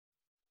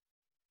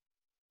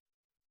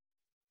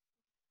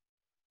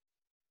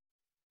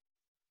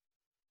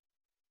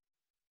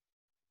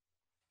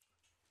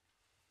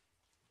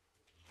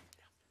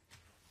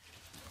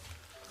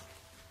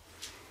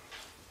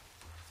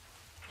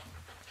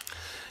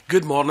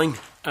Good morning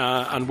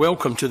and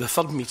welcome to the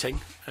third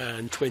meeting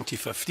in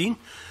 2015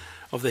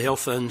 of the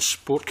Health and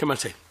Sport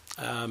Committee.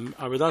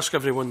 I would ask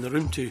everyone in the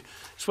room to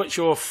switch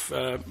off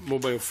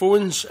mobile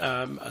phones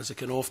as they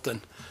can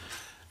often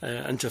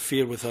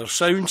interfere with our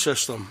sound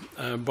system.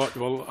 I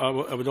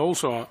would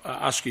also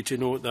ask you to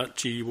note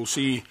that you will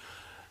see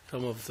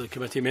some of the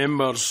committee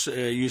members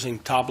using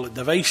tablet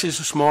devices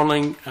this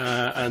morning,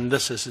 and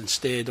this is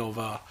instead of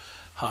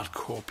hard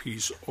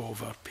copies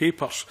of our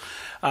papers.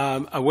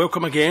 I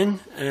welcome again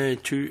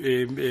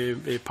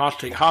to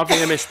Patrick Harvey,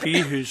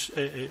 MSP,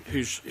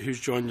 who's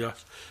joined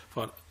us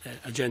for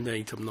agenda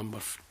item number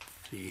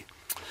 3.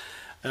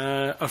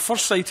 Our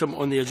first item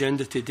on the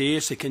agenda today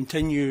is to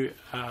continue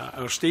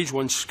our stage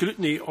 1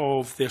 scrutiny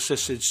of the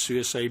assisted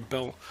suicide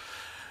bill.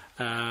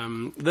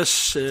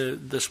 This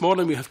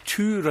morning we have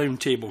 2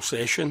 roundtable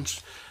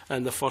sessions,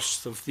 and the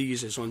first of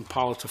these is on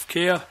palliative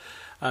care.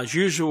 As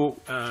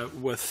usual,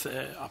 with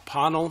a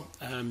panel,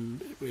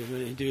 we're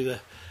going to do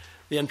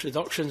the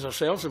introductions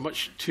ourselves. It's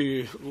much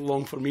too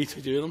long for me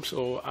to do them.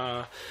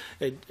 So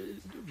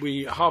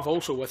we have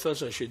also with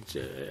us, I should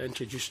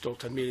introduce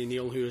Dr. Mary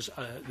Neal, who is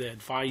the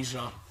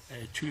advisor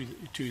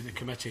to the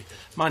committee.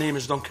 My name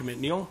is Duncan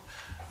McNeill.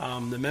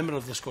 I'm the member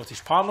of the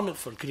Scottish Parliament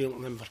for Greater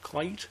and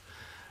Inverclyde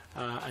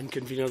and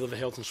convener of the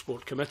Health and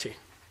Sport Committee.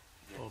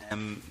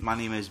 My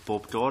name is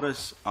Bob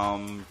Doris.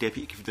 I'm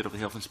Deputy Convener of the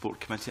Health and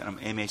Sport Committee and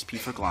I'm MSP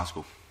for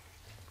Glasgow.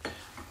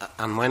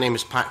 And my name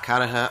is Pat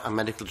Carragher. I'm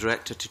Medical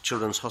Director to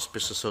Children's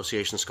Hospice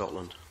Association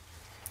Scotland.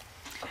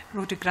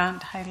 Rhoda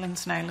Grant,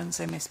 Highlands and Islands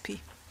MSP.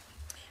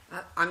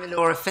 I'm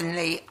Laura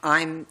Finlay.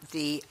 I'm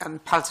the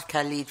Palliative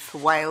Care Lead for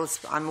Wales.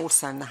 But I'm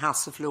also in the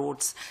House of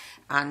Lords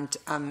and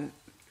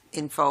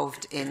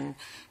involved in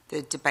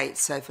the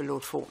debates over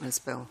Lord Faulkner's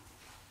bill.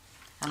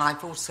 And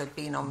I've also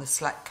been on the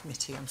Select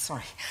Committee,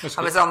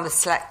 I was on the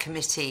Select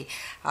Committee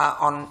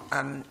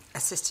on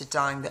assisted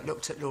dying that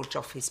looked at Lord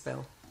Joffrey's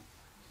bill.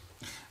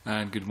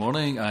 And good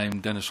morning,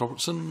 I'm Dennis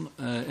Robertson,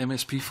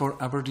 MSP for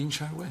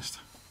Aberdeenshire West.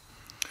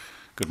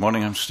 Good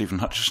morning, I'm Stephen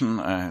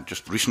Hutchison,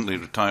 just recently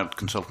retired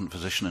consultant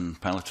physician in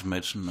palliative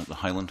medicine at the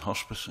Highland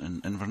Hospice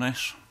in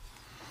Inverness.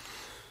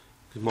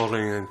 Good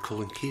morning, I'm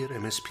Colin Keir,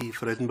 MSP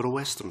for Edinburgh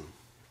Western.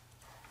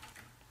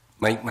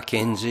 Mike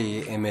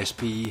Mackenzie,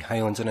 MSP,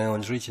 Highlands and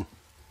Islands Region.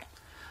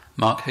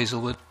 Mark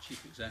Hazelwood,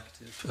 Chief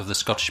Executive of the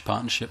Scottish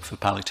Partnership for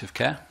Palliative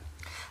Care.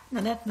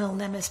 Nanette Milne,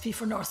 MSP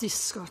for North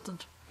East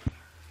Scotland.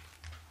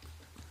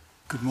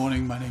 Good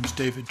morning, my name is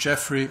David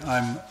Jeffrey.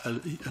 I'm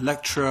a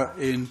lecturer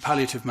in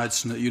palliative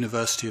medicine at the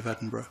University of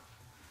Edinburgh.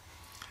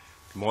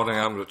 Good morning,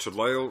 I'm Richard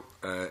Lyle,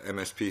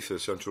 MSP for the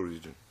Central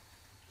Region.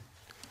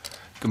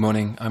 Good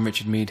morning, I'm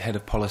Richard Meade, Head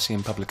of Policy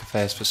and Public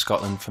Affairs for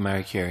Scotland for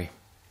Mary Curie.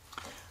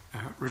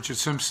 Richard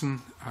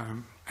Simpson,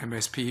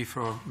 MSP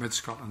for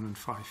Mid-Scotland and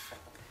Fife.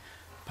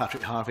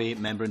 Patrick Harvey,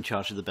 Member in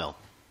charge of the bill.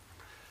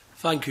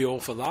 Thank you all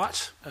for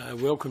that.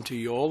 Welcome to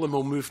you all, and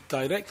we'll move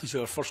directly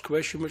to our first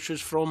question, which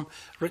is from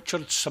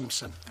Richard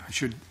Simpson. I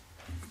should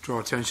draw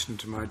attention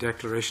to my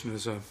declaration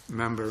as a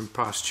member and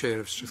past chair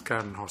of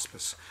Strathcarron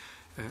Hospice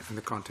in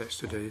the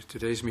context of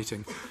today's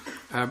meeting.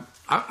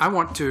 I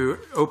want to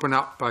open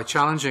up by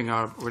challenging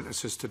our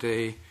witnesses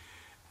today,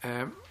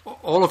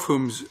 all of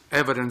whom's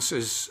evidence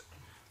is,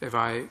 if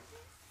I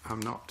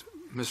am not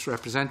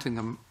misrepresenting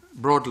them,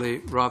 broadly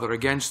rather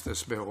against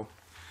this bill,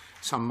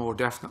 some more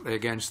definitely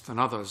against than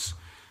others.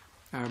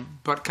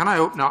 But can I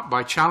open up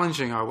by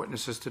challenging our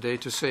witnesses today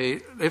to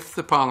say, if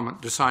the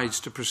Parliament decides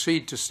to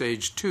proceed to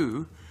stage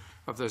 2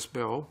 of this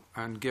bill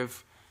and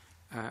give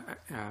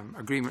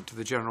agreement to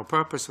the general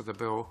purpose of the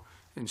bill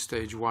in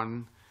stage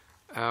 1,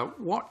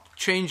 what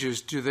changes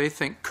do they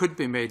think could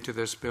be made to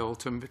this bill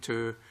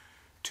to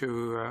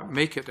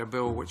make it a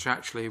bill which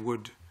actually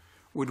would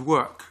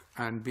work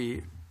and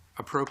be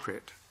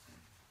appropriate?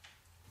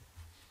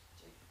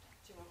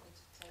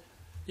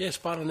 Yes,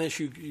 Baroness,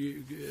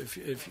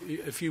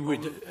 if you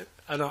would,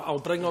 and I'll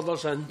bring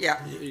others in.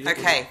 Yeah,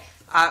 okay.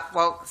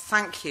 Well,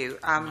 thank you.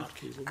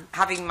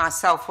 Having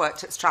myself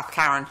worked at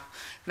Strathcarron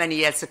many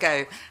years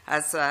ago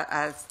as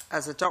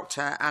a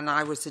doctor, and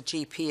I was a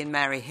GP in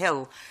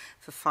Maryhill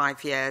for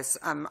 5 years,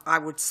 I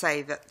would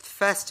say that,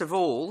 first of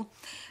all,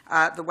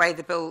 the way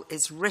the bill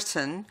is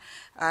written,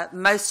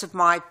 most of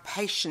my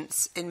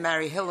patients in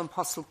Maryhill and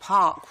Postle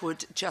Park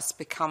would just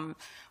become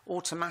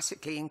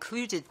automatically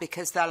included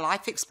because their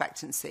life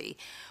expectancy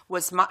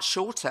was much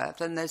shorter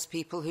than those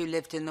people who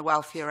lived in the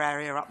wealthier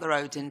area up the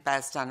road in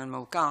Bearsden and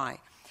Mulgai.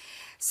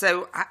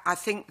 So I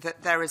think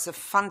that there is a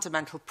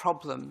fundamental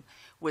problem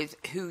with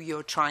who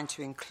you're trying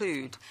to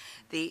include.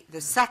 The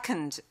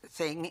second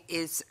thing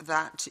is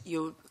that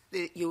you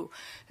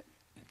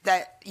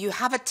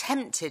have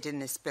attempted in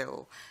this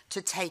bill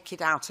to take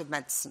it out of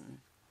medicine,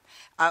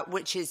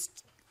 which is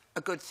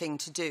a good thing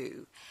to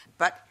do.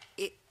 But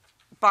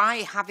by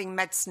having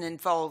medicine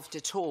involved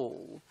at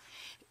all,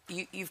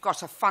 you've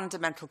got a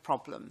fundamental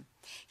problem.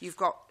 You've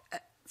got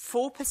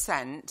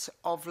 4%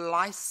 of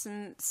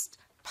licensed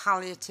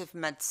palliative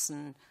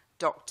medicine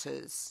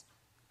doctors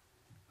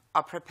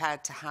are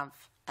prepared to have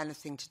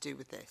anything to do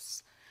with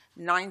this.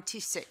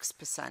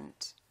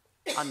 96%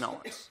 are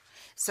not.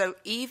 So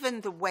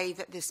even the way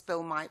that this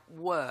bill might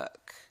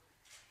work,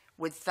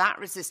 with that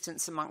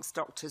resistance amongst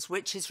doctors,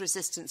 which is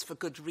resistance for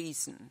good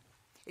reason,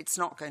 it's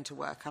not going to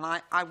work. And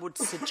I would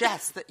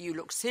suggest that you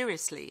look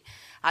seriously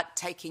at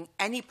taking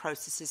any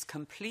processes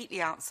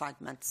completely outside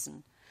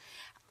medicine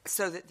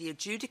so that the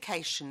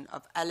adjudication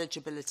of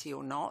eligibility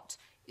or not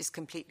is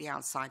completely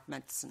outside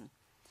medicine.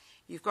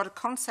 You've got a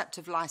concept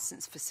of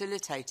licensed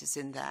facilitators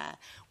in there,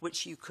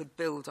 which you could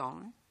build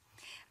on.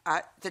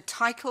 The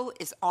title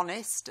is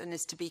honest and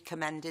is to be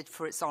commended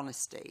for its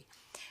honesty.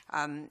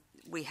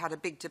 We had a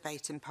big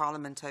debate in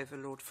Parliament over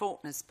Lord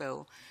Faulkner's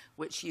bill,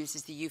 which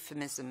uses the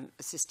euphemism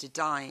assisted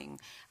dying,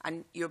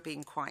 and you're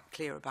being quite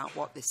clear about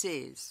what this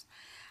is.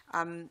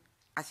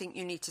 I think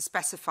you need to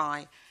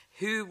specify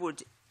who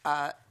would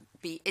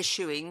be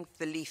issuing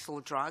the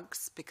lethal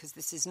drugs, because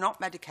this is not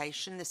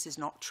medication, this is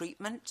not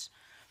treatment.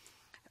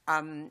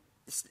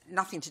 It's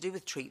nothing to do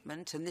with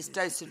treatment, and this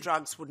dose of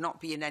drugs would not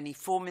be in any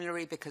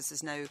formulary because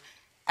there's no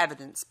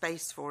evidence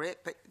base for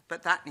it,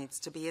 but that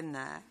needs to be in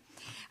there.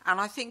 And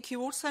I think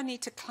you also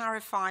need to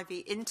clarify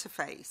the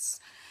interface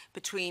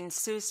between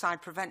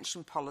suicide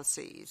prevention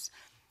policies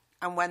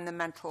and when the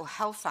Mental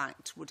Health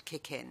Act would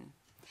kick in.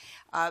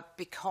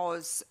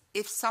 Because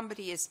if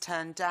somebody is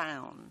turned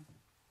down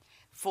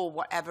for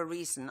whatever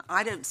reason,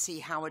 I don't see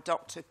how a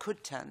doctor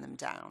could turn them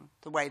down,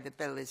 the way the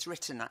bill is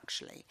written,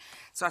 actually.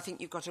 So I think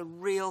you've got a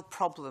real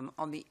problem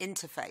on the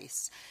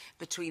interface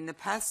between the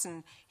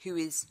person who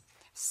is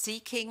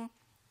seeking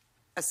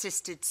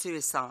assisted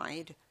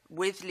suicide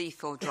with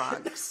lethal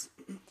drugs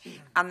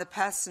and the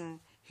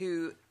person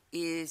who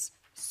is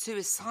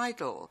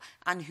suicidal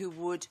and who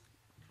would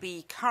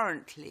be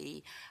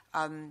currently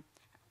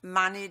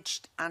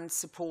managed and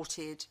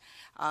supported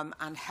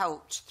and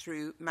helped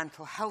through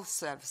mental health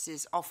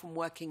services, often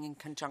working in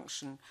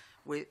conjunction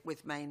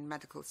with main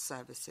medical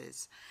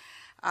services.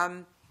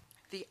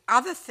 The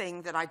other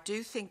thing that I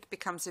do think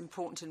becomes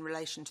important in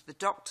relation to the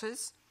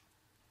doctors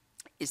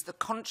is the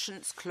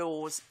conscience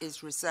clause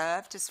is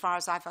reserved, as far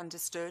as I've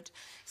understood.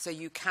 So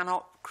you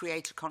cannot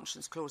create a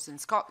conscience clause in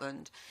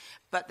Scotland,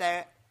 but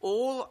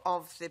all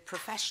of the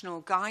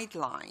professional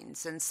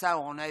guidelines and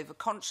so on over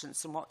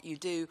conscience and what you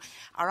do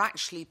are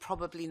actually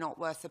probably not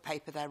worth the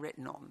paper they're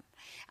written on.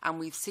 And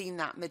we've seen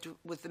that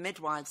with the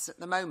midwives at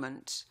the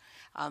moment,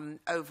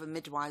 over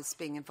midwives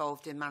being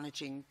involved in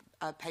managing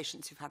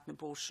patients who've had an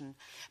abortion.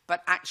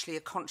 But actually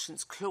a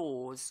conscience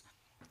clause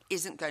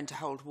isn't going to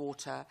hold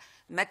water.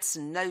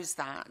 Medicine knows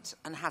that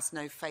and has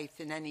no faith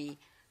in any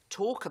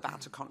talk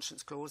about a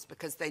conscience clause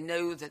because they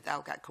know that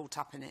they'll get caught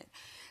up in it.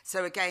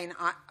 So again,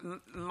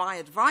 my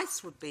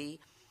advice would be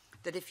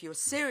that if you're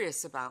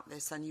serious about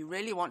this and you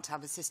really want to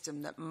have a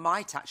system that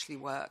might actually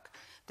work,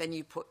 then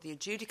you put the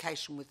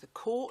adjudication with the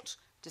court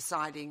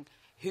deciding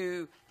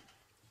who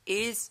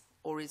is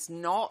or is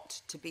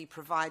not to be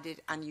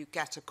provided, and you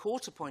get a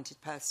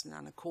court-appointed person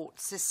and a court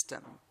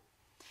system.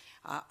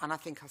 And I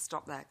think I'll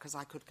stop there because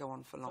I could go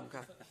on for longer.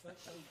 Thank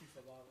you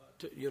for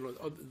that. You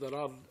know, there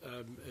are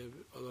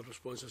other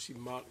responses. I see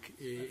Mark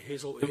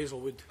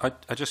Hazelwood.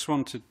 I just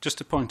wanted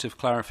just a point of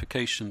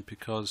clarification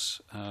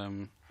because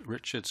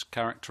Richard's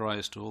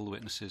characterised all the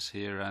witnesses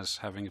here as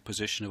having a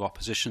position of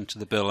opposition to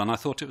the bill, and I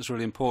thought it was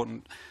really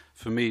important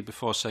for me,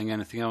 before saying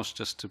anything else,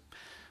 just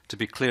to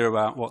be clear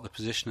about what the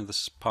position of the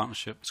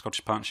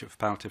Scottish Partnership for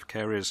Palliative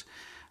Care is.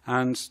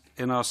 And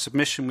in our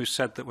submission, we've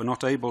said that we're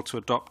not able to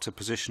adopt a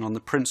position on the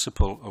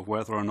principle of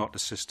whether or not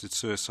assisted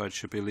suicide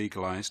should be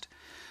legalised.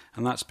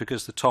 And that's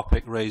because the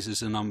topic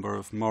raises a number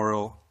of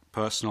moral,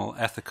 personal,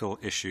 ethical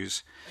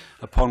issues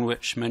upon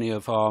which many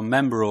of our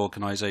member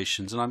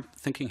organisations, and I'm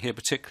thinking here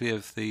particularly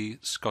of the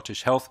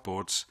Scottish Health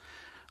Boards,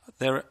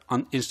 they're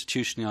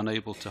institutionally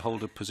unable to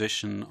hold a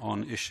position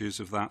on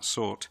issues of that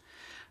sort.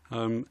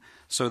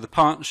 So the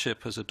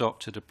partnership has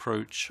adopted an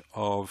approach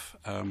of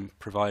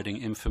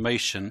providing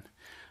information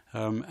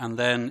and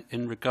then,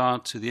 in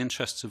regard to the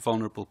interests of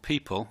vulnerable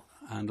people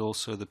and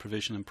also the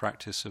provision and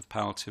practice of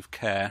palliative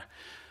care,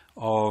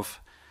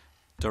 of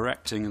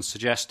directing and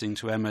suggesting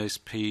to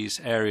MSPs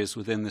areas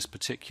within this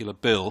particular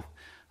bill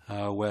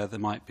where there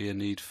might be a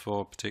need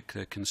for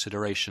particular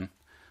consideration.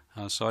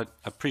 So I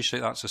appreciate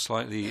that's a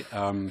slightly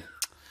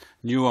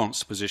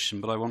nuanced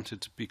position, but I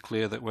wanted to be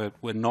clear that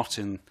we're not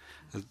in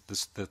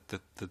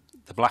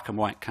the black and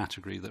white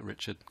category that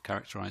Richard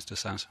characterised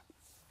us as.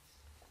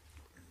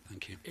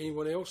 Thank you.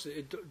 Anyone else?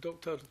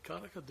 Dr.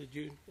 Carragher, did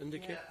you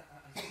indicate? Yeah,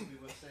 I think we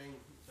were saying,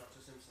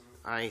 Dr. Simpson,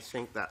 I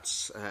think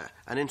that's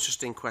an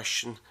interesting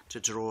question to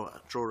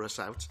draw us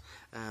out.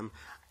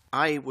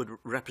 I would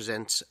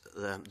represent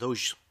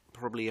those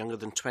probably younger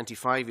than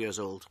 25 years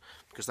old,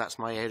 because that's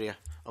my area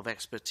of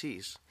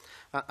expertise.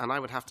 And I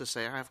would have to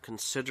say I have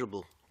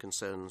considerable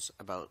concerns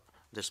about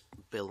this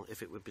bill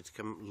if it would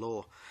become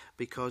law,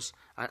 because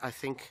I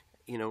think,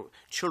 you know,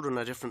 children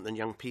are different than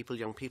young people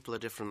are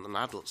different than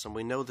adults, and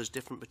we know there's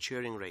different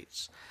maturing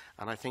rates.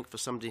 And I think for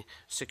somebody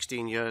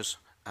 16 years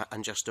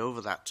and just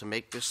over that, to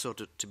make this sort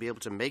of, to be able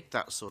to make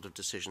that sort of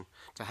decision,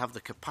 to have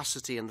the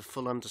capacity and the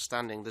full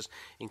understanding. There's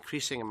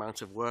increasing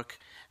amount of work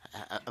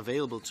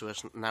available to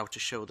us now to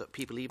show that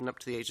people, even up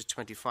to the age of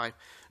 25,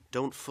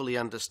 don't fully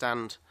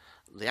understand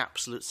the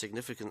absolute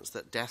significance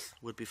that death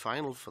would be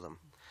final for them.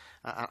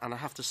 And I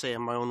have to say,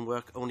 in my own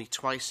work, only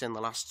twice in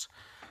the last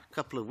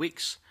couple of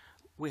weeks,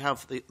 we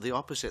have the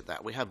opposite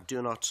that. We have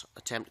do not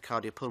attempt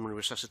cardiopulmonary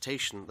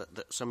resuscitation,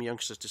 that some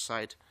youngsters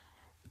decide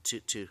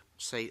to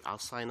say, I'll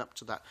sign up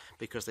to that,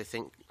 because they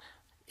think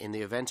in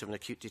the event of an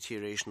acute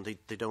deterioration,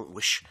 they don't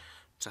wish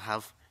to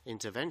have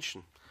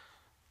intervention.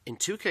 In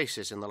 2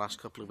 cases in the last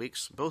couple of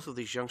weeks, both of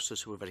these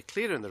youngsters, who were very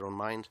clear in their own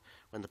mind,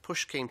 when the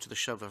push came to the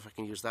shove, if I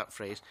can use that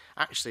phrase,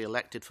 actually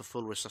elected for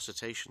full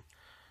resuscitation.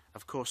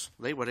 Of course,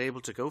 they were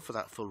able to go for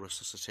that full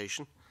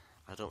resuscitation.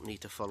 I don't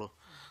need to follow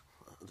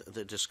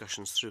the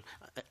discussions through.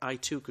 I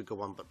too could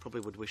go on, but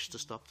probably would wish to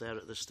stop there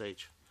at this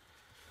stage.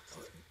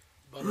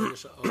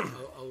 Baroness,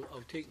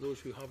 I'll take those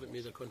who haven't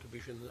made a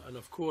contribution. And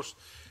of course,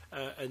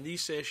 in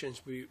these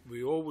sessions,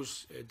 we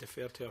always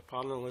defer to our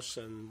panellists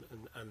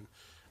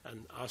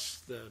and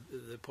ask the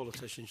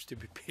politicians to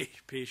be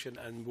patient,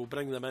 and we'll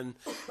bring them in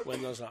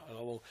when there's a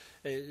level.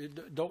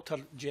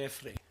 Dr.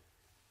 Jeffrey.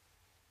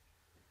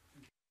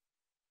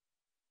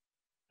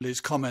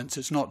 His comments,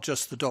 it's not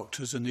just the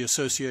doctors and the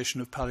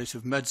Association of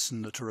Palliative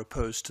Medicine that are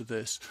opposed to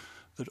this,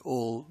 that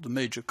all the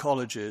major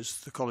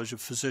colleges, the College of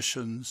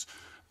Physicians,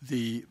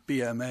 the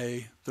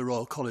BMA, the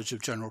Royal College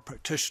of General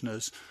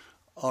Practitioners,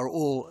 are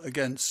all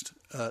against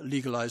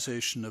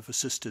legalisation of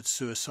assisted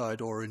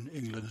suicide, or in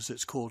England as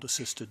it's called,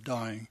 assisted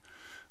dying.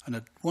 And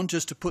I want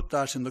just to put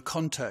that in the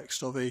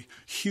context of a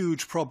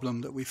huge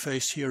problem that we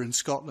face here in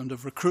Scotland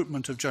of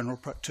recruitment of general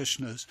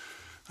practitioners.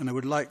 And I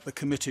would like the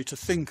committee to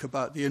think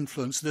about the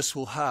influence this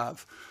will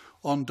have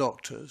on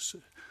doctors.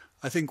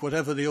 I think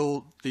whatever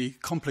the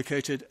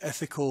complicated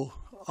ethical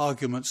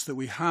arguments that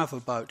we have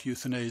about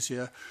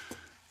euthanasia,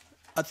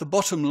 at the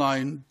bottom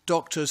line,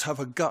 doctors have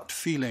a gut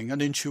feeling,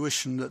 an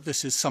intuition that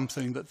this is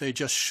something that they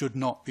just should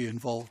not be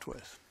involved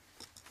with.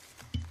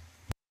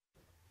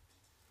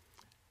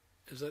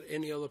 Is there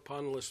any other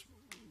panellists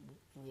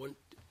want?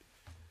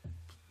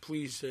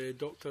 Please,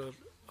 Dr.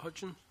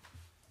 Hutchison.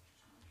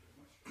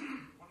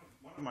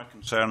 One of my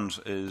concerns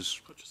is,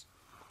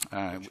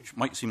 which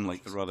might seem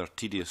like a rather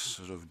tedious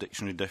sort of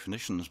dictionary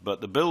definitions,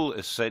 but the bill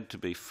is said to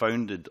be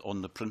founded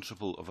on the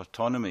principle of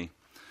autonomy.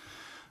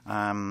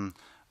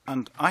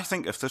 And I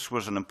think if this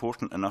was an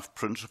important enough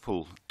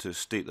principle to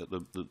state that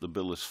the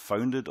bill is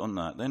founded on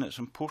that, then it's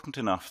important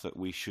enough that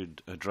we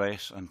should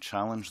address and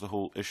challenge the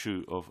whole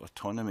issue of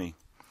autonomy.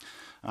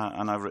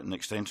 And I've written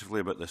extensively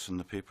about this in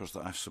the papers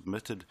that I've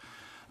submitted.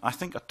 I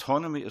think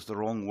autonomy is the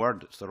wrong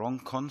word, it's the wrong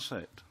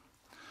concept.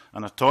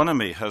 And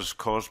autonomy has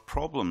caused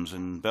problems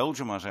in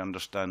Belgium, as I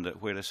understand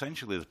it, where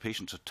essentially the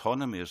patient's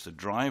autonomy is the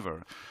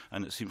driver,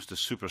 and it seems to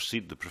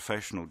supersede the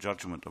professional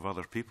judgment of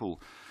other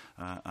people,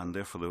 and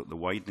therefore the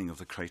widening of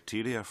the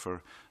criteria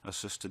for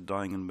assisted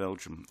dying in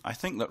Belgium. I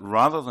think that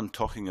rather than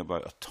talking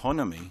about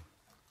autonomy,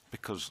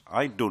 because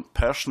I don't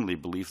personally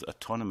believe that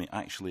autonomy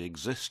actually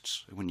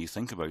exists when you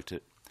think about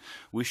it,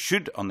 we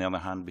should, on the other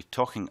hand, be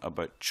talking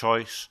about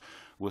choice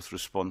with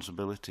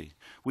responsibility.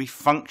 We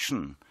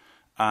function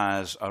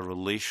as a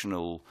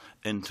relational,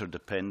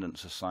 interdependent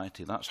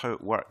society. That's how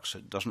it works.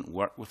 It doesn't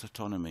work with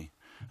autonomy.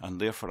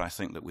 And therefore, I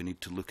think that we need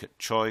to look at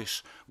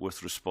choice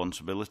with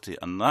responsibility.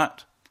 And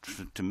that,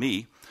 to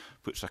me,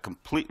 puts a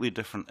completely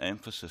different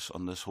emphasis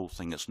on this whole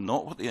thing. It's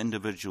not what the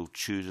individual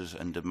chooses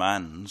and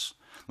demands.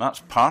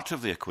 That's part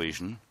of the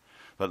equation.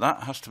 But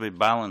that has to be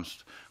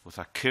balanced with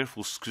a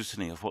careful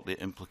scrutiny of what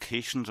the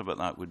implications about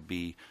that would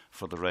be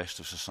for the rest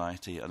of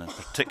society, and in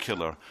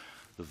particular,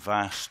 the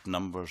vast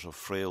numbers of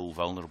frail,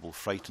 vulnerable,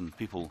 frightened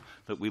people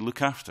that we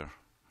look after.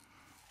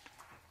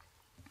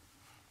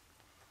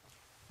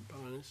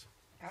 Baroness.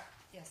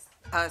 Yes.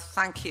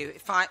 Thank you.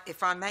 If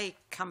I may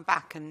come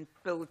back and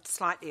build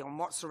slightly on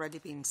what's already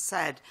been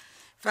said.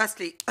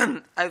 Firstly,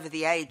 over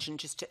the age, and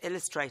just to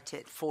illustrate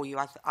it for you,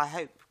 I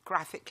hope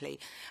graphically,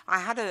 I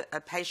had a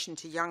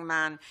patient, a young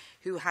man,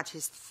 who had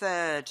his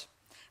 3rd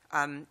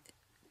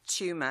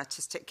tumour,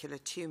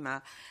 testicular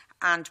tumour,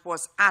 and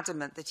was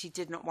adamant that he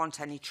did not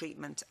want any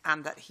treatment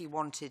and that he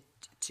wanted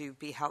to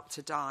be helped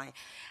to die.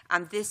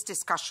 And this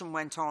discussion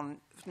went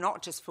on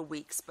not just for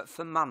weeks, but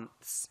for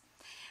months.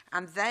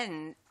 And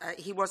then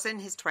he was in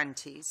his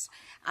 20s,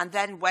 and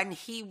then when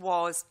he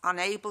was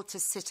unable to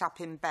sit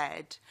up in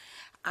bed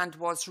and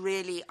was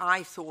really,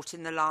 I thought,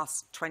 in the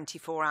last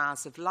 24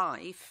 hours of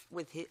life,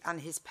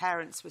 and his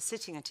parents were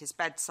sitting at his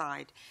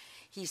bedside,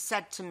 he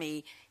said to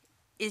me,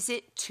 "Is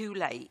it too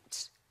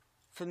late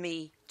for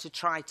me to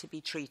try to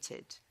be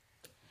treated?"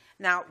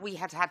 Now, we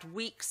had had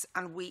weeks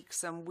and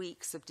weeks and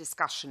weeks of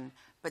discussion,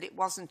 but it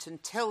wasn't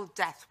until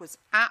death was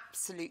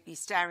absolutely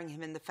staring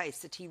him in the face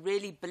that he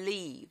really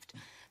believed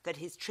that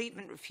his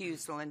treatment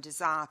refusal and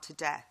desire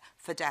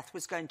for death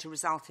was going to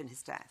result in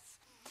his death.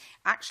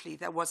 Actually,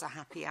 there was a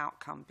happy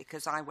outcome,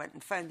 because I went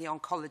and phoned the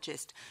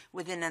oncologist.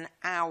 Within an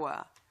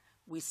hour,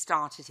 we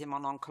started him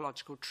on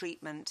oncological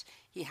treatment.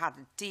 He had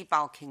a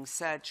debulking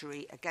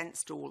surgery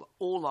against all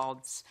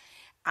odds,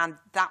 and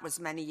that was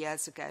many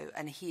years ago,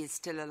 and he is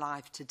still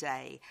alive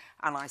today,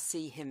 and I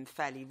see him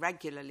fairly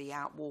regularly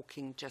out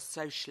walking just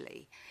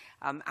socially,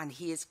 and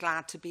he is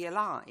glad to be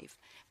alive.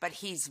 But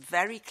he's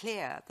very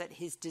clear that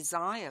his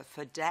desire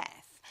for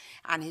death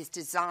and his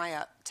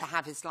desire to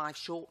have his life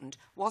shortened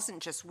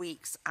wasn't just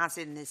weeks, as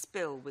in this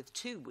bill with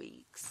 2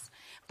 weeks,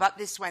 but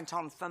this went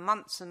on for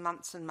months and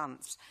months and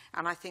months.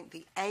 And I think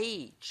the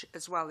age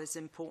as well is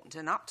important.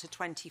 And up to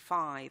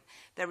 25,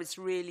 there is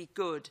really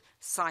good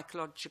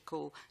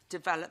psychological,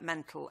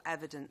 developmental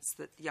evidence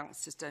that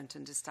youngsters don't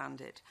understand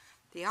it.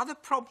 The other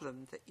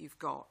problem that you've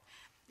got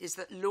is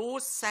that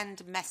laws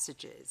send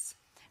messages.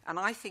 And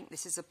I think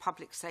this is a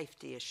public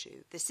safety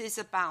issue. This is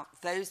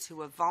about those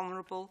who are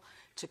vulnerable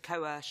to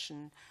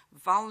coercion,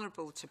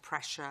 vulnerable to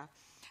pressure,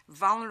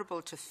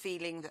 vulnerable to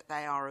feeling that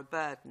they are a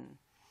burden.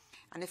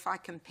 And if I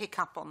can pick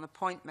up on the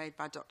point made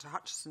by Dr.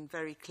 Hutchison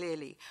very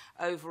clearly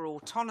over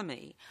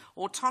autonomy,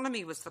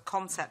 autonomy was the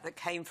concept that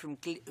came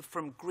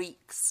from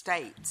Greek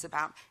states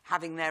about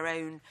having their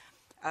own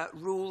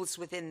rules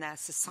within their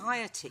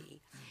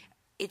society.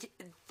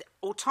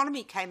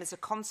 Autonomy came as a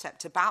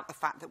concept about the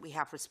fact that we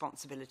have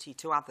responsibility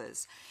to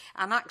others.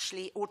 And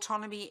actually,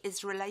 autonomy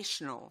is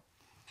relational.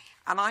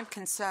 And I'm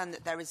concerned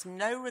that there is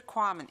no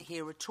requirement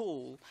here at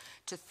all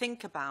to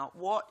think about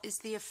what is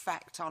the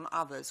effect on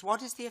others,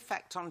 what is the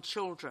effect on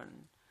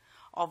children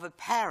of a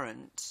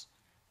parent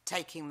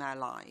taking their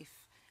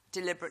life,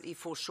 deliberately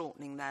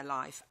foreshortening their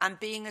life, and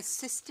being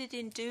assisted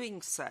in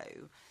doing so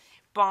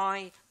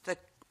by the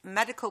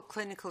medical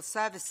clinical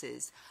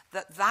services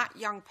that that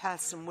young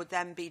person would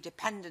then be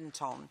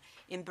dependent on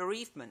in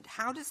bereavement.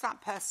 How does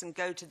that person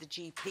go to the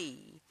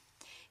GP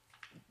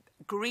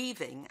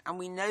grieving? And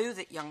we know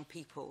that young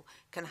people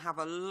can have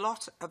a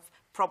lot of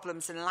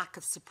problems and lack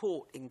of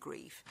support in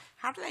grief.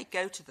 How do they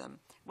go to them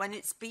when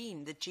it's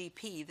been the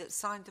GP that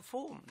signed the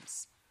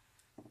forms?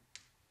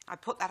 I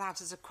put that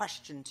out as a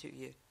question to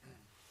you.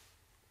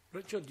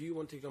 Richard, do you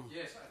want to come?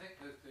 Yes, I think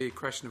that the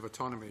question of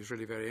autonomy is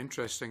really very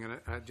interesting,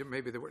 and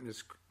maybe the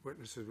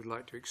witnesses would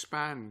like to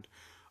expand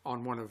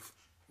on one of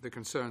the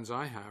concerns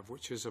I have,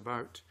 which is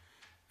about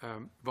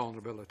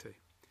vulnerability.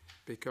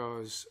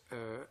 Because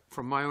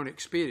from my own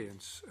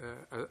experience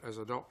as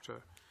a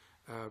doctor,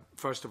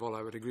 first of all,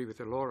 I would agree with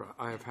Laura.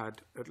 I have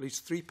had at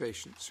least 3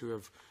 patients who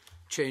have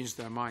changed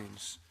their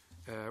minds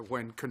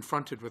when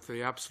confronted with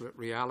the absolute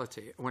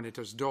reality, when it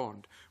has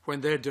dawned,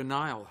 when their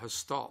denial has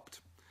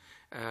stopped.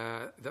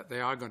 That they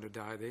are going to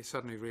die, they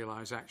suddenly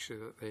realise actually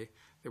that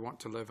they want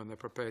to live, and they're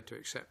prepared to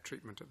accept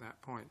treatment at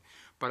that point.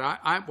 But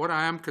what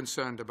I am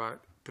concerned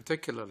about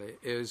particularly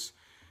is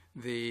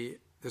the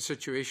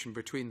situation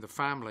between the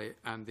family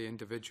and the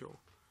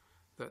individual.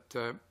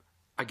 That,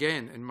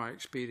 again, in my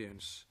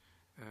experience,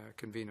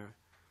 Convener,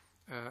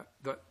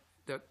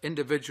 that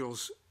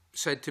individuals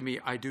said to me,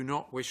 I do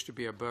not wish to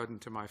be a burden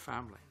to my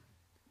family.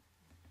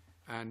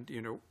 And,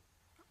 you know,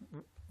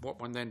 what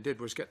one then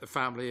did was get the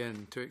family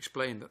in to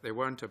explain that they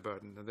weren't a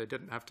burden and they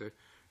didn't have to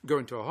go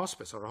into a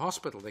hospice or a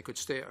hospital. They could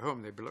stay at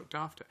home, they'd be looked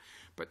after.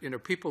 But, you know,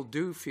 people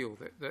do feel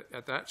that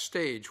at that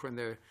stage when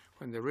they're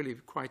really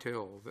quite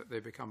ill, that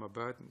they become a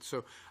burden.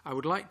 So I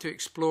would like to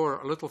explore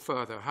a little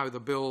further how the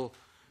bill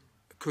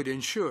could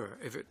ensure,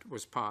 if it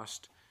was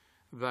passed,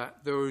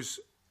 that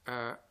those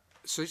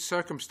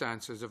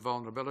circumstances of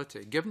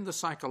vulnerability, given the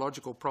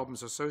psychological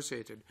problems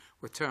associated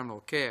with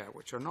terminal care,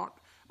 which are not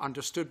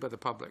understood by the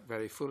public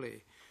very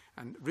fully,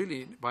 and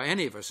really by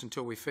any of us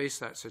until we face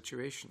that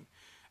situation.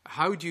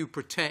 How do you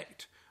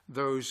protect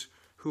those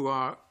who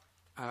are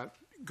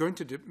going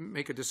to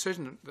make a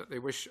decision that they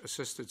wish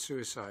assisted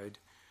suicide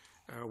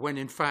when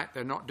in fact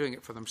they're not doing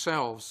it for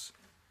themselves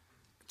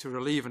to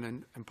relieve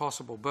an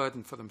impossible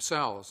burden for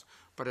themselves,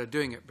 but are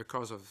doing it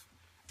because of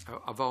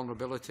a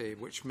vulnerability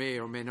which may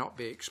or may not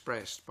be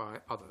expressed by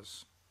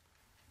others,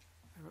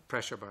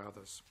 pressure by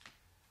others?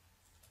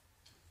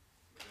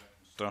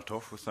 Start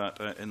off with that.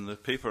 In the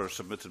paper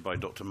submitted by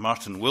Dr.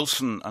 Martin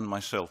Wilson and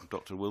myself,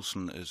 Dr.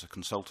 Wilson is a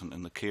consultant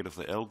in the care of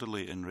the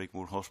elderly in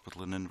Regmore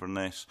Hospital in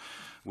Inverness.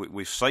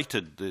 We've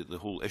cited the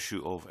whole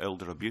issue of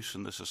elder abuse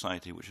in the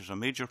society, which is a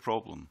major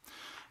problem.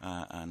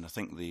 And I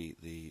think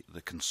the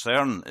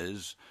concern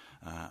is,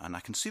 and I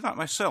can see that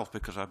myself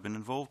because I've been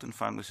involved in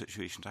family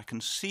situations, I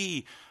can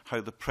see how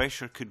the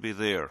pressure could be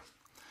there.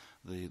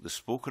 The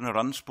spoken or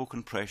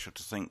unspoken pressure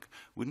to think,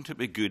 wouldn't it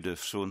be good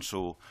if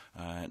so-and-so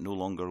no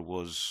longer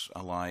was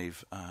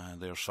alive,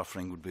 their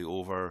suffering would be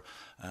over,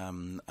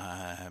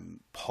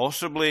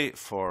 possibly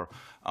for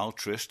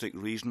altruistic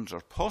reasons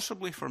or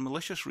possibly for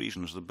malicious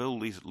reasons. The bill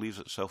leaves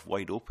itself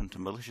wide open to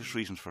malicious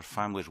reasons for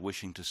families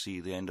wishing to see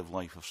the end of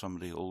life of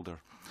somebody older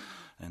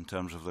in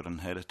terms of their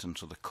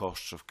inheritance or the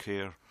costs of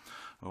care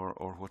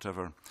or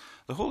whatever.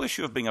 The whole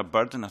issue of being a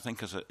burden, I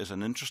think, is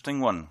an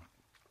interesting one.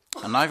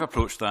 And I've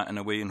approached that in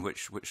a way in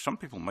which some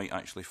people might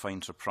actually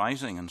find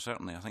surprising, and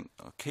certainly I think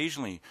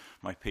occasionally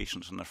my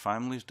patients and their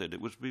families did.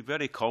 It would be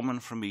very common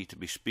for me to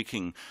be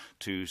speaking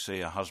to, say,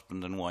 a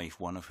husband and wife,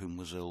 one of whom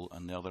was ill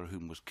and the other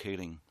whom was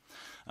caring.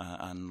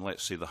 And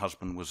let's say the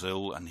husband was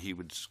ill, and he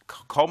would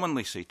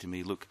commonly say to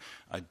me, look,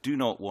 I do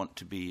not want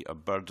to be a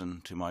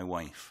burden to my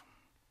wife.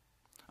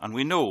 And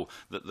we know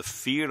that the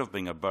fear of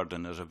being a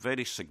burden is a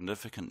very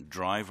significant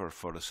driver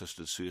for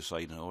assisted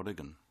suicide in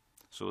Oregon.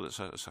 So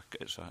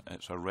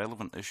it's a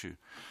relevant issue.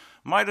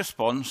 My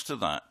response to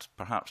that,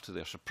 perhaps to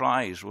their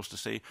surprise, was to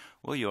say,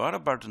 well, you are a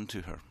burden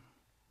to her.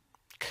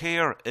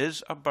 Care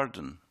is a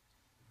burden.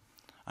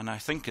 And I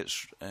think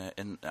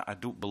I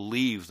don't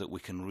believe that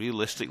we can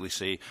realistically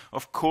say,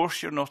 of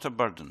course you're not a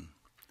burden.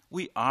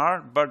 We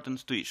are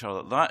burdens to each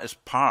other. That is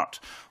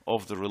part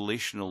of the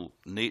relational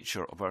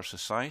nature of our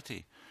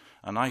society.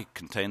 And I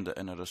contend that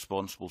in a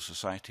responsible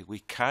society, we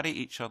carry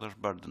each other's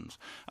burdens.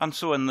 And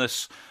so in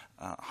this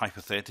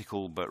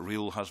hypothetical but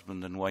real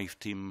husband and wife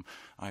team,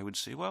 I would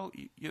say, well,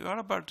 you are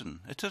a burden.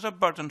 It is a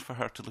burden for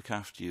her to look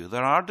after you.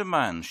 There are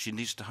demands. She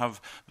needs to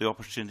have the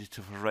opportunity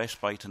to have a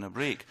respite and a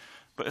break.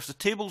 But if the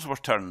tables were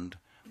turned,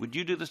 would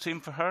you do the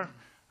same for her?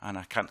 And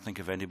I can't think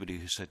of anybody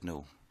who said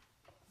no.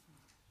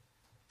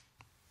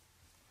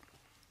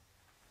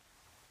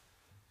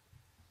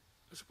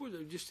 I suppose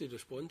just to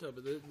respond to it,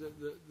 but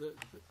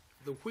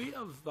the weight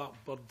of that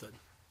burden.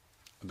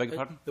 I beg your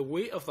pardon? The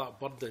weight of that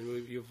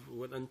burden, you've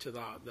went into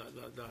that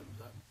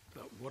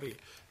worry.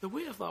 The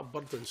weight of that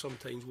burden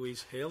sometimes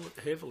weighs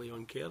heavily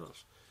on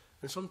carers,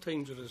 and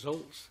sometimes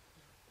results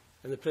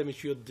in the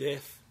premature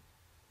death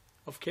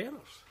of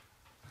carers.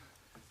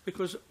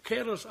 Because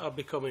carers are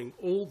becoming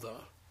older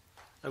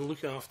and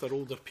looking after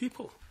older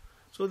people.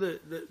 So that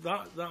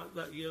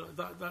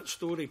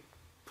story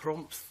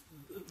prompts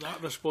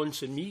that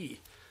response in me.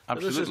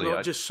 Absolutely. This is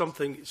not just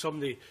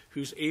somebody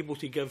who's able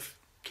to give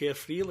care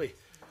freely.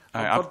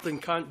 A burden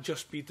can't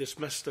just be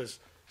dismissed as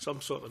some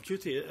sort of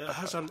duty. It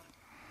has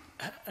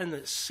in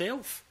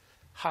itself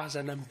has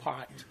an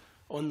impact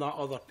on that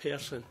other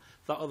person,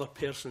 that other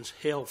person's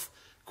health,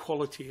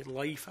 quality of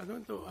life. I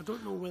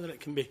don't know whether it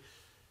can be,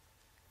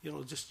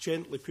 just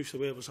gently pushed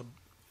away as a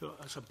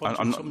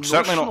burden. I'm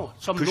certainly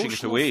not pushing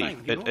it away.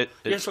 Thing,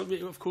 yes,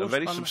 of course. A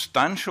very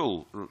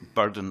substantial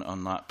burden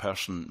on that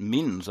person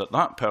means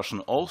that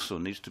person also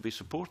needs to be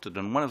supported.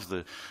 And one of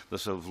the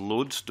sort of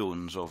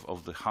lodestones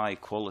of the high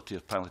quality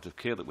of palliative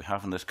care that we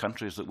have in this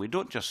country is that we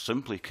don't just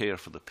simply care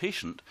for the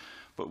patient,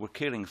 but we're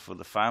caring for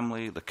the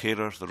family, the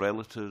carers, the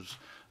relatives.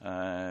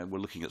 We're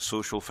looking at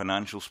social,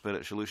 financial,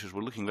 spiritual issues.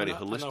 We're looking very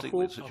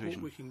holistically at the situation. I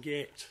hope we can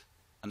get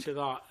to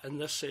that in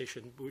this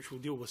session, which we'll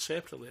deal with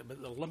separately,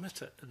 about the limits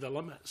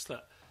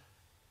that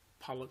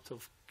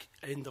palliative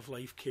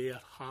end-of-life care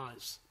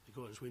has,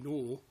 because we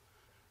know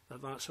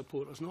that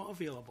support is not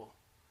available.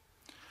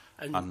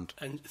 And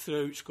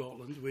throughout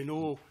Scotland, we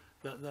know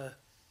that the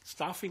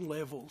staffing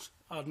levels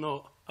are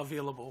not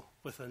available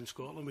within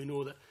Scotland. We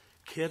know that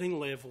caring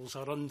levels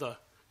are under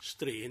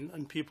strain,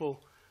 and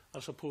people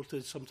are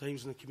supported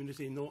sometimes in the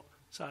community not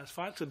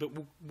satisfactory. But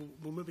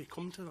we'll maybe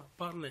come to that.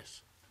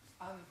 Baroness.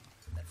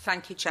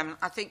 Thank you, Chairman.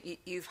 I think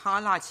you've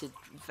highlighted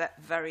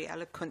very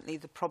eloquently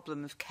the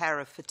problem of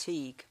carer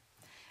fatigue,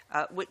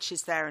 which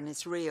is there and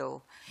is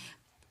real.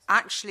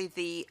 Actually,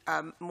 the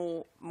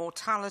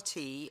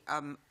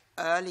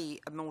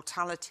early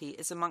mortality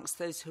is amongst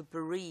those who are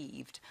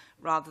bereaved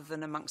rather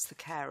than amongst the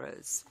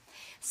carers.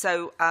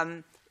 So,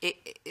 and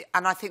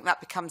I think that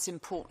becomes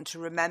important to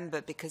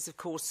remember because, of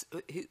course,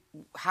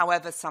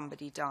 however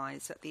somebody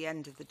dies at the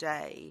end of the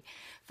day,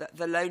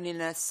 the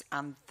loneliness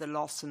and the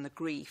loss and the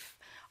grief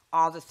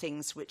are the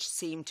things which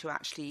seem to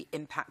actually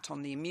impact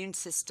on the immune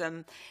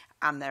system,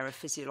 and there are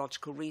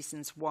physiological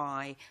reasons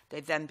why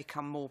they've then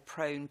become more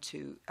prone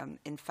to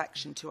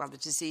infection, to other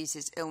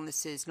diseases,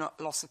 illnesses,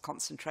 loss of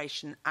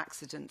concentration,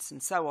 accidents,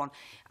 and so on.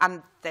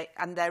 And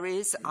there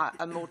is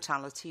a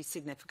mortality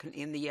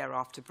significantly in the year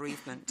after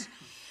bereavement.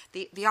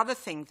 The other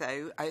thing,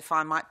 though, if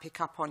I might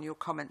pick up on your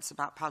comments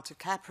about palliative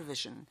care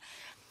provision,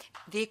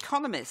 The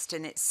Economist,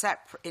 in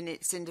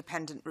its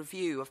independent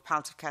review of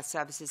palliative care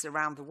services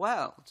around the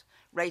world,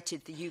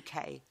 rated the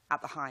UK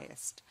at the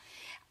highest.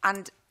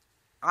 And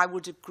I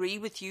would agree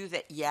with you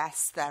that,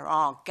 yes, there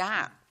are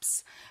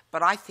gaps,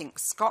 but I think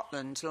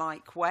Scotland,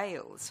 like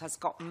Wales, has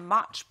got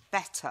much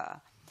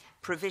better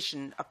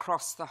provision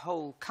across the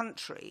whole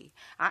country,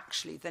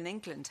 actually, than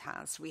England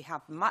has. We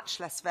have much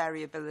less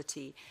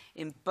variability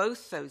in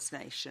both those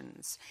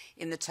nations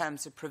in the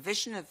terms of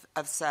provision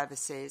of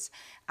services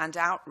and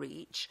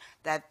outreach.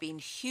 There have been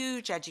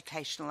huge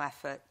educational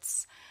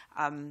efforts.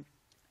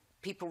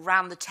 People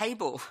round the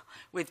table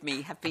with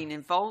me have been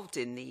involved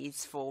in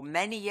these for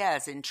many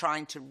years in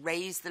trying to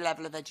raise the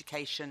level of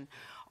education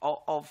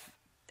of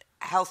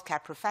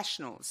healthcare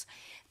professionals,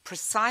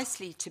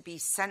 precisely to be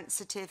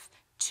sensitive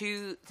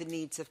to the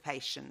needs of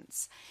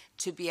patients,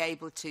 to be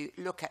able to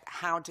look at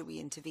how do we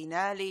intervene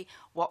early,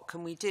 what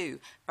can we do.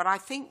 But I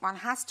think one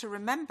has to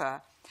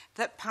remember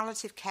that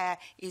palliative care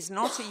is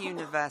not a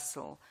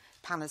universal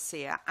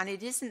panacea, and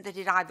it isn't that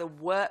it either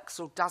works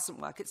or doesn't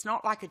work. It's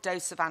not like a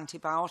dose of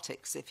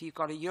antibiotics if you've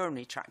got a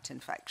urinary tract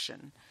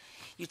infection.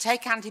 You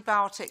take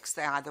antibiotics,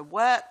 they either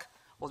work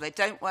or they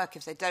don't work.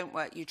 If they don't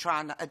work, you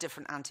try a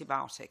different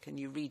antibiotic and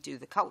you redo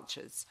the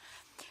cultures.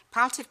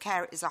 Palliative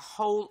care is a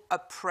whole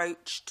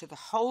approach to the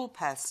whole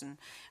person,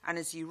 and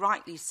as you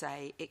rightly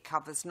say, it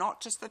covers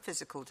not just the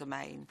physical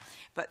domain,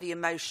 but the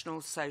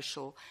emotional,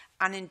 social,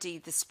 and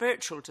indeed the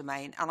spiritual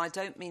domain. And I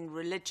don't mean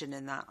religion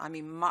in that, I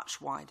mean much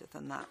wider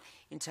than that,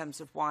 in terms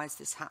of why is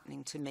this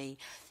happening to me,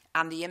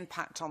 and the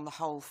impact on the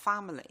whole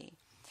family.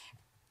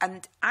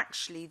 And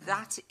actually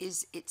that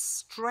is its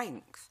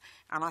strength,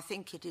 and I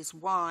think it is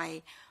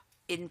why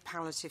in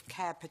palliative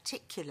care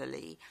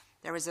particularly,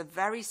 there is a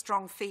very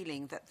strong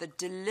feeling that the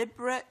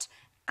deliberate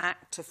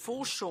act to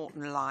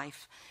foreshorten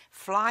life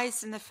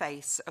flies in the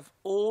face of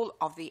all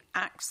of the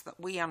acts that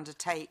we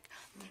undertake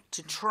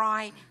to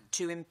try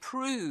to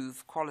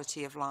improve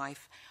quality of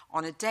life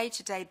on a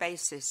day-to-day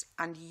basis.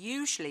 And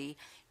usually,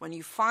 when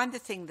you find the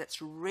thing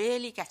that's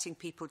really getting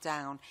people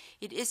down,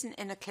 it isn't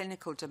in a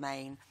clinical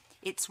domain.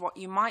 It's what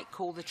you might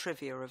call the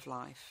trivia of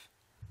life.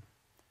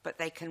 But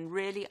they can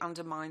really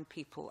undermine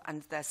people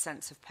and their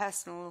sense of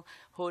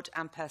personalhood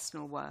and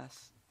personal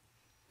worth.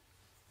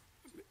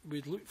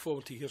 We'd look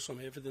forward to hear some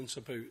evidence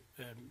about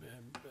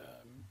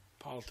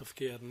palliative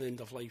care and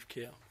end-of-life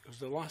care, because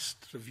the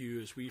last review,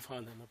 as we've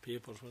had in our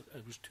papers,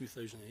 it was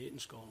 2008 in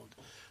Scotland.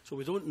 So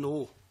we don't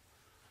know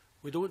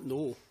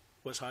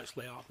what's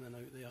actually happening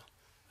out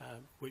there,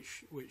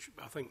 which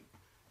I think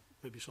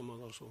maybe some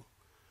others will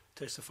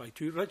testify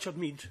to. Richard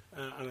Meade,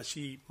 and I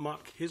see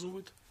Mark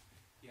Hazelwood.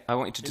 I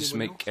wanted to just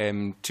make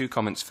two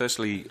comments.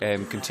 Firstly,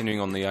 continuing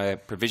on the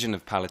provision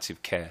of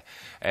palliative care.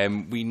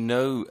 We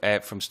know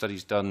from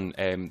studies done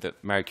that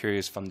Marie Curie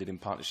is funded in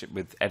partnership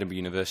with Edinburgh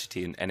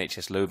University and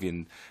NHS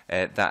Lothian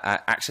that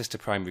access to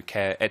primary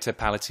care, to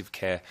palliative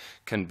care,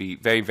 can be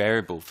very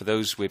variable. For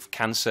those with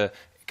cancer,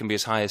 it can be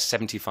as high as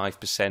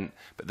 75%,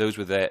 but those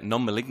with a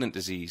non-malignant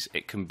disease,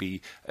 it can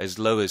be as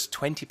low as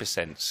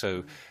 20%,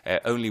 so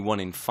only 1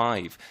 in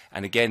 5.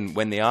 And again,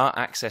 when they are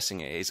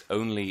accessing it, it's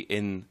only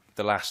in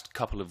the last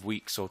couple of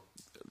weeks or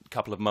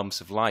couple of months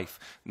of life,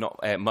 not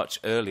much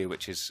earlier,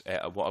 which is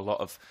what a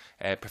lot of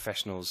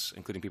professionals,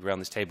 including people around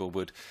this table,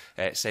 would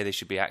say they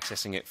should be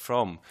accessing it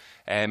from.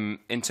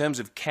 In terms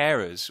of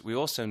carers, we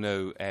also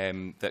know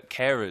that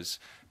carers,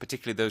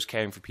 particularly those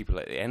caring for people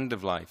at the end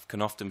of life,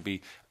 can often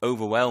be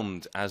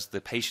overwhelmed as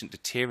the patient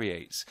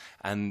deteriorates.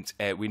 And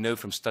we know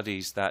from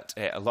studies that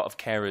a lot of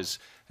carers,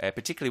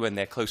 particularly when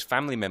they're close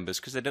family members,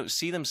 because they don't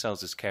see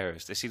themselves as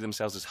carers, they see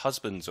themselves as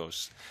husbands or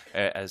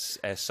as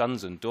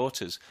sons and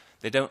daughters.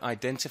 They don't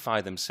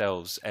identify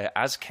themselves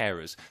as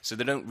carers, so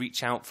they don't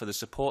reach out for the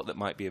support that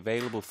might be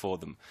available for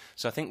them.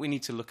 So I think we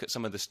need to look at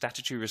some of the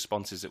statutory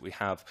responses that we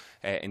have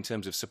in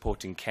terms of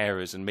supporting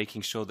carers and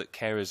making sure that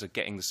carers are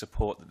getting the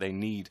support that they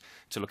need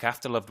to look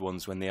after loved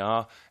ones when they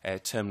are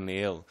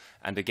terminally ill.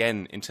 And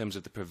again, in terms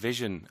of the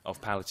provision of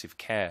palliative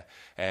care,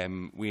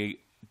 we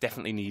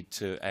definitely need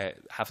to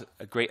have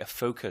a greater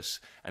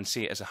focus and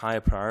see it as a higher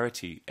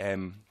priority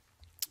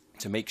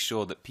to make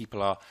sure that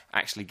people are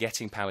actually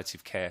getting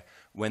palliative care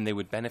when they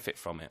would benefit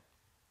from it.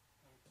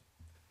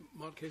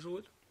 Mark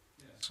Hazelwood?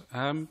 Yes.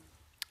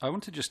 I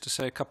wanted just to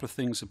say a couple of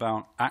things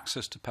about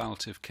access to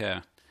palliative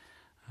care.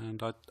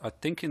 And I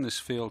think in this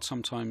field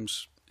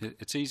sometimes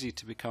it's easy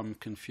to become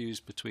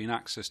confused between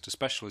access to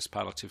specialist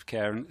palliative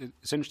care. And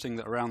it's interesting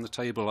that around the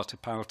table at a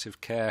palliative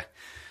care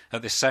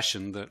at this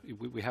session that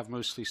we have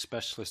mostly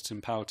specialists in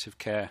palliative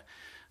care.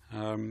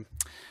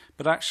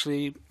 But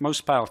actually,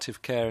 most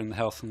palliative care in the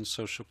health and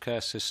social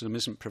care system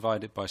isn't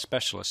provided by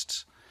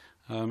specialists.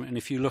 And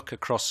if you look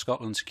across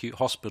Scotland's acute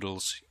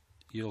hospitals,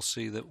 you'll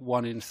see that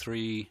 1 in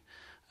 3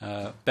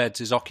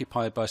 beds is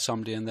occupied by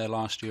somebody in their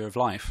last year of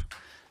life.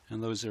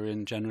 And those are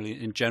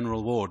generally in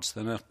general wards.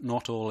 They're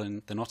not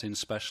in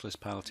specialist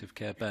palliative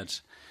care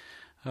beds.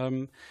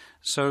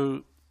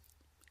 So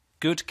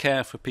good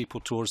care for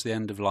people towards the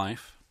end of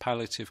life.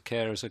 Palliative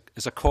care is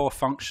a core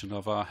function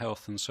of our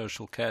health and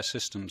social care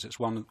systems. It's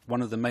one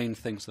of the main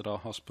things that our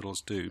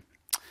hospitals do.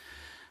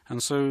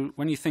 And so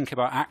when you think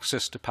about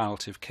access to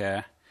palliative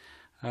care,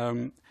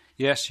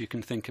 yes, you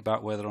can think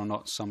about whether or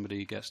not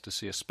somebody gets to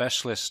see a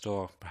specialist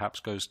or perhaps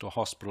goes to a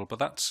hospital, but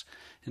that's,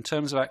 in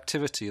terms of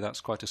activity,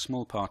 that's quite a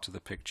small part of the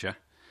picture.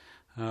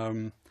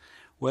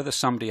 Whether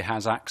somebody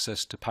has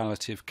access to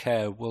palliative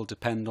care will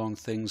depend on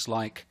things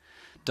like,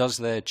 does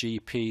their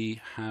GP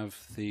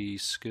have the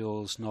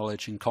skills,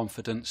 knowledge and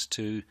confidence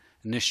to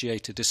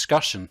initiate a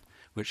discussion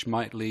which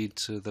might lead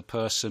to the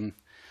person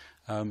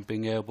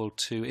being able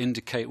to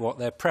indicate what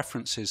their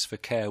preferences for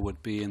care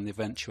would be in the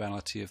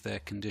eventuality of their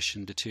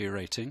condition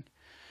deteriorating?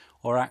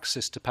 Or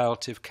access to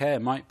palliative care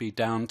might be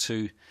down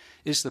to,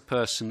 is the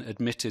person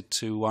admitted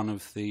to one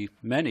of the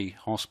many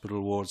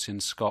hospital wards in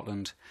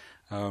Scotland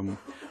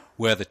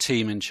where the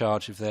team in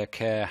charge of their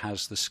care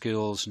has the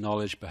skills,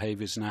 knowledge,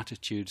 behaviours and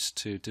attitudes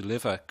to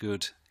deliver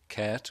good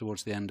care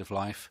towards the end of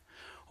life?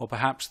 or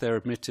perhaps they're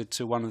admitted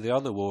to one of the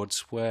other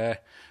wards where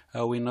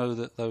we know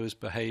that those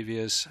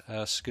behaviours,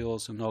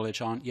 skills and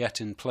knowledge aren't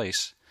yet in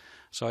place.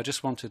 So I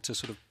just wanted to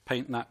sort of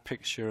paint that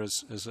picture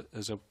as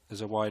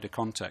a wider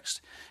context.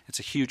 It's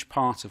a huge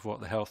part of what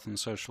the health and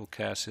social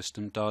care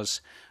system does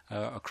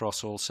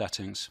across all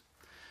settings.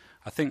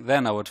 I think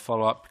then I would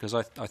follow up, because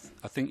I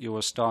think you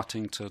were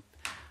starting to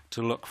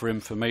look for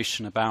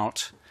information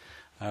about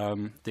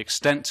the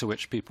extent to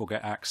which people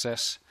get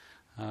access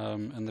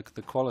and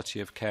the quality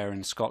of care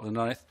in Scotland.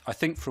 And I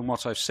think from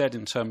what I've said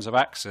in terms of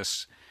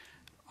access,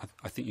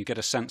 I think you get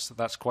a sense that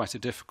that's quite a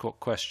difficult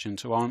question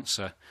to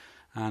answer.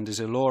 And as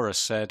Elora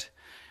said,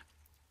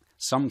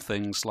 some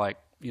things like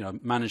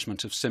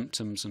management of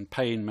symptoms and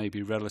pain may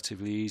be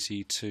relatively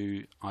easy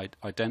to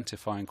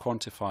identify and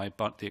quantify,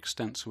 but the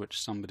extent to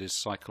which somebody's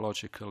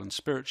psychological and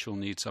spiritual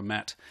needs are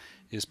met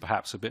is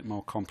perhaps a bit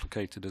more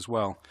complicated as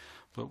well.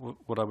 But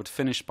what I would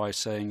finish by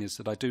saying is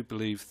that I do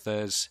believe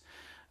there's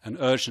an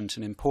urgent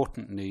and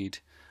important need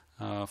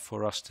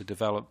for us to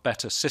develop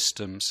better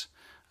systems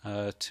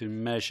to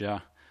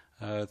measure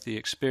the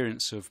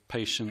experience of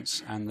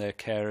patients and their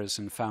carers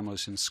and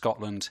families in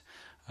Scotland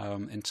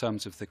in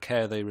terms of the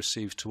care they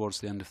receive towards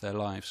the end of their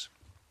lives.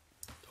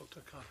 Dr.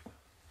 Carragher.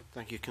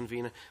 Thank you,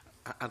 Convener.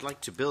 I'd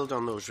like to build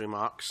on those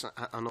remarks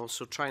and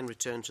also try and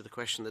return to the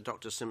question that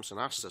Dr. Simpson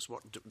asked us.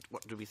 What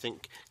do we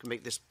think can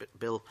make this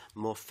bill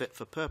more fit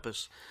for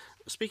purpose?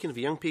 Speaking of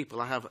young people,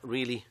 I have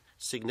really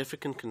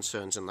significant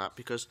concerns in that,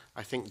 because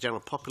I think the general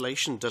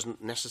population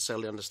doesn't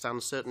necessarily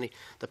understand. Certainly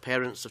the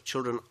parents of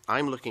children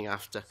I'm looking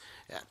after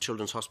at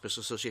Children's Hospice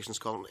Association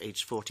Scotland,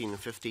 aged 14 and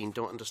 15,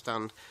 don't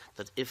understand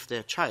that if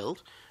their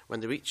child, when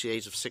they reach the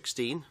age of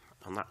 16,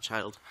 and that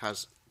child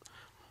has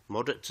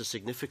moderate to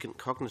significant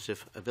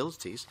cognitive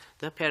abilities,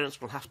 their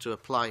parents will have to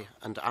apply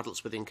under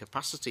Adults with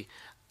Incapacity,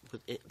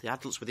 the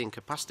Adults with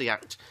Incapacity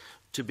Act,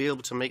 to be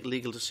able to make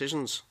legal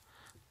decisions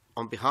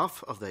on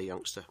behalf of their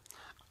youngster.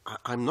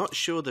 I'm not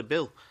sure the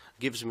bill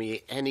gives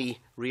me any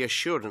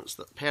reassurance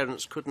that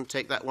parents couldn't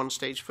take that one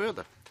stage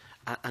further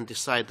and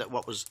decide that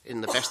what was in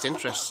the best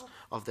interests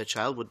of their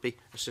child would be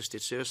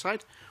assisted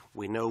suicide.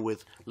 We know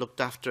with looked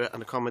after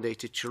and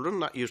accommodated children,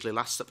 that usually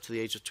lasts up to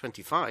the age of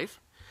 25.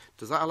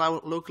 Does that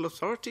allow local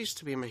authorities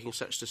to be making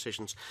such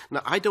decisions?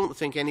 Now, I don't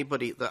think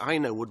anybody that I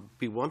know would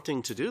be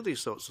wanting to do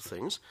these sorts of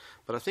things,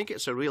 but I think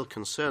it's a real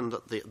concern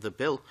that the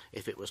bill,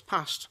 if it was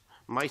passed,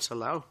 might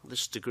allow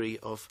this degree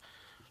of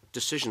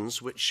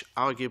decisions which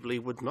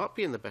arguably would not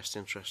be in the best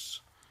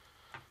interests.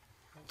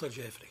 Dr.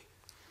 Jeffrey.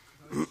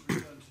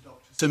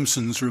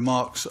 Simpson's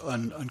remarks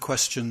and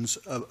questions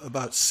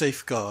about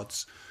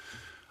safeguards.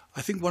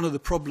 I think one of the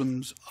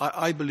problems,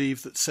 I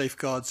believe that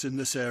safeguards in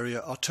this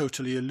area are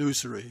totally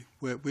illusory.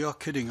 We are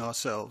kidding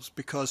ourselves,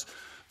 because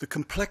the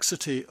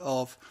complexity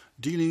of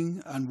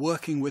dealing and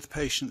working with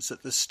patients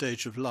at this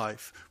stage of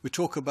life, we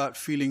talk about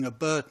feeling a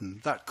burden.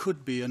 That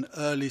could be an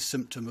early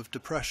symptom of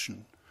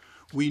depression.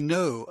 We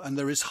know, and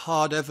there is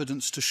hard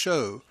evidence to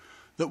show,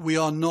 that we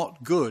are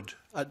not good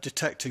at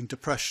detecting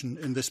depression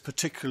in this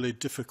particularly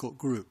difficult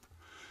group.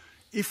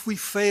 If we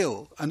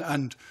fail,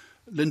 and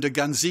Linda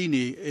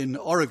Ganzini in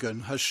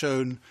Oregon has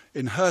shown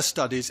in her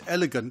studies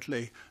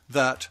elegantly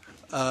that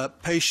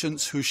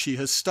patients who she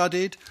has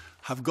studied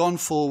have gone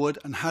forward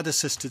and had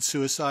assisted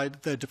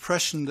suicide. Their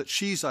depression that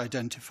she's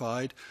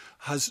identified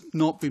has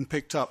not been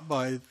picked up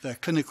by their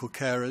clinical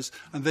carers,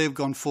 and they've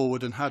gone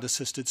forward and had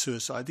assisted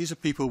suicide. These are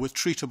people with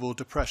treatable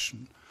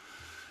depression.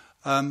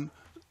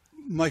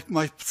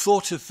 My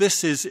thought of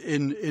this is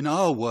in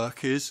our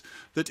work is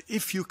that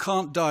if you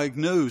can't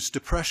diagnose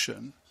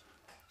depression,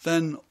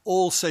 then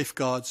all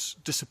safeguards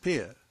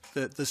disappear.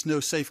 There's no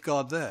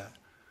safeguard there.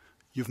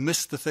 You've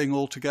missed the thing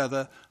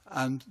altogether,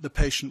 and the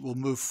patient will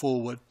move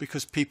forward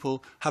because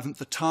people haven't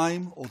the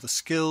time or the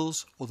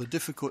skills or the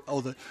difficult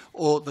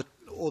or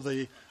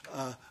the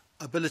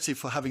ability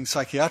for having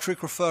psychiatric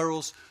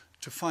referrals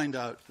to find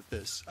out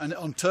this. And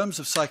in terms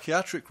of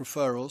psychiatric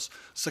referrals,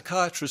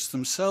 psychiatrists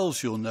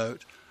themselves, you'll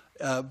note,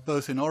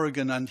 both in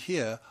Oregon and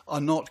here,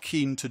 are not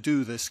keen to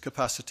do this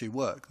capacity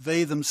work.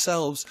 They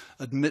themselves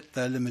admit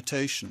their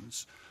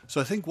limitations. So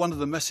I think one of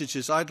the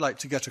messages I'd like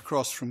to get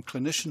across from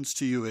clinicians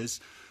to you is,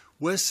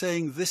 we're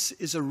saying this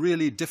is a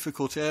really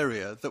difficult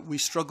area that we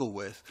struggle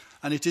with,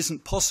 and it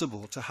isn't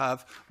possible to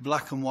have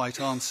black and white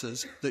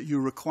answers that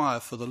you require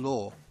for the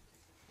law.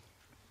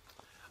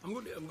 I've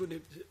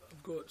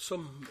got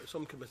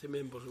some committee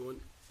members who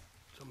want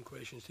some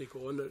questions to take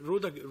on.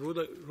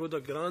 Rhoda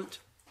Grant,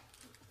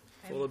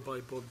 followed by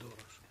Bob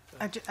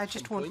Doris. I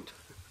just want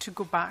to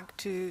go back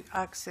to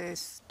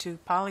access to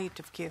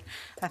palliative care.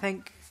 I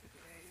think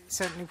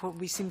certainly what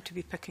we seem to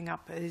be picking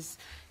up is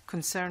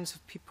concerns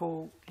of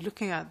people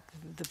looking at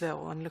the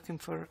bill and looking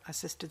for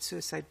assisted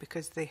suicide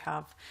because they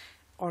have,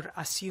 or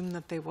assume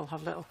that they will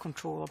have little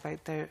control about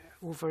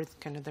over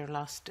kind of their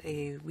last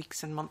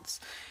weeks and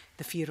months.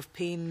 The fear of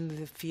pain,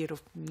 the fear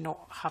of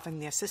not having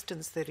the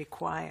assistance they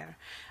require.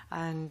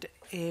 And,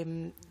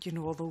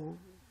 although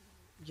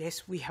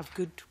yes, we have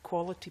good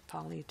quality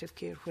palliative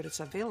care where it's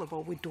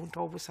available. We don't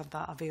always have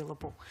that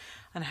available.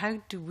 And how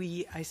do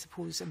we, I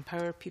suppose,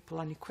 empower people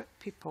and equip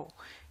people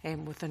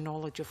with the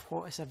knowledge of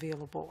what is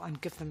available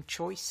and give them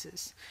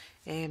choices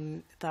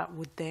that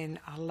would then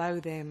allow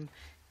them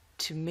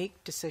to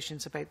make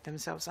decisions about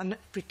themselves and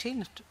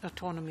retain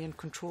autonomy and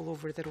control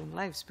over their own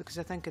lives, because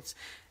I think it's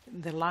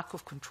the lack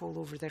of control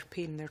over their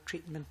pain, their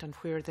treatment and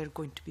where they're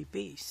going to be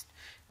based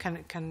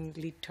can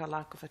lead to a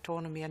lack of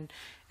autonomy. And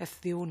if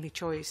the only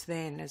choice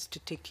then is to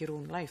take your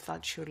own life,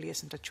 that surely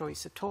isn't a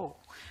choice at all.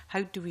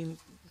 How do we,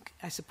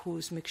 I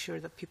suppose, make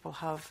sure that people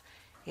have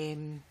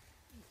the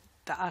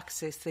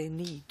access they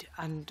need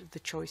and the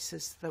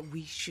choices that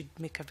we should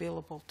make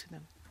available to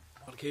them?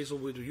 Mark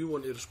Hazelwood, do you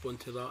want to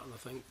respond to that? And I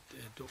think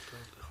Dr.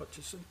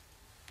 Hutchison.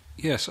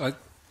 Yes, an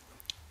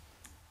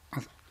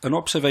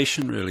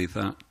observation really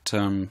that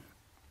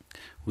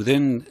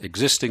within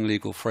existing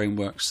legal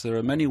frameworks there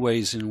are many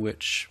ways in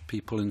which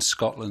people in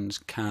Scotland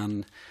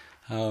can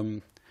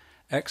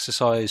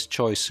exercise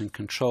choice and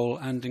control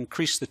and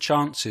increase the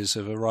chances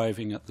of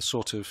arriving at the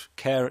sort of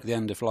care at the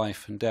end of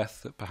life and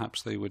death that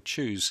perhaps they would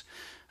choose.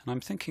 And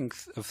I'm thinking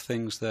of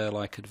things there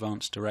like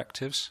advance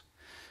directives.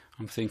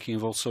 I'm thinking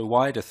of also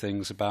wider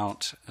things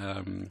about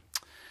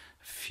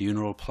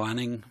funeral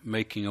planning,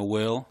 making a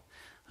will,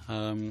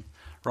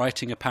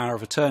 writing a power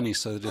of attorney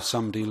so that if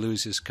somebody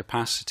loses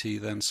capacity,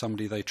 then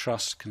somebody they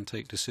trust can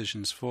take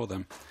decisions for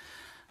them.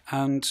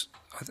 And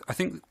I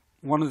think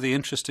one of the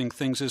interesting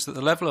things is that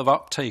the level of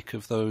uptake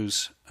of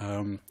those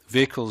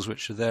vehicles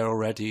which are there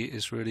already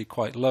is really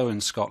quite low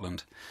in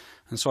Scotland.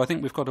 And so I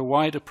think we've got a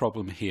wider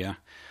problem here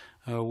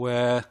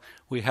where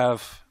we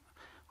have,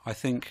 I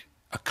think,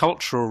 a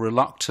cultural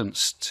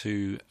reluctance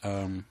to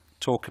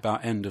talk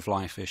about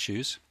end-of-life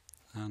issues,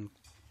 and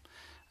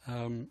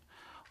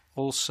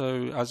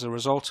also, as a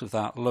result of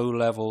that, low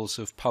levels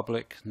of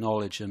public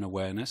knowledge and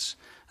awareness,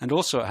 and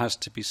also, it has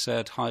to be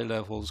said, high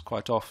levels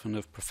quite often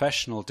of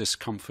professional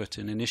discomfort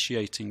in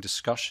initiating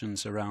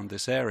discussions around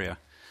this area.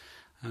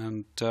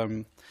 And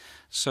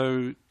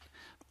so,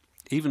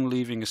 even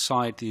leaving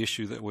aside the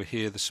issue that we're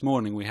here this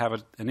morning, we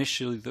have an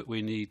issue that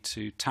we need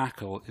to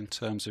tackle in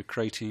terms of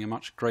creating a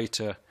much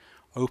greater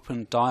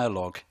open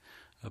dialogue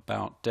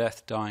about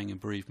death, dying and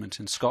bereavement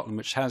in Scotland,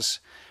 which has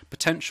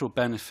potential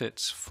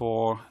benefits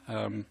for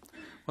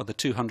the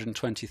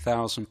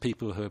 220,000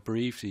 people who are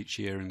bereaved each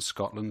year in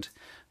Scotland,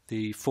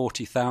 the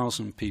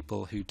 40,000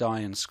 people who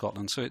die in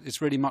Scotland. So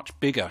it's really much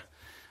bigger.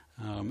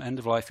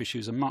 End-of-life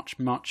issues are much,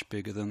 much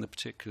bigger than the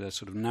particular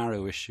sort of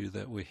narrow issue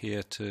that we're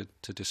here to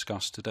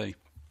discuss today.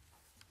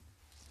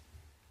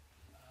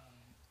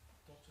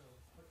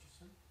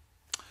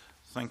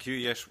 Thank you.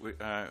 Yes, we,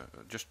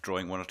 just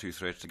drawing one or two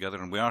threads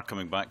together, and we are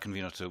coming back,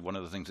 Convener, to one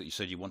of the things that you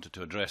said you wanted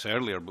to address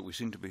earlier, but we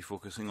seem to be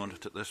focusing on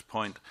it at this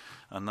point,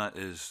 and that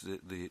is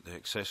the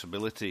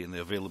accessibility and the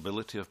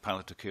availability of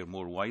palliative care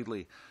more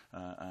widely.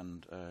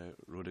 And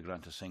Rhoda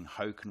Grant is saying,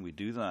 how can we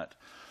do that?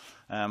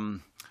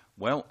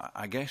 Well,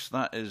 I guess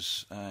that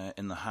is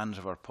in the hands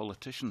of our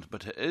politicians,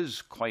 but it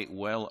is quite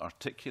well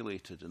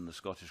articulated in the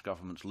Scottish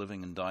Government's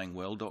Living and Dying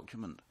Well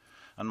document.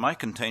 And my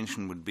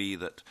contention would be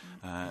that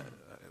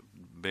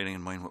bearing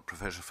in mind what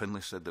Professor Finlay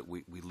said, that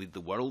we lead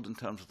the world in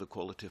terms of the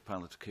quality of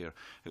palliative care,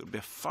 it would be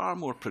a far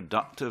more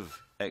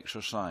productive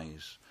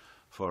exercise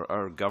for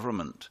our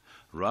government,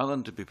 rather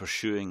than to be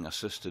pursuing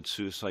assisted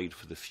suicide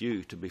for the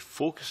few, to be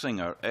focusing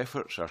our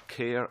efforts, our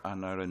care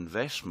and our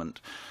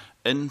investment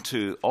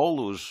into all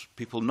those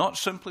people, not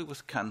simply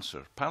with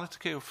cancer. Palliative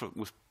care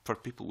for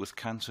people with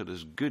cancer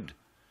is good,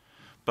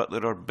 but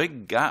there are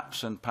big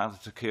gaps in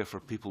palliative care for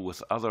people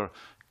with other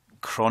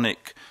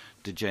chronic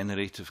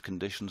degenerative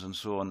conditions and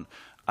so on.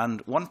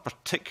 And one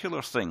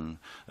particular thing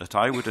that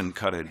I would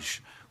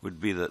encourage would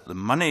be that the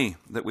money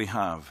that we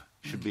have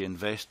should be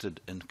invested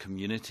in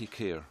community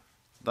care.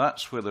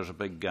 That's where there's a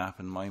big gap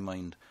in my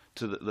mind,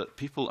 that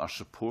people are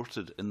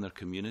supported in their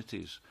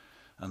communities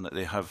and that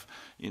they have,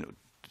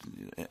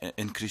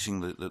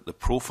 increasing the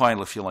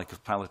profile, if you like,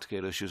 of palliative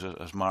care issues,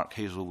 as Mark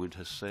Hazelwood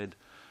has said,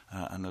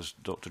 and as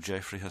Dr.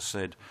 Jeffrey has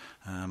said,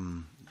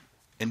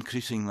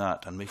 increasing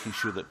that and making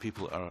sure that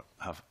people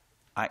have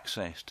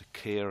access to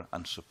care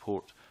and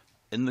support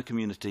in the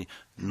community,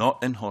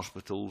 not in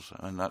hospitals.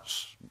 And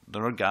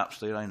there are gaps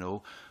there, I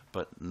know,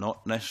 but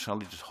not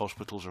necessarily just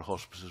hospitals or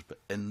hospices, but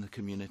in the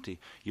community.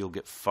 You'll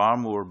get far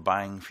more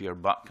bang for your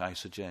buck, I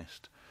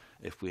suggest,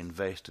 if we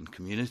invest in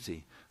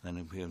community than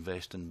if we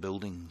invest in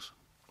buildings.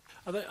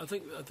 I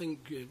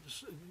think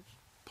it's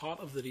part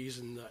of the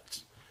reason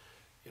that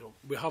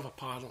we have a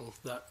panel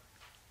that,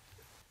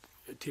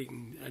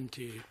 taking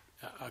into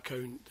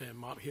account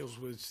Mark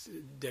Hazelwood's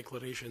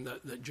declaration,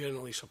 that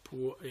generally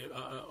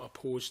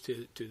opposed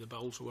to the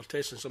bill, so we're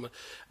testing some,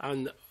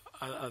 and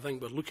I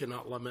think we're looking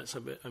at limits,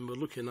 and we're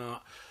looking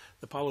at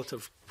the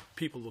palliative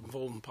people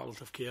involved in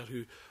palliative care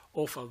who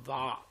offer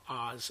that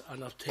as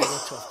an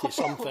alternative to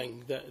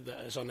something that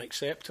is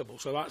unacceptable.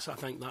 So I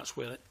think that's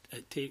where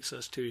it takes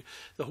us to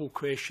the whole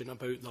question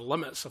about the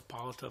limits of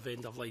palliative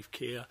end-of-life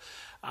care,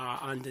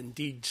 and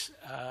indeed,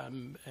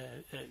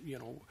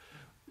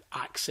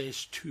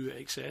 access to,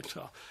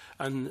 etc.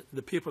 And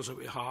the papers that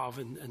we have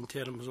in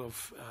terms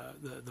of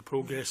the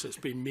progress that's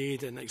been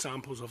made and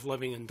examples of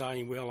living and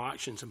dying well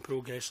actions and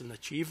progress in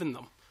achieving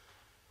them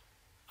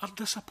are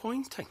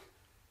disappointing.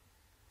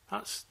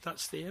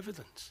 That's the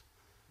evidence.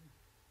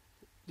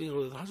 You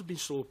know, there has been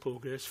slow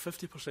progress.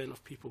 50%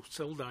 of people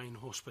still die in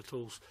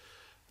hospitals.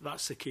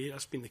 That's the case.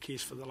 That's been the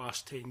case for the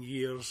last 10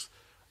 years.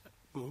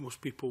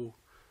 Most people,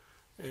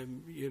 the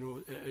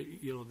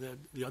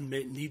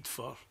unmet need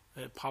for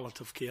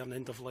palliative care and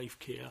end-of-life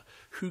care.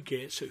 Who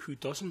gets it? Who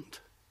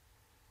doesn't?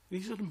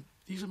 These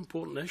are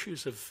important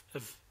issues. If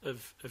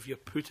you're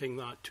putting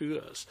that to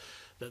us,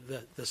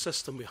 that the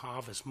system we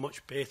have is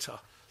much better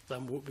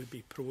than what would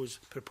be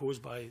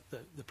proposed by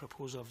the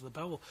proposer of the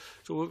bill.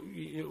 So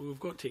we've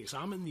got to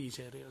examine these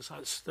areas.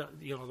 That's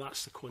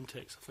the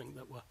context, I think,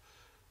 that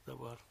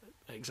we're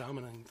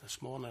examining this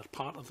morning, or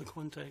part of the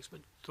context. But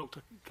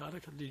Dr.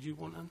 Carragher, did you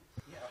want in?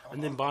 Yeah,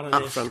 and then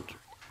Baroness.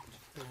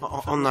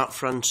 On that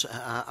front,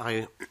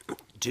 I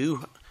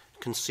do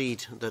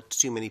concede that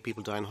too many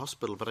people die in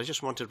hospital, but I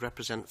just want to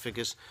represent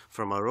figures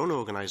from our own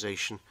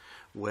organisation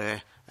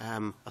where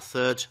a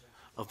third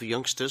of the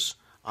youngsters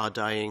are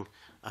dying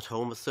at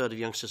home, a third of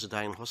youngsters are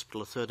dying in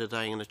hospital, a third are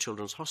dying in a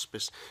children's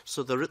hospice.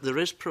 So there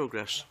is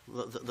progress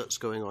that's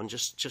going on,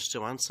 just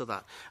to answer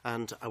that.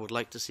 And I would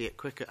like to see it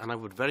quicker. And I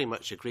would very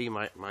much agree.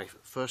 My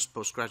first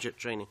postgraduate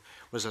training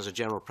was as a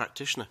general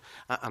practitioner.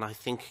 And I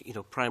think, you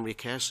know, primary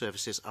care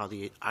services are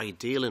the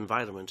ideal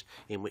environment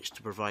in which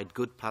to provide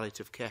good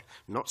palliative care,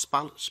 not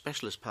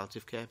specialist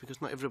palliative care, because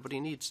not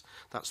everybody needs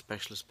that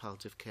specialist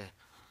palliative care.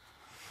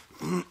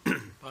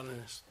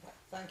 Baroness.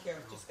 Thank you. I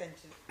was just going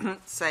to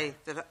say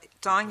that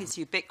dying is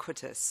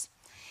ubiquitous.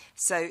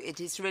 So it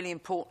is really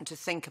important to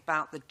think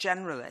about the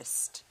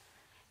generalist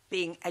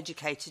being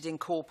educated in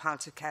core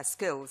palliative care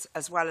skills,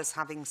 as well as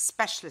having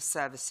specialist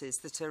services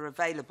that are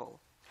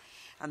available.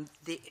 And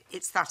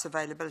it's that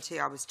availability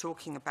I was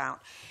talking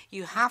about.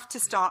 You have to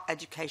start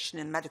education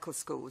in medical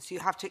schools. You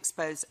have to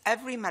expose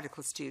every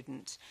medical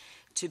student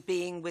to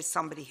being with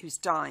somebody who's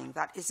dying.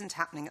 That isn't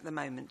happening at the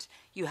moment.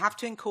 You have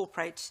to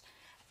incorporate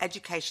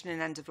education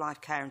in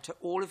end-of-life care into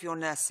all of your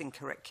nursing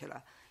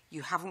curricula.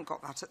 You haven't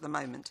got that at the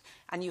moment.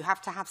 And you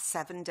have to have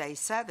 7-day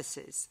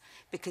services,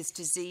 because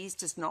disease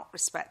does not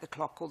respect the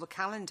clock or the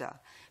calendar.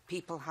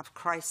 People have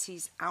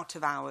crises out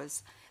of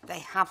hours. They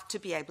have to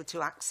be able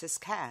to access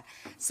care.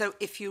 So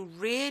if you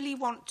really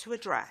want to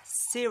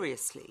address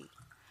seriously,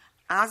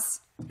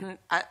 as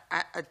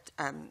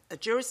a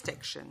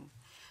jurisdiction,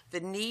 the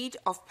need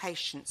of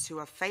patients who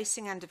are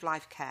facing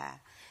end-of-life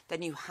care,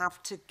 then you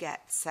have to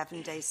get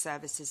 7-day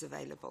services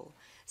available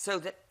so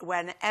that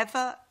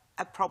whenever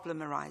a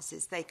problem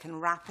arises, they can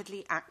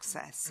rapidly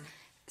access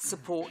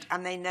support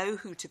and they know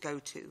who to go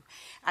to.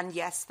 And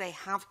yes, they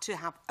have to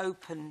have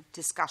open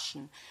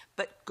discussion,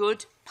 but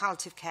good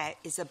palliative care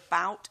is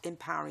about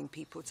empowering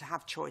people to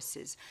have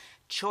choices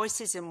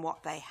in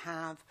what they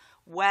have,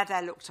 where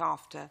they're looked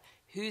after,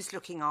 who's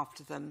looking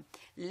after them,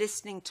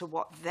 listening to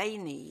what they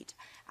need,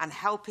 and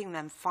helping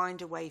them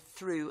find a way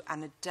through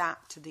and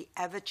adapt to the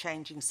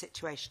ever-changing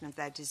situation of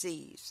their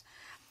disease.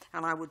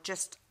 And I would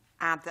just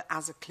add that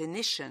as a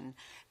clinician,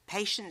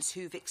 patients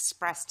who've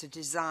expressed a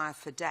desire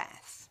for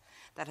death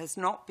that has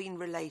not been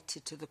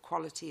related to the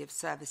quality of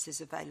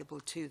services available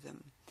to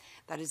them,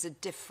 that is a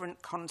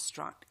different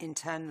construct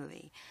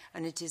internally,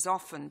 and it is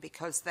often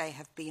because they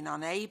have been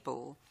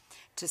unable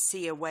to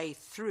see a way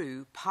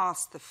through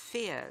past the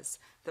fears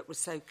that were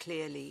so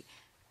clearly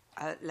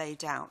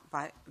laid out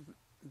by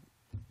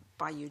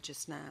you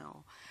just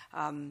now,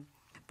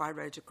 by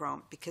Rhoda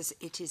Grant, because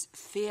it is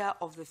fear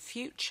of the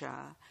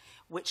future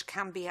which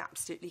can be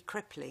absolutely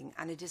crippling,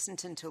 and it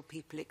isn't until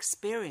people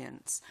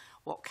experience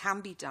what can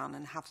be done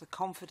and have the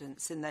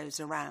confidence in those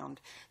around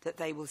that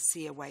they will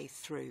see a way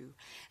through.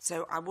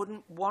 So I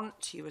wouldn't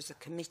want you as a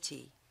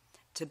committee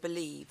to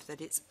believe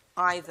that it's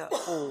either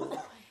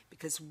or,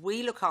 because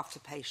we look after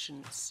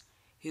patients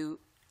who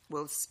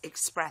will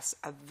express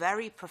a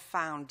very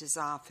profound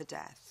desire for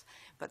death,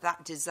 but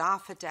that desire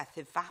for death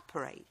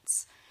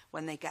evaporates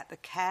when they get the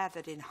care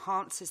that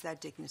enhances their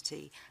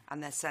dignity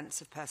and their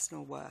sense of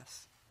personal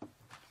worth.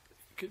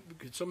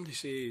 Could somebody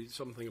say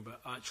something about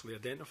actually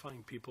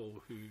identifying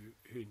people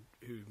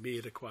who may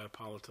require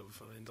palliative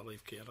or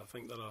end-of-life care? I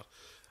think there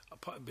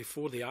are,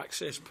 before the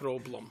access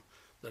problem,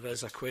 there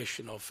is a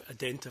question of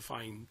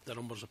identifying the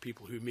numbers of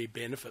people who may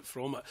benefit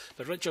from it.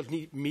 But Richard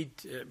Meade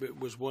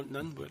was wanting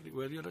in,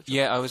 were you, Richard?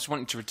 Yeah, I was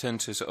wanting to return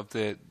to sort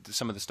of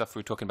some of the stuff we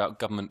were talking about,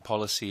 government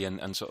policy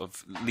and sort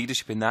of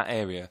leadership in that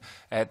area.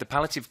 The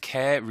palliative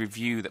care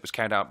review that was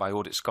carried out by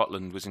Audit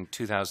Scotland was in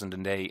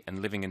 2008, and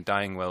Living and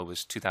Dying Well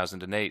was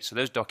 2008. So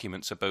those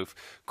documents are both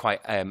quite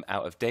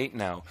out of date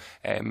now.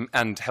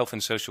 And health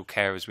and social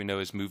care, as we know,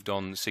 has moved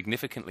on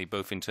significantly,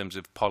 both in terms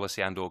of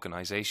policy and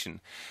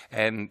organisation.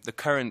 The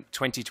current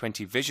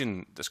 2020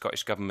 vision the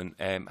Scottish Government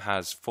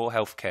has for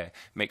healthcare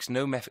makes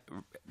no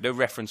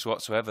reference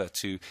whatsoever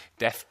to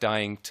death,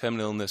 dying,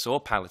 terminal illness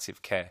or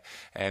palliative care,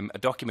 a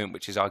document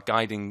which is our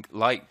guiding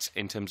light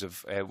in terms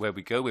of where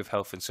we go with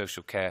health and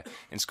social care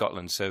in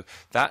Scotland. So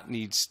that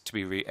needs to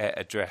be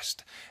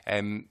addressed.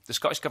 The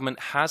Scottish Government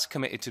has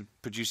committed to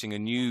producing a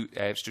new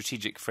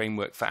strategic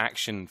framework for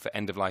action for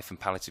end-of-life and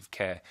palliative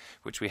care,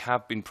 which we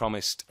have been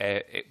promised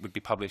it would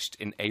be published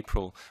in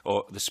April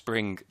or the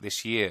spring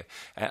this year.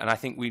 And I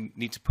think we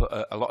need to put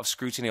a lot of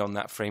scrutiny on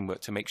that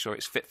framework to make sure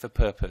it's fit for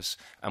purpose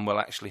and will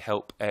actually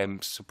help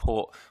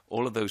support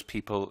all of those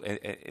people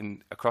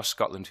across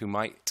Scotland who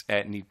might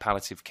need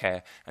palliative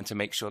care, and to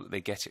make sure that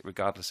they get it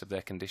regardless of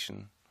their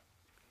condition.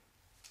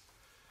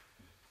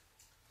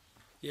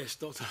 Yes,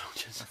 Dr.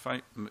 Hutchison. If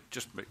I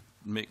just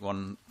make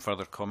one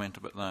further comment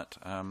about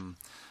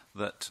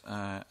that,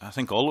 I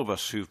think all of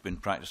us who've been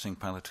practising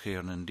palliative care,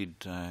 and indeed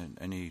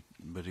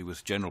anybody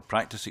with general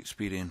practice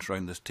experience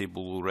around this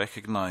table, will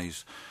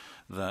recognise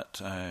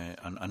that,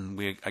 and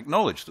we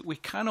acknowledge that we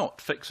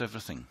cannot fix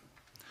everything.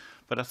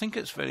 But I think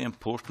it's very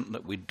important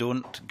that we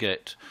don't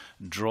get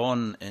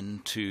drawn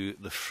into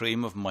the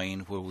frame of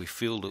mind where we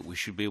feel that we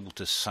should be able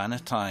to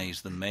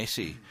sanitise the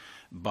messy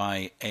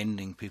by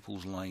ending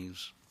people's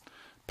lives.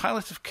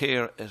 Palliative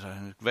care is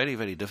a very,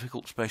 very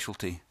difficult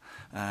specialty.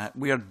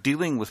 We are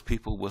dealing with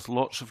people with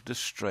lots of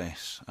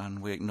distress, and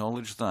we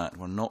acknowledge that.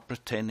 We're not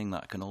pretending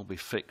that can all be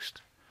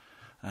fixed.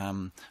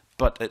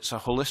 But it's a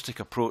holistic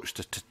approach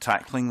to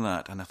tackling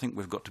that, and I think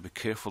we've got to be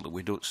careful that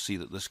we don't see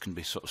that this can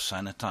be sort of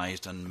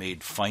sanitised and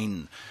made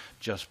fine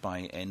just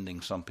by ending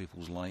some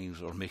people's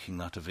lives or making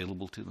that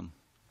available to them.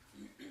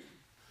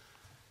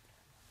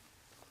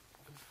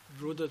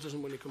 Rhoda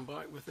doesn't want to come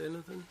back with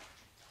anything.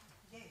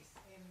 Yes.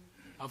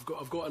 I've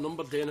got a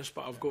number, Dennis,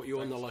 but I've got you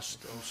on the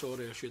list. I'm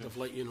sorry, I should have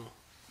let you know.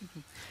 Mm-hmm.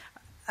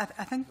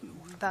 I think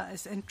that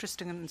is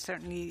interesting, and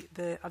certainly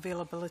the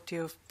availability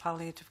of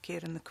palliative care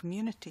in the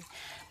community.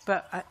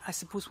 But I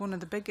suppose one of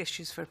the big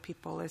issues for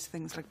people is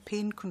things like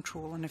pain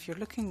control. And if you're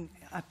looking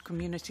at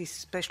communities,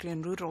 especially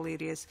in rural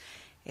areas,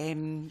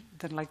 the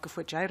like of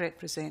which I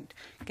represent,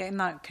 getting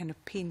that kind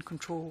of pain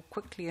control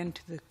quickly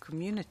into the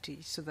community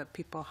so that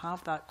people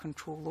have that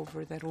control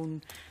over their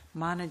own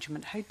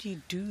management. How do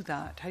you do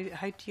that?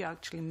 How do you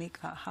actually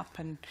make that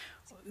happen,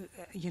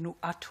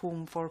 at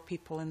home for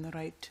people in the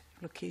right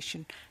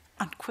location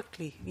and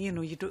quickly?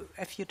 You don't,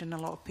 if you're in a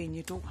lot of pain,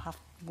 you don't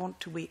want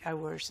to wait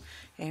hours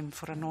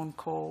for an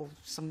on-call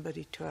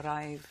somebody to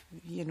arrive,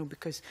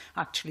 because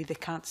actually they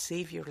can't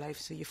save your life,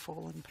 so you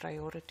fall in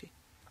priority.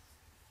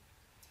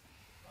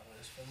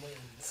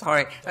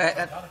 Sorry,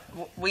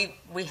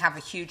 we have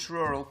a huge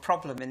rural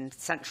problem in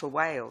central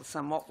Wales,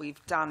 and what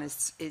we've done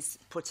is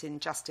put in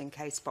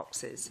just-in-case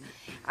boxes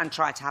and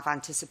try to have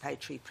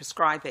anticipatory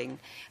prescribing.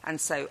 And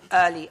so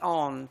early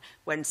on,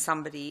 when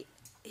somebody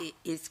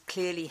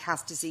clearly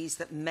has disease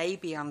that may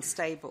be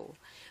unstable,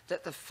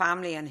 that the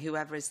family and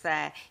whoever is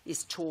there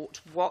is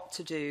taught what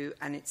to do,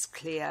 and it's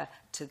clear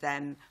to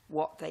them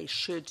what they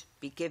should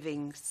be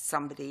giving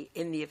somebody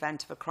in the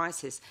event of a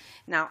crisis.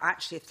 Now,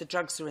 actually, if the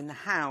drugs are in the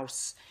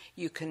house,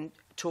 you can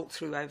talk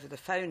through over the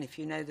phone if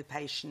you know the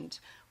patient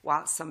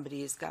whilst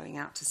somebody is going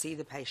out to see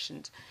the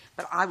patient.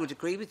 But I would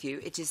agree with you,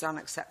 it is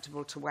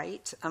unacceptable to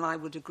wait, and I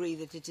would agree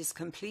that it is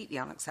completely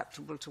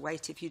unacceptable to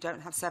wait if you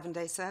don't have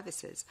 7-day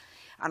services.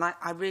 And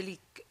I really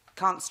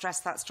can't stress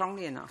that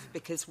strongly enough,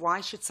 because why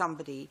should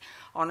somebody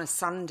on a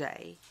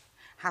Sunday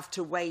have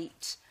to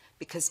wait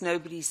because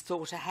nobody's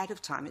thought ahead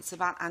of time? It's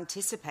about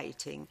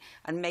anticipating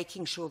and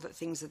making sure that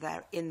things are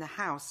there in the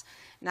house.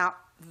 Now,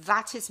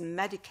 that is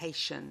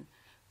medication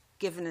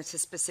given at a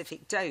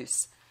specific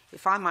dose.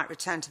 If I might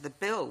return to the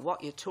bill,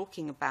 what you're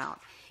talking about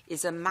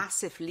is a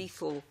massive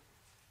lethal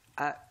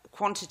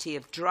quantity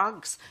of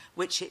drugs,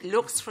 which it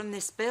looks from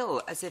this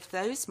bill as if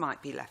those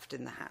might be left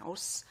in the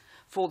house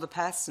for the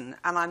person.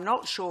 And I'm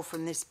not sure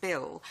from this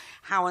bill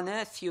how on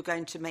earth you're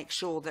going to make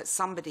sure that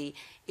somebody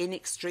in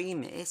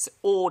extremis,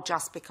 or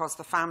just because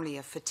the family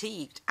are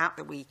fatigued at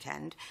the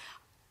weekend,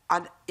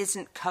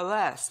 isn't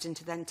coerced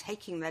into then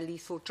taking their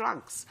lethal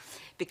drugs,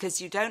 because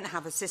you don't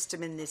have a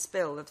system in this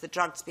bill of the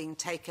drugs being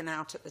taken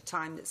out at the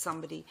time that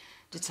somebody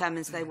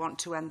determines they want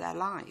to end their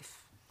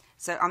life.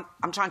 So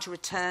I'm trying to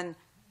return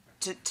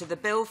to the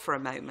bill for a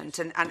moment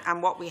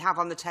and what we have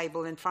on the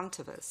table in front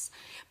of us.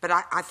 But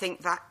I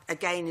think that,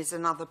 again, is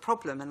another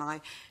problem, and I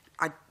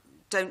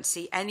don't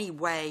see any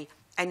way,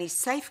 any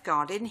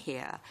safeguard in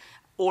here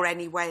or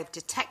any way of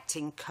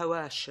detecting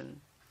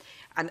coercion.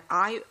 And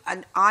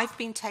I've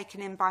been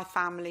taken in by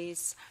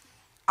families.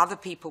 Other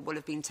people will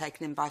have been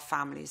taken in by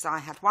families. I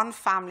had one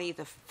family,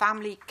 the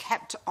family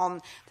kept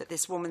on that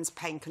this woman's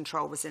pain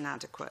control was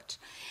inadequate.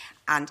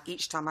 And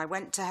each time I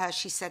went to her,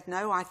 she said,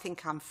 no, I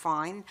think I'm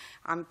fine,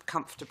 I'm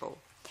comfortable.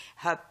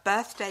 Her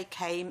birthday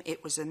came,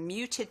 it was a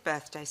muted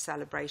birthday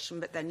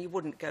celebration, but then you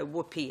wouldn't go,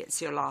 whoopee,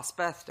 it's your last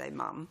birthday,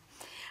 mum.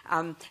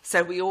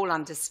 So we all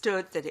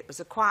understood that it was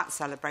a quiet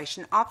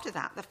celebration. After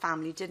that, the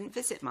family didn't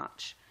visit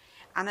much.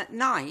 And at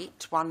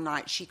night, one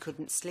night, she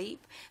couldn't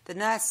sleep. The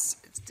nurse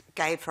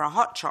gave her a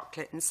hot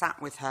chocolate and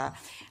sat with her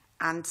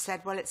and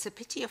said, well, it's a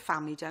pity your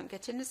family don't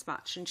get in as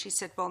much. And she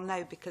said, well,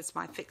 no, because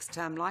my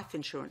fixed-term life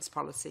insurance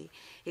policy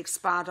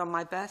expired on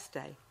my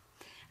birthday.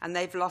 And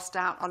they've lost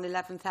out on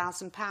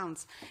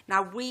 £11,000.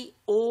 Now, we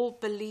all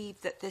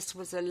believed that this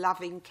was a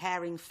loving,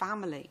 caring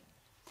family.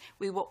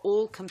 We were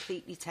all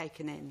completely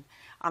taken in.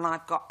 And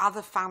I've got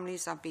other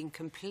families I've been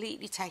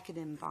completely taken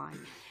in by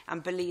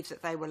and believe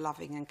that they were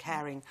loving and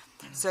caring.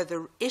 So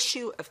the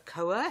issue of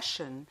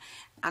coercion,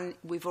 and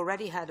we've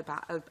already heard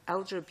about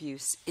elder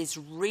abuse, is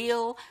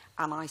real,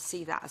 and I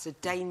see that as a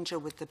danger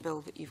with the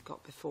bill that you've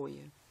got before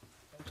you.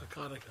 Dr.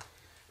 Carragher.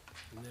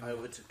 I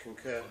would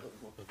concur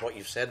with what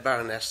you've said,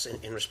 Baroness,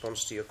 in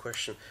response to your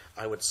question.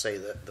 I would say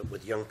that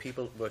with young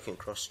people working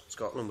across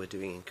Scotland, we're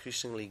doing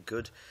increasingly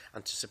good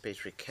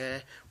anticipatory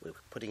care. We're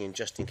putting in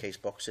just-in-case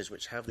boxes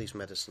which have these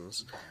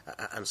medicines.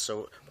 And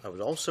so I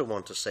would also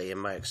want to say, in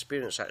my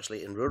experience,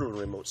 actually, in rural and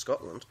remote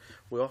Scotland,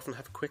 we often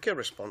have quicker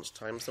response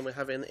times than we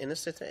have in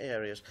inner-city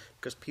areas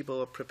because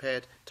people are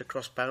prepared to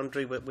cross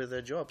boundary with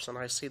their jobs. And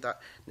I see that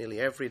nearly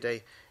every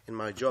day in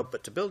my job.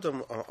 But to build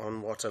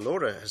on what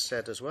Laura has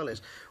said as well,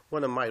 is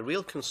one of my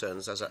real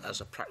concerns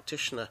as a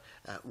practitioner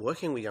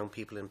working with young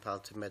people in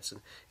palliative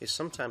medicine is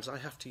sometimes I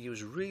have to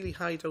use really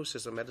high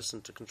doses of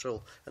medicine to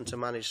control and to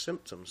manage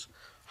symptoms,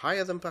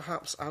 higher than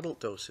perhaps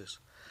adult doses.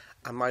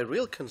 And my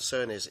real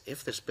concern is,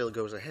 if this bill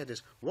goes ahead,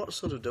 is what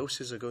sort of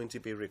doses are going to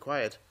be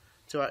required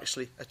to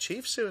actually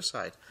achieve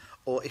suicide?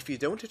 Or if you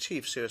don't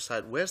achieve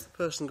suicide, where's the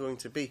person going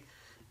to be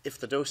if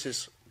the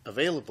doses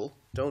available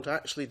don't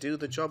actually do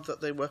the job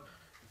that they were,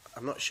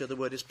 I'm not sure the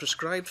word is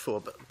prescribed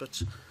for,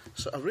 but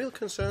so real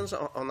concerns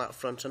on that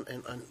front,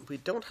 and we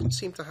don't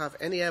seem to have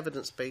any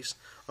evidence base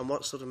on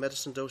what sort of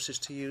medicine doses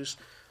to use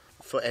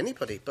for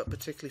anybody, but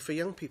particularly for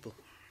young people.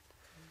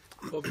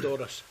 Bob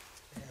Doris.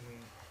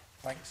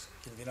 Thanks,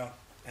 Convener.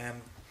 I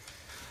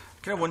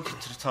kind of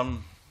wanted to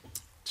return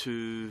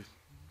to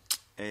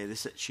the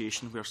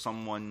situation where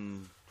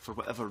someone, for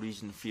whatever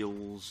reason,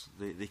 feels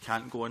they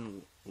can't go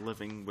on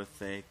living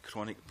with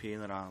chronic pain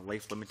or a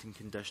life-limiting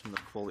condition,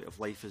 their quality of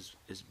life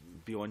is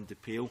beyond the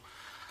pale.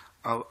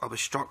 I was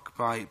struck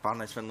by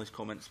Baroness Finlay's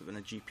comments about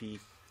a GP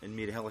in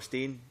Maryhill, a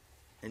staying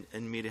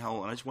in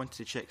Maryhill, and I just wanted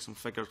to check some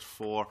figures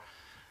for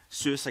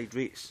suicide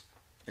rates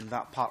in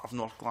that part of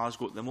North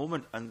Glasgow at the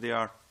moment, and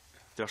they're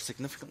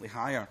significantly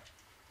higher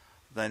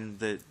than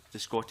the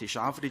Scottish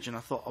average, and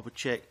I thought I would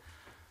check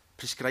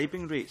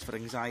prescribing rates for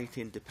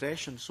anxiety and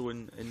depression. So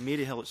in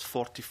Maryhill it's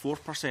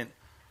 44%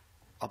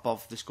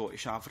 above the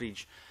Scottish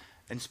average.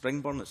 In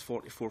Springburn it's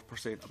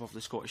 44% above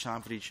the Scottish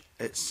average.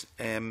 It's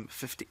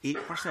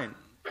 58%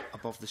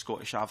 above the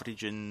Scottish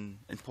average in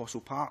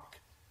Postle Park,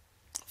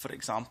 for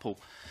example.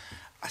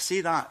 I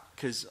say that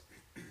because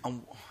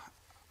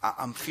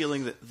I'm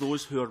feeling that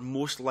those who are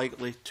most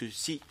likely to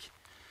seek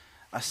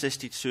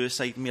assisted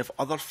suicide may have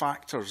other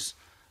factors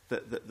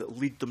that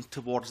lead them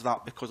towards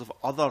that because of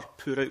other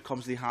poor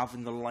outcomes they have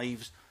in their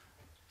lives,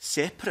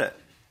 separate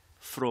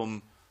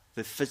from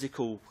the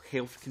physical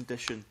health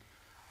condition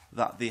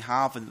that they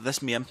have, and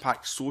this may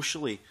impact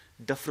socially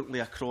differently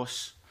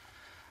across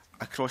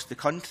the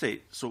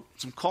country. So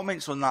some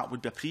comments on that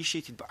would be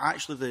appreciated, but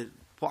actually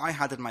what I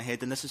had in my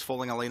head, and this is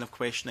following a line of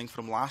questioning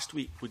from last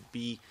week, would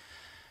be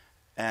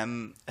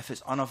if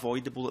it's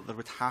unavoidable that there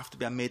would have to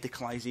be a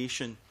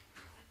medicalisation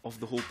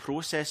of the whole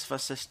process of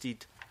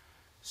assisted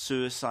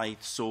suicide.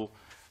 So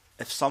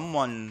if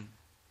someone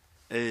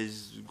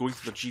is going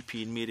to their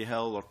GP in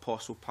Maryhill or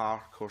Postle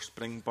Park or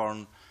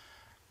Springburn,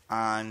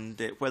 and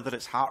whether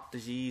it's heart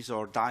disease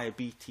or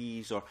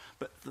diabetes,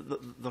 but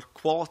their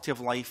quality of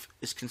life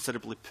is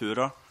considerably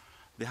poorer,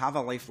 they have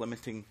a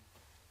life-limiting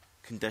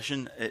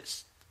condition,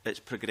 it's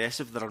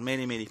progressive, there are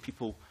many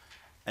people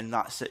in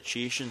that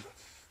situation.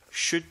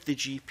 Should the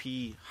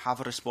GP have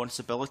a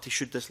responsibility,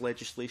 should this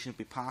legislation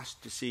be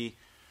passed, to say,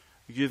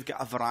 you've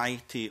got a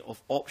variety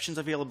of options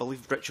available? I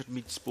believe Richard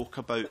Meade spoke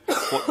about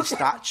what the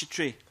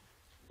statutory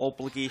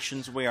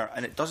obligations were,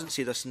 and it doesn't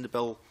say this in the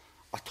bill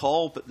at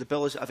all, but the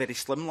bill is a very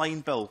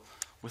slimline bill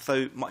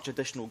without much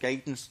additional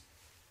guidance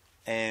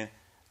in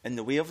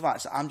the way of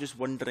that. So I'm just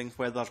wondering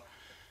whether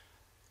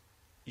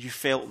you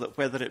felt that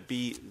whether it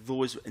be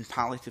those in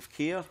palliative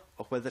care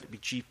or whether it be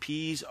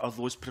GPs or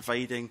those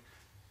providing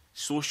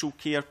social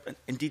care,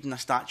 indeed on a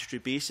statutory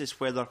basis,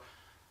 whether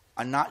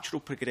a natural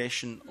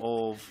progression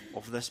of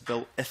this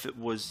bill, if it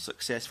was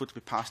successful to be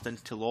passed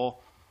into law,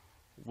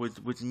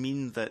 would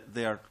mean that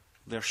there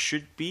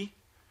should be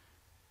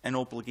an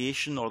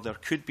obligation, or there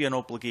could be an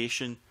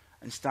obligation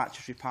in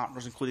statutory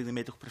partners, including the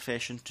medical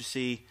profession, to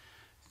say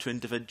to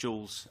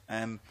individuals,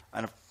 and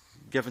I've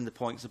given the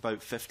points about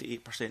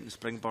 58% in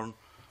Springburn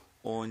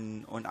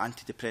on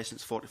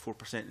antidepressants,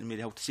 44% in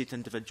Maryhill, to say to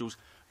individuals,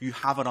 you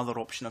have another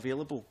option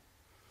available.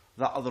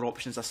 That other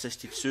option is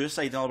assisted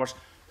suicide. In other words,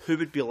 who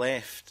would be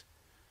left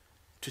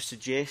to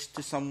suggest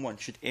to someone,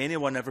 should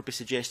anyone ever be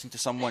suggesting to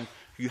someone,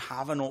 you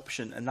have an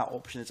option and that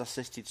option is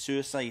assisted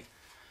suicide?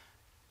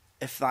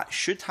 If that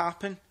should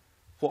happen,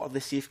 what are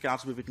the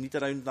safeguards we would need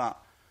around that?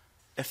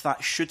 if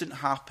that shouldn't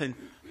happen,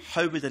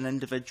 how would an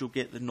individual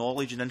get the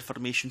knowledge and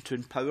information to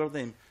empower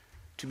them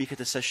to make a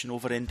decision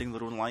over ending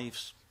their own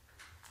lives?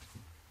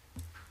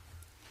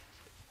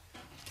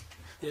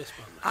 Yes,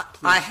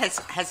 I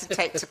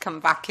hesitate to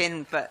come back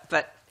in,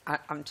 but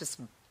I'm just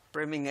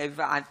brimming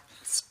over.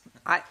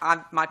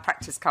 My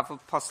practice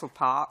covered Postle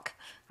Park.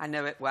 I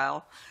know it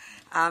well.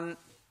 And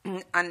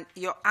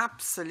you're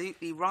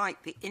absolutely right.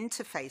 The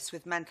interface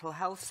with mental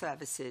health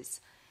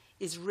services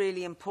is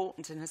really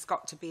important and has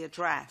got to be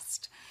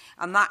addressed.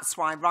 And that's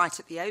why right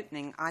at the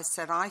opening I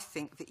said I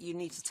think that you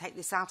need to take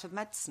this out of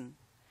medicine.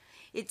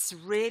 It's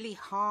really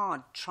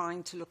hard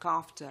trying to look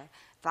after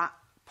that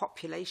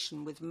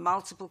population with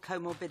multiple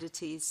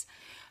comorbidities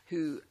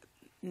who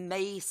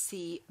may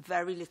see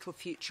very little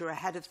future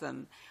ahead of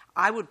them.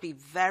 I would be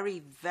very,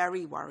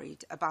 very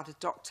worried about a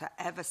doctor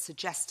ever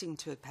suggesting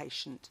to a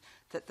patient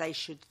that they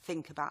should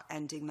think about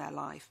ending their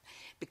life,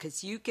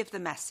 because you give the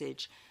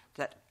message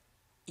that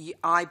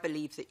I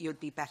believe that you'd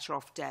be better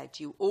off dead.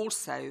 You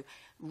also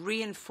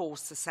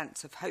reinforce the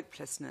sense of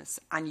hopelessness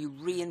and you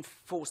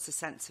reinforce the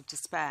sense of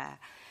despair.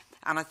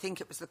 And I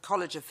think it was the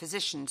College of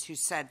Physicians who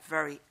said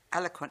very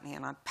eloquently,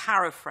 and I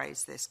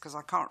paraphrase this because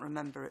I can't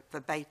remember it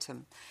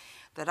verbatim,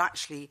 that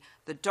actually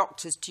the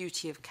doctor's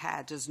duty of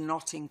care does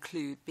not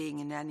include being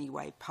in any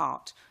way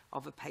part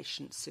of a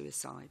patient's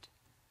suicide.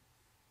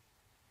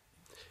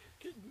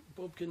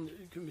 Bob, can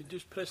we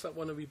just press that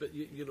one a wee bit,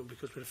 you know,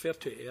 because we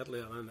referred to it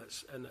earlier, and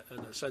it's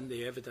in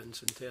the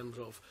evidence in terms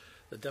of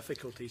the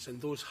difficulties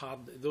and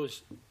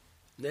those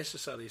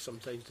necessary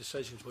sometimes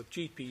decisions with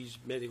GPs,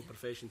 medical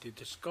profession, to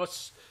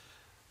discuss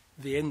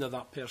the end of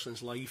that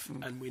person's life,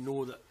 and we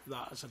know that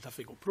that is a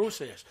difficult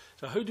process.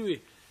 So how do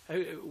we,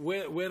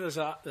 where is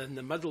that in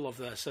the middle of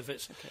this? If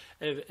it's,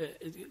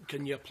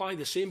 can you apply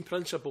the same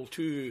principle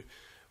to,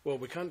 well,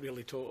 we can't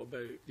really talk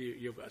about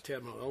you've got a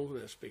terminal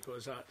illness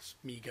because that's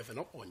me giving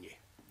up on you.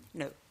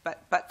 No,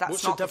 but that's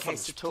What's not the the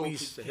case at all.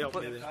 Please, to help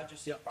me there.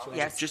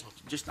 Yes.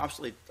 Just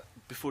absolutely,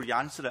 before you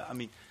answer it, I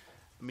mean,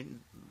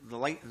 the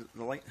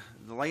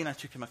line I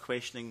took in my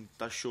questioning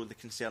does show the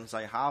concerns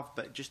I have,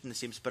 but just in the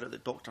same spirit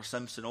that Dr.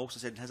 Simpson also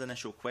said in his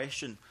initial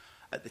question,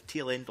 at the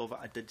tail end of it,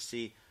 I did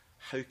say,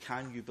 how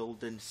can you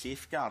build in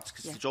safeguards?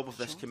 Because it's the job of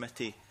this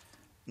committee,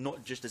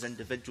 not just as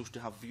individuals to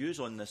have views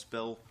on this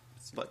bill,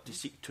 but to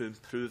seek to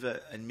improve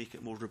it and make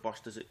it more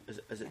robust as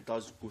it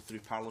does go through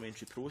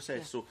parliamentary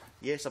process. So,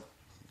 yes, I've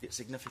got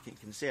significant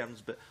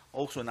concerns, but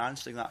also in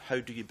answering that, how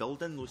do you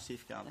build in those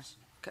safeguards?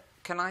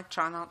 Can I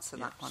try and answer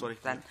that one sorry,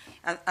 then?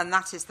 And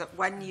that is that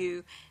when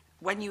you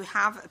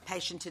have a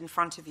patient in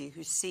front of you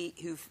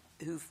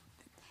who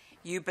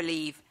you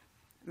believe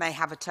may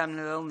have a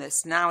terminal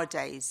illness,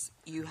 nowadays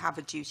you have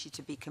a duty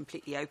to be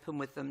completely open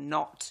with them,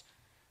 not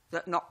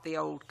the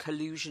old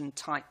collusion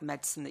type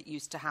medicine that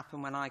used to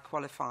happen when I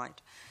qualified.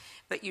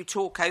 But you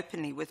talk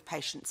openly with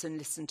patients and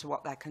listen to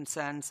what their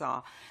concerns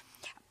are.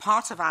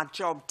 Part of our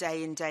job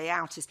day in, day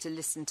out is to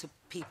listen to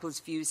people's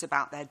views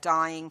about their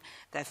dying,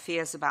 their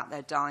fears about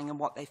their dying, and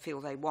what they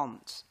feel they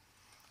want.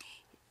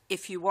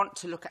 If you want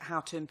to look at how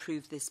to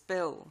improve this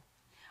bill,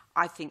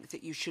 I think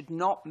that you should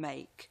not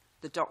make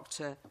the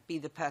doctor be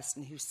the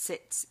person who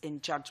sits in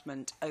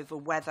judgment over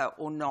whether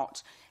or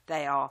not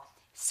they are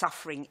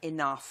suffering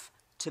enough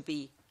to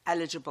be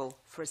eligible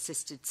for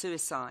assisted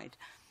suicide.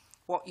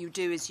 What you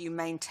do is you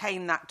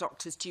maintain that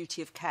doctor's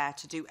duty of care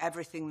to do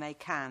everything they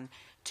can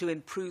to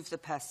improve the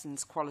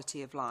person's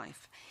quality of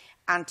life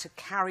and to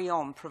carry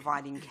on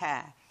providing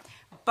care.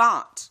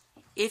 But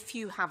if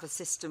you have a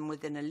system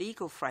within a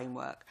legal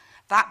framework,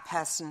 that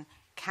person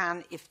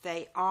can, if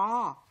they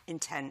are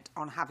intent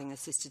on having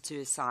assisted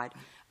suicide,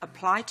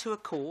 apply to a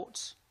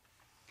court.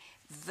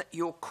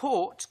 Your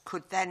court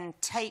could then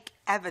take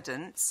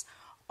evidence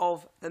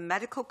of the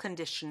medical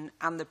condition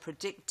and the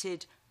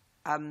predicted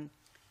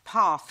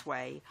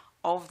pathway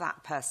of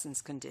that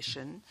person's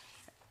condition.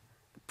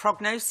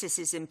 Prognosis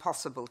is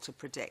impossible to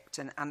predict,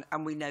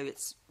 and we know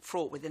it's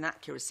fraught with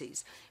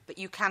inaccuracies, but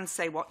you can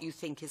say what you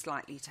think is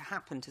likely to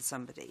happen to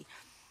somebody.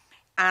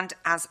 And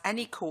as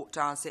any court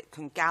does, it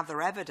can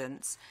gather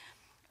evidence.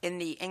 In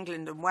the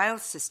England and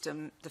Wales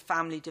system, the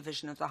family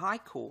division of the High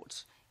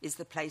Court is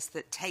the place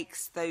that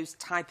takes those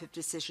type of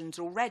decisions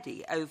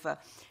already over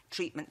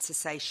treatment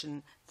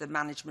cessation, the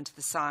management of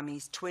the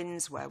Siamese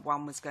twins, where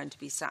one was going to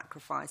be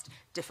sacrificed,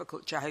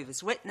 difficult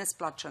Jehovah's Witness,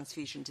 blood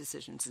transfusion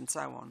decisions, and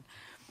so on.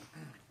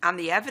 And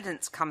the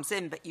evidence comes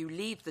in, but you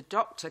leave the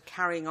doctor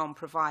carrying on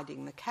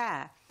providing the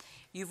care.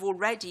 You've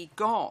already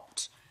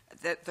got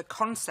the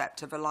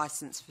concept of a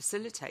licensed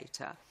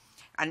facilitator.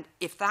 And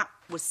if that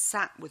was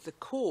sat with the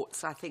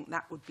courts, I think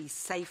that would be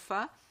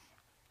safer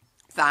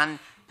than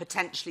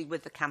potentially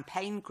with the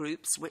campaign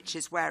groups, which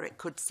is where it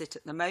could sit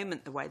at the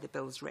moment, the way the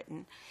bill's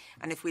written.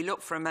 And if we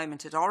look for a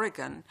moment at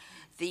Oregon,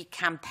 the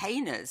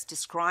campaigners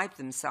describe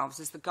themselves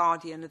as the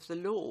guardian of the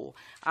law.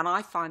 And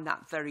I find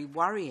that very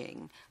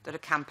worrying, that a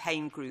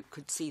campaign group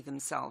could see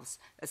themselves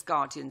as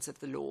guardians of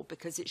the law,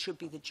 because it should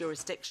be the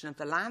jurisdiction of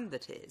the land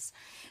that is.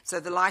 So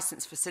the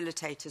licensed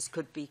facilitators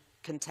could be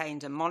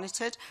contained and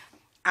monitored.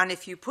 And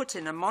if you put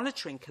in a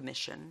monitoring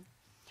commission,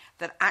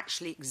 that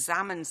actually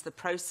examines the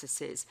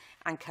processes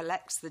and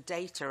collects the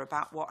data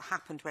about what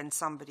happened when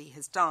somebody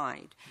has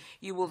died.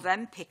 You will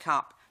then pick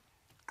up,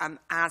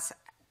 as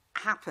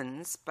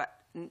happens, but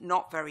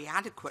not very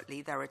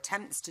adequately, there are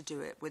attempts to do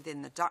it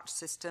within the Dutch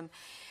system.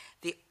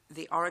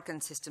 The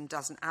Oregon system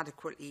doesn't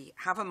adequately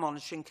have a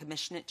monitoring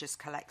commission, it just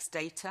collects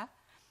data.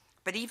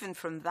 But even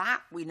from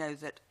that, we know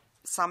that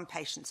some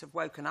patients have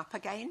woken up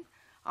again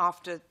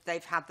after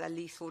they've had their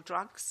lethal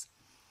drugs.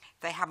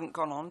 They haven't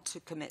gone on to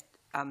commit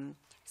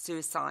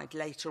suicide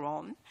later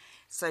on.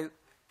 So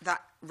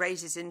that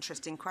raises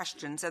interesting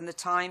questions. And the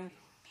time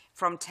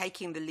from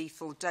taking the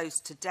lethal dose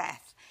to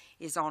death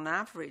is on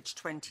average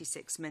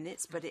 26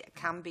 minutes, but it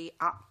can be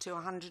up to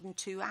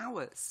 102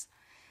 hours,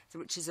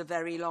 which is a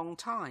very long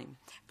time.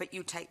 But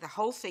you take the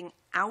whole thing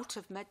out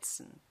of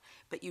medicine,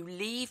 but you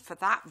leave for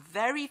that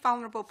very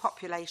vulnerable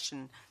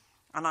population,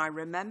 and I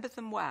remember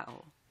them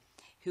well,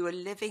 who are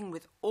living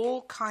with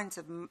all kinds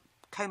of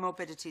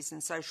comorbidities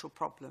and social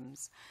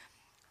problems,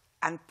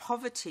 and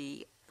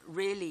poverty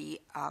really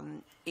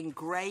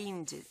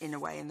ingrained in a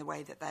way in the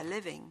way that they're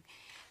living,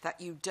 that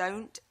you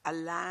don't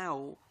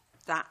allow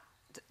that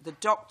the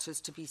doctors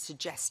to be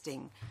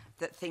suggesting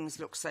that things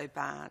look so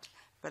bad,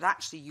 but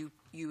actually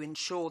you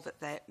ensure that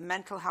their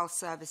mental health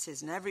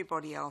services and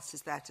everybody else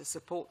is there to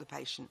support the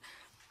patient.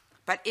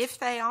 But if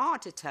they are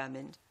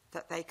determined,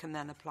 that they can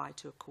then apply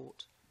to a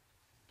court.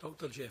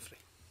 Dr. Jeffrey.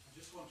 I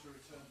just want to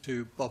return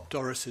to Bob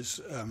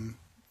Doris's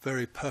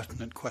very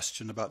pertinent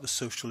question about the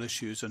social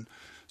issues and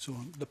so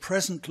on. The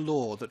present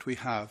law that we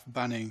have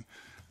banning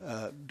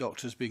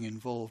doctors being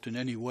involved in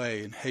any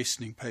way in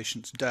hastening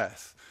patients'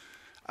 death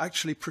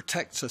actually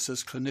protects us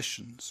as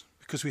clinicians,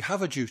 because we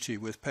have a duty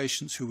with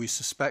patients who we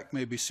suspect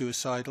may be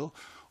suicidal,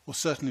 or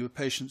certainly with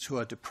patients who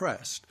are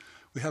depressed.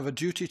 We have a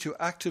duty to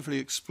actively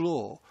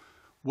explore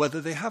whether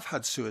they have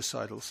had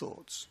suicidal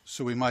thoughts.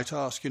 So we might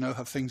ask,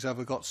 have things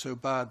ever got so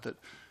bad that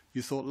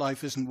you thought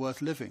life isn't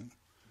worth living?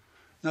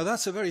 Now,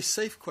 that's a very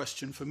safe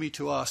question for me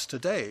to ask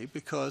today,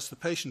 because the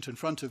patient in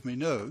front of me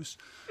knows,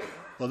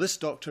 well, this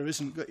doctor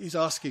he's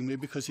asking me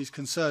because he's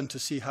concerned to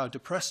see how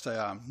depressed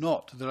I am,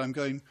 not that I'm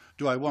going,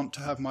 do I want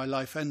to have my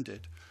life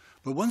ended?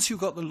 But once you've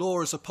got the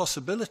law as a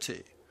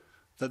possibility,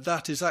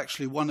 that is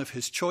actually one of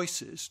his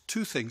choices,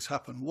 two things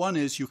happen. One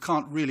is you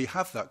can't really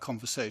have that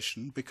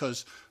conversation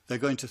because they're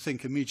going to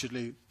think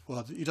immediately,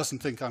 well, he doesn't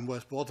think I'm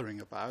worth bothering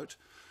about.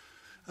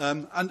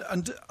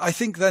 And I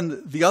think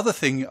then the other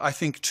thing, I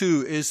think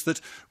too, is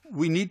that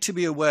we need to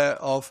be aware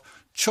of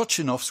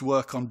Chochinov's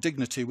work on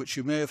dignity, which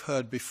you may have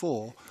heard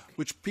before,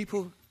 which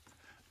people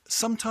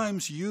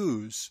sometimes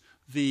use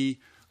the,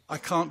 I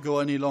can't go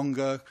any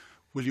longer,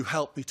 will you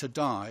help me to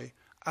die,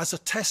 as a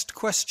test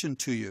question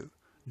to you.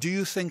 Do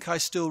you think I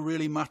still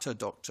really matter,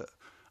 doctor?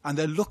 And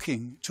they're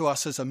looking to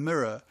us as a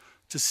mirror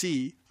to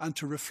see and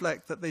to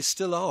reflect that they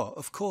still are,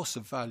 of course,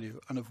 of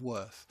value and of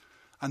worth.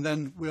 And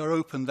then we are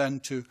open then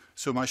to,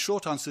 so my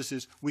short answer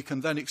is we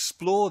can then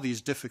explore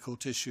these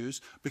difficult issues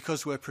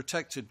because we're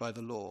protected by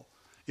the law.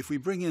 If we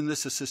bring in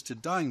this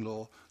assisted dying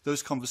law,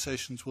 those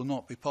conversations will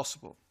not be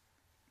possible.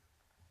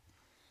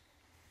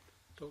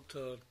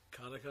 Dr.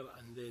 Carragher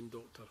and then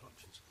Dr.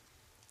 Hutchison.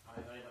 I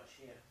very much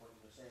hear what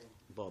you're saying,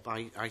 Bob.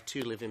 I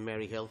too live in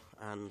Maryhill,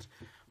 and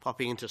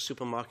popping into a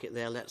supermarket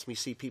there lets me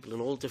see people in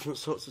all different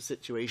sorts of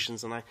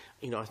situations, and I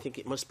think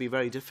it must be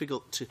very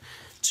difficult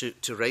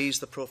to raise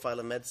the profile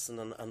of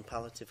medicine and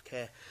palliative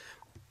care.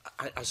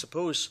 I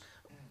suppose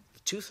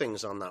two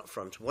things on that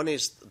front. One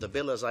is the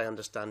bill, as I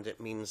understand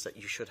it, means that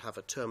you should have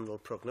a terminal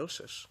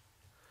prognosis.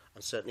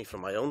 And certainly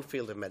from my own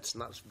field of medicine,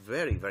 that's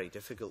very, very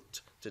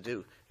difficult to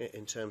do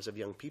in terms of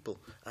young people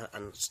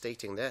and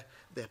stating their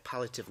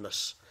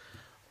palliativeness.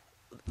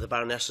 The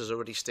Baroness has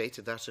already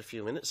stated that a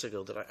few minutes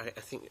ago, that I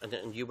think,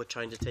 and you were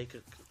trying to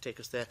take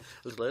us there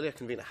a little earlier,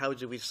 Convener. How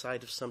do we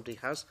decide if somebody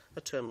has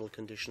a terminal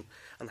condition,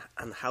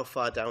 and how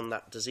far down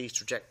that disease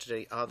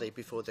trajectory are they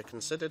before they're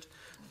considered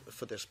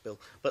for this bill?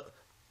 But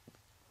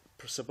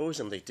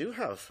supposing they do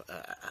have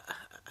a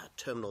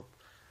terminal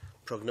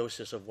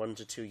prognosis of 1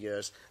 to 2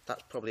 years,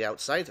 that's probably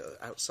outside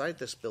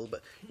this bill,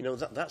 but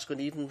that's going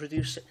to even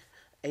reduce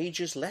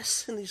ages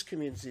less in these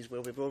communities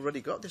where we've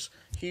already got this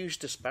huge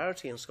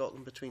disparity in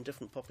Scotland between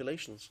different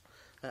populations,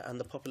 and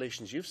the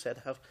populations you've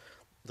said have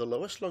the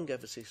lowest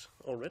longevities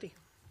already.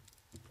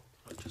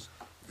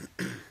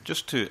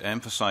 Just to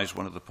emphasise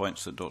one of the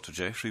points that Dr.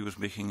 Jeffrey was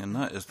making, and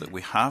that is that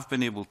we have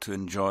been able to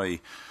enjoy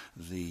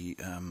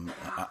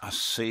a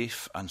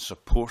safe and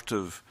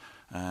supportive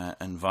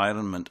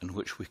environment in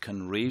which we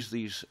can raise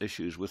these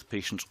issues with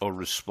patients or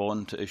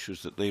respond to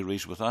issues that they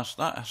raise with us.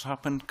 That has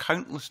happened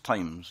countless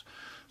times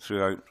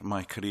throughout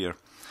my career.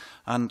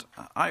 And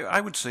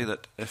I would say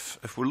that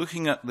if we're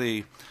looking at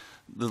the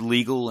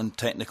legal and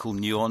technical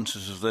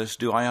nuances of this,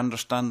 do I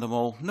understand them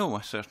all? No,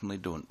 I certainly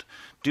don't.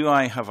 Do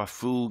I have a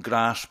full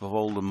grasp of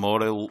all the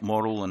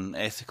moral and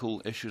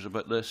ethical issues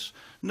about this?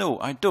 No,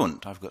 I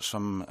don't. I've got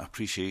some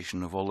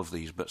appreciation of all of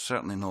these, but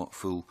certainly not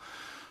full.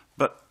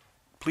 But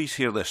please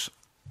hear this.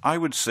 I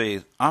would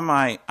say, am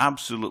I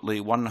absolutely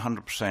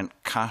 100%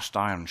 cast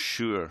iron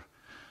sure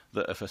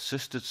that if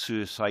assisted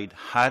suicide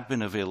had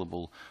been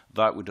available,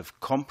 that would have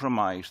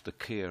compromised the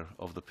care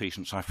of the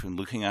patients I've been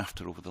looking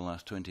after over the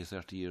last 20 or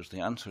 30 years? The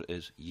answer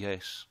is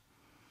yes.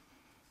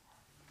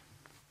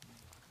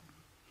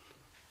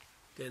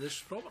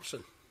 Dennis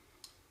Robertson.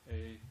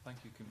 Thank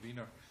you,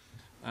 Convener.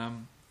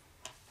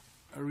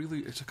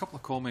 It's a couple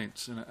of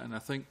comments, and I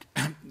think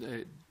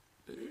Dr.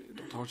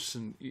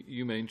 Hutchison,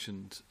 you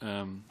mentioned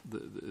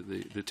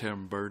the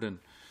term burden,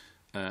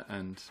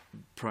 and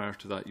prior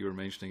to that you were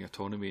mentioning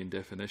autonomy and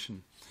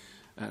definition.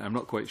 I'm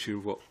not quite sure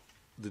what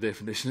the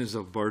definition is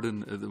of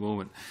burden at the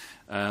moment,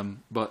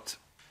 but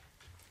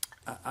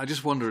I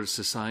just wonder, as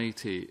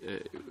society,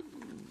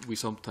 we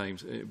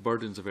sometimes,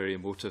 burden's a very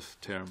emotive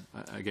term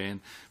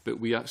again, but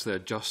we actually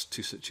adjust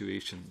to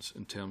situations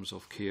in terms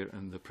of care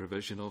and the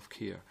provision of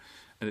care.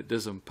 And it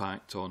does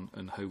impact on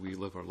how we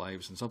live our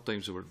lives. And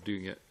sometimes we're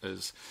doing it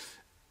as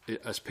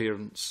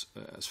parents,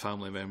 as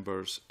family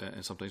members,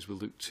 and sometimes we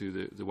look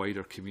to the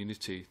wider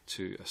community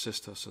to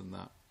assist us in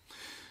that.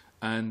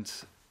 And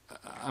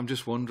I'm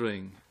just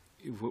wondering,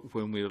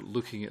 when we're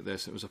looking at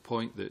this, it was a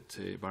point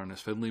that Baroness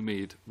Finlay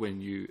made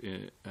when you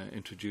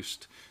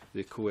introduced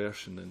the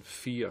coercion and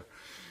fear.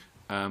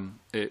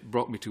 It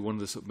brought me to one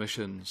of the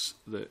submissions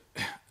that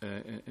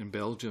in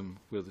Belgium,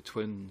 where the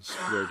twins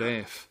were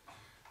deaf,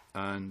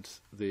 and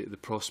the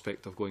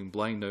prospect of going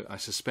blind. Now, I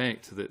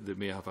suspect that they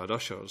may have had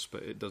ushers,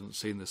 but it doesn't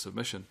say in the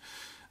submission,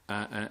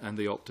 and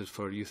they opted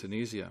for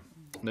euthanasia.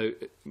 Now,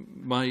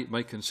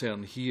 my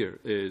concern here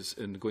is,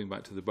 in going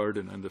back to the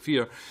burden and the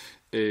fear,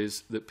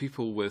 is that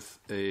people with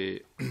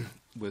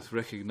with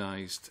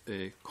recognised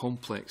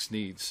complex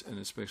needs, and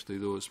especially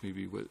those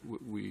maybe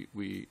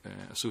we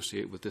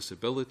associate with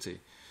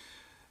disability,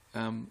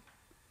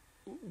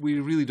 we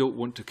really don't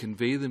want to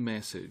convey the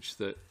message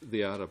that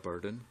they are a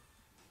burden.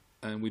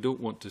 And we don't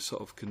want to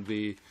sort of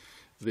convey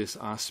this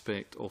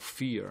aspect of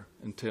fear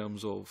in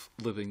terms of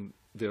living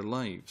their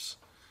lives.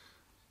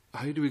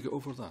 How do we get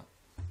over that?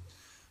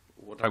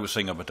 What I was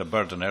saying about a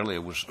burden earlier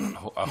was,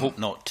 I hope,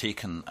 not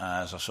taken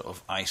as a sort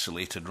of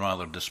isolated,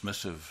 rather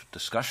dismissive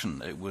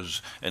discussion. It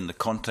was in the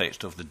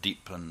context of the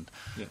deep and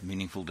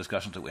meaningful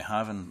discussions that we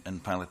have in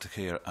palliative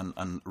care,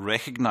 and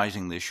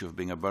recognising the issue of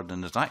being a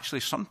burden is actually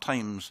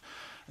sometimes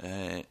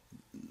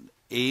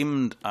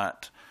aimed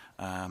at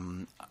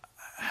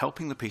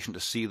helping the patient to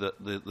see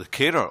that the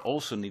carer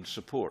also needs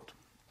support,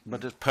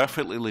 but it's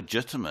perfectly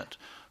legitimate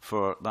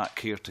for that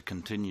care to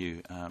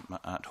continue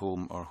at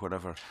home or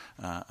wherever.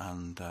 I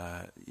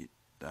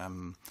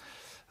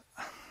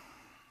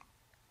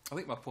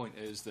think my point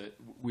is that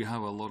we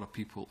have a lot of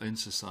people in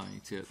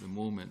society at the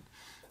moment,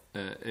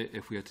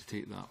 if we had to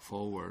take that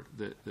forward,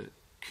 that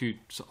could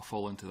sort of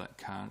fall into that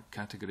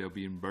category of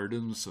being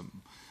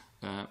burdensome,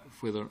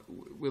 where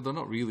they're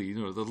not really,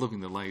 they're living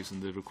their lives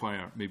and they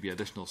require maybe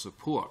additional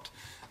support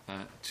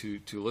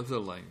to live their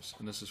lives.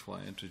 And this is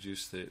why I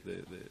introduced the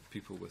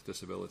people with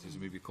disabilities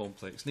and maybe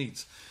complex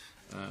needs.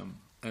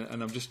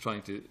 And I'm just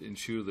trying to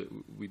ensure that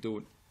we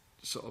don't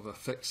sort of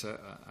affix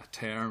a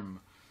term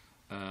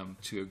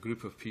to a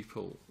group of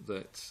people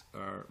that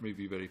are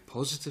maybe very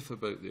positive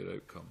about their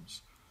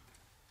outcomes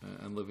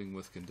and living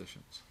with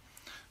conditions.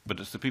 But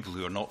it's the people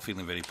who are not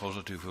feeling very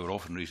positive who are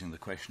often raising the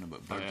question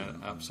about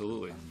burden.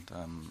 Absolutely.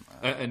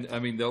 And I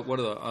mean, one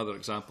of the other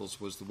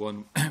examples was the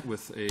one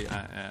with the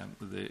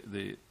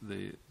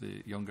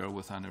young girl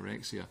with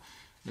anorexia.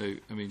 Now,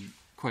 I mean,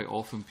 quite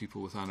often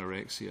people with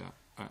anorexia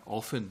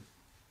often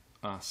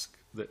ask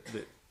that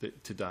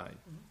to die.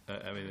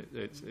 I mean,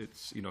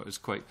 it's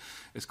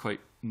quite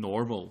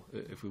normal,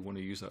 if we want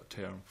to use that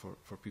term,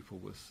 for people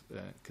with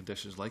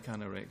conditions like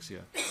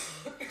anorexia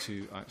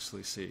to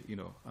actually say,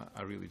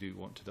 I really do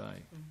want to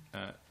die,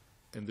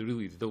 and they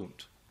really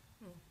don't.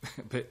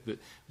 but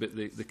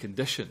the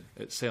condition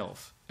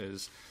itself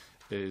is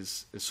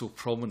so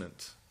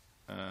prominent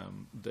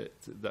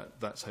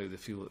that's how they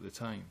feel at the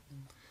time.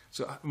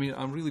 So I mean,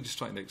 I'm really just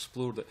trying to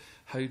explore that.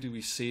 How do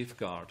we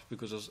safeguard?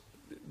 Because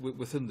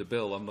within the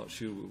bill, I'm not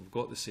sure we've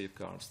got the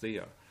safeguards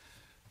there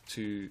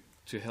to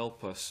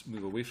help us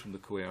move away from the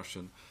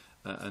coercion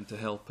and to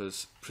help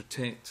us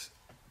protect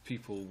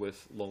people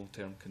with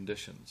long-term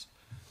conditions.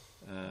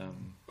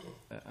 And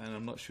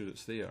I'm not sure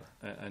it's there.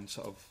 And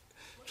sort of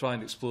try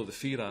and explore the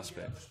fear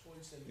aspect.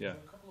 Yeah. A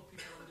couple of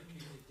people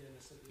indicated,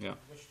 Dennis, that they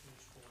wish to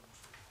respond.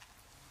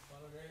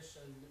 Baroness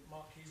and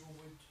Mark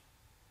Hazelwood.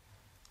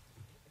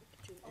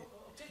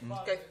 I'll take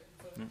Mark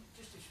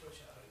just to switch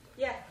it around.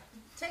 Yeah.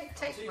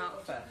 Take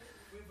Mark first.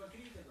 We've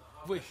agreed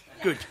on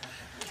that. Good.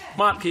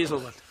 Mark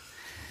Hazelwood.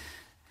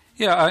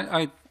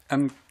 Yeah,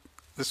 and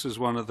this was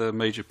one of the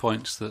major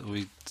points that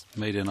we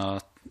made in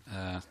our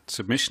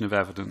submission of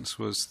evidence,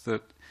 was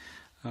that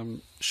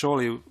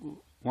surely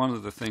one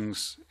of the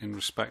things in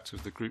respect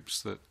of the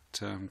groups that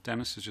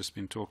Dennis has just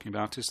been talking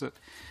about is that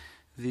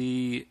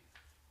the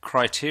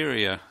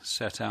criteria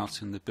set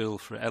out in the bill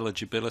for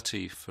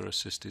eligibility for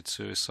assisted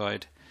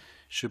suicide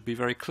should be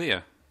very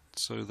clear,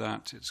 so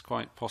that it's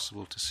quite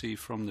possible to see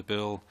from the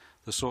bill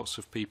the sorts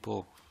of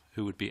people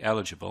who would be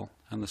eligible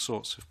and the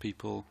sorts of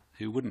people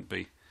who wouldn't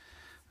be.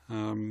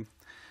 And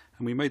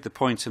And we made the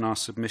point in our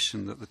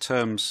submission that the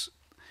terms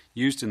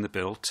used in the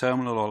bill,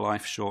 terminal or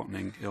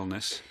life-shortening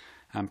illness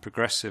and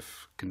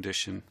progressive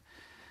condition,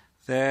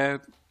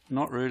 they're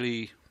not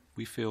really,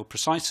 we feel,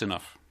 precise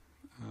enough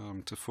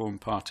to form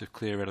part of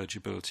clear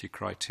eligibility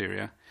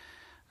criteria.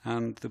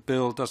 And the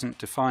bill doesn't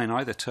define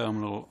either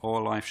terminal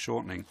or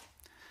life-shortening.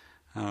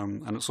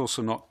 And it's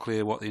also not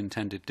clear what the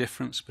intended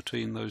difference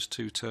between those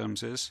two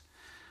terms is.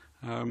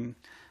 And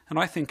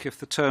I think if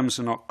the terms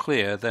are not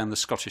clear, then the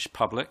Scottish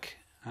public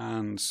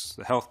and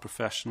the health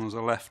professionals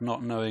are left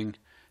not knowing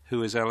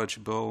who is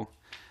eligible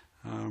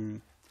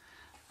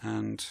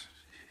and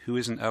who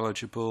isn't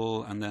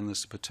eligible, and then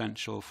there's the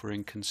potential for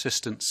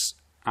inconsistent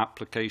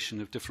application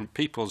of different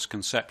people's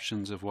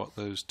conceptions of what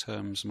those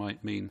terms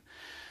might mean.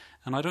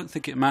 And I don't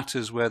think it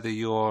matters whether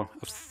you're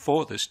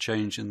for this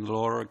change in the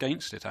law or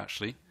against it,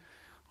 actually.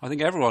 I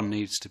think everyone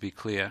needs to be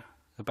clear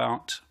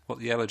about what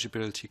the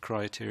eligibility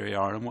criteria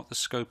are and what the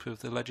scope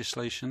of the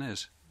legislation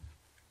is.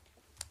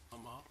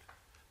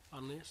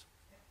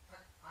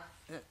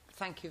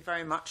 Thank you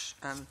very much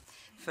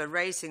for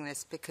raising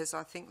this, because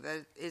I think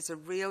there is a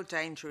real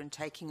danger in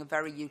taking a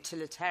very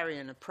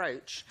utilitarian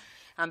approach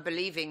and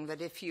believing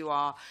that if you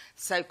are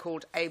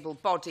so-called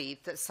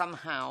able-bodied, that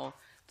somehow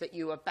that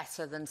you are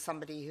better than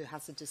somebody who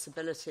has a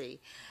disability.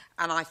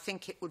 And I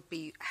think it would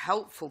be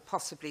helpful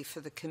possibly for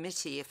the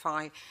committee if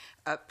I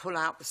pull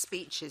out the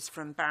speeches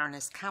from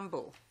Baroness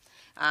Campbell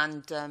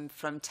and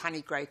from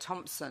Tanny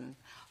Gray-Thompson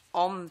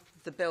on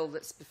the bill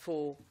that's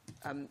before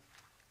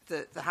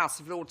the House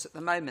of Lords at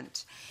the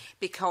moment,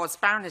 because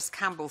Baroness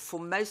Campbell, for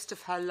most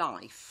of her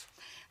life,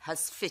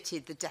 has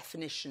fitted the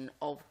definition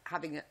of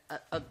having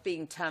of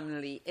being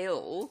terminally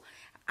ill,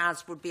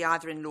 as would be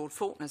either in Lord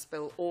Faulkner's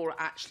bill or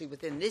actually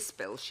within this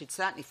bill. She'd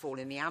certainly fall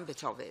in the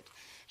ambit of it.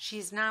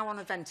 She's now on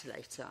a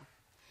ventilator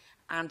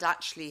and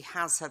actually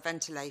has her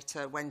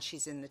ventilator when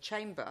she's in the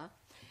chamber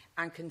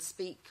and can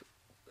speak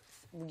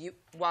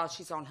while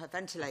she's on her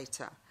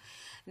ventilator.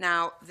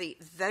 Now,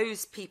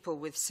 those people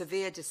with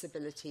severe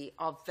disability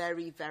are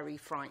very, very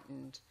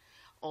frightened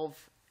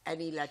of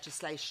any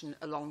legislation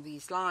along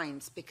these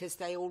lines, because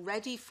they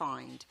already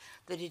find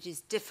that it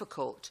is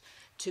difficult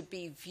to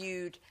be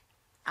viewed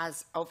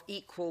as of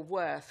equal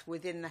worth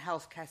within the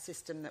healthcare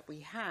system that we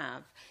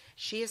have.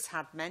 She has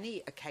had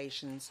many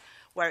occasions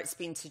where it's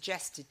been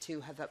suggested to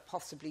her that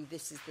possibly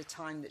this is the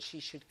time that she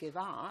should give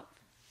up.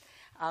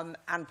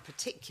 And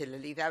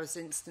particularly, there was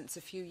an instance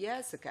a few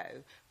years ago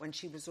when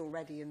she was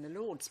already in the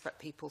Lords, but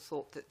people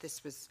thought that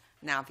this was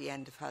now the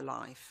end of her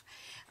life.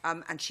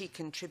 And she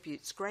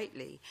contributes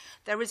greatly.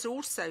 There is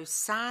also,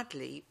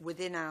 sadly,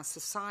 within our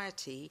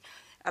society,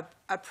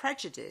 a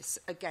prejudice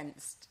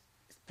against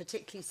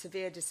particularly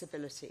severe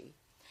disability.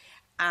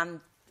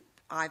 And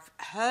I've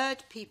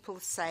heard people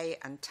say,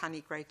 and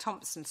Tanny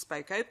Gray-Thompson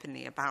spoke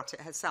openly about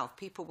it herself,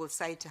 people will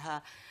say to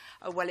her,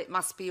 oh, well, it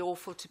must be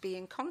awful to be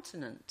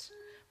incontinent.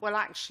 Well,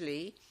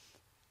 actually,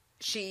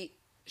 she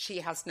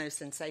has no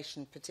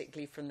sensation,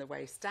 particularly from the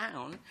waist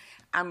down,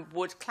 and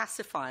would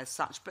classify as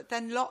such. But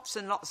then lots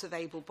and lots of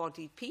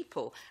able-bodied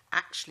people,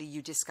 actually,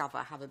 you discover,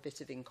 have a bit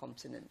of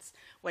incontinence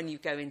when you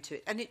go into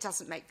it. And it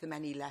doesn't make them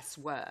any less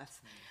worth.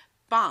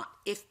 But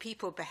if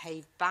people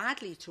behave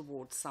badly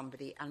towards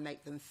somebody and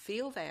make them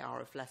feel they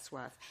are of less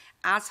worth,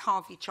 as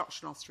Harvey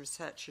Chochnall's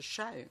research has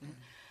shown,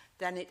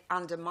 then it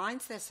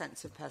undermines their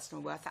sense of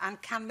personal worth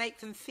and can make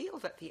them feel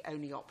that the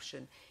only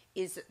option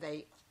is that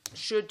they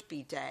should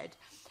be dead,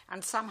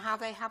 and somehow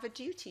they have a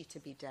duty to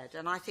be dead.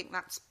 And I think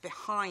that's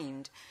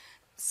behind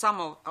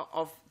some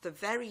of the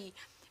very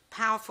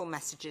powerful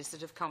messages that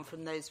have come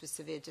from those with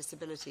severe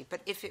disability. But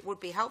if it would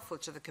be helpful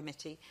to the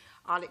committee,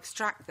 I'll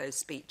extract those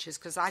speeches,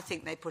 because I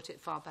think they put it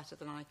far better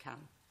than I can.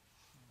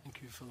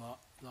 Thank you for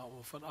that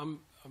offer.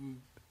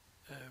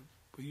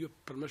 With your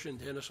permission,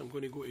 Dennis, I'm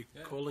going to go to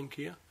Colin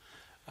Keir.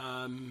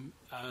 And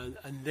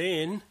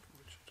then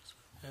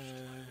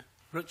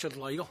Richard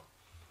Lyle.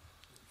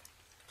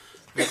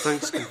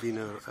 Thanks,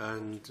 Convener.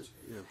 And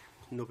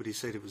nobody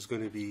said it was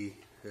going to be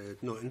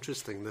not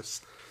interesting.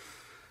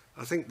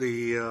 I think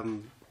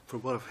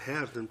from what I've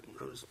heard, and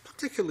I was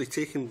particularly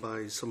taken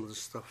by some of the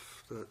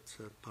stuff that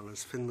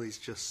Baroness Finlay's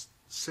just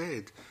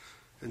said,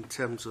 in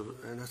terms of,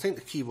 and I think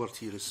the key word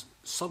here is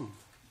some.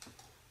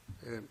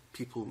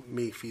 People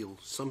may feel,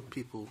 some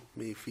people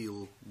may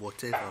feel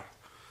whatever.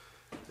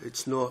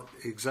 It's not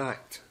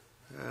exact.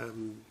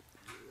 And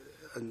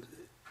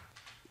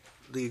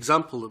the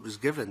example that was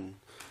given,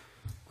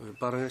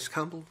 Baroness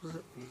Campbell, was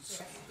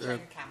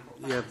it?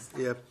 Campbell.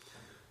 Yeah,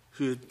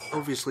 who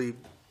obviously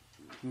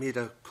made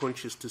a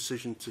conscious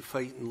decision to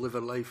fight and live her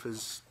life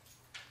as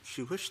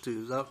she wished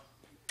to. That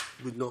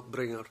would not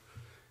bring her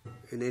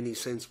in any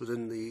sense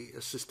within the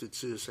Assisted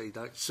Suicide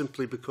Act,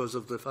 simply because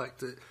of the fact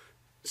that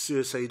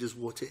suicide is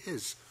what it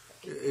is.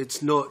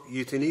 It's not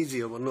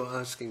euthanasia. We're not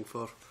asking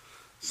for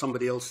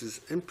somebody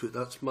else's input.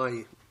 That's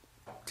my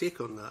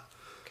take on that.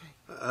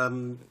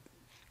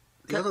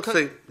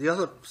 Okay. The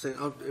other thing,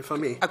 if I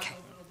may. Okay.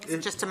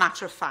 It's just a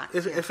matter of fact.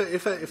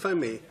 If I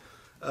may,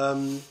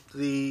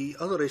 The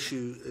other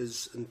issue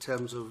is in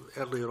terms of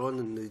earlier on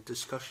in the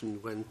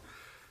discussion when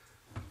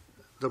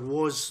there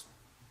was,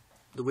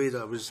 the way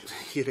that I was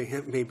hearing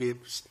it, maybe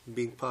it's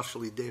being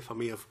partially deaf, I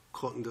may have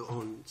cottoned it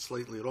on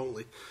slightly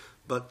wrongly,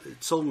 but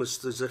it's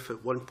almost as if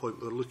at one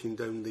point we're looking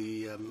down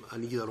the an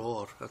either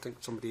or. I think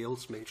somebody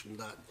else mentioned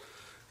that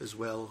as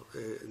well,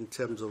 in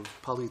terms of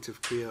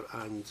palliative care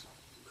and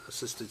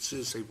assisted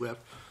suicide, where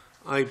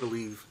I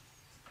believe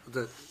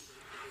that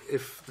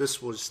if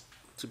this was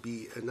to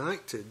be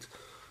enacted,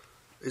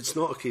 it's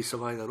not a case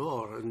of either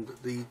or, and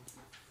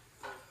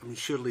I mean,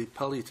 surely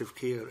palliative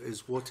care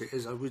is what it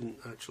is. I wouldn't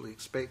actually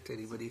expect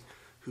anybody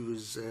who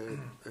is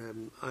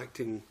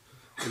acting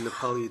in the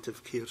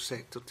palliative care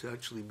sector to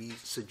actually be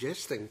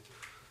suggesting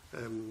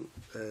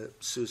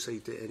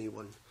suicide to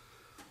anyone.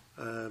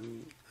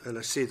 And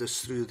I say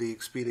this through the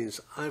experience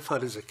I've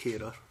had as a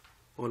carer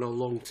on a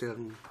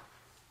long-term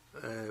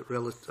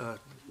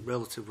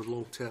relative with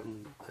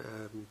long-term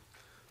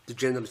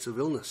degenerative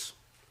illness.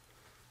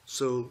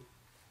 So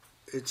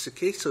it's a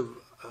case of,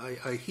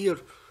 I hear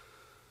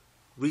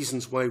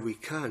reasons why we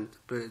can't,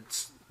 but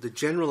it's the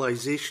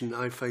generalisation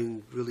I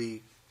find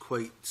really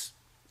quite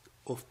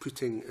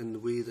off-putting in the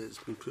way that it's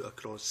been put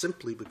across,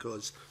 simply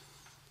because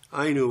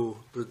I know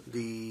that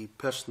the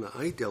person that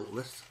I dealt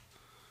with,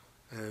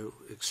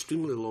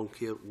 extremely long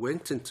care,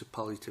 went into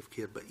palliative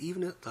care, but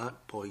even at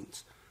that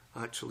point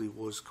actually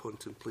was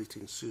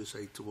contemplating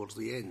suicide towards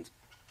the end.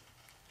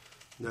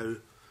 Now,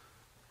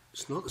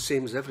 it's not the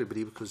same as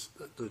everybody, because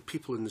the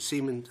people in the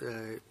same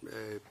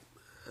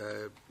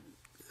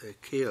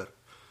care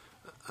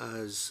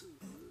as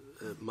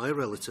my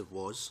relative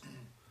was,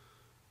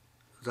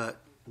 that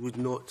would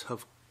not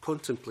have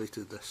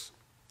contemplated this.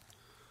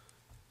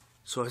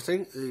 So I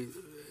think,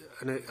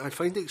 and I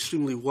find it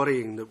extremely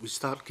worrying that we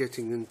start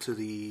getting into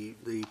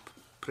the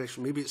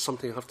pressure. Maybe it's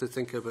something I have to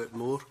think about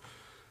more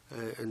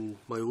in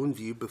my own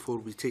view before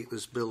we take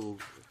this bill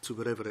to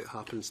wherever it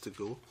happens to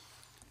go.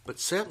 But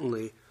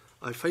certainly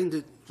I find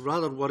it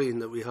rather worrying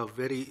that we have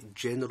very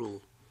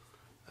general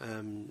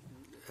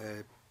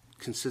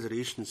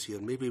considerations here.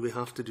 Maybe we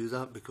have to do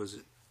that because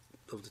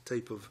of the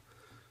type of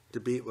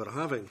debate we're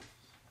having.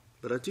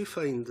 But I do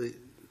find that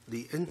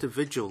the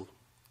individual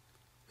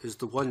is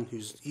the one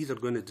who's either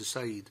going to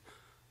decide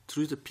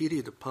through the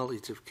period of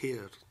palliative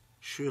care,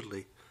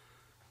 surely,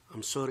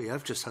 I'm sorry,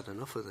 I've just had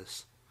enough of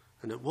this.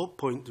 And at what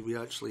point do we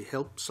actually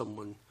help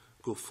someone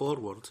go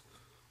forward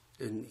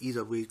in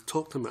either way?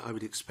 Talk to them. I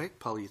would expect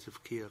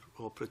palliative care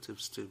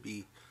operatives to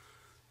be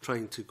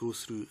trying to go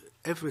through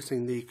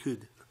everything they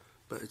could.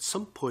 But at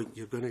some point,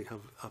 you're going to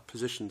have a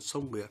position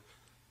somewhere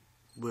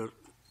where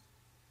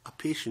a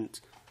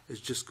patient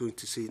is just going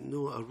to say,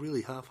 no, I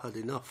really have had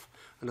enough.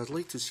 And I'd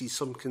like to see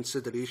some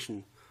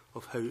consideration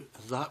of how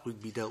that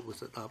would be dealt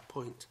with at that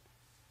point.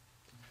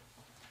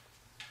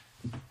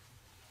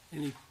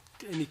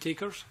 Any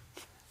takers?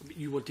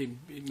 You want to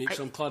make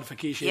some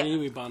clarification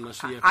anyway,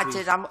 Baroness? I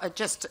did.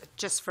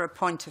 Just for a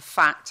point of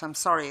fact, I'm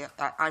sorry,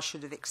 I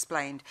should have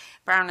explained.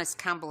 Baroness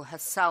Campbell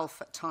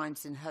herself at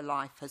times in her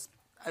life has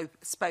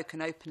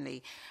spoken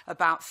openly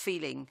about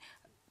feeling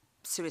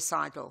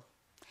suicidal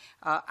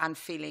and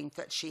feeling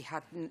that she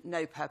had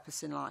no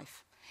purpose in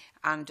life,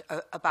 and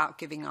about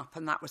giving up,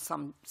 and that was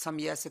some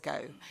years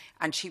ago.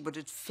 And she would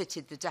have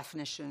fitted the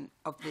definition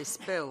of this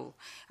bill.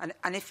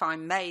 And if I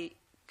may,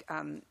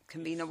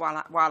 Convener,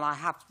 while I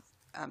have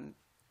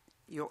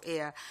your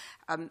ear,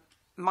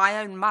 my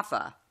own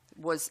mother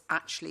was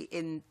actually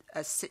in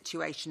a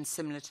situation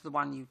similar to the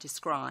one you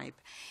describe.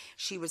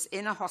 She was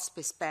in a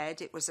hospice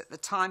bed. It was at the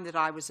time that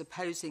I was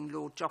opposing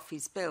Lord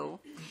Joffrey's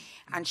bill,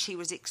 and she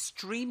was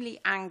extremely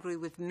angry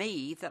with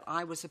me that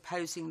I was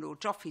opposing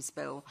Lord Joffrey's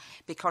bill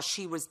because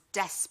she was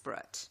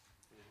desperate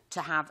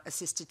to have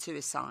assisted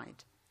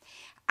suicide.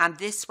 And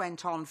this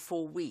went on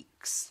for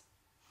weeks.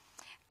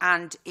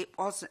 And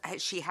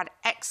she had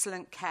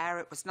excellent care.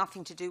 It was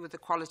nothing to do with the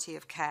quality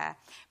of care,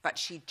 but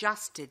she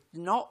just did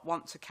not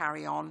want to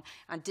carry on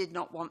and did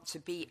not want to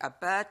be a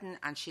burden,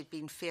 and she'd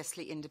been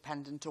fiercely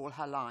independent all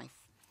her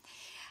life.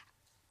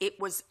 It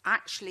was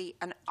actually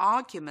an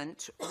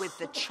argument with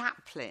the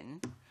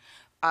chaplain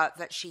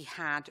that she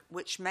had,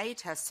 which made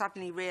her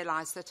suddenly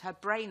realise that her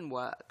brain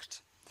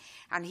worked.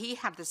 And he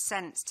had the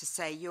sense to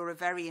say, "You're a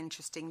very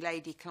interesting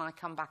lady, can I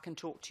come back and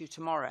talk to you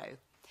tomorrow?"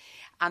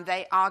 And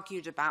they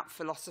argued about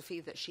philosophy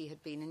that she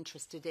had been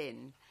interested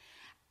in.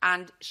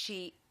 And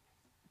she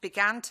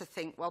began to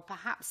think, well,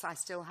 perhaps I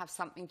still have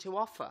something to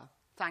offer,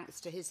 thanks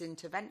to his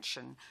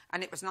intervention.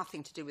 And it was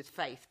nothing to do with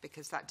faith,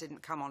 because that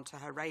didn't come onto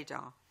her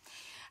radar.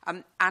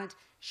 And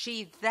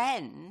she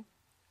then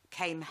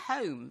came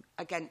home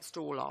against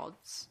all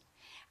odds.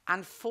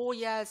 And 4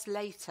 years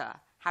later,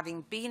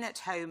 having been at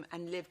home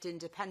and lived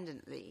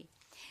independently,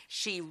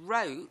 she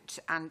wrote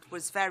and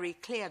was very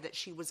clear that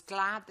she was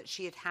glad that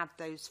she had had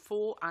those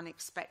 4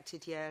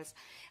 unexpected years,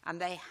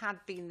 and they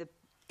had been,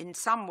 in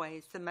some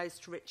ways, the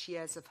most rich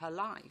years of her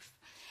life.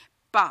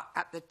 But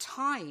at the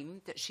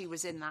time that she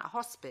was in that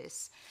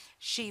hospice,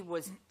 she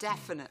was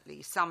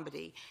definitely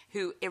somebody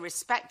who,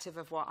 irrespective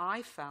of what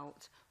I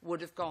felt,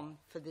 would have gone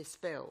for this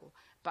bill.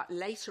 But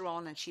later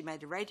on, and she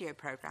made a radio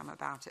programme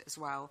about it as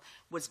well,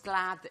 was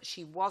glad that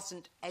she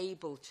wasn't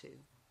able to.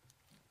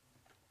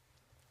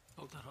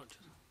 Dr.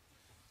 Hutchison.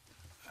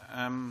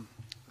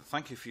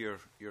 Thank you for your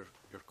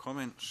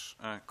comments,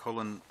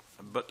 Colin.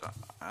 But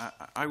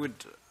I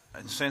would,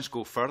 in a sense,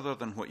 go further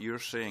than what you're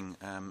saying.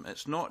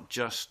 It's not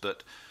just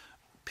that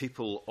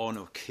people on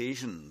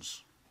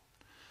occasions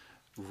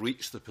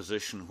reach the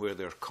position where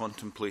they're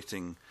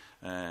contemplating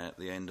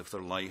the end of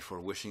their life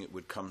or wishing it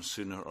would come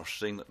sooner or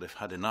saying that they've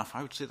had enough.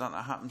 I would say that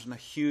happens in a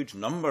huge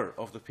number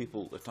of the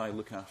people that I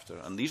look after.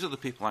 And these are the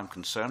people I'm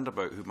concerned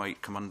about who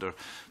might come under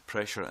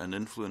pressure and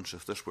influence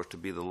if this were to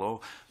be the law.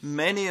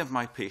 Many of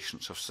my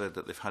patients have said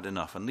that they've had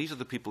enough. And these are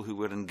the people who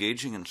were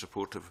engaging in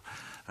supportive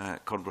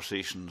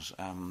conversations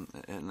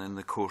in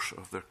the course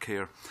of their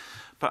care.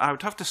 But I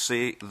would have to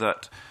say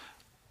that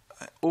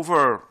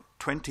over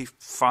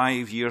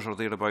 25 years or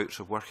thereabouts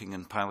of working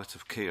in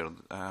palliative care,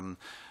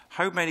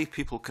 how many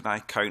people can I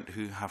count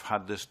who have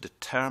had this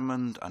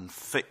determined and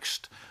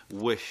fixed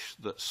wish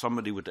that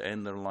somebody would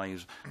end their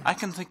lives? I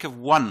can think of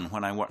one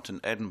when I worked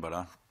in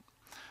Edinburgh,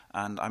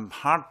 and I'm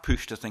hard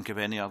pushed to think of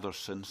any others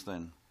since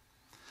then.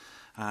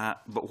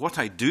 But what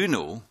I do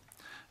know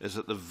is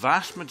that the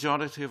vast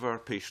majority of our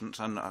patients,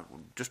 and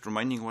just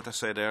reminding what I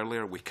said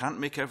earlier, we can't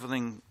make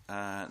everything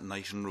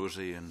nice and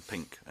rosy and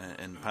pink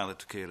in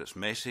palliative care. It's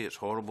messy, it's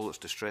horrible, it's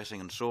distressing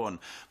and so on.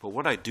 But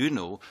what I do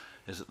know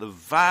is that the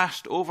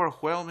vast,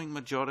 overwhelming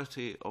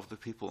majority of the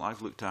people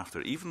I've looked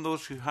after, even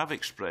those who have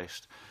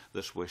expressed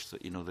this wish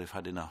that, they've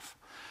had enough,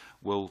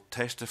 will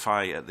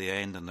testify at the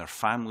end, and their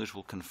families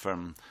will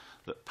confirm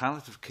that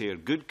palliative care,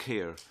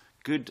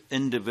 good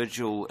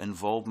individual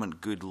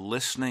involvement, good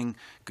listening,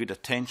 good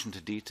attention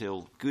to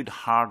detail, good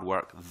hard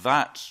work,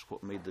 that's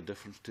what made the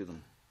difference to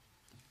them.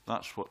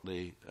 That's what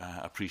they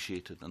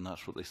appreciated, and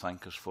that's what they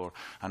thank us for.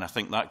 And I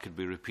think that could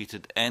be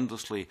repeated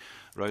endlessly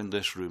round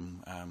this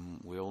room.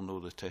 We all know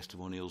the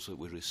testimonials that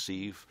we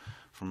receive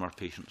from our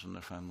patients and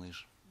their families.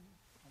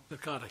 I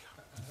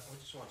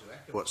just want to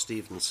echo what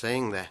Stephen's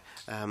saying there.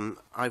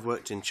 I've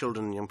worked in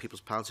children and young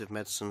people's palliative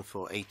medicine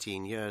for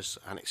 18 years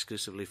and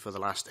exclusively for the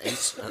last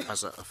 8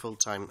 as a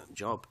full-time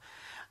job.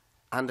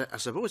 And I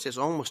suppose it's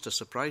almost a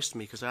surprise to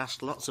me because I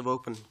asked lots of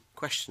open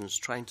questions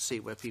trying to see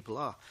where people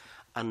are.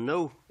 And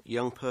no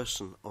young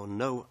person or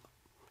no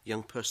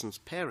young person's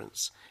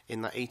parents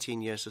in that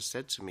 18 years has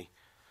said to me,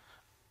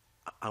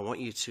 I want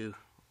you to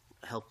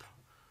help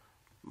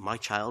my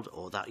child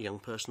or that young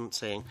person,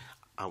 saying,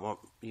 I want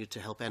you to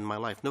help end my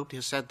life. Nobody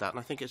has said that, and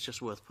I think it's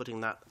just worth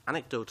putting that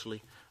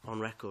anecdotally on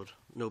record.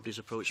 Nobody's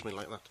approached me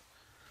like that.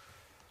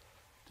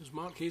 Does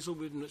Mark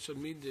Hazelwood and Richard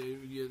Meade,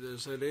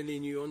 is there any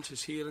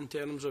nuances here in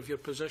terms of your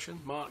position?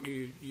 Mark,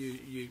 you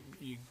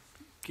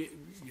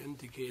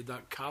indicated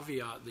that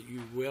caveat that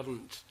you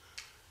weren't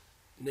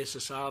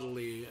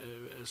necessarily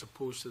as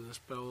opposed to this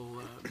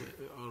bill,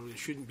 or it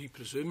shouldn't be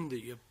presumed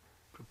that you're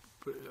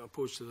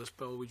opposed to this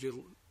bill.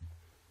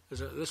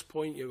 Is it at this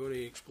point you're going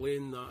to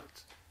explain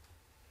that?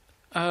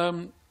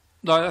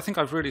 No, I think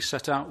I've really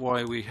set out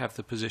why we have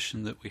the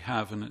position that we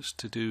have, and it's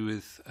to do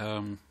with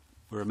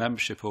we're a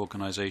membership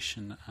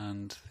organisation,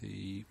 and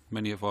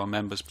many of our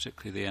members,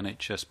 particularly the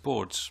NHS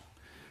boards,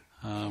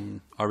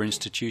 are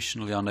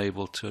institutionally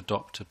unable to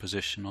adopt a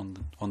position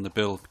on the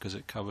bill because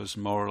it covers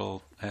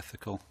moral,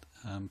 ethical,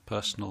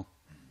 personal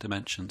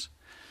dimensions.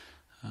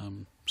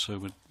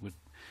 So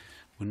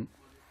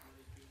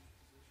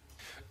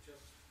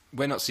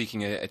we're not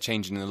seeking a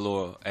change in the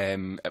law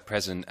at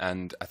present,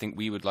 and I think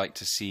we would like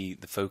to see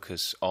the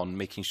focus on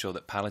making sure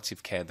that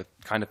palliative care, the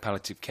kind of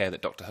palliative care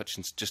that Dr.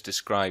 Hutchison just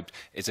described,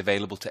 is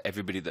available to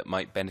everybody that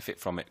might benefit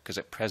from it, because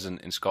at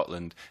present in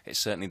Scotland it's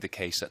certainly the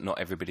case that not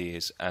everybody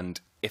is,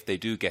 and if they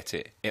do get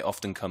it, it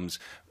often comes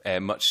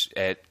much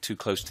too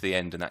close to the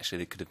end, and actually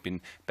they could have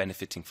been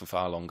benefiting for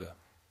far longer.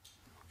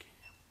 Okay.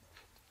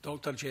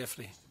 Dr.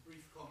 Jeffrey.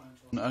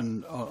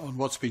 And on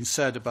what's been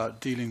said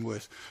about dealing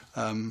with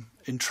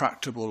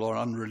intractable or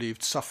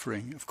unrelieved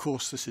suffering. Of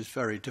course, this is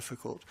very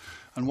difficult.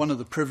 And one of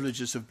the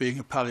privileges of being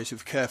a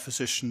palliative care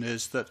physician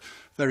is that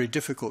very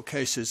difficult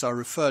cases are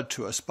referred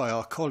to us by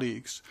our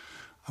colleagues.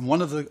 And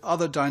one of the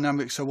other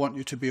dynamics I want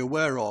you to be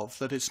aware of,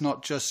 that it's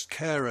not just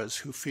carers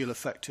who feel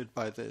affected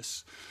by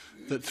this,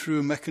 that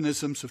through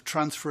mechanisms of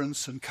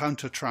transference and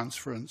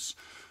counter-transference,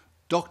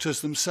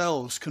 doctors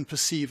themselves can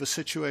perceive a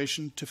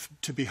situation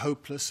to be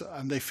hopeless,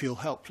 and they feel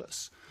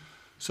helpless.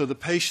 So the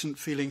patient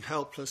feeling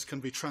helpless can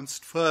be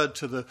transferred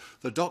to the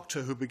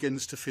doctor who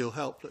begins to feel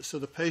helpless. So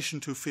the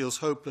patient who feels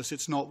hopeless,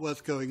 it's not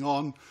worth going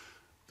on,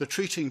 the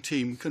treating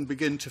team can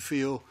begin to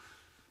feel,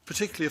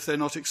 particularly if they're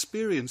not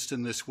experienced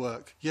in this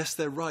work, yes,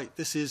 they're right,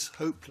 this is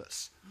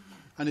hopeless.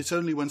 And it's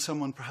only when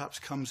someone perhaps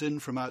comes in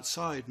from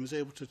outside and is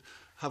able to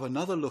have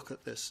another look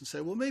at this and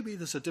say, well, maybe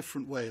there's a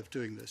different way of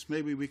doing this.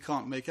 Maybe we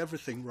can't make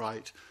everything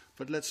right,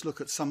 but let's look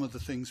at some of the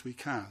things we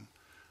can.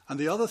 And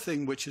the other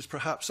thing which is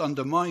perhaps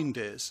undermined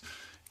is,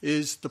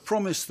 is the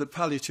promise that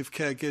palliative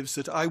care gives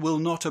that I will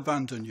not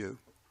abandon you,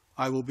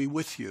 I will be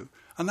with you.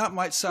 And that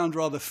might sound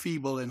rather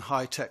feeble in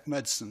high-tech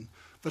medicine,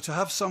 but to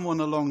have someone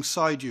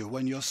alongside you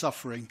when you're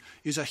suffering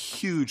is a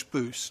huge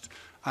boost,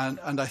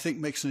 and I think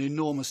makes an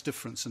enormous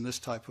difference in this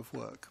type of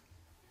work.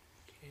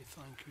 Okay,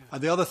 thank you.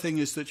 The other thing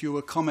is that you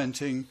were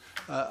commenting,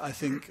 I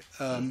think,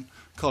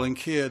 Colin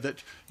Keir,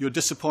 that you're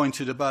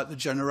disappointed about the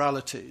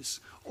generalities.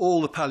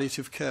 All the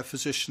palliative care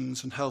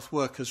physicians and health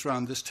workers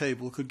around this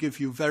table could give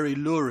you very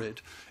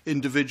lurid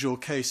individual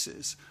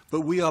cases,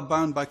 but we are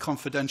bound by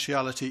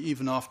confidentiality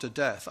even after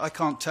death. I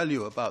can't tell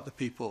you about the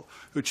people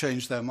who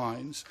change their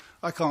minds.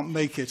 I can't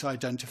make it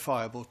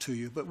identifiable to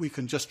you, but we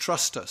can just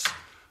trust us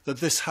that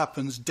this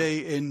happens day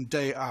in,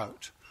 day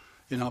out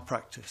in our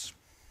practice.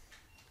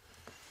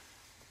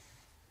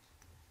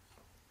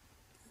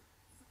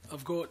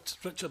 I've got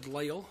Richard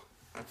Lyle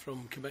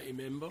from committee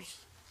members,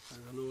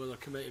 and I know other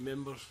committee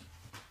members.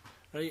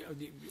 Right.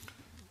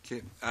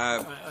 Okay.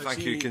 Thank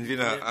you,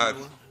 Convener. I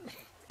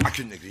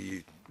couldn't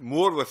agree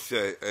more with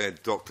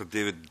Dr.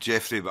 David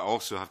Jeffrey, but I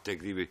also have to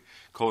agree with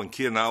Colin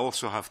Keir, and I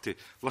also have to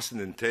listen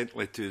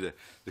intently to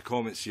the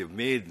comments you've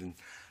made,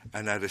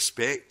 and I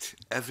respect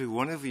every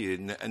one of you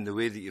in the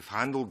way that you've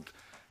handled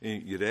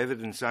your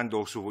evidence and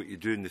also what you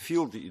do in the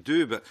field that you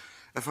do. But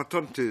if I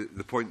turn to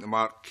the point that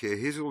Mark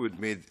Hazelwood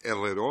made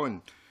earlier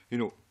on, you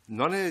know,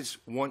 none of us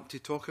want to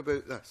talk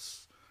about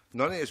this.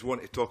 None of us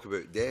want to talk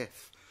about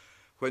death.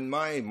 When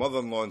my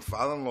mother-in-law and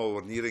father-in-law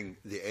were nearing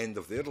the end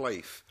of their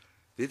life,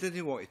 they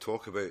didn't want to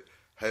talk about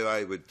how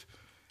I would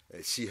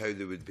see how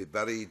they would be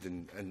buried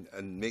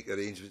and make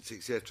arrangements,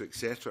 etc.,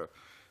 etc.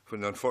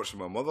 When,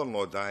 unfortunately, my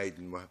mother-in-law died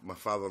and my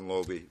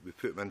father-in-law, we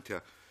put him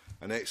into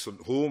an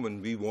excellent home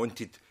and we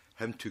wanted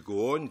him to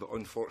go on, but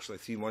unfortunately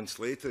 3 months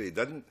later he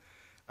didn't.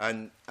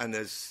 And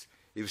as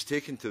he was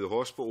taken to the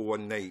hospital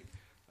one night,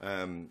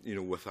 you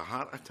know, with a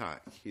heart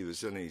attack, he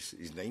was in his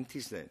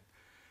 90s then,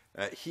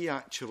 he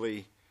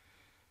actually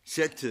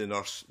said to the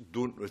nurse,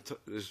 "Don't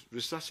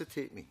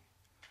resuscitate me."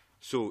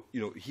 So, you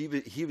know,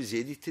 he was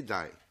ready to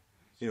die.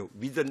 You know,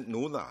 we didn't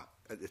know that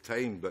at the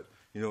time, but,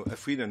 you know,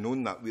 if we'd have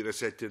known that, we'd have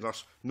said to the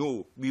nurse,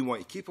 "No, we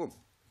want to keep him."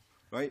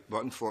 Right?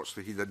 But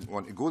unfortunately, he didn't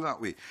want to go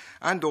that way.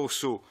 And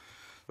also,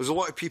 there's a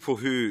lot of people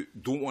who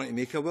don't want to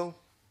make a will.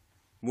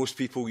 Most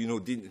people, you know,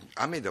 didn't.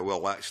 I made a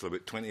will actually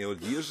about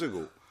 20-odd years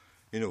ago.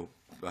 You know,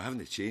 I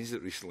haven't changed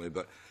it recently,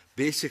 but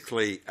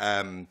basically,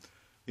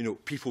 you know,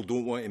 people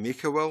don't want to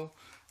make a will.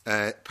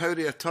 Power of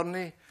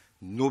attorney,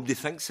 nobody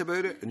thinks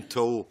about it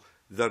until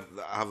I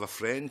have a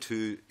friend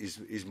who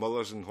his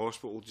mother's in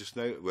hospital just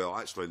now. Well,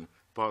 actually in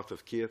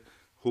palliative care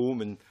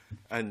home, and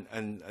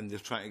they're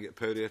trying to get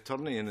power of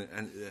attorney, and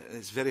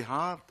it's very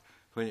hard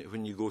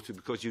when you go to,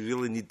 because you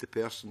really need the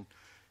person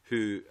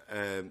who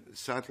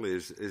sadly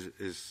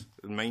his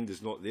mind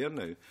is not there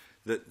now,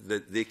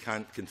 that they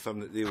can't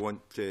confirm that they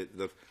want their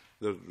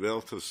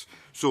relatives.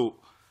 So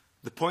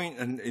the point,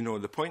 and you know,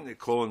 the point that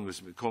Colin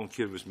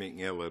Keir was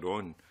making earlier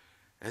on,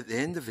 at the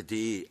end of the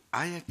day,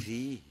 I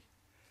agree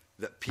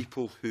that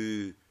people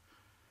who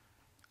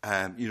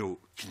you know,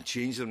 can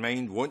change their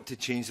mind, want to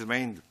change their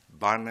mind,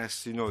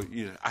 Baroness, you know,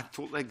 I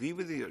totally agree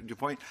with your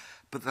point.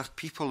 But there are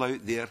people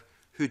out there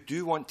who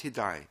do want to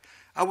die.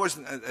 I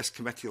wasn't at this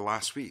committee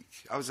last week.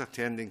 I was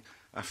attending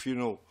a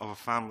funeral of a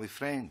family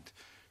friend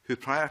who,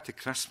 prior to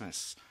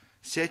Christmas,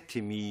 said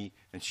to me,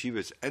 and she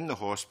was in the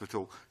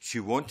hospital, she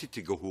wanted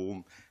to go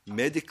home.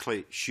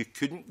 Medically, she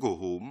couldn't go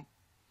home,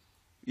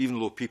 even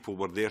though people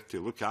were there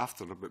to look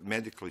after her, but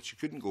medically she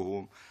couldn't go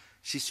home.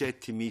 She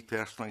said to me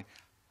personally,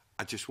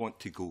 "I just want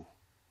to go."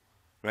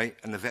 Right?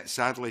 And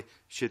sadly,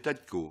 she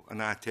did go,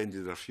 and I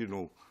attended her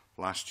funeral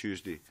last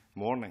Tuesday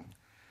morning.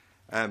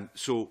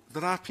 So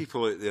there are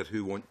people out there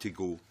who want to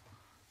go.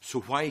 So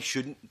why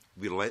shouldn't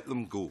we let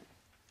them go?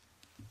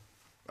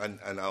 And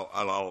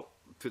I'll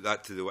put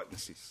that to the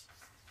witnesses.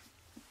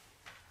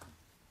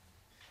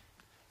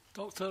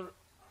 Dr.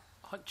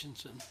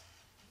 Hutchison.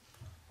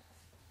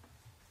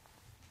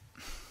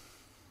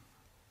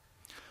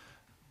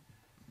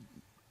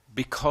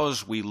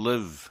 Because we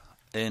live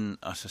in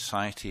a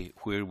society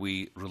where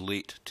we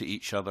relate to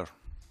each other,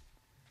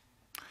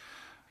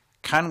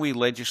 can we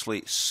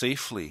legislate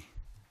safely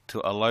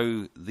to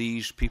allow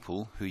these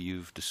people who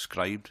you've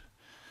described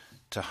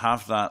to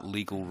have that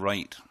legal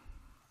right?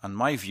 And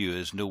my view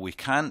is no, we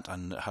can't,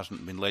 and it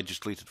hasn't been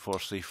legislated for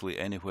safely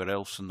anywhere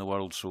else in the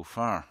world so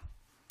far.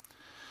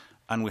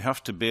 And we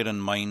have to bear in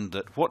mind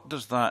that what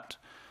does the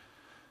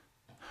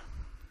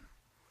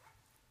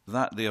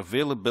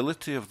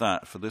availability of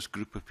that for this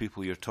group of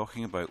people you're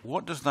talking about,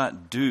 what does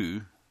that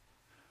do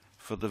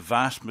for the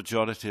vast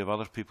majority of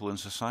other people in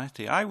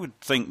society? I would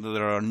think that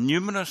there are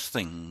numerous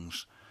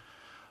things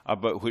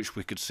about which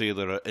we could say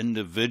there are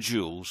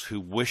individuals who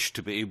wish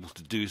to be able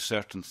to do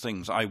certain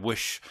things. I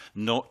wish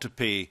not to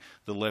pay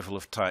the level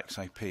of tax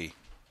I pay.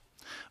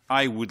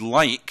 I would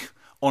like,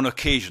 on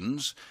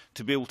occasions,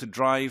 to be able to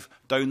drive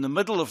down the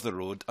middle of the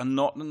road and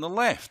not on the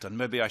left. And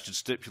maybe I should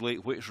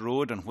stipulate which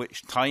road and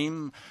which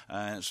time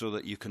so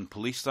that you can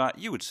police that.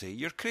 You would say,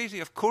 you're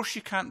crazy. Of course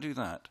you can't do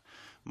that.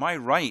 my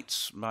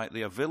rights,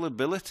 the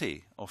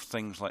availability of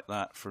things like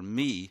that for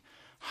me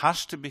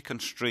has to be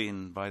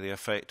constrained by the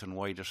effect on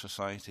wider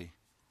society.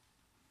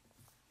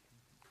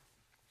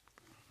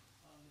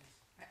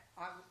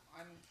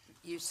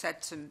 You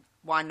said to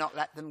why not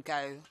let them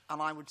go,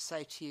 and I would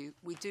say to you,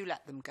 we do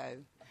let them go.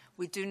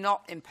 We do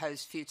not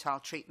impose futile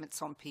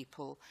treatments on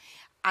people.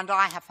 And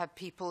I have had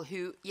people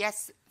who,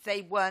 yes,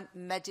 they weren't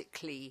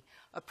medically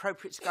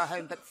appropriate to go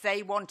home, but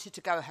they wanted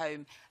to go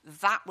home.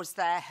 That was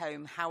their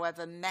home,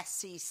 however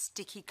messy,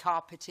 sticky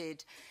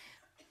carpeted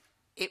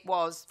it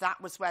was,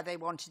 that was where they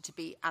wanted to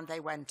be, and they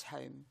went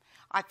home.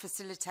 I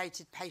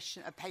facilitated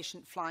a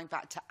patient flying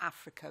back to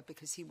Africa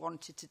because he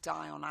wanted to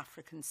die on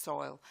African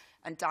soil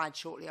and died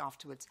shortly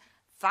afterwards.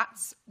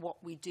 That's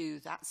what we do.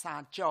 That's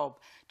our job,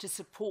 to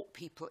support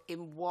people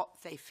in what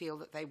they feel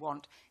that they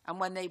want. And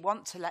when they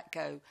want to let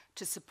go,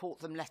 to support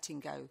them letting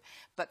go.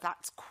 But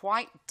that's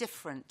quite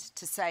different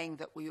to saying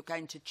that we are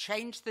going to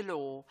change the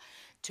law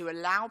to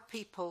allow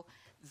people,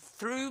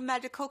 through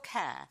medical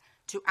care,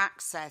 to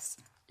access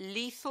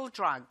lethal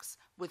drugs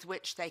with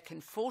which they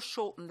can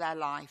foreshorten their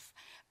life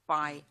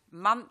by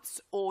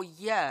months or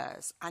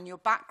years. And your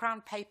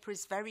background paper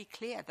is very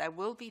clear. There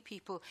will be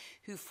people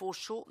who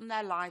foreshorten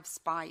their lives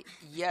by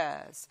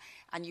years,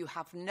 and you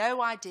have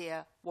no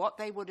idea what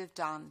they would have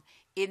done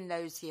in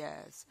those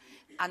years.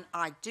 And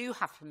I do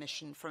have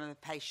permission from a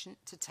patient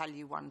to tell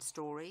you one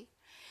story.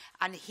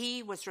 And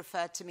he was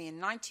referred to me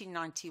in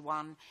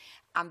 1991,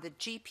 and the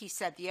GP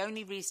said the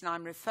only reason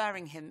I'm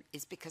referring him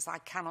is because I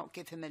cannot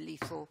give him a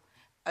lethal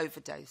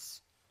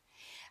overdose.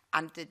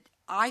 And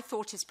I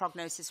thought his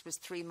prognosis was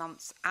 3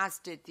 months, as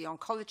did the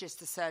oncologist,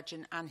 the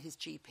surgeon, and his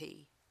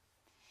GP.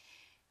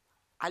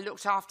 I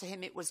looked after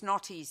him. It was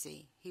not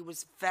easy. He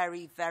was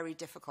very, very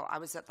difficult. I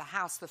was at the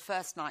house the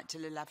first night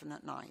till 11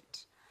 at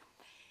night.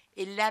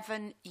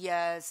 11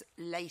 years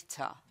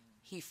later,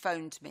 he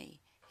phoned me.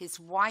 His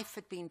wife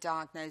had been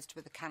diagnosed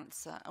with a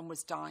cancer and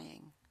was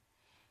dying.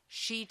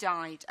 She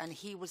died, and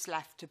he was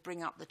left to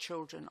bring up the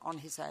children on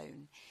his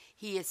own.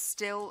 He is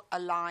still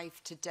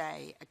alive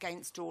today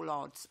against all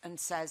odds and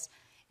says,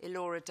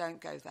 Elora, don't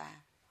go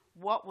there.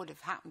 What would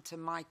have happened to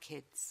my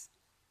kids?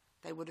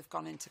 They would have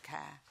gone into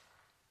care.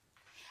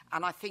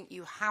 And I think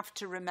you have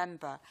to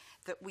remember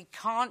that we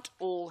can't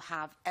all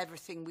have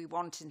everything we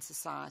want in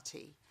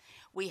society.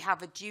 We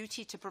have a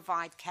duty to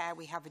provide care.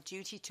 We have a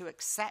duty to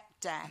accept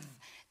death.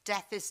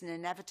 Death is an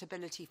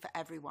inevitability for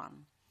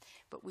everyone.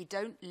 But we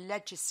don't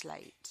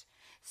legislate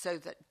so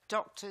that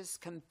doctors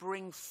can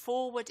bring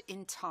forward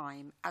in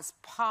time, as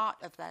part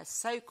of their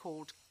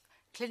so-called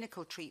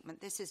clinical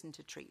treatment, this isn't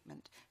a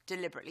treatment,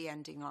 deliberately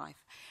ending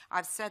life.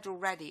 I've said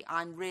already,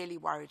 I'm really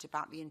worried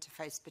about the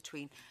interface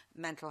between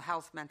Mental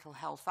Health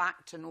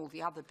Act and all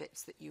the other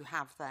bits that you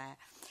have there,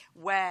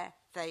 where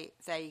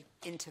they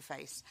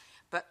interface.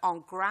 But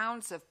on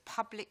grounds of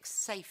public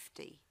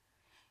safety,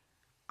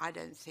 I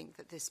don't think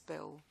that this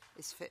bill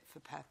is fit for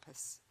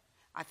purpose.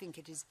 I think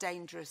it is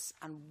dangerous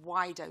and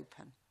wide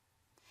open,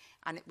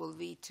 and it will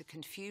lead to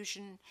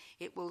confusion.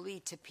 It will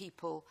lead to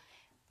people,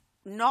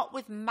 not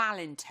with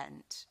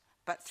malintent,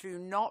 but through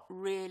not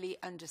really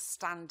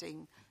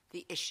understanding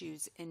the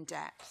issues in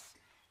depth,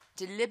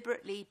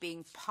 deliberately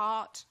being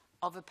part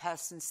of a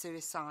person's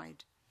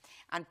suicide,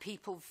 and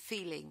people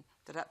feeling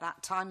that at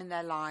that time in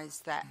their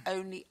lives their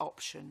only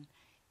option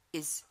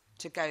is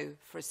to go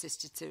for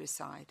assisted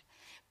suicide.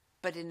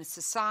 But in a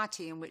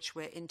society in which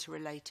we're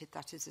interrelated,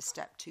 that is a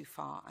step too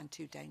far and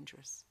too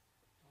dangerous.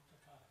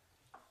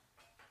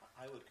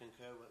 I would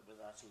concur with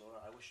that, Laura.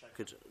 I wish I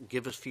could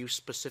give a few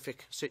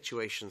specific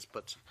situations,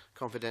 but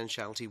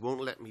confidentiality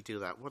won't let me do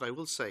that. What I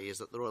will say is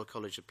that the Royal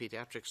College of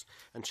Paediatrics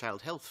and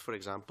Child Health, for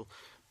example,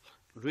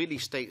 really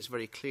states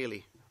very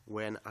clearly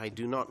when I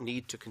do not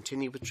need to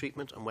continue with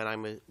treatment and when I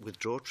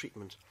withdraw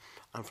treatment.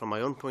 And from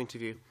my own point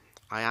of view,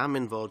 I am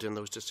involved in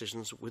those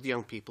decisions with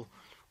young people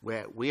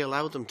where we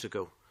allow them to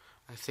go.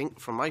 I think,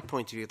 from my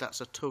point of view,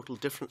 that's a total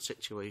different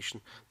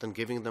situation than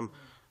giving them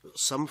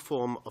some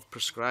form of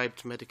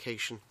prescribed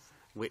medication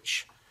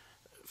which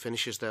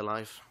finishes their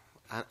life.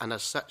 And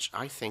as such,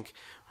 I think,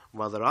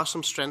 while there are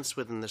some strengths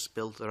within this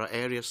bill, there are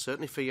areas,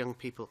 certainly for young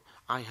people,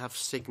 I have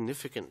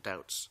significant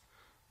doubts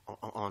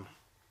on.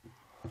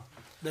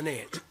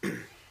 Nanette.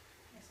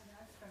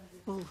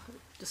 Well,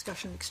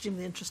 discussion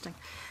extremely interesting.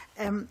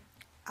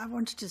 I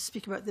wanted to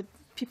speak about the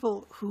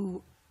people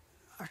who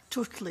are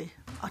totally,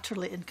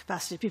 utterly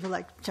incapacitated, people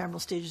like terminal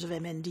stages of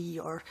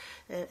MND or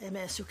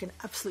MS who can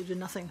absolutely do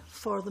nothing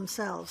for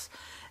themselves.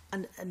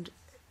 And I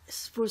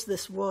suppose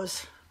this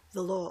was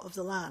the law of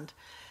the land.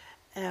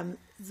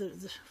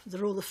 The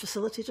role of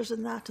facilitators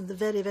in that, and the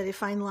very, very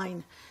fine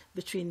line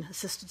between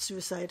assisted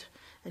suicide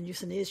and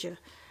euthanasia,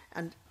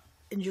 and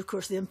in due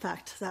course the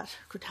impact that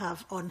could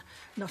have on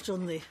not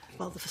only,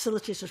 well, the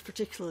facilitators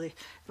particularly,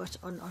 but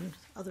on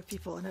other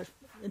people. And I'm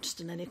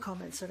interested in any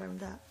comments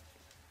around that.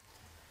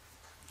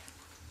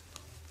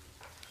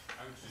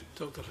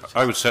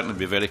 I would certainly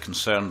be very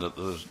concerned that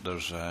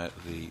there's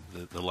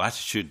the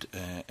latitude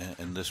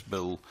in this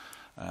bill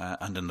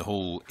and in the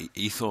whole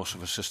ethos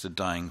of assisted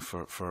dying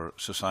for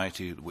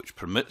society which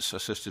permits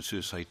assisted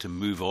suicide to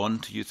move on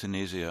to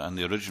euthanasia. And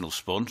the original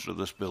sponsor of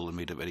this bill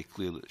made it very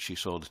clear that she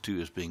saw the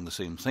two as being the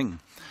same thing.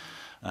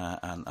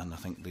 And I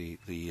think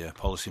the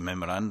policy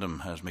memorandum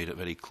has made it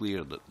very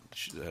clear that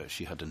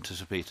she had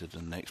anticipated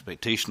an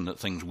expectation that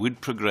things would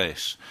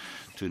progress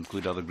to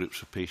include other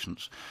groups of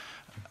patients.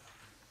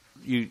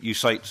 You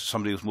cite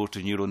somebody with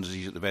motor neuron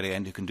disease at the very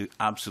end who can do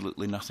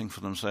absolutely nothing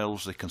for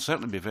themselves. They can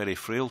certainly be very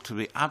frail. To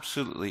be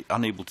absolutely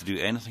unable to do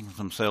anything for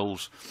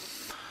themselves,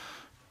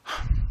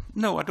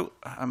 no, I don't.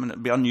 I mean,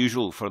 it'd be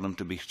unusual for them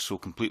to be so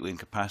completely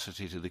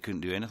incapacitated they couldn't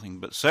do anything.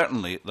 But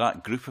certainly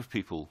that group of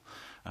people,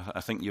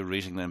 I think you're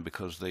raising them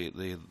because they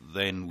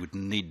then would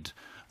need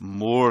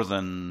more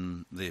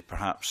than the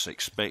perhaps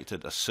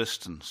expected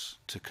assistance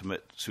to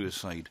commit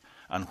suicide.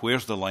 And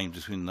where's the line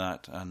between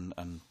that and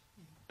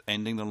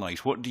ending their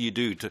lives? What do you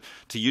do? To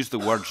use the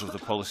words of the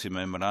policy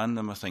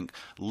memorandum, I think,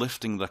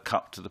 lifting the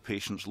cup to the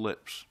patient's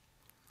lips.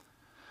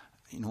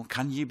 You know,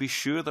 can you be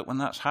sure that when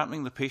that's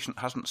happening, the patient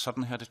hasn't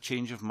suddenly had a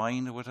change of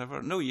mind or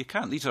whatever? No, you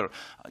can't. These are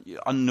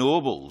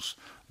unknowables.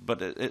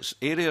 But it's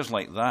areas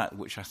like that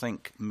which I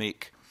think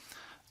make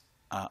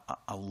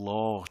a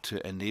law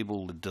to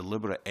enable the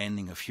deliberate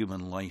ending of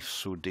human life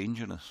so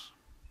dangerous.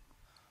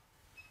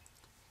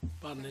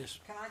 Baroness.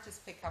 Can I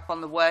just pick up on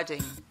the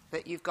wording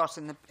that you've got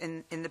in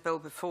the bill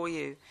before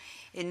you?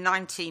 In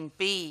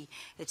 19B,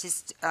 it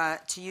is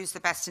to use the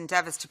best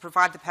endeavours to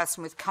provide the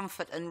person with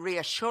comfort and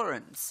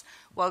reassurance.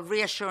 Well,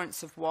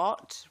 reassurance of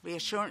what?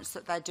 Reassurance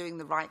that they're doing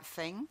the right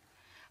thing?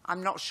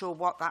 I'm not sure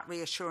what that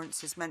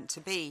reassurance is meant to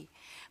be.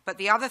 But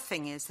the other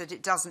thing is that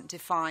it doesn't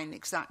define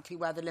exactly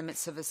where the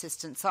limits of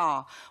assistance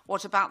are.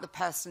 What about the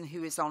person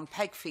who is on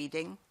peg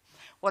feeding?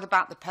 What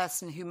about the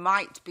person who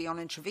might be on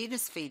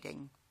intravenous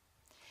feeding,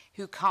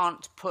 who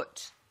can't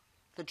put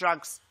the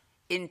drugs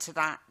into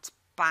that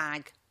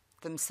bag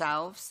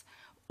themselves,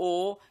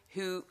 or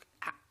who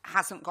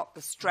hasn't got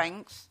the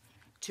strength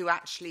to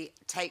actually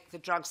take the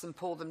drugs and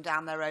pour them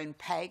down their own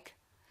peg?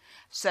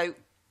 So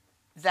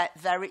that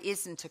there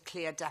isn't a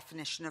clear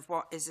definition of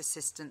what is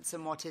assistance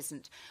and what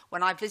isn't.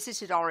 When I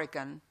visited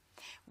Oregon,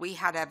 we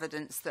had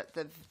evidence that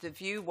the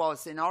view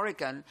was in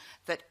Oregon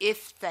that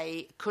if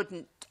they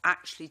couldn't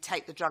actually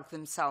take the drug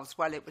themselves,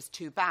 well, it was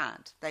too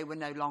bad. They were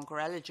no longer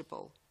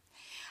eligible.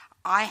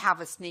 I have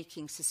a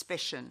sneaking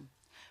suspicion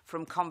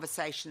from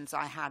conversations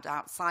I had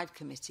outside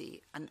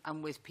committee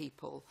and with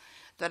people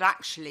that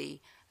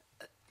actually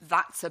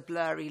that's a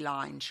blurry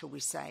line, shall we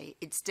say.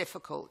 It's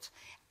difficult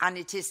and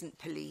it isn't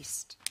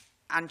policed.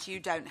 And you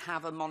don't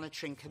have a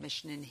monitoring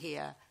commission in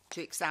here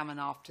to examine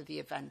after the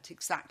event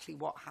exactly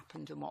what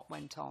happened and what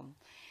went on.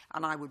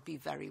 And I would be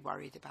very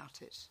worried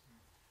about it.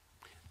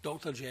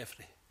 Dr.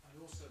 Jeffrey.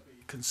 I'd also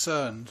be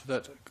concerned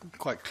that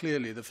quite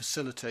clearly the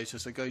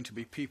facilitators are going to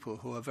be people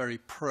who are very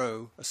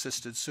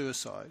pro-assisted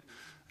suicide.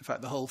 In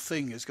fact, the whole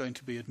thing is going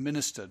to be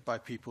administered by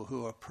people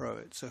who are pro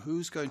it. So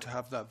who's going to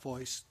have that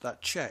voice,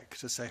 that check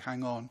to say,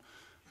 hang on,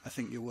 I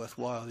think you're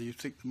worthwhile. You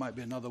think there might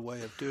be another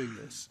way of doing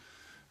this.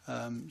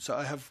 So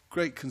I have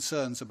great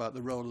concerns about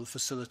the role of the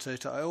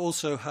facilitator. I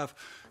also have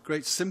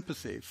great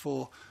sympathy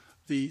for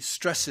the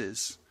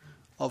stresses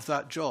of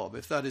that job.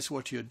 If that is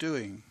what you're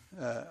doing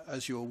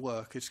as your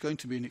work, it's going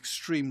to be an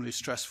extremely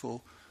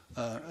stressful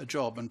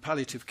job. And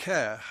palliative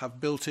care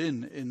have built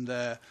in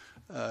their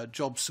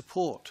job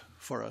support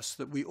for us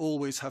that we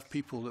always have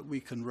people that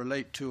we can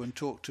relate to and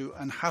talk to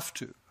and have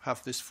to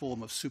have this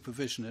form of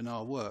supervision in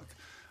our work.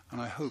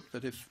 And I hope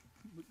that if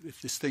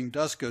this thing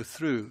does go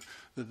through,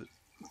 that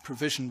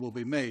provision will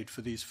be made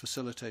for these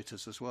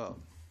facilitators as well,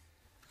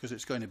 because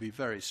it's going to be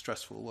very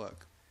stressful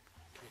work.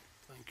 Okay,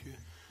 thank you.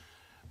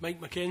 Mike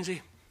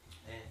Mackenzie.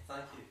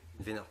 Thank you,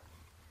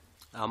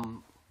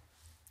 Convener.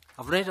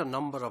 I've read a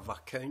number of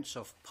accounts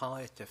of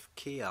palliative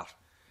care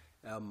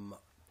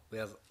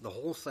where the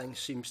whole thing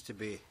seems to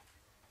be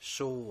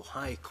so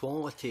high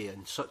quality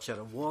and such a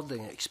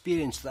rewarding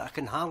experience that I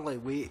can hardly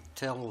wait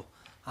till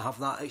I have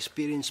that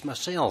experience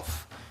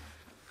myself.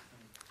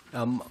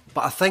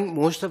 But I think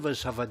most of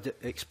us have had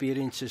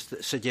experiences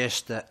that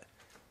suggest that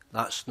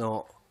that's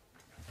not,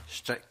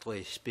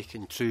 strictly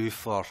speaking, true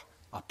for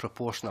a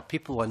proportion of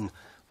people. And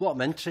what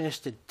I'm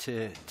interested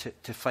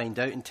to find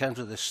out in terms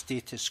of the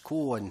status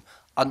quo and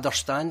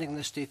understanding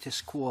the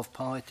status quo of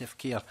palliative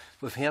care,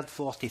 we've heard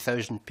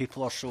 40,000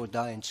 people or so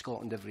die in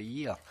Scotland every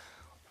year.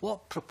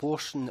 What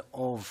proportion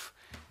of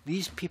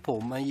these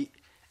people might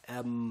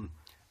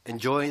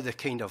enjoy the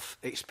kind of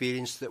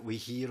experience that we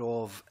hear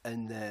of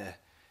in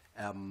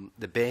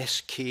the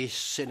best case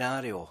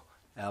scenario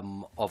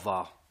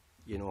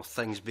of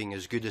things being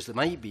as good as they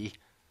might be,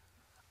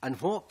 and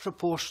what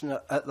proportion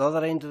at the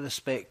other end of the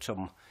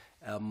spectrum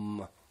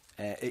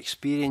their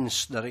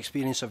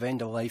experience of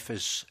end of life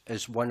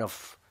is one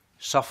of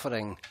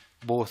suffering,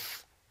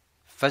 both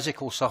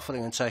physical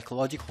suffering and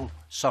psychological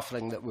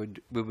suffering that we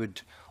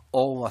would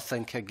all, I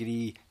think,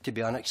 agree to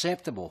be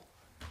unacceptable.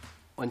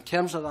 In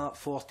terms of that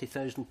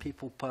 40,000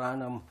 people per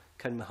annum,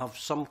 can we have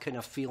some kind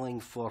of feeling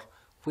for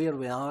where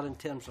we are in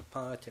terms of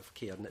palliative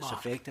care and its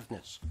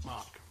effectiveness.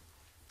 Mark.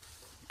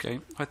 Okay,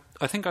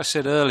 I think I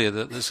said earlier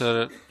that there's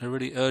a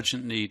really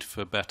urgent need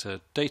for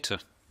better data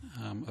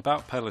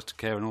about palliative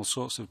care in all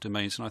sorts of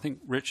domains, and I think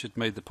Richard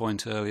made the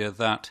point earlier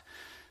that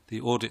the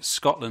Audit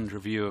Scotland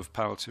review of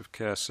palliative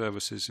care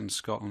services in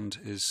Scotland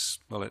is,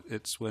 well,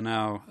 we're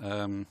now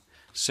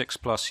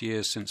 6+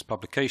 years since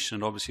publication,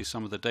 and obviously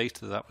some of the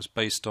data that was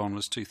based on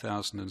was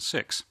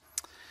 2006.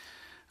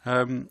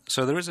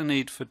 So there is a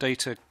need for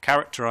data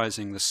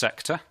characterising the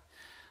sector.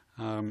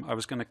 I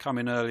was going to come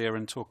in earlier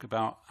and talk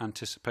about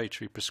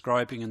anticipatory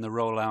prescribing and the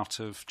rollout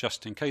of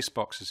just-in-case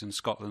boxes in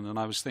Scotland, and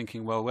I was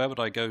thinking, well, where would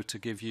I go to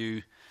give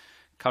you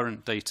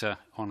current data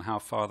on how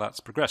far that's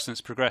progressed? And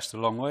it's progressed a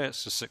long way.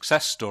 It's a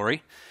success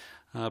story.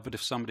 But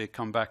if somebody had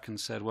come back and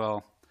said,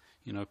 well,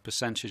 you know,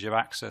 percentage of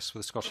access for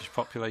the Scottish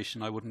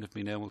population, I wouldn't have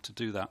been able to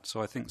do that.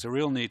 So I think there's a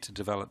real need to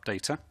develop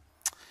data.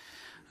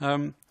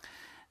 And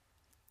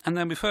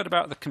then we've heard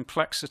about the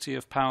complexity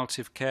of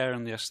palliative care,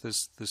 and yes,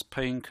 there's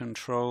pain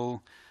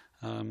control.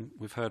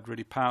 We've heard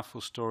really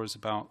powerful stories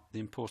about the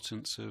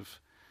importance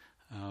of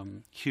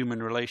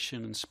human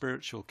relation and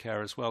spiritual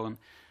care as well,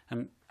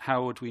 and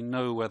how would we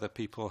know whether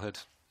people had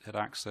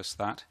accessed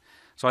that?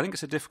 So I think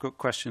it's a difficult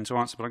question to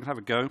answer, but I'm going to have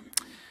a go.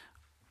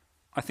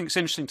 I think it's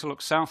interesting to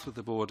look south of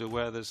the border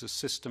where there's a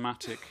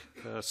systematic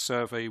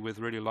survey with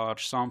really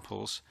large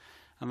samples,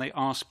 and they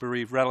ask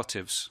bereaved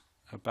relatives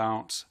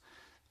about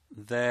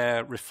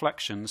their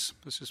reflections,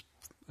 this is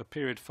a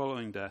period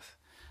following death,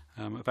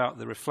 about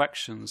the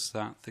reflections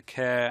that the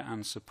care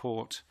and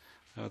support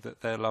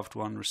that their loved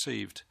one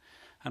received.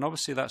 And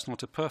obviously that's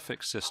not a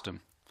perfect system,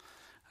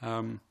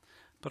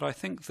 but I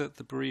think that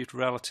the bereaved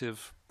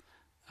relative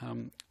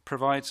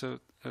provides a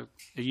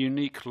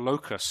unique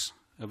locus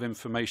of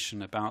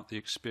information about the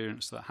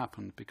experience that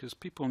happened, because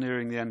people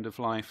nearing the end of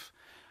life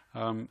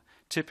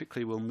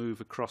typically will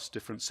move across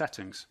different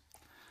settings.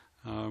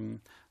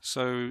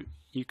 So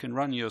you can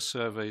run your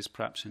surveys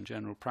perhaps in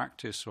general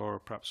practice or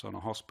perhaps on a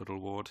hospital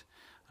ward,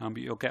 but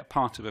you'll get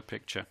part of a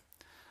picture.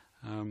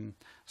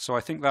 So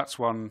I think that's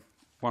one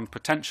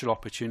potential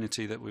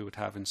opportunity that we would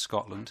have in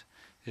Scotland,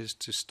 is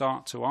to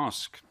start to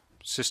ask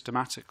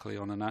systematically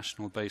on a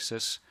national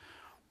basis,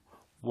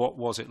 what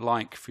was it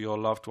like for your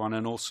loved one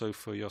and also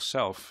for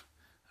yourself,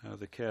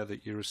 the care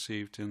that you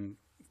received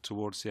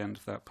towards the end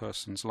of that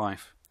person's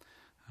life.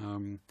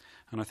 And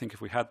I think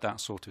if we had that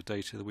sort of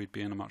data, that we'd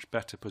be in a much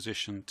better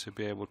position to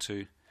be able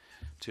to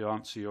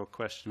answer your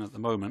question at the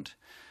moment.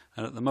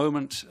 And at the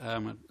moment,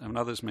 and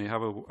others may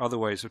have other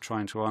ways of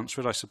trying to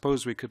answer it, I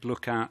suppose we could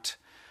look at,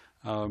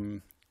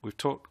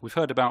 we've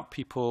heard about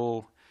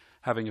people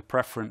having a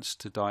preference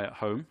to die at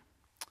home.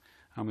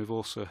 And we've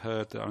also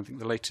heard that, I think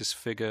the latest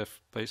figure,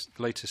 the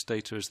latest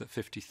data is that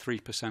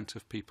 53%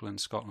 of people in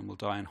Scotland will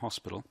die in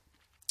hospital.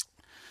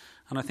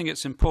 And I think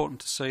it's important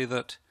to say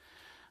that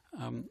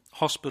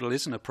hospital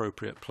is an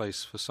appropriate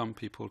place for some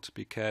people to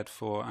be cared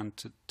for and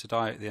to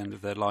die at the end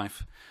of their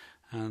life.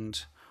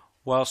 And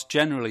whilst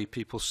generally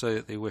people say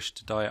that they wish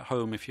to die at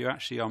home, if you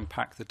actually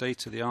unpack the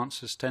data, the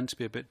answers tend to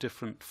be a bit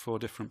different for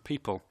different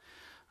people.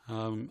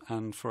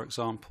 And for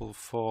example,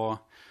 for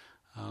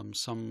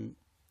some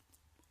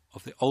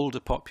of the older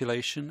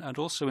population, and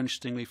also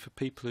interestingly for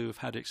people who have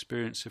had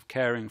experience of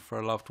caring for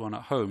a loved one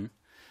at home,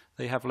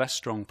 they have less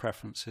strong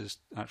preferences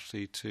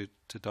actually to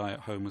die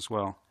at home as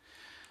well.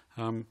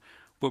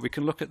 But we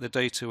can look at the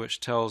data which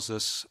tells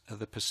us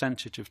the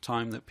percentage of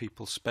time that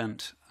people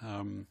spent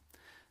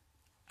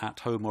at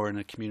home or in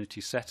a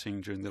community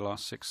setting during the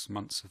last 6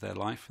 months of their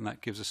life, and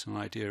that gives us an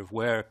idea of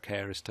where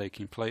care is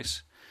taking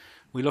place.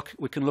 We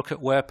can look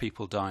at where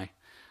people die.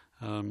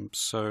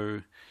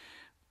 So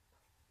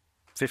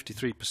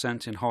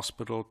 53% in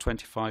hospital,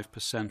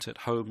 25% at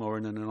home or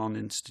in a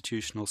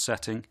non-institutional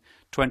setting,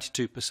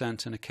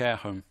 22% in a care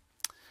home.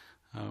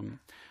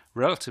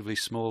 Relatively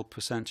small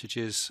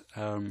percentages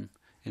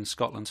in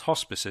Scotland's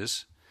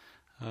hospices,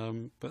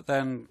 but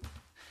then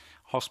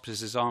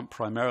hospices aren't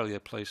primarily a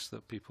place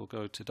that people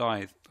go to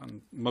die,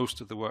 and most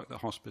of the work that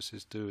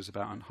hospices do is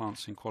about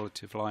enhancing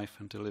quality of life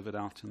and delivered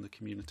out in the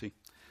community.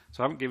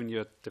 So I haven't given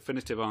you a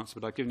definitive answer,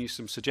 but I've given you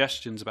some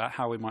suggestions about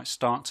how we might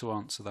start to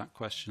answer that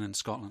question in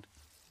Scotland.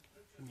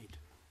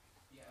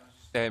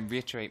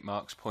 Reiterate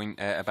Mark's point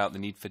about the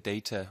need for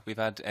data. We've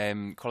had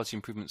Quality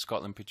Improvement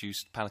Scotland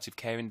produced palliative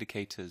care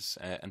indicators,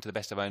 and to the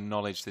best of our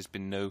knowledge there's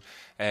been no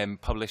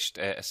published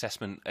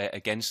assessment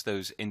against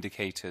those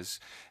indicators.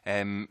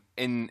 In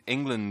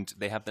England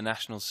they have the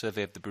National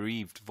Survey of the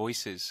Bereaved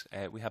Voices.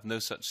 We have no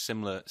such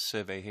similar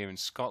survey here in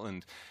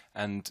Scotland,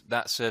 and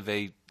that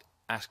survey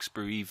asks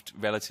bereaved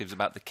relatives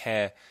about the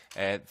care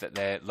that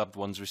their loved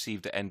ones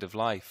received at end of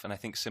life, and I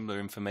think similar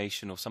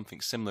information or something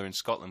similar in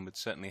Scotland would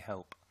certainly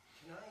help.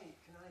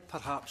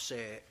 Perhaps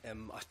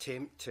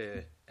attempt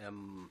to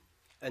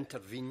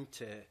intervene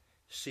to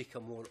seek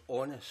a more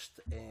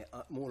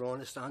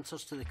honest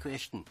answers to the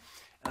question.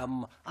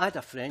 I had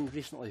a friend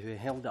recently who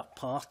held a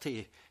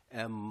party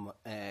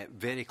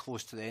very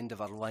close to the end of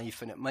her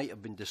life, and it might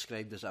have been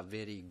described as a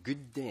very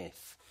good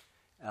death.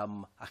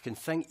 I can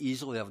think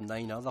easily of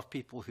 9 other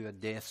people who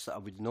had deaths that I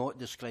would not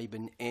describe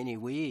in any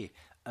way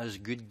as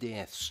good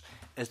deaths.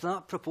 Is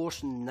that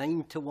proportion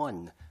 9 to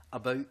 1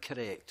 about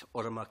correct,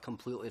 or am I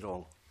completely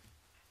wrong?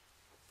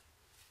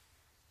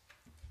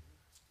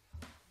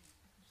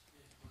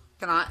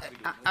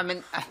 I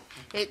mean,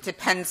 it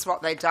depends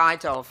what they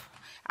died of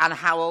and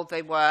how old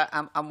they were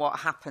and what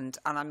happened.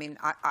 And I mean,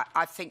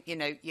 I think, you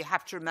know, you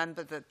have to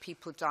remember that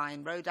people die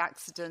in road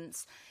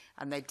accidents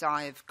and they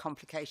die of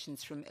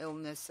complications from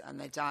illness and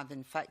they die of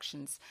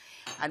infections.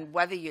 And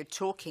whether you're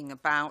talking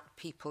about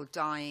people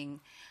dying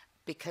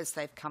because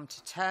they've come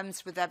to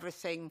terms with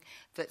everything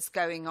that's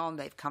going on,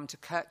 they've come to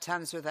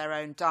terms with their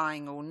own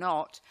dying or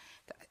not,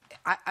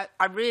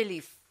 I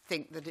really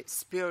think that it's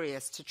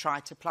spurious to try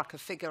to pluck a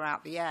figure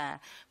out the air.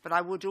 But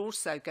I would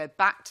also go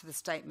back to the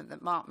statement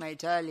that Mark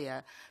made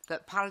earlier,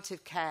 that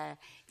palliative care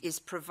is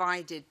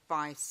provided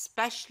by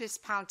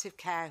specialist palliative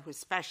care who are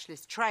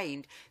specialist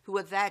trained, who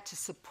are there to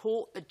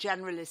support the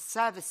generalist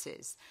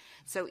services.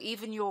 So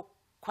even your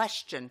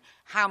question,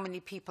 how many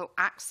people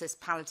access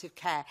palliative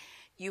care,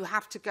 you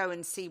have to go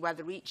and see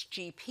whether each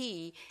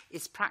GP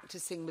is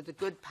practicing with a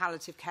good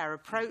palliative care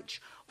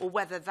approach or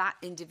whether that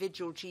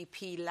individual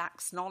GP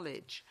lacks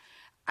knowledge.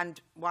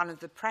 And one of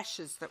the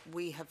pressures that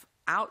we have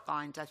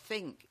outlined, I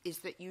think, is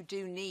that you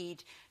do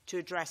need to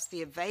address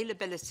the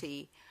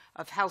availability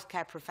of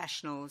healthcare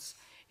professionals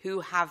who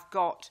have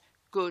got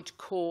good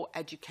core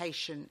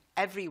education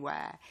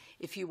everywhere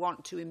if you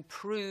want to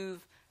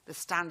improve the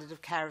standard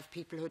of care of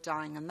people who are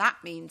dying. And that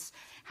means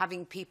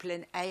having people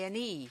in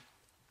A&E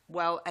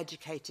well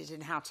educated in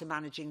how to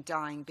managing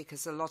dying,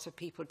 because a lot of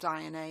people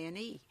die in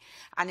A&E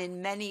and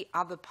in many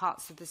other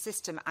parts of the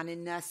system and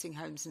in nursing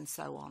homes and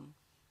so on.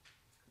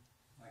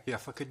 Yeah,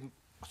 if I could...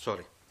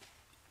 Sorry.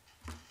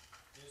 I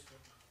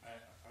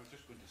was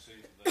just going to say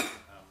that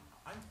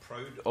I'm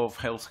proud of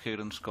healthcare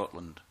in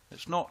Scotland.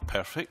 It's not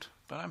perfect,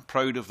 but I'm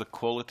proud of the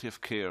quality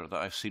of care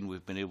that I've seen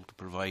we've been able to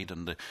provide,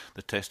 and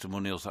the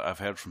testimonials that I've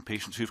heard from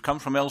patients who've come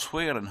from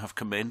elsewhere and have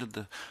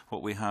commended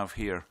what we have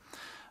here.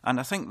 And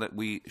I think that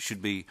we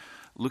should be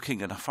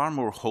looking in a far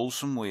more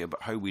wholesome way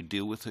about how we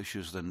deal with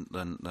issues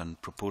than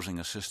proposing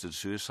assisted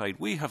suicide.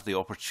 We have the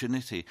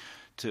opportunity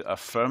to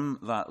affirm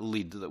that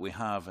lead that we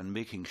have in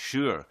making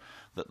sure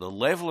that the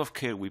level of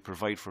care we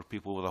provide for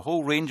people with a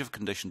whole range of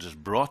conditions is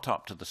brought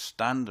up to the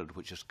standard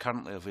which is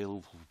currently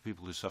available for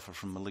people who suffer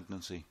from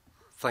malignancy.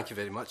 Thank you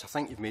very much. I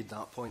think you've made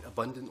that point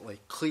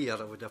abundantly clear.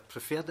 I would have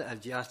preferred it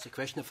had you asked the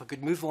question. If I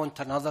could move on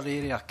to another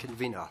area,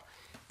 Convener,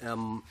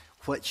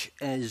 which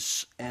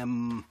is,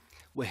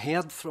 we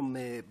heard from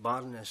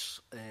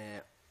Baroness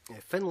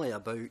Finlay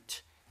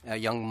about a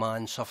young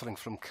man suffering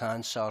from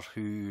cancer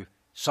who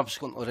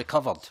subsequently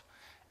recovered.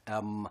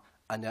 And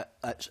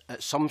at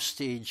some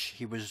stage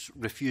he was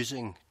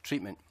refusing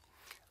treatment.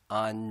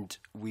 And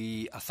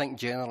we, I think,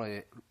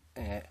 generally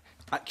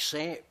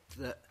accept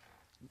that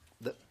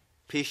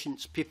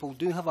people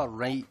do have a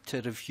right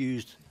to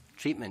refuse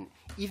treatment,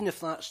 even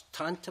if that's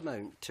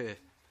tantamount to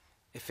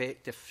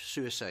effective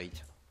suicide.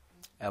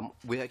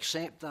 We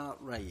accept that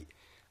right.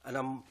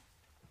 And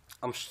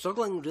I'm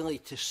struggling really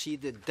to see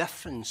the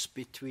difference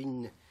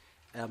between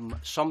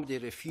somebody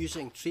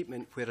refusing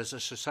treatment, where as a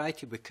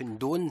society we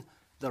condone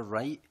the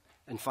right,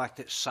 in fact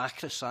it's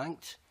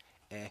sacrosanct,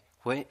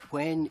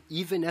 when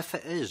even if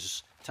it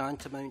is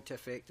tantamount to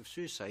effective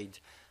suicide,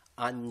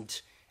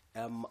 and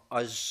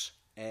us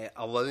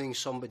allowing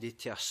somebody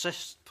to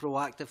assist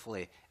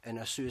proactively in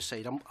a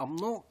suicide. I'm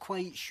not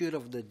quite sure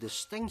of the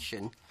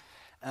distinction,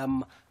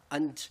 and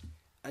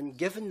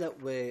given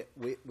that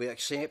we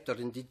accept or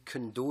indeed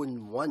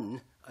condone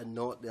one and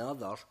not the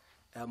other,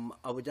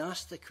 I would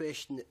ask the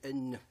question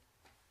in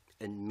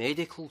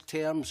medical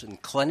terms, in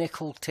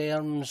clinical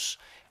terms,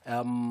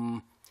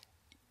 in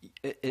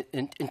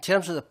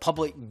terms of the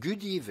public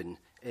good even,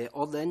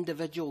 or the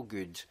individual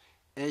good,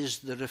 is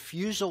the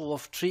refusal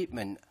of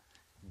treatment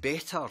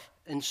better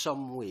in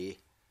some way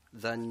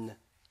than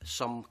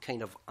some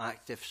kind of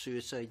active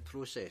suicide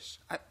process?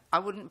 I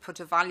wouldn't put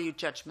a value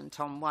judgment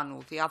on one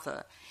or the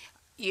other.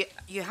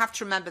 You have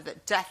to remember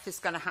that death is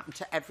going to happen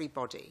to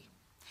everybody.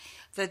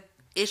 The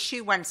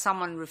issue when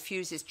someone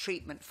refuses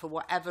treatment for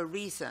whatever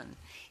reason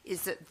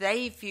is that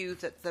they view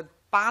that the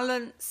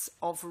balance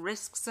of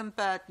risks and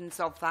burdens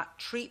of that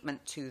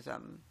treatment to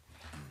them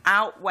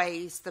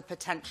outweighs the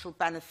potential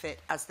benefit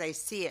as they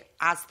see it,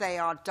 as they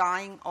are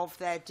dying of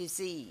their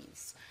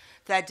disease.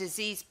 Their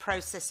disease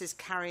process is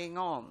carrying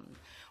on.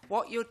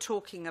 What you're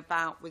talking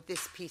about with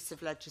this piece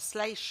of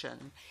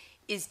legislation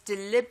is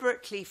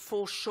deliberately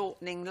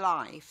foreshortening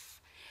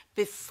life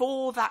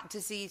before that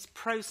disease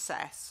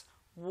process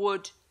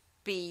would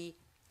be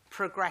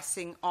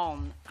progressing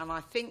on. And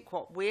I think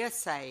what we're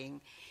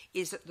saying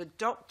is that the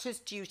doctor's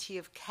duty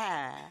of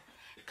care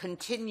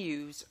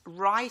continues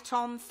right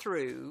on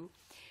through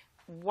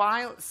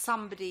while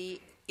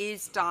somebody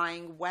is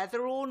dying,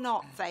 whether or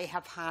not they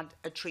have had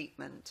a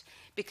treatment.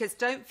 Because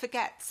don't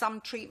forget,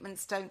 some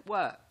treatments don't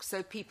work.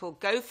 So people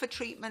go for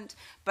treatment,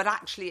 but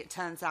actually it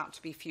turns out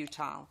to be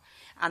futile.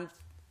 And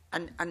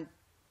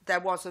there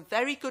was a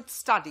very good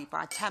study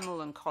by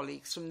Temmel and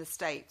colleagues from the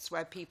States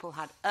where people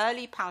had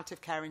early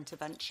palliative care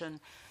intervention.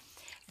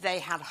 They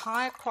had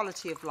higher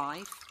quality of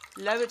life,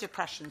 lower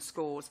depression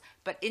scores,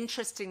 but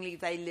interestingly,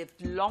 they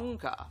lived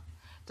longer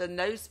than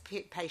those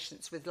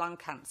patients with lung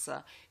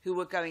cancer who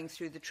were going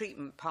through the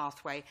treatment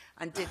pathway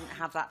and didn't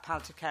have that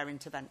palliative care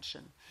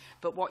intervention.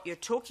 But what you're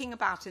talking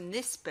about in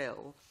this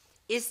bill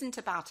isn't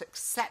about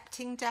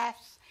accepting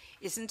death,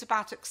 isn't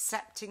about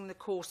accepting the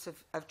course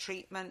of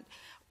treatment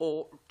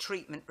or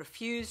treatment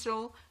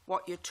refusal.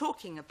 What you're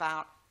talking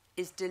about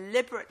is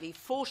deliberately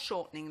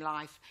foreshortening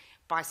life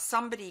by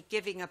somebody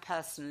giving a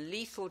person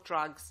lethal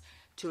drugs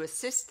to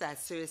assist their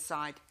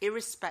suicide,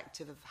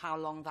 irrespective of how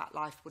long that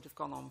life would have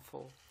gone on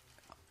for.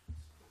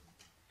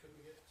 Can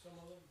we get some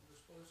other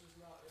responses to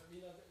that? I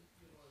mean,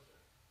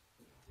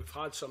 we've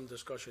had some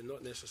discussion,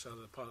 not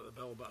necessarily part of the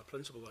bill, but a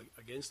principle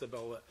against the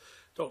bill, that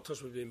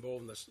doctors would be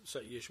involved in this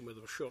situation where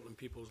they were shortening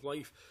people's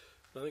life.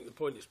 And I think the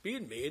point that's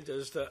being made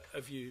is that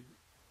if you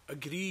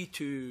agree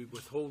to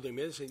withholding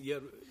medicine,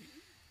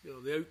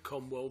 the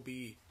outcome will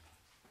be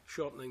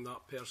shortening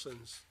that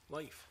person's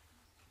life.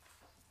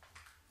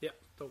 Yeah,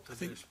 Dr.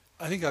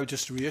 I think I would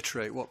just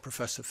reiterate what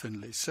Professor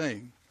Finlay is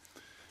saying.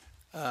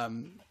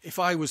 If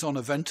I was on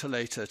a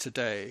ventilator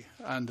today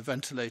and the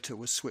ventilator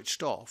was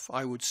switched off,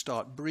 I would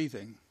start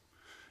breathing.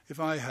 If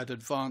I had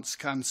advanced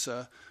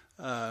cancer,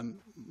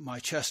 my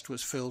chest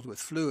was filled with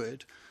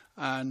fluid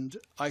and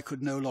I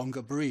could no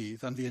longer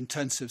breathe, and the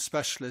intensive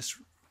specialist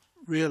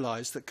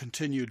realized that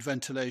continued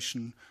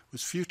ventilation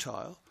was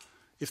futile.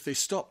 If they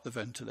stopped the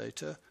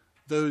ventilator,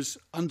 those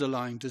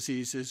underlying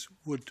diseases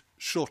would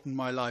shorten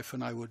my life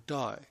and I would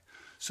die.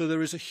 So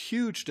there is a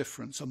huge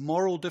difference, a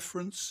moral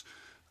difference,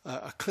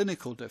 a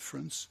clinical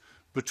difference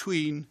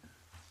between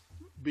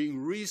being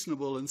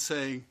reasonable and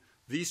saying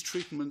these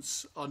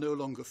treatments are no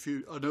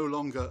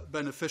longer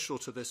beneficial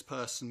to this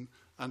person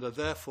and are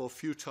therefore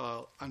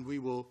futile and we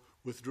will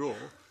withdraw,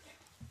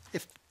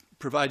 if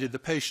provided the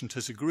patient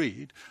has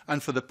agreed,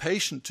 and for the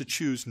patient to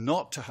choose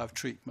not to have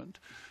treatment.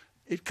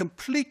 It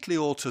completely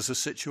alters a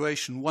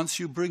situation once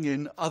you bring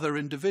in other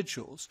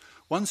individuals.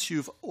 Once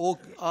you've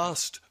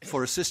asked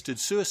for assisted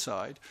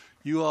suicide,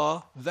 you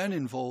are then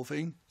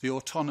involving the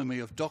autonomy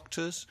of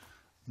doctors,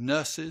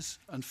 nurses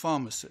and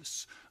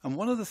pharmacists. And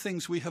one of the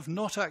things we have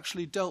not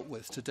actually dealt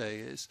with today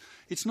is,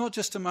 it's not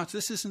just a matter,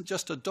 this isn't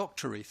just a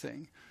doctory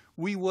thing.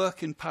 We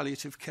work in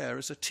palliative care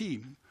as a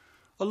team.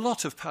 A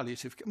lot of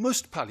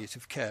most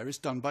palliative care is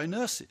done by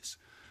nurses.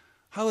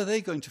 How are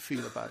they going to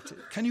feel about it?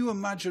 Can you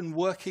imagine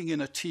working in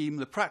a team,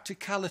 the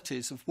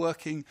practicalities of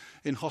working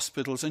in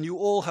hospitals, and you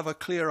all have a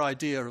clear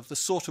idea of the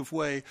sort of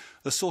way,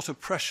 the sort of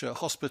pressure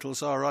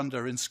hospitals are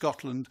under in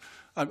Scotland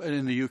and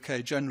in the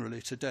UK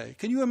generally today?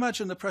 Can you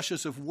imagine the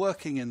pressures of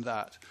working in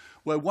that,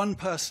 where one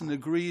person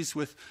agrees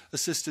with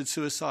assisted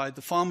suicide,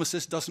 the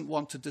pharmacist doesn't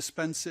want to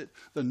dispense it,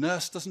 the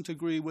nurse doesn't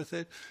agree with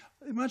it?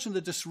 Imagine the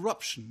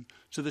disruption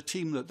to the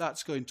team that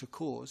that's going to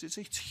cause. It's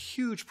a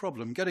huge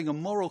problem. Getting a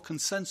moral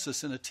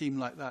consensus in a team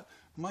like that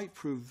might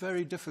prove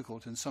very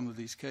difficult in some of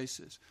these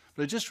cases.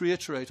 But I just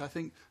reiterate, I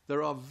think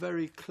there are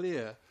very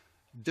clear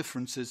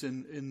differences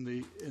in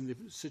the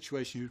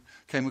situation you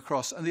came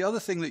across. And the other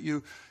thing that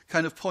you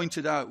kind of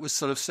pointed out was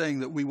sort of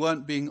saying that we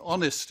weren't being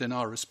honest in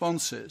our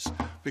responses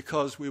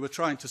because we were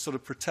trying to sort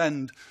of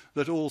pretend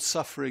that all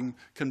suffering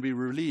can be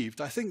relieved.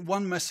 I think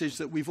one message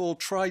that we've all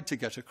tried to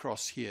get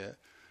across here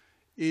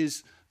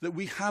is that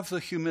we have the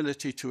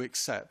humility to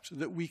accept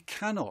that we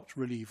cannot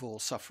relieve all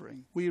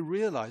suffering. We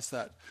realise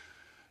that.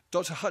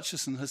 Dr.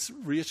 Hutchison has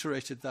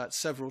reiterated that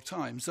several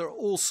times. There are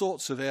all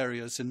sorts of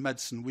areas in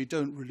medicine we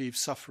don't relieve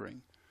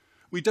suffering.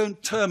 We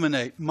don't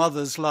terminate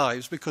mothers'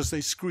 lives because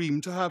they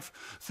scream to have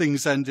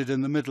things ended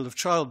in the middle of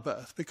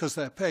childbirth because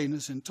their pain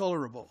is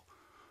intolerable.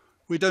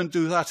 We don't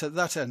do that at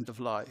that end of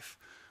life.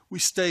 We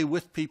stay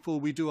with people,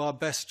 we do our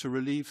best to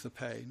relieve the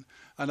pain.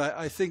 And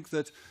I think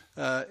that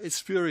it's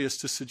spurious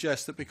to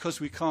suggest that because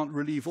we can't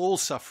relieve all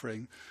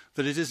suffering,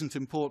 that it isn't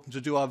important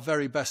to do our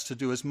very best to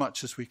do as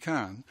much as we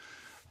can.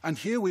 And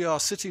here we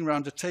are sitting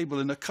around a table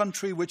in a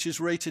country which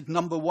is rated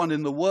 #1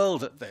 in the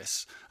world at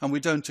this, and we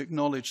don't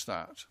acknowledge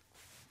that.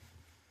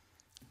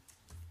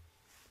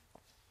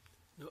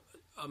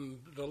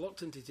 I'm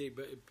reluctant to take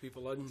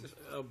people in.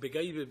 I'll be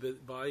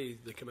guided by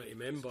the committee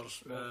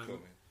members.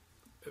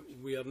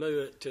 We are now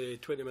at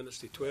 20 minutes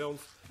to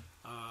 12.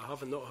 I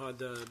have not had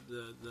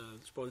the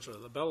sponsor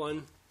of the bill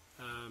in.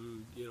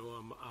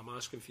 I'm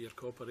asking for your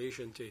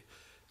cooperation to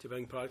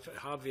bring Patrick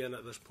Harvey in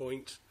at this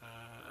point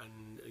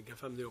and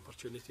give him the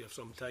opportunity of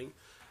some time.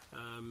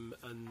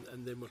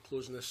 And then we're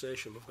closing this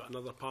session. We've got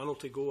another panel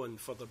to go and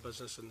further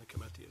business in the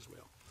committee as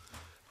well.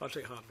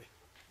 Patrick Harvey.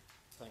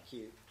 Thank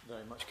you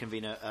very much,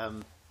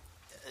 Convener.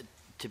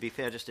 To be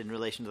fair, just in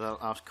relation to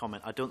that last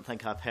comment, I don't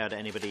think I've heard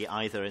anybody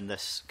either in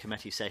this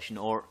committee session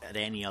or at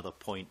any other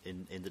point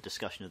in the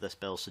discussion of this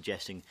bill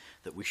suggesting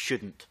that we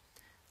shouldn't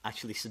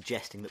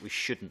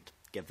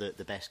give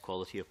the best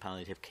quality of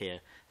palliative care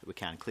that we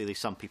can. Clearly,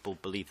 some people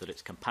believe that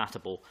it's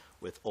compatible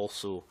with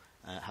also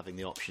having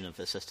the option of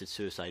assisted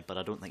suicide, but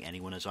I don't think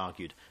anyone has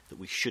argued that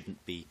we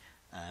shouldn't be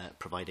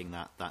providing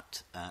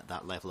that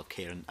level of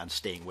care and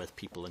staying with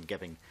people and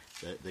giving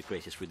the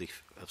greatest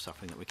relief of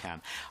suffering that we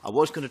can. I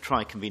was going to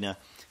try, Convener,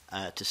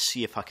 to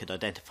see if I could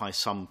identify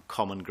some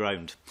common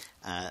ground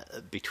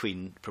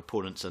between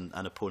proponents and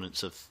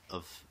opponents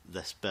of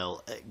this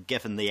bill.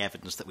 Given the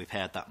evidence that we've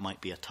heard, that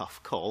might be a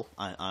tough call.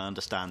 I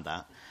understand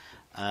that.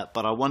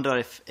 But I wonder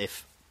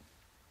if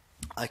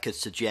I could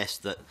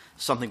suggest that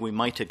something we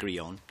might agree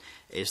on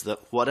is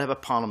that whatever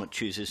Parliament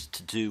chooses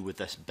to do with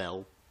this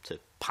bill, to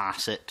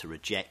pass it, to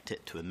reject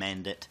it, to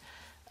amend it,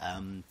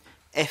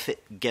 if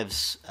it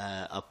gives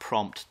a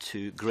prompt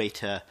to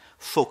greater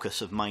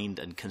focus of mind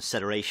and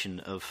consideration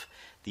of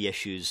the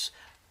issues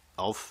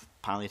of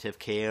palliative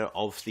care,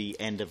 of the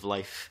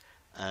end-of-life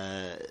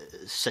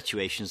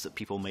situations that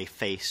people may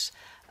face,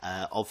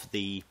 of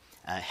the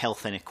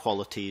health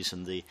inequalities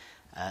and the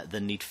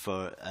need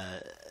for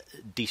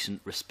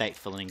decent,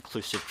 respectful and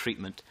inclusive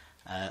treatment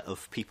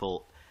of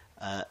people,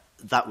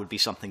 that would be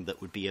something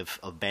that would be of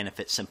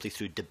benefit simply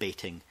through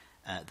debating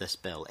this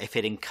bill. If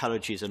it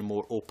encourages a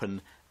more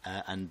open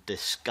and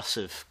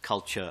discussive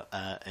culture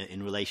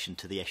in relation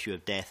to the issue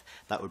of death,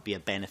 that would be a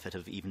benefit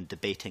of even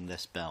debating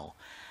this bill.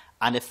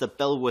 And if the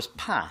bill was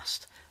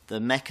passed, the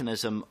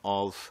mechanism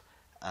of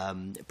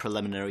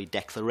preliminary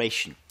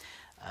declaration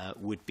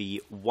would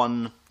be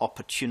one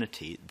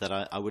opportunity that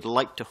I would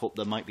like to hope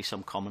there might be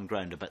some common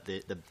ground about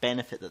the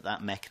benefit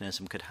that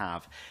mechanism could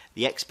have,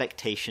 the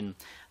expectation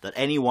that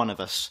any one of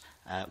us,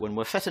 when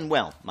we're fit and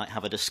well, might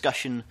have a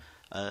discussion.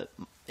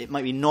 It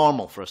might be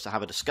normal for us to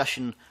have a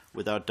discussion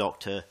with our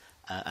doctor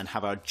and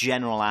have our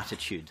general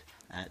attitude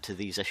to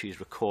these issues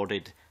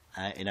recorded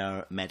in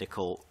our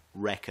medical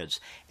records.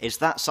 Is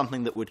that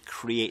something that would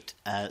create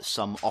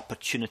some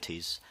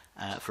opportunities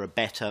for a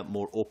better,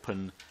 more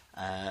open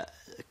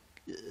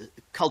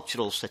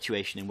cultural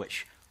situation in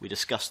which we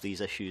discuss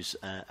these issues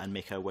and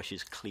make our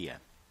wishes clear?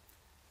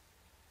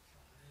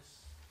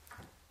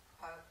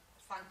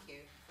 Thank you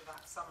for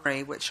that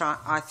summary, which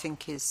I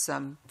think is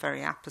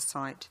very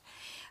apposite.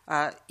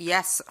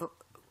 Yes,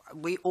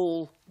 we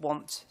all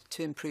want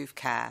to improve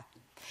care.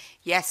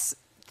 Yes,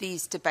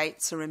 these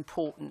debates are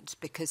important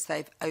because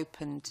they've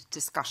opened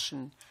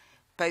discussion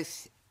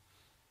both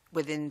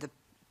within the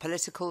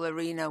political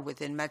arena,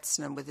 within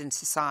medicine and within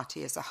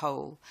society as a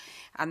whole,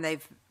 and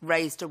they've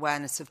raised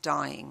awareness of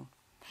dying.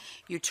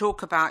 You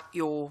talk about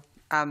your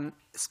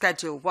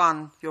Schedule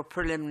 1, your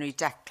preliminary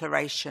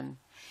declaration.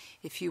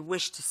 If you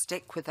wish to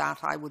stick with that,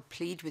 I would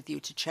plead with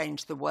you to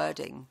change the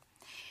wording.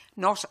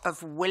 Not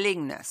of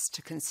willingness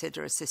to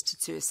consider assisted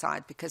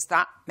suicide, because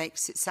that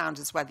makes it sound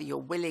as whether you're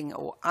willing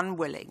or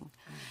unwilling,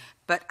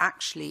 but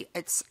actually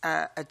it's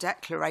a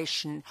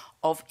declaration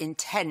of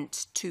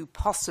intent to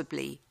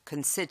possibly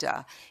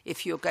consider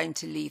if you're going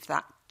to leave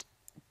that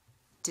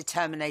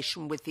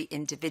determination with the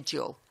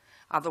individual.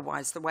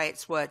 Otherwise, the way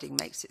it's wording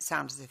makes it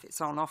sound as if it's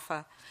on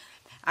offer.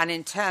 And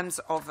in terms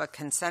of a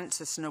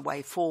consensus and a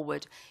way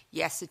forward,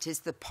 yes, it is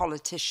the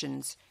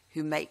politicians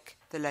who make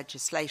the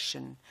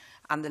legislation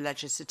and the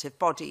legislative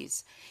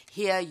bodies.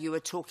 Here you are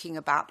talking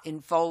about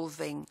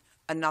involving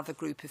another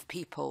group of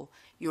people.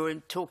 You're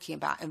talking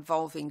about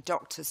involving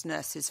doctors,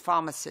 nurses,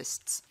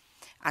 pharmacists,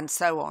 and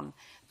so on.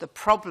 The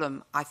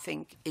problem, I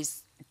think,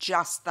 is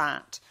just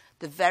that.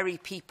 The very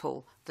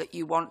people that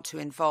you want to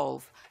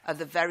involve are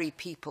the very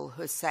people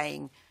who are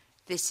saying,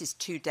 this is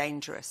too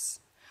dangerous.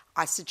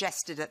 I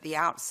suggested at the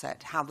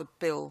outset how the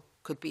bill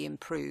could be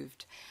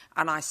improved,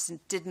 and I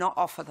did not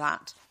offer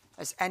that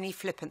as any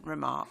flippant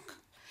remark.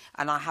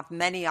 And I have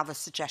many other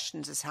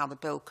suggestions as how the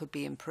bill could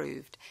be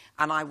improved,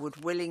 and I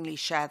would willingly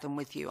share them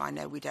with you. I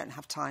know we don't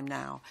have time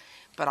now,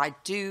 but I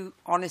do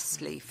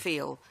honestly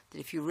feel that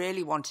if you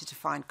really wanted to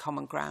find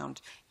common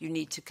ground, you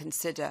need to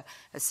consider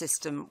a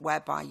system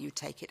whereby you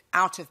take it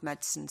out of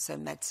medicine, so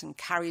medicine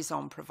carries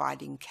on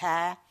providing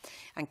care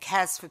and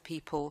cares for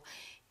people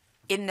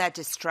in their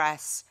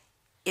distress,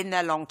 in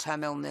their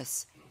long-term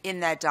illness, in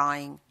their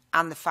dying,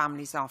 and the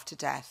families after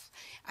death,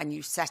 and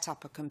you set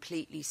up a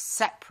completely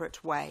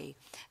separate way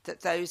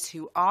that those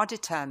who are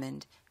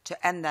determined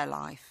to end their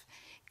life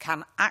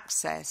can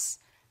access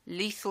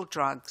lethal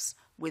drugs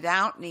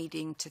without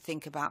needing to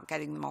think about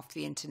getting them off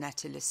the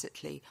internet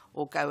illicitly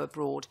or go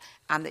abroad,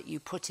 and that you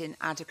put in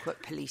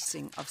adequate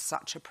policing of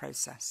such a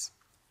process.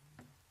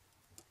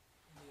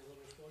 Any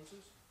other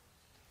responses?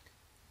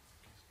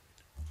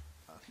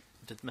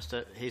 Did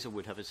Mr.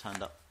 Hazelwood have his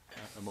hand up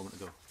a moment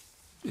ago?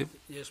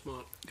 Yes,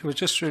 Mark. It was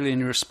just really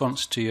in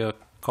response to your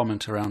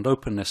comment around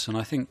openness, and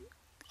I think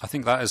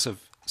that is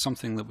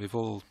something that we've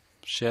all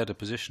shared a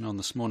position on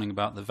this morning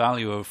about the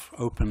value of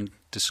open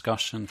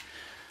discussion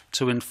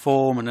to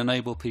inform and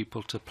enable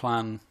people to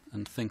plan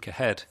and think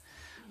ahead.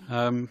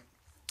 And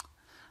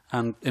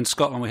in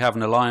Scotland we have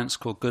an alliance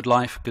called Good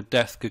Life, Good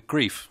Death, Good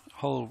Grief,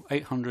 whole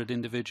 800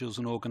 individuals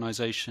and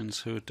organisations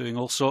who are doing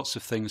all sorts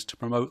of things to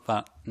promote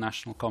that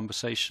national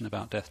conversation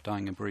about death,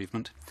 dying and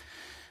bereavement.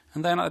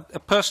 And then a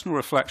personal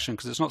reflection,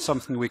 because it's not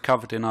something we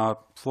covered in our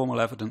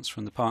formal evidence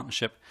from the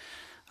partnership.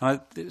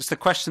 It's the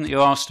question that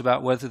you asked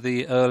about whether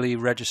the early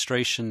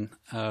registration,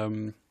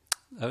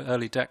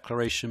 early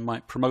declaration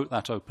might promote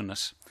that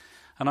openness.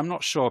 And I'm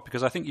not sure,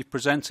 because I think you've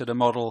presented a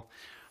model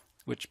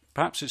which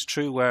perhaps is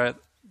true where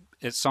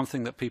it's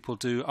something that people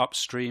do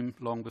upstream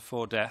long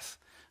before death.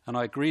 And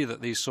I agree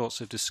that these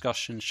sorts of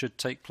discussions should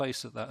take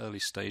place at that early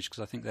stage,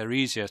 because I think they're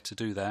easier to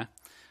do there.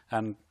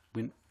 And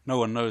no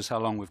one knows how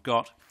long we've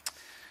got.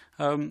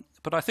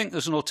 But I think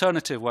there's an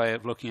alternative way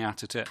of looking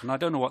at it. And I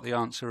don't know what the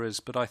answer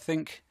is, but I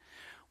think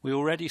we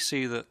already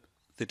see that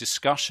the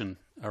discussion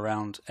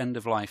around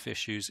end-of-life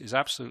issues is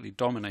absolutely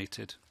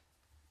dominated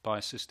by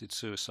assisted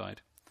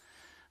suicide.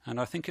 And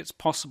I think it's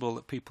possible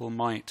that people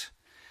might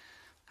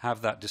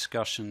have that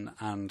discussion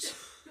and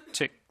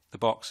tick the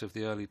box of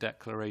the early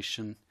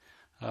declaration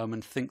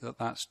and think that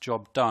that's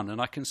job done. And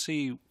I can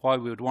see why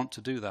we would want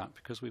to do that,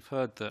 because we've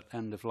heard that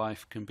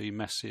end-of-life can be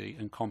messy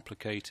and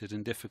complicated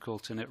and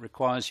difficult, and it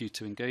requires you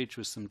to engage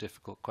with some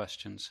difficult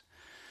questions.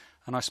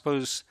 And I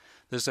suppose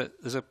there's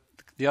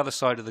the other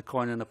side of the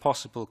coin, and a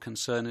possible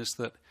concern is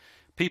that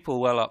people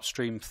well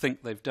upstream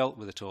think they've dealt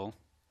with it all.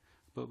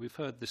 But we've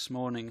heard this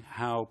morning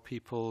how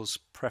people's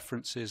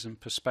preferences and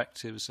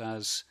perspectives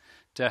as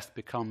death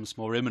becomes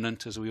more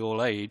imminent as we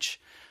all age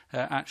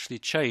actually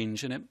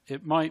change. And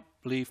it might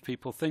leave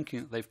people thinking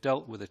that they've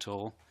dealt with it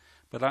all,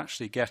 but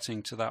actually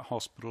getting to that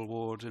hospital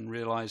ward and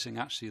realising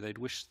actually they'd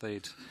wished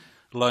they'd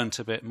learnt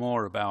a bit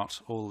more about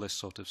all this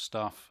sort of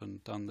stuff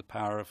and done the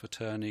power of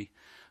attorney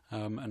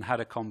and had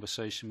a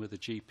conversation with a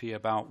GP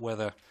about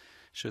whether,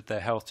 should their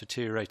health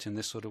deteriorate in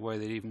this sort of way,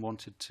 they even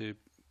wanted to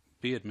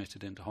be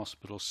admitted into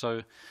hospital.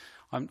 So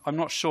I'm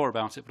not sure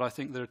about it, but I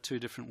think there are two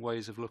different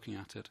ways of looking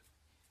at it.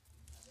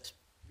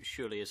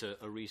 Surely is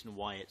a reason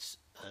why it's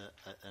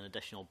an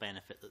additional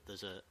benefit that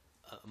there's a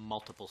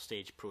multiple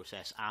stage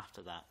process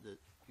after that.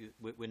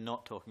 We're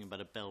not talking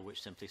about a bill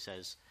which simply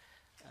says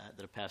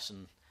that a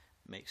person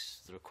makes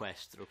the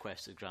request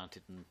is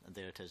granted, and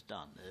there it is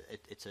done.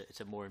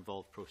 It's a more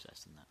involved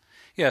process than that.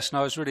 Yes, and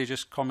I was really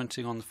just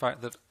commenting on the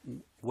fact that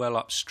well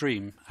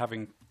upstream,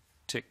 having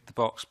ticked the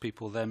box,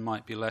 people then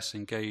might be less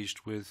engaged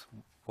with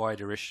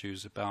wider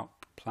issues about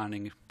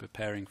planning,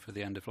 preparing for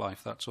the end of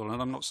life, that's all.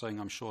 And I'm not saying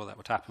I'm sure that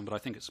would happen, but I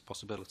think it's a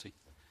possibility.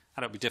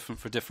 And it'll be different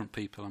for different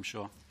people, I'm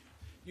sure.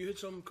 You had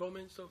some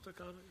comments, Dr.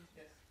 Carragher?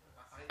 Yes.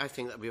 I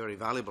think that would be very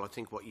valuable. I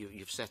think what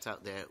you've set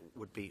out there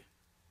would be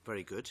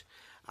very good.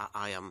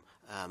 I am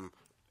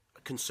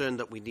concerned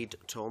that we need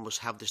to almost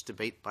have this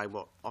debate by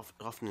what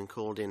often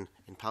called in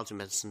palliative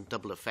medicine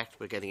double effect.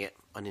 We're getting it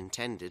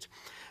unintended.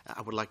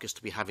 I would like us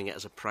to be having it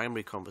as a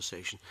primary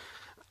conversation.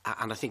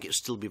 And I think it would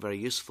still be very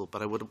useful,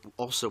 but I would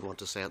also want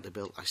to say at the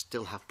bill, I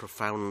still have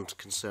profound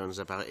concerns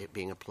about it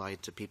being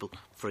applied to people,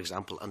 for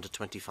example, under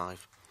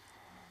 25.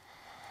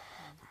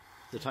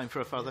 The time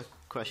for a further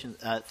question?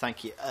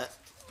 Thank you.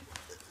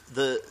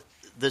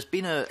 There's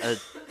been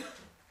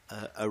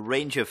a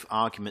range of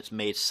arguments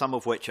made, some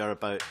of which are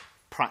about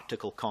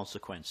practical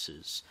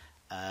consequences,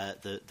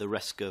 the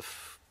risk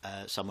of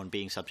someone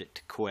being subject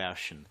to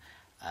coercion,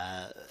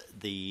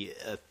 the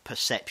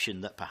perception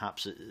that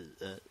perhaps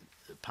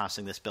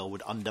passing this bill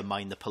would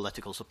undermine the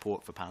political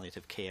support for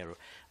palliative care, or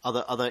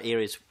other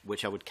areas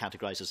which I would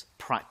categorise as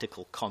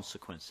practical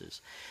consequences.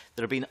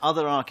 There have been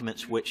other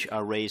arguments which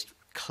are raised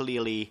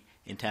clearly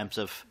in terms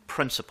of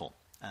principle,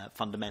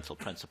 fundamental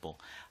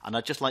principle, and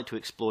I'd just like to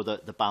explore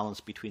the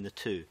balance between the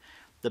two.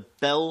 The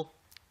bill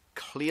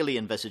clearly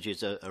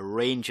envisages a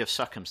range of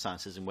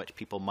circumstances in which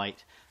people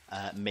might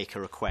make a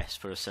request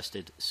for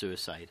assisted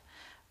suicide.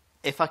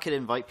 If I could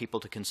invite people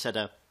to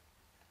consider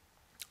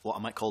what I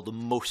might call the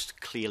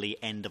most clearly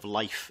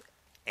end-of-life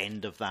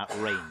end of that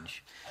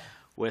range,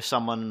 where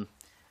someone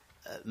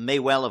may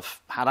well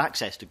have had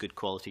access to good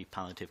quality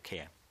palliative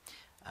care.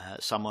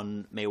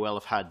 Someone may well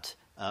have had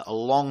a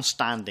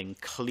long-standing,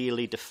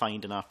 clearly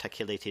defined and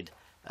articulated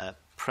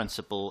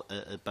principle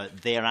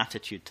about their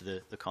attitude to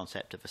the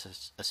concept of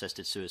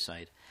assisted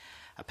suicide.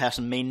 A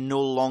person may no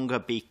longer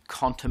be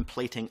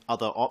contemplating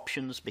other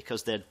options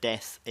because their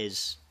death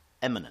is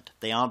imminent.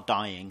 They are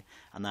dying,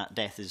 and that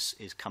death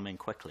is coming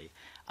quickly.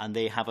 And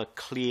they have a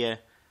clear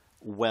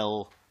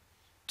will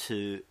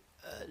to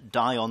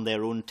die on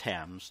their own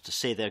terms, to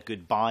say their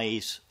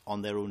goodbyes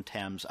on their own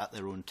terms at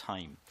their own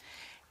time.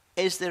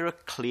 Is there a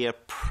clear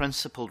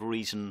principled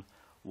reason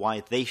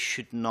why they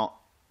should not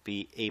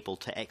be able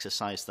to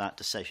exercise that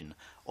decision?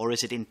 Or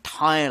is it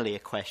entirely a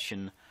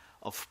question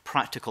of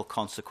practical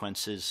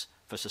consequences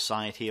for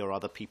society or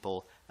other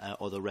people,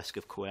 or the risk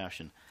of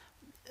coercion?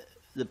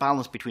 The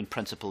balance between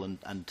principle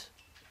and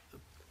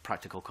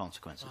practical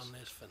consequences.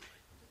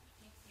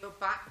 You're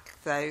back,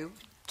 though,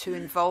 to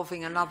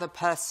involving another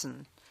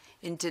person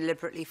in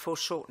deliberately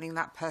foreshortening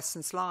that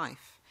person's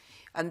life.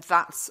 And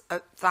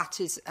that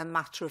is a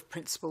matter of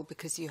principle,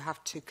 because you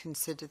have to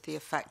consider the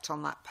effect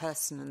on that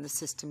person and the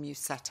system you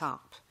set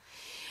up.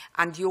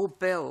 And your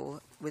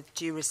bill, with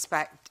due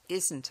respect,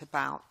 isn't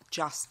about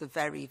just the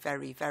very,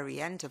 very, very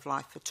end of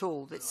life at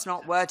all. It's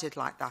not worded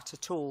like that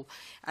at all.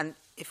 And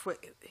if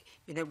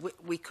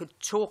we could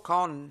talk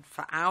on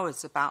for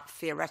hours about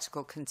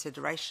theoretical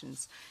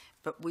considerations,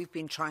 but we've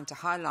been trying to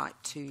highlight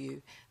to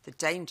you the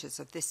dangers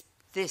of this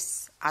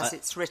as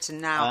it's written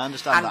now, I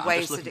understand and that. ways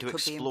I'm just that looking it to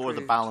could be explore the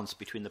improved. balance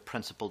between the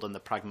principled and the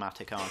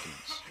pragmatic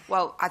arguments.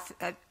 Well,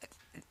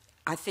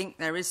 I think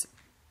there is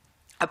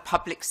a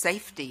public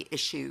safety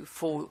issue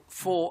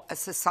for a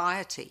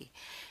society.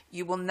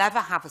 You will never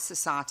have a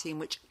society in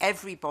which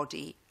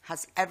everybody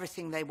has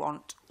everything they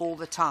want all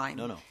the time.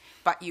 No.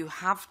 But you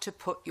have to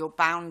put your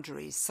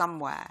boundaries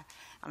somewhere.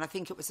 And I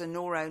think it was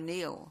Honora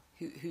O'Neill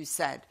who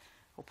said,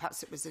 or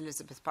perhaps it was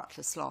Elizabeth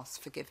Butler-Sloss,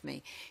 forgive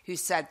me, who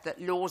said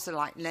that laws are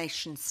like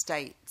nation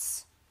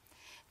states.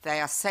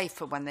 They are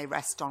safer when they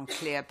rest on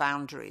clear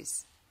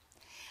boundaries.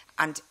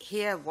 And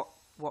here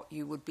what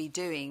you would be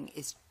doing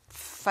is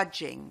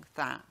fudging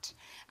that.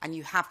 And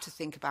you have to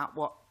think about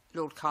what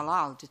Lord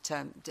Carlyle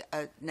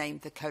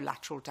named the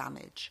collateral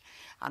damage.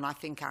 And I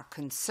think our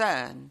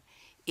concern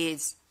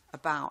is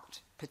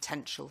about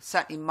potential,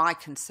 certainly my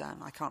concern,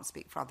 I can't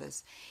speak for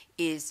others,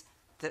 is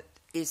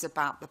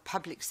about the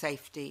public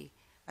safety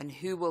and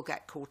who will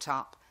get caught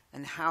up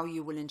and how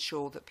you will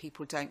ensure that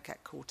people don't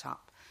get caught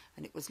up.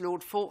 And it was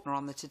Lord Faulkner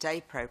on the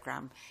Today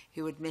programme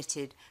who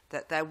admitted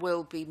that there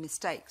will be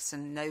mistakes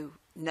and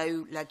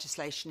no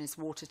legislation is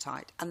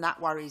watertight. And that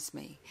worries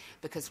me,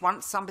 because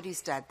once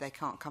somebody's dead, they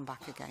can't come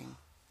back again.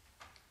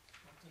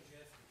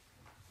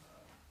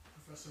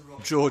 Professor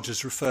Rob George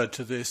has referred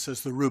to this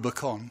as the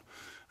Rubicon,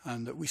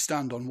 and that we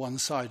stand on one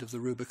side of the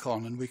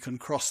Rubicon and we can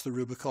cross the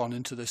Rubicon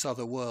into this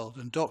other world.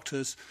 And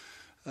doctors,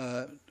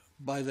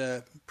 by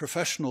their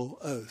professional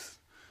oath,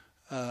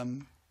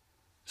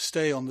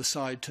 stay on the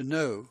side to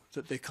know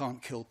that they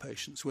can't kill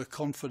patients. We're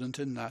confident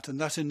in that,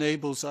 and that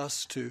enables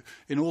us to,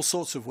 in all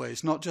sorts of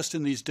ways, not just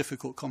in these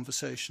difficult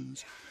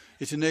conversations,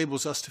 it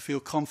enables us to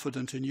feel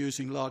confident in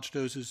using large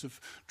doses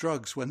of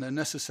drugs when they're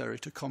necessary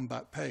to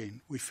combat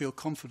pain. We feel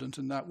confident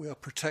in that. We are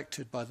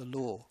protected by the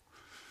law.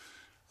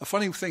 A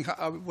funny thing,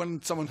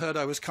 when someone heard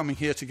I was coming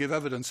here to give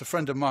evidence, a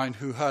friend of mine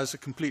who has a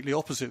completely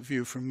opposite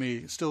view from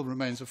me, still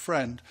remains a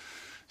friend,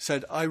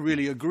 said, I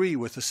really agree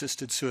with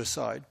assisted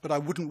suicide, but I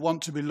wouldn't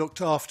want to be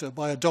looked after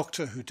by a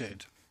doctor who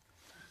did.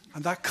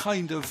 And that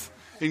kind of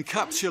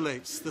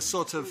encapsulates the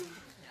sort of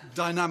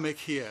dynamic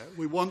here.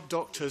 We want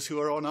doctors who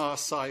are on our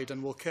side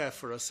and will care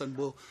for us and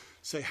will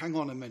say, hang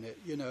on a minute,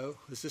 you know,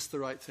 is this the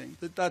right thing?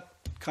 That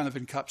kind of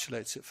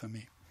encapsulates it for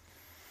me.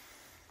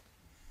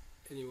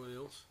 Anyone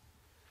else?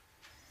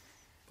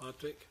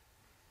 Patrick?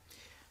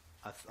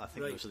 I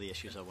think those are the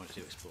issues I wanted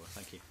to explore.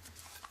 Thank you.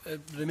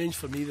 It remains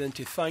for me then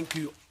to thank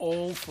you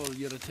all for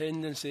your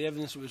attendance, the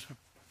evidence that was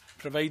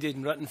provided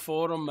in written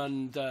form,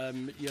 and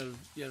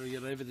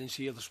your evidence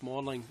here this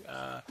morning.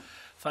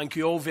 Thank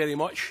you all very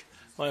much.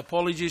 My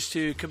apologies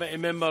to committee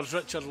members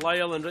Richard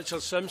Lyle and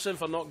Richard Simpson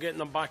for not getting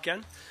them back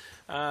in.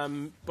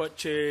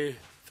 But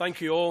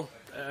thank you all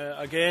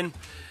again.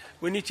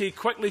 We need to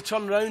quickly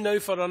turn round now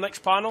for our next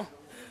panel.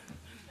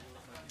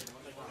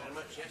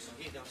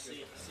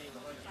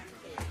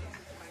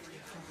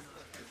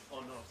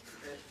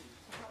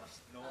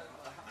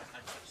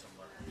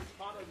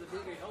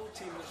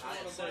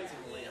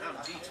 Certainly, I'm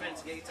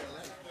G28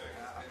 11.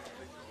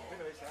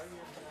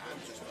 I'm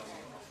just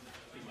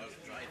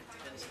driving to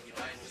Helsinki,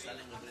 buying and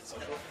selling them, but it's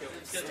like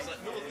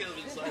no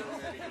Kelvin side.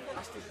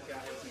 I still did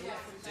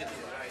it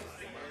right.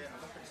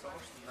 I'm up in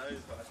Scotland now,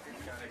 but I still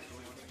carry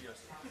going on years.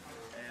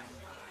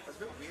 I was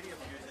a bit wary of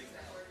using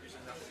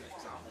that as an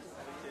example,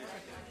 because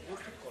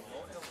most people are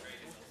not ill.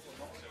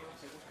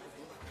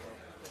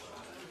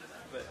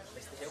 But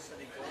it's the health that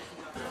they go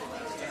through.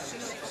 It's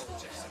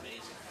just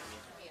amazing.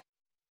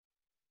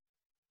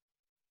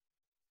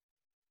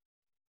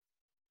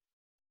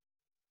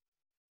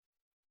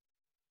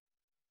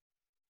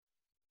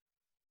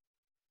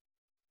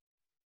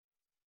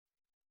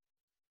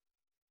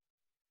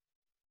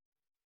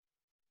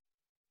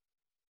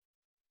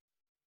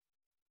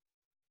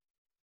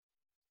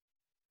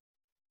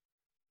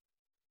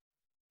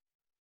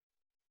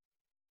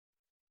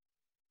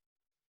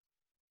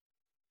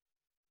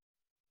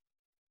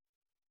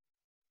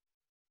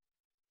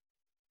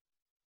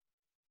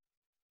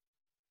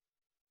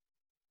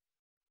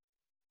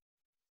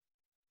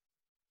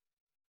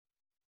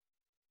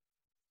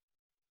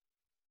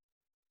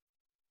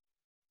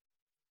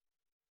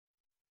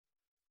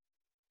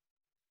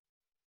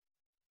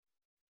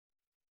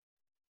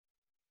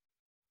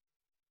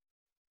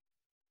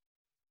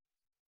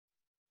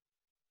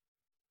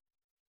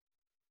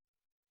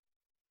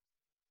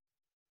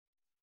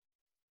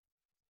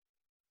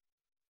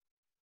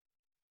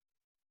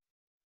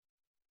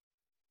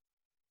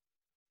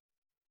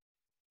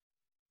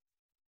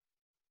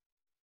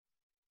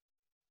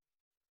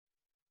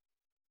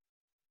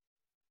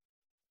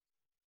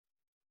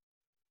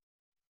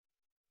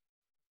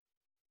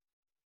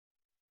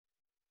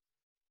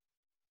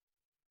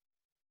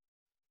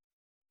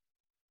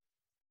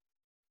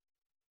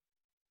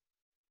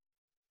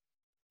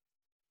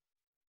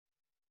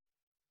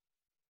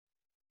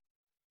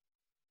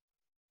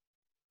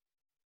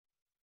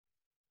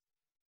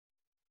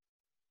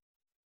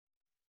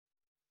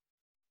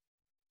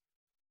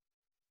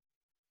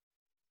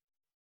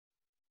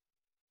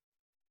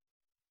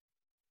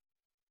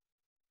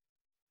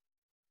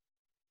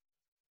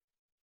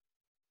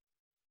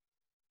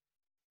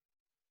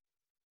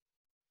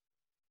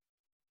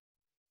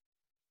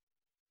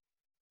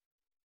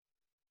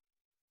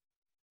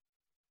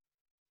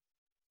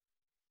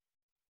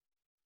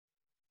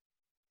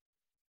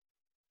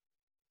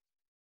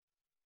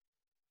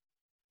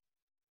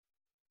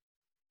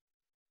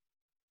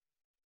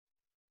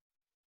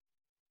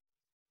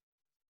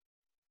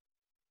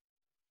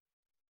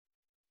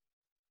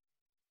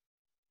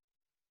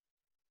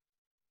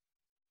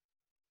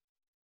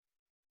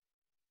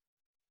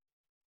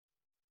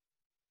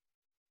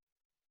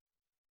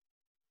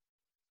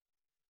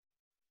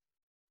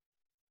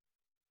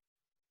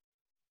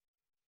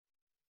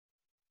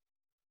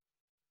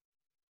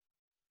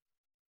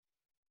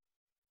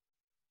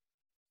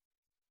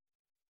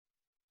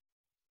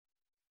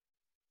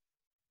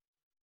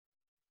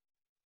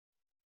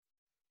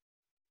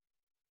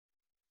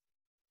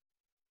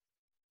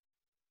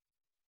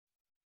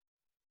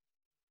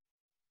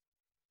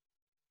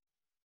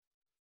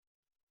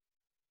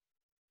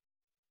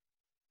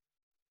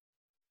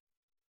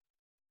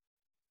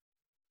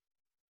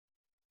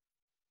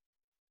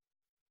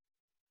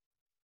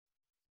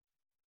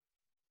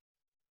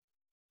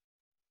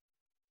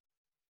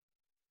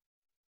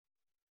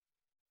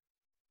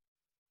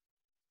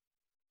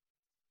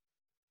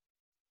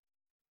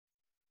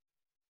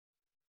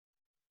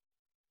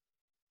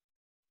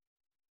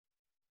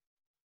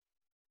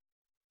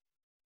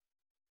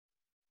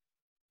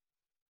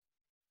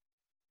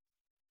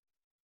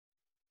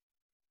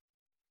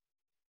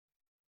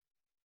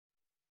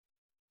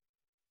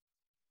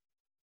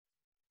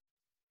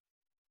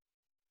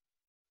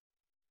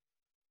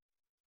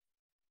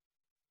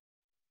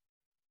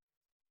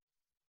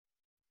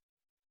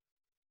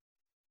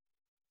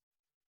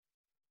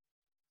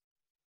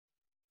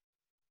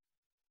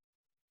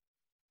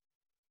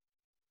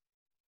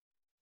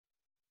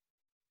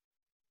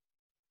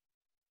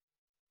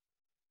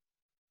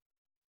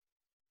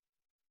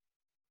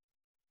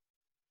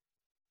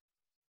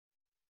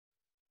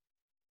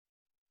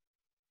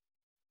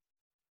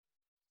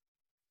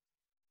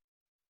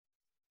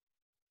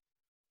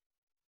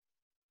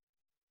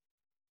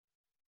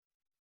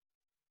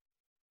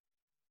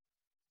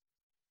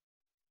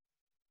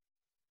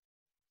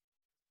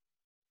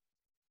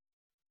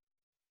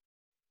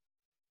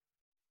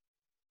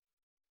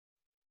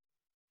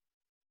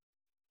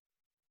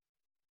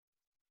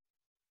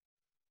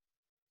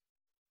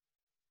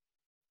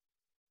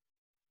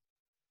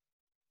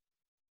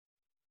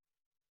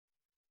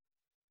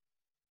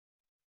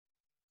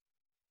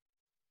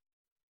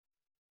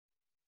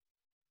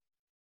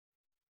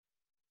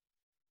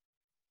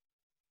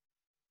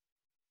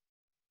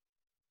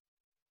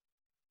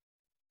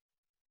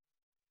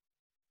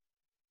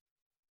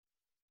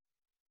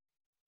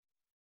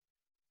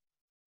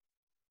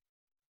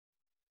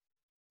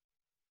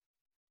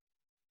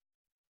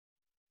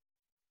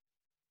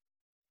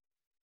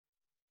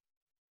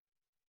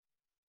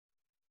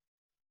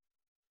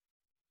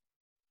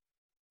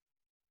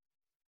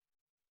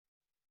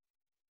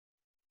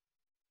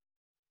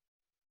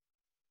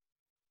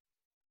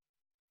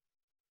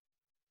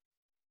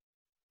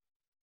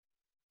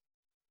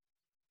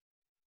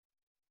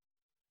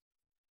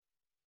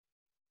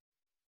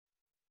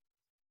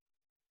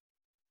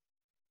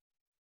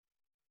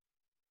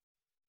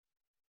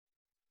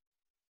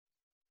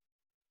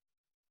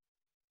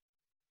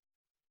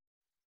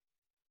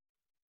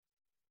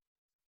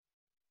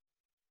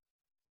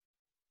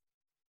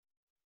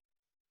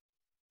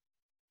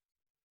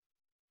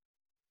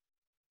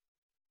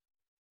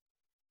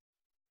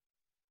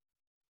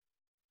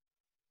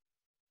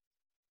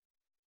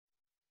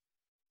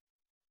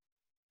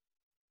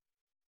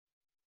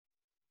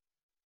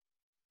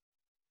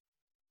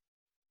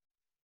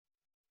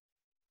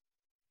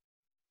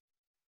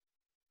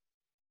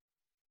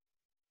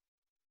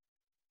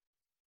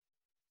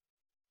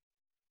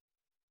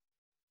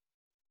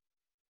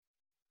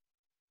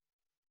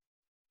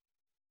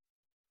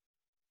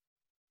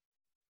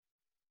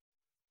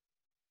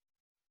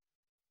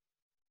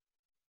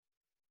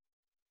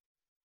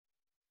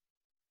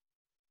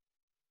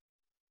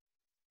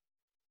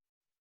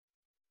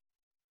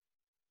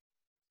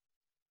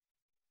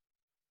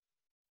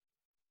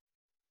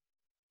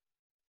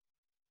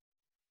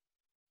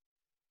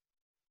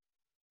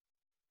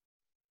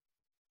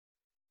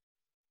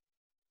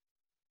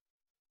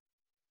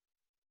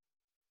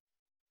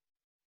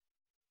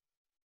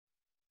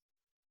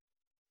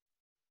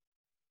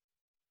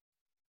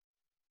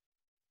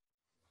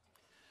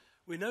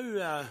 We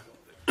now,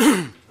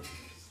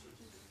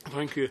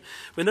 thank you.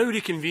 We now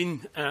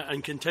reconvene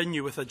and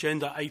continue with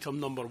agenda item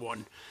number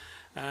 1,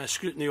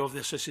 scrutiny of the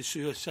Assisted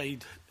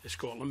Suicide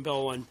Scotland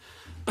Bill, and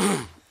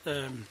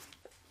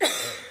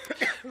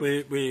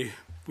we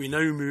now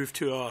move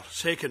to our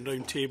second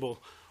round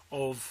table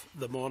of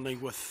the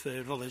morning with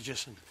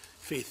religious and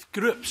faith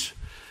groups.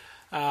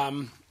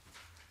 We're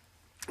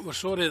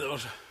sorry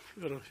that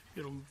we're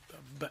a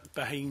bit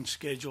behind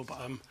schedule, but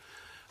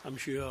I'm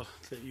sure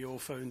that you all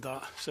found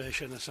that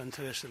session as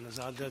interesting as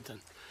I did.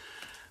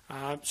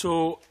 And,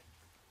 so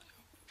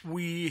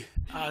we,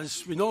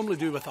 as we normally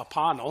do with a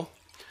panel,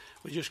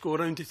 we just go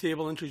around the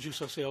table,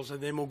 introduce ourselves, and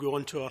then we'll go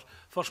on to our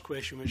first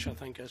question, which I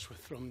think is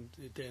from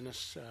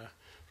Dennis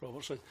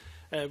Robertson.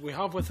 We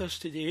have with us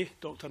today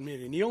Dr.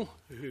 Mary Neal,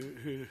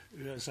 who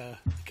is a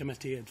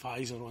committee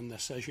advisor on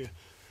this issue.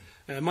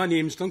 My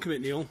name is Duncan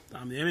McNeill.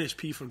 I'm the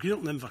MSP for Greater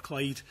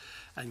Inverclyde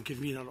and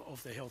convener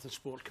of the Health and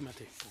Sport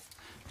Committee.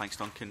 Thanks,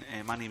 Duncan.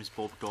 My name is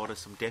Bob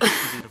Doris. I'm Deputy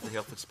Convener of the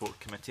Health and Sport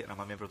Committee, and I'm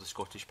a member of the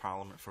Scottish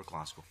Parliament for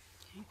Glasgow.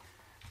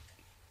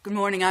 Good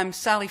morning. I'm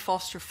Sally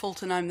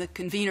Foster-Fulton. I'm the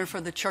convener for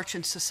the Church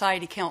and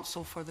Society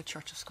Council for the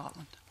Church of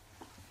Scotland.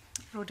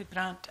 Rhoda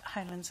Grant,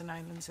 Highlands and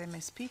Islands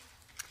MSP.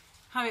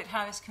 Harriet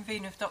Harris,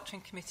 convener of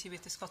Doctrine Committee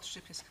with the Scottish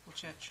Episcopal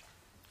Church.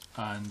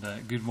 And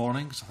good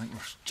morning, so I think we're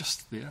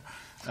just there.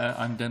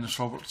 I'm Dennis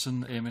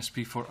Robertson,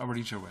 MSP for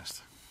Aberdeenshire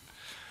West.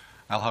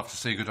 I'll have to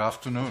say good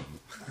afternoon,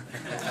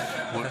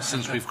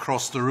 since we've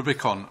crossed the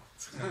Rubicon.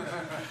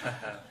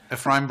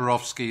 Ephraim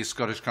Borowski,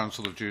 Scottish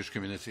Council of Jewish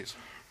Communities.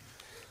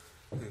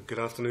 Good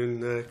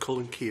afternoon,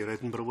 Colin Keir,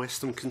 Edinburgh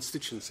Western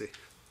constituency.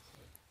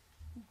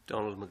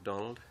 Donald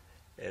MacDonald,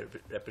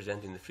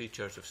 representing the Free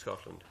Church of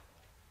Scotland.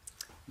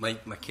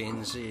 Mike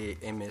Mackenzie,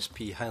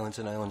 MSP Highlands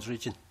and Islands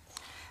region.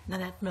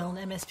 Nanette Milne,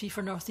 MSP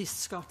for North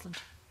East Scotland.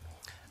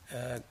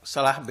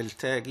 Salah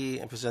Biltagi,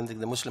 representing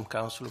the Muslim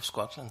Council of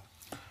Scotland.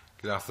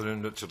 Good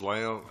afternoon, Richard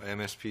Lyle,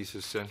 MSP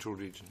for Central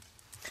Region.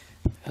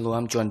 Hello,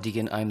 I'm John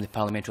Deegan. I'm the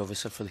Parliamentary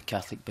Officer for the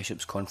Catholic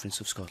Bishops' Conference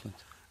of Scotland.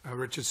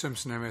 Richard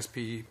Simpson,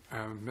 MSP,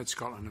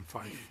 Mid-Scotland and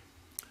Fife.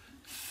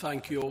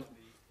 Thank you all.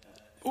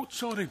 Oh,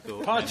 sorry,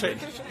 Patrick.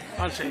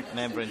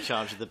 Member in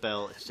charge of the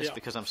bill. It's just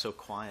because I'm so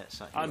quiet.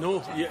 I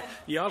know,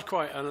 you are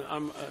quiet, and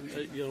I'm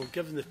you know,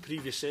 given the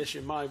previous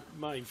session,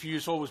 my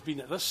view's always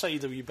been at this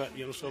side a wee bit,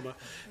 you know, so but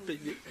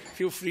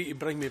feel free to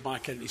bring me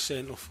back into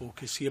central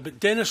focus here. But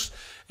Dennis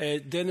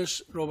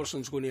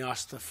Robertson's going to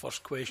ask the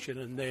first question,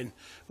 and then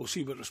we'll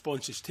see what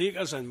responses take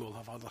us, and we'll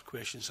have other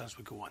questions as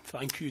we go on.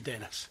 Thank you,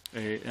 Dennis.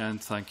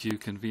 And thank you,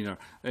 Convener.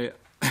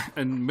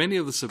 In many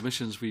of the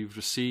submissions we've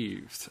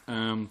received,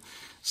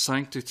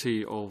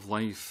 sanctity of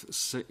life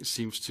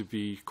seems to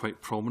be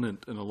quite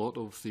prominent in a lot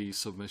of the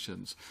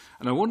submissions.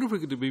 And I wonder if we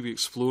could maybe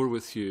explore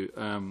with you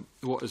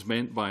what is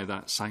meant by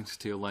that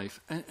sanctity of life,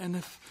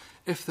 and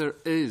if there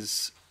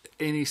is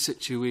any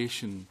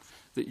situation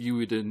that you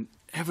would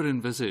ever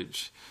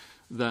envisage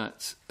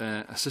that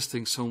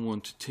assisting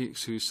someone to take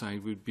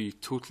suicide would be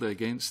totally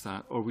against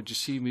that, or would you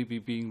see maybe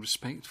being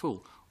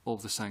respectful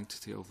of the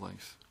sanctity of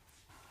life?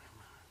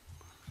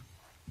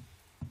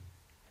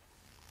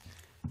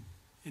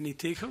 Any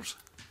takers?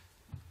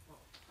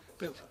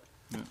 Bill.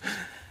 Yeah.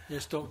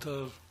 Yes,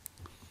 Dr.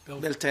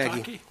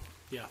 Biltagi.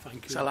 Yeah,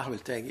 thank you. Salah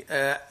Biltagi.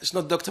 It's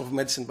not Doctor of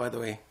Medicine, by the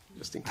way,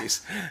 just in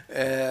case.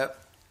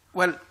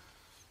 Well,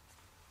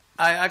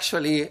 I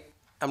actually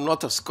am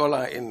not a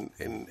scholar in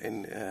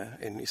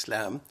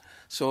Islam,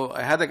 so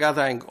I had a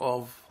gathering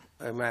of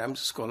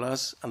imams,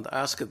 scholars, and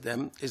asked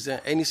them, is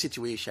there any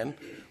situation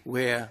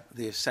where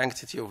the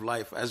sanctity of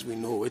life as we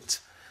know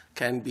it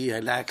can be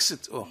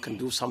relaxed or can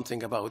do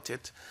something about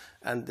it?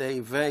 And they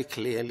very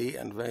clearly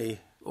and very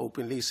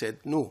openly said,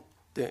 no,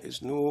 there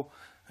is no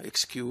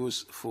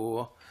excuse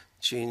for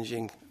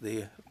changing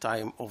the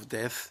time of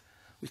death.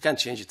 We can't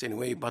change it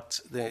anyway, but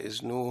there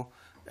is no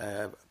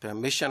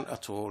permission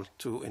at all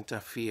to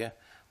interfere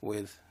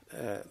with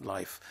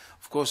life.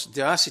 Of course,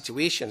 there are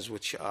situations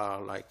which are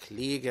like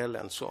legal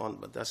and so on,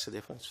 but that's a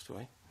different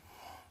story.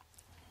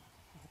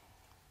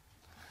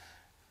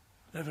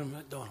 Reverend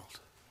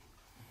MacDonald.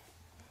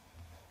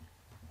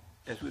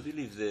 Yes, we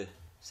believe the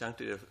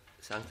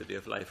sanctity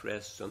of life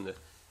rests on the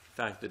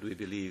fact that we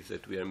believe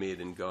that we are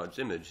made in God's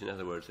image. In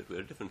other words, that we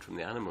are different from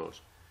the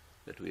animals,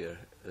 that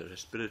there's a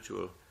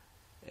spiritual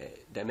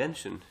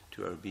dimension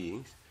to our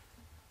beings,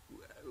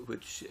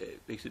 which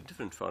makes it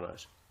different for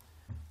us.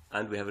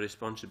 And we have a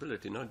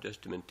responsibility not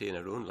just to maintain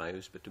our own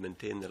lives, but to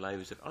maintain the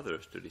lives of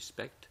others, to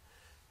respect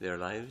their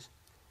lives,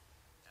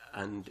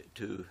 and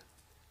to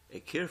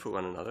care for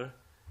one another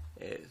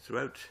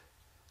throughout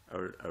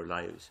our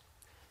lives.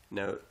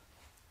 Now,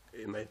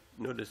 you might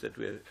notice that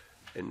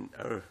in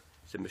our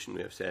submission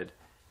we have said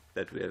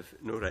that we have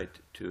no right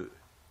to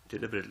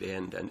deliberately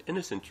end an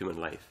innocent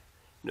human life.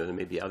 You know, there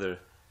may be other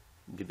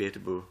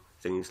debatable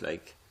things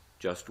like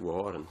just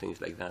war and things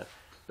like that,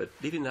 but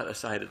leaving that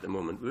aside at the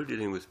moment, we're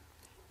dealing with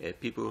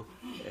people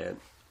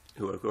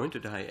who are going to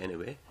die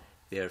anyway.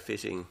 They are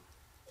facing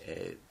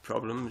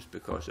problems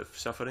because of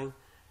suffering,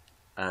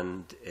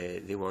 and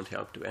they want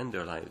help to end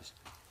their lives.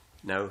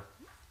 Now,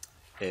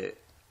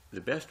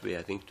 the best way,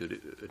 I think,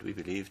 that we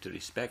believe to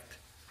respect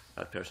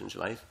that person's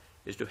life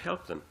is to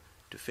help them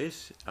to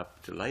face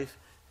up to life,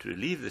 to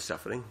relieve the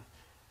suffering,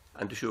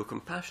 and to show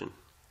compassion.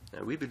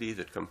 Now, we believe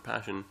that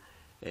compassion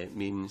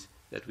means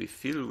that we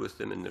feel with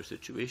them in their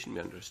situation, we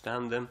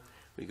understand them,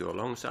 we go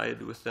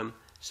alongside with them,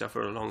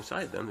 suffer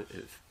alongside them,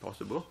 if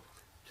possible,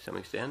 to some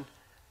extent,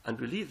 and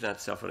relieve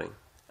that suffering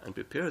and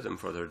prepare them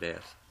for their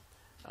death.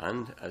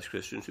 And as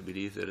Christians, we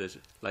believe there is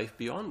life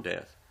beyond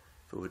death,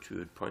 for which we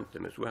would point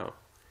them as well.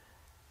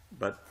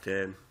 But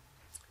the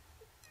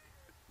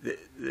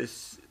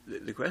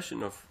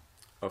question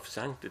of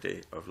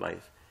sanctity of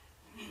life,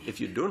 if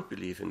you don't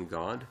believe in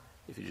God,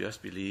 if you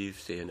just believe,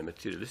 say, in a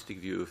materialistic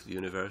view of the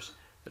universe,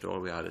 that all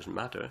we are is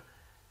matter,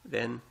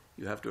 then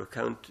you have to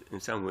account in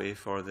some way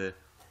for the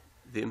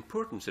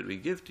importance that we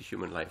give to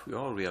human life. We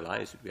all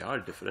realize that we are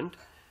different.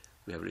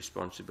 We have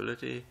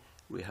responsibility.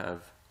 We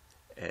have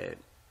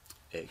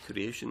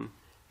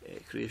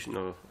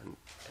creational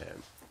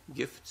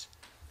gifts,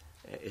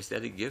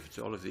 aesthetic gifts,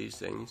 all of these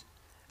things.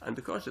 And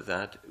because of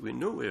that, we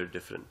know we're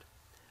different.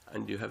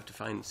 And you have to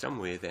find some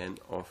way then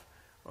of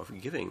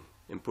giving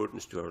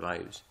importance to our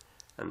lives.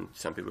 And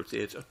some people say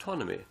it's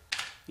autonomy.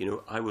 You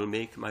know, I will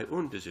make my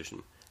own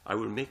decision. I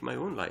will make my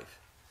own life.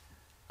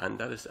 And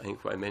that is, I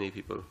think, why many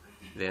people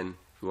then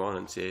go on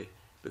and say,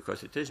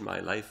 because it is my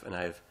life and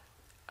I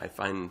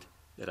find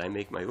that I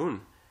make my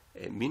own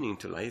meaning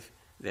to life,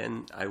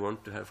 then I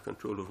want to have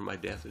control over my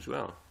death as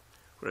well.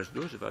 Whereas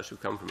those of us who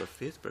come from a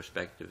faith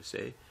perspective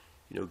say,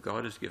 you know,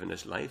 God has given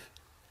us life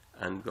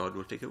and God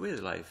will take away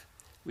the life.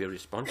 We are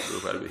responsible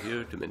while we're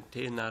here to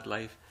maintain that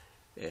life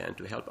and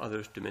to help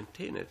others to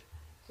maintain it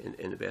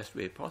in the best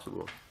way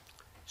possible.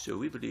 So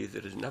we believe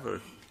there is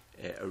never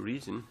a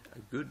reason, a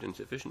good and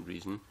sufficient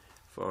reason,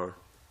 for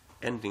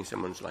ending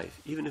someone's life,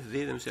 even if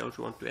they themselves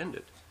want to end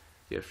it.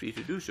 They are free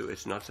to do so.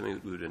 It's not something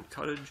that we would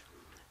encourage,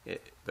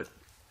 but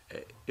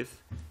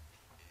if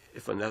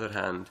on the other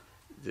hand,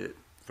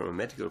 from a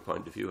medical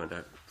point of view, and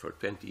for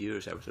 20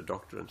 years I was a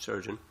doctor and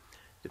surgeon,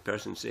 the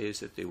person says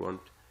that they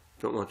don't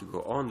want to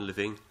go on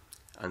living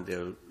and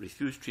they'll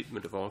refuse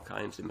treatment of all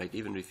kinds, they might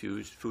even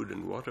refuse food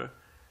and water,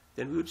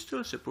 then we would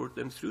still support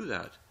them through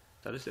that.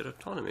 That is their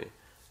autonomy.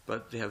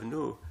 But they have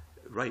no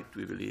right,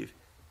 we believe,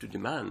 to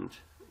demand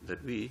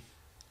that we,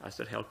 as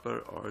their helper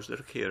or as their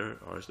carer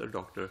or as their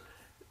doctor,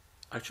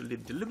 actually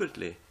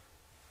deliberately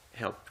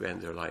help to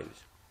end their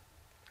lives.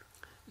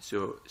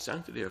 So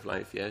sanctity of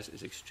life, yes,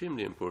 is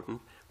extremely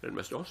important, but it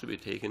must also be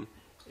taken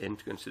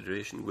into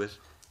consideration with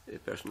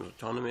personal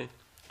autonomy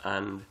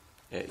and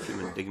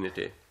human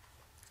dignity.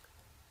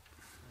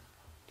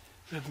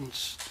 Reverend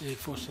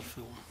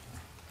Foster-Fulton.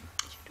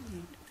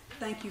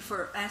 Thank you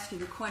for asking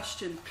the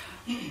question.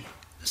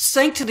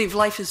 Sanctity of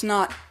life is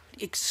not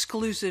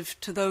exclusive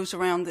to those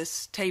around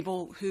this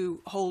table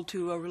who hold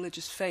to a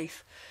religious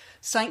faith.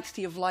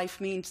 Sanctity of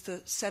life means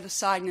the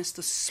set-asideness,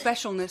 the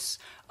specialness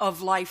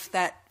of life,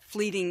 that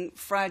fleeting,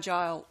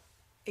 fragile,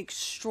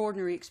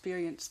 extraordinary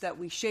experience that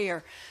we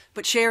share.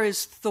 But share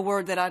is the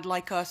word that I'd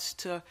like us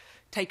to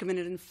take a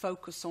minute and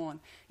focus on.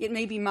 It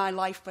may be my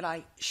life, but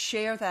I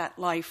share that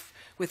life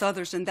with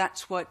others, and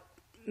that's what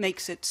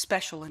makes it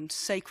special and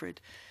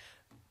sacred.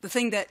 The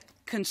thing that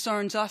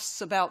concerns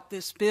us about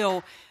this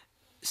bill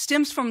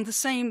stems from the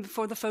same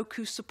for the folk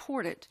who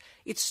support it.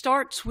 It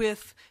starts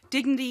with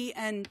dignity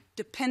and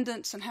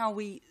dependence and how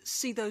we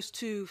see those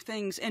two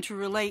things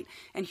interrelate,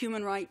 and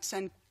human rights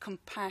and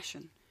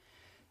compassion.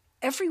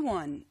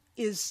 Everyone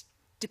is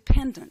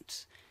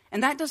dependent,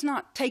 and that does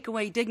not take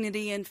away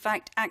dignity. In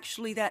fact,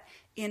 actually that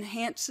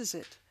enhances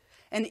it.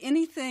 And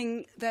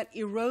anything that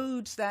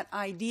erodes that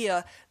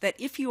idea that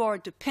if you are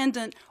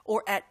dependent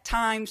or at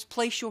times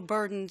place your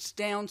burdens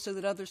down so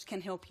that others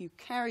can help you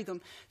carry them,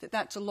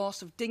 that's a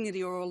loss of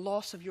dignity or a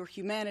loss of your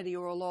humanity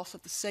or a loss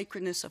of the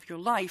sacredness of your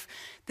life,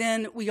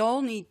 then we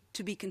all need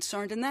to be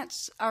concerned. And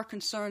that's our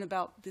concern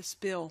about this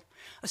bill,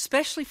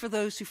 especially for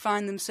those who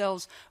find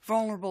themselves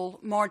vulnerable,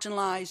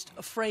 marginalized,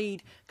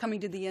 afraid, coming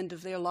to the end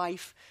of their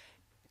life,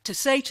 to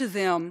say to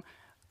them,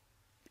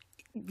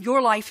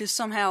 your life is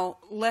somehow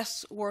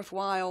less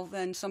worthwhile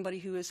than somebody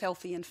who is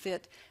healthy and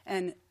fit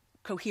and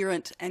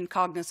coherent and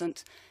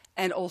cognizant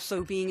and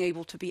also being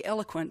able to be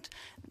eloquent.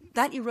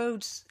 That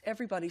erodes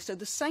everybody. So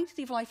the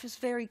sanctity of life is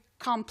very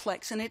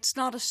complex, and it's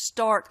not a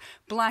stark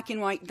black and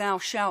white thou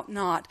shalt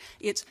not.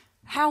 It's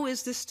how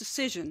is this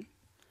decision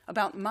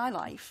about my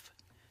life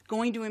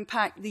going to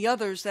impact the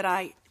others that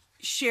I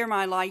share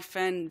my life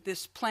and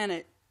this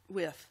planet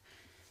with?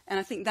 And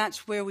I think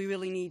that's where we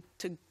really need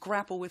to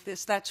grapple with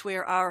this. That's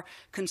where our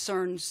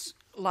concerns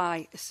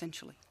lie,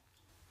 essentially.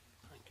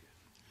 Thank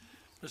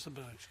you. Mr.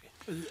 Borowski.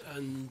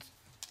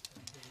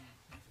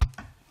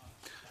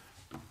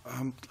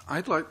 And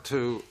I'd like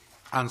to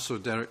answer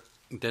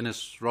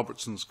Dennis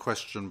Robertson's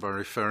question by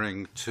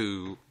referring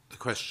to the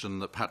question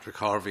that Patrick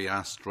Harvey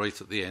asked right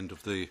at the end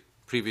of the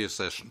previous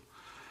session,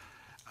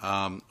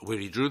 where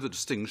he drew the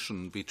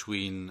distinction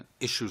between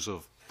issues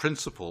of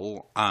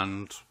principle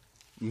and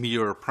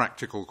mere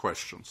practical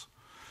questions.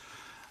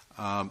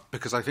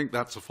 because I think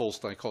that's a false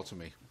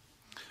dichotomy.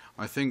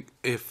 I think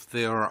if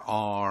there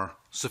are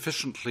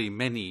sufficiently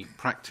many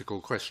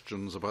practical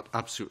questions about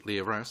absolutely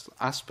every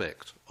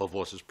aspect of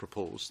what is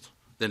proposed,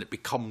 then it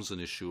becomes an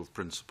issue of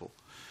principle.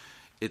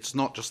 It's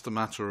not just a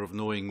matter of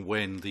knowing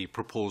when the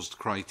proposed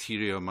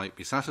criteria might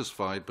be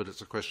satisfied, but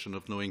it's a question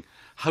of knowing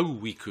how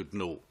we could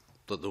know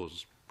that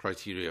those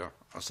criteria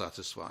are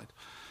satisfied.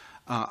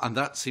 And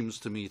that seems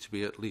to me to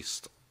be at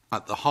least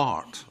at the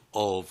heart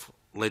of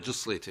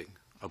legislating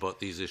about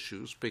these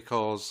issues,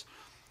 because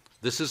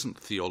this isn't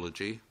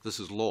theology, this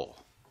is law.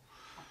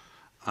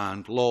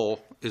 And law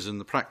is in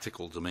the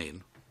practical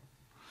domain.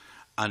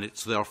 And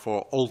it's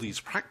therefore all these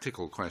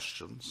practical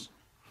questions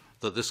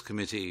that this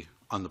committee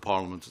and the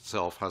Parliament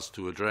itself has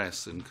to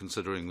address in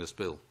considering this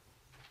bill.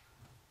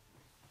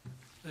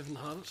 Evan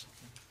Harris.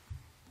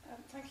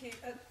 Thank you.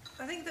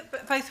 I think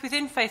that both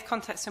within faith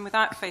context and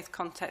without faith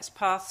context,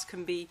 paths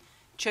can be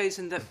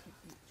chosen that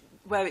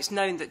where it's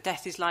known that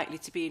death is likely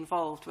to be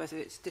involved, whether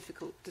it's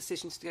difficult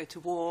decisions to go to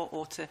war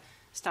or to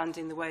stand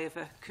in the way of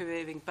a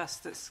careering bus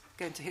that's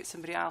going to hit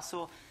somebody else,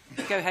 or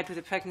go ahead with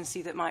a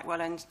pregnancy that might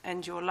well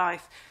end your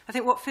life. I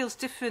think what feels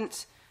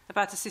different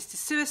about assisted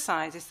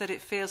suicide is that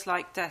it feels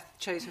like death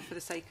chosen for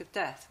the sake of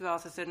death,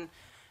 rather than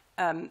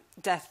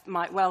death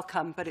might well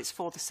come, but it's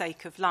for the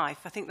sake of life.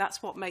 I think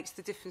that's what makes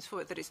the difference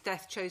for it, that it's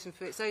death chosen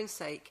for its own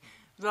sake,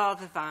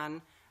 rather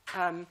than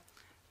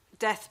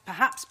death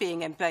perhaps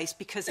being embraced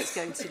because it's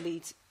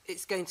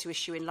going to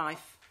issue in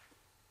life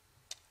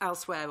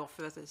elsewhere or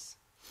for others.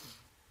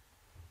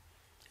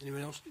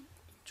 Anyone else?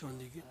 John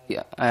Deegan?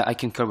 Yeah, I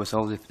concur with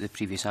all the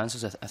previous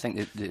answers. I think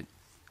that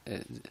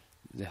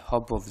the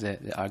hub of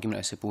the argument,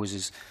 I suppose,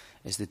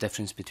 is the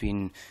difference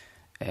between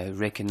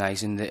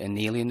recognising the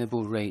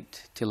inalienable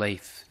right to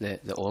life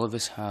that all of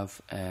us have,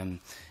 and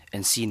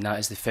seeing that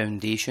as the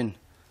foundation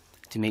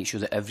to make sure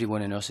that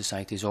everyone in our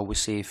society is always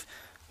safe,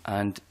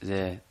 and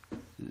the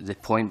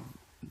point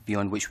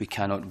beyond which we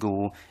cannot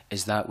go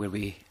is that where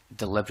we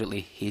deliberately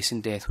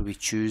hasten death, where we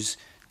choose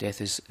death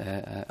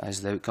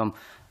as the outcome.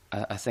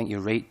 I think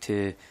you're right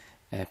to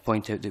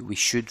point out that we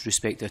should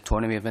respect the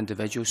autonomy of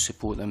individuals,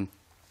 support them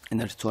in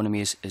their autonomy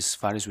as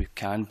far as we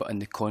can, but in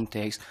the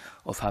context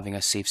of having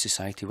a safe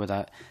society where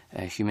that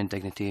human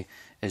dignity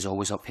is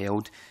always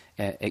upheld.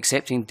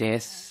 Accepting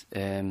death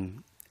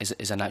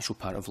is a natural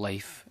part of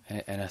life,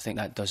 and I think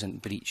that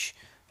doesn't breach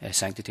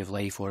sanctity of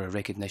life or a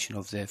recognition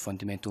of the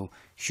fundamental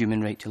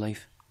human right to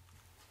life.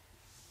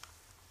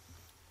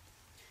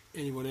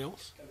 Anyone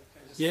else?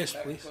 Yes,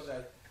 please.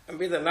 I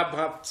made an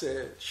abrupt,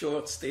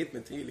 short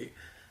statement, really.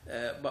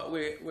 But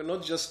we're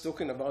not just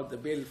talking about the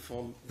bill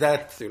from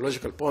that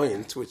theological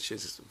point, which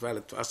is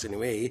valid to us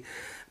anyway,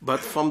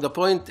 but from the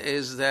point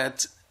is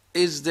that,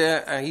 is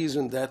there a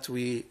reason that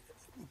we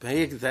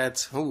break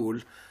that rule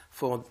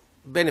for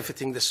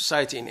benefiting the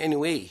society in any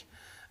way?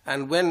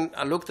 And when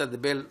I looked at the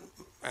bill,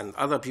 and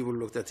other people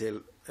looked at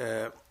it,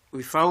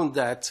 we found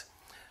that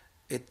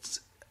it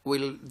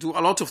will do a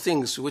lot of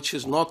things which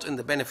is not in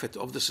the benefit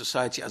of the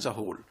society as a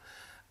whole.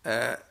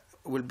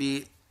 Will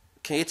be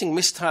creating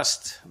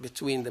mistrust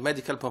between the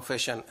medical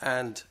profession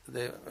and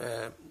the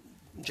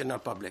general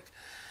public.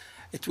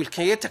 It will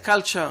create a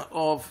culture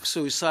of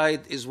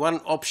suicide is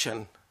one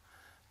option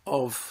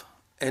of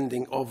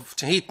ending, of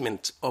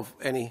treatment of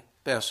any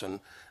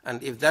person.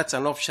 And if that's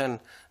an option,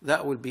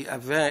 that will be a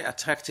very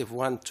attractive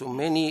one to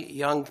many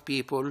young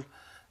people,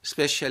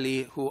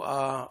 especially who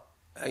are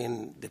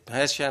in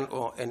depression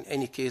or in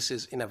any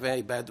cases in a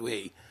very bad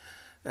way.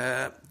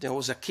 There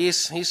was a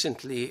case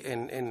recently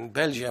in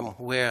Belgium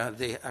where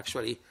they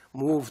actually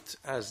moved,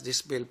 as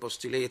this bill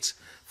postulates,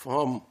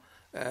 from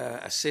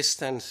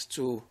assistance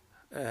to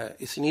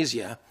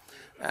euthanasia.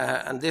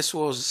 And this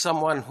was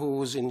someone who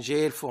was in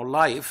jail for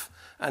life,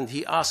 and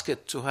he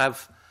asked to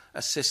have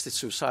assisted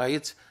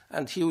suicide,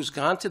 and he was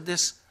granted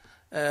this.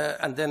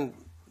 And then,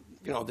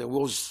 there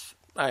was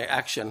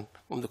action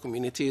from the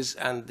communities,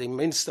 and the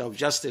Minister of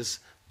Justice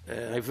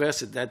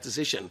reversed that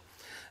decision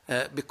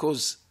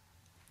because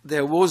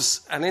there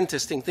was an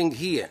interesting thing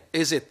here.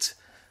 Is it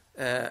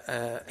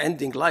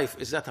ending life?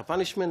 Is that a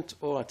punishment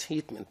or a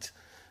treatment?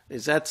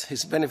 Is that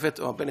his benefit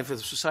or benefit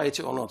of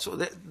society or not? So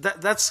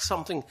that's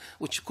something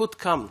which could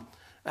come,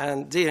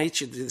 and they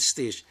reached this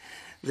stage.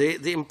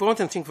 The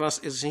important thing for us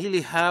is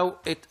really how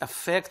it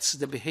affects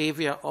the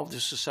behavior of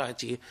the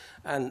society.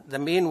 And the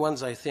main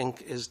ones, I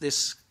think, is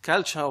this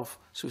culture of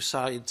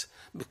suicide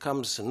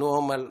becomes a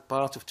normal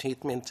part of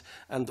treatment,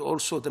 and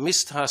also the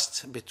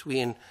mistrust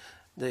between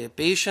the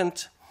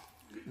patient,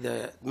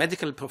 the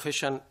medical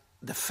profession,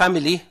 the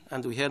family,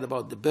 and we heard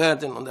about the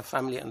burden on the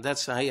family, and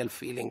that's a real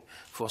feeling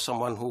for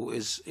someone who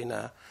is in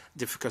a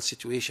difficult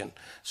situation.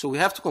 So we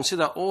have to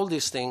consider all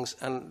these things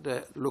and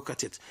look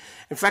at it.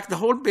 In fact, the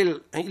whole bill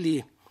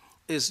really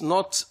is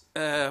not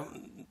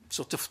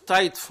sort of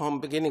tight from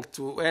beginning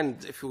to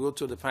end. If you go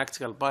to the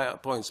practical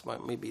points,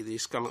 maybe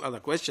these come in other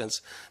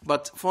questions.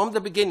 But from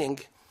the beginning,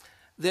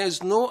 there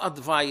is no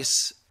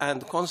advice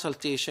and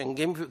consultation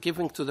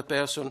given to the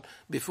person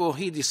before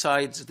he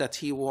decides that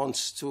he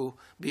wants to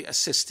be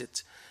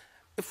assisted.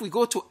 if we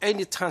go to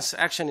any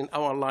transaction in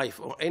our life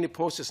or any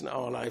process in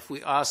our life,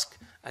 we ask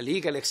a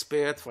legal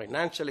expert,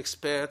 financial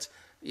expert,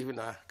 even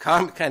a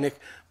car mechanic.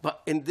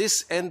 But in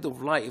this end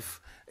of life,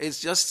 it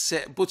just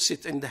puts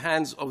it in the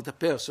hands of the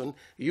person.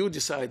 You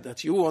decide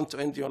that you want to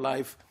end your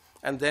life,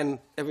 and then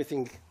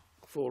everything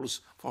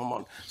falls from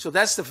on. So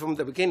that's from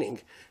the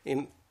beginning.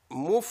 In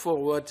move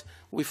forward,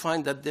 we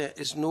find that there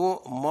is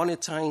no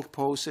monitoring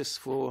process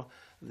for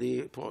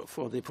the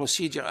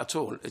procedure at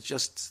all. It's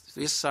just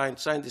this sign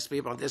this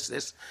paper,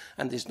 this,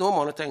 and there's no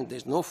monitoring,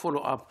 there's no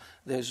follow-up,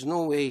 there's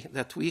no way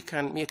that we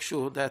can make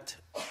sure that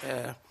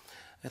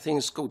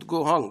things could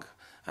go wrong.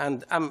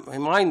 And I'm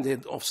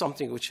reminded of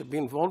something which I've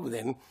been involved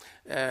in,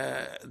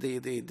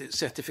 the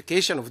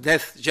certification of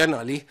death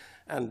generally,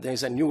 and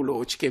there's a new law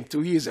which came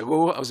 2 years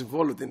ago. I was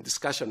involved in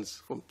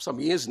discussions for some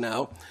years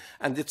now,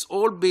 and it's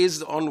all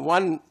based on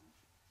one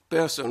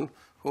person,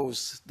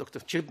 who's Dr.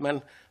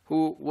 Chipman,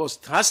 who was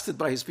trusted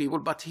by his people,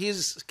 but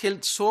he's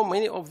killed so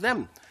many of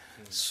them.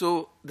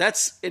 So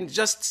that's in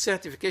just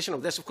certification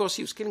of this. Of course,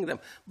 he was killing them.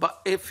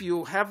 But if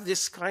you have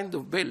this kind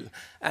of bill,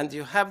 and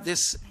you have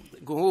this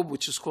group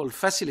which is called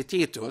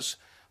facilitators,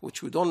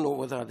 which we don't know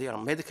whether they are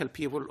medical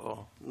people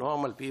or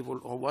normal people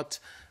or what,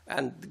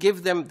 and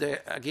give them, the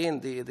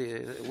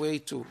way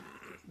to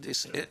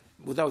this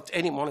without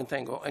any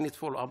monitoring or any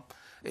follow-up,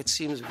 it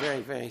seems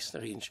very, very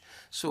strange.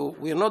 So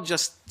we're not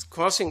just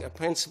crossing a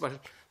principle,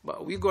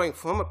 but we're going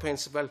from a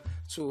principle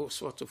to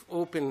sort of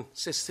open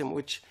system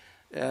which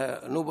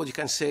nobody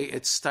can say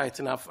it's tight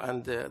enough.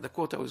 And the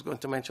quote I was going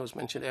to mention was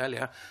mentioned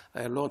earlier.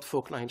 Lord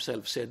Faulkner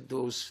himself said,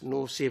 those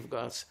no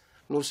safeguards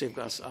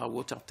are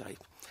watertight.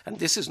 And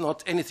this is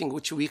not anything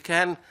which we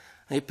can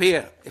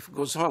repair if it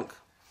goes wrong.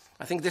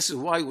 I think this is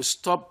why we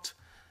stopped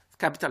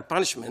capital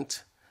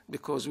punishment,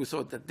 because we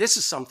thought that this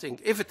is something,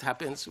 if it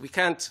happens, we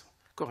can't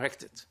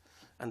correct it.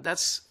 And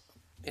that's,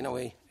 in a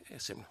way,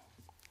 similar.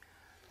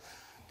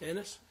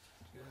 Dennis?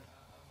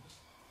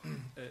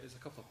 There's a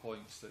couple of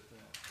points that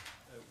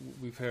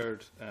we've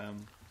heard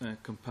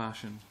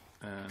compassion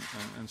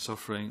and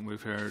suffering.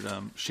 We've heard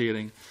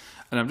sharing.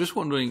 And I'm just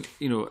wondering,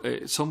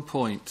 at some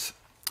point,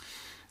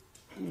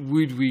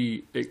 would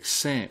we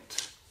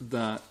accept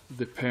that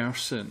the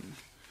person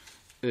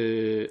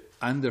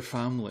and their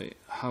family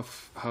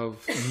have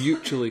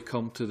mutually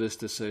come to this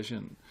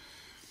decision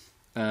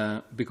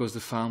because the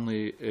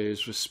family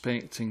is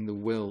respecting the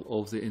will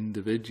of the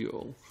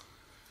individual,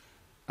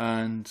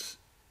 and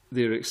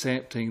they're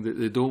accepting that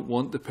they don't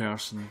want the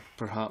person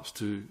perhaps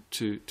to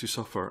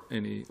suffer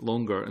any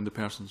longer, and the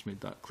person's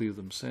made that clear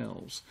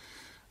themselves,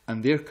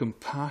 and their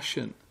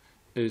compassion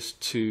is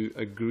to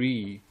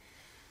agree?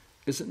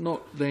 Is it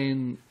not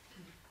then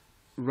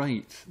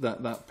right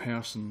that that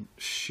person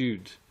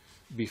should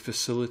be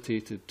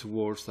facilitated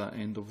towards that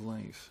end of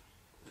life?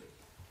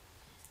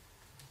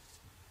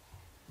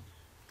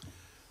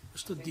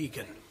 Mr.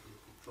 Deacon.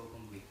 The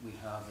problem we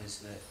have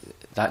is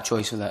that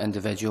choice of that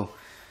individual,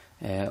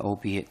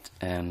 albeit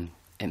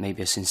it may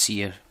be a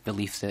sincere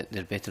belief that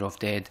they're better off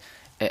dead,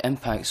 it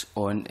impacts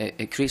on,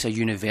 it creates a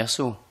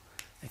universal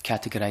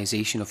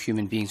categorisation of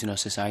human beings in our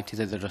society,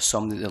 that there are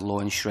some that the law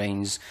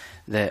enshrines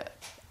that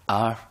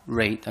are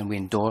right, and we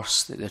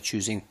endorse that they're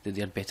choosing that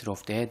they're better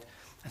off dead.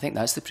 I think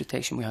that's the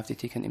protection we have to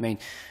take into mind.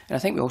 And I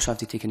think we also have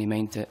to take into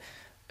mind that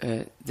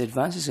the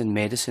advances in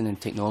medicine and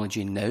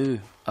technology now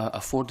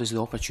afford us the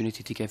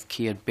opportunity to give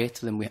care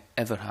better than we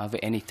ever have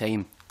at any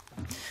time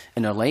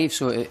in our lives.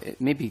 So it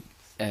maybe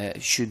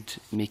should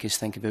make us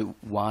think about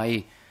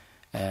why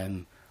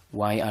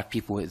are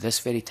people at this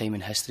very time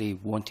in history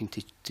wanting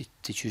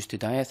to choose to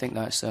die. I think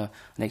that's an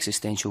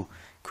existential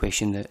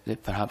question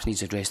that perhaps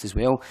needs addressed as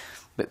well.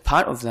 But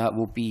part of that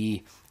will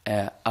be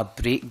a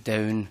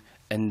breakdown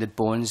in the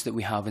bonds that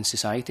we have in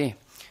society.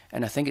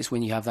 And I think it's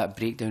when you have that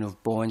breakdown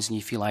of bonds and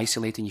you feel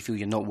isolated and you feel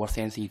you're not worth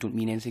anything, you don't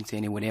mean anything to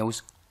anyone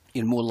else,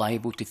 you're more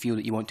liable to feel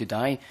that you want to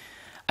die.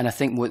 And I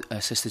think what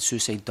assisted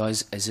suicide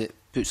does is it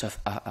puts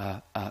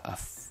a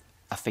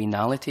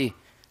finality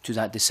to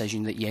that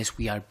decision that, yes,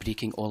 we are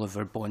breaking all of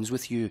our bonds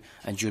with you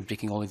and you're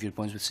breaking all of your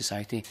bonds with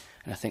society.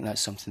 And I think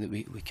that's something that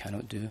we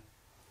cannot do.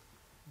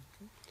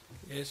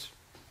 Yes.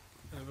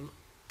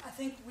 I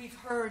think we've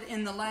heard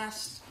in the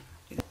last...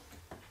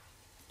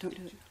 Don't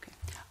do it.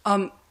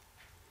 Okay.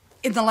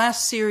 In the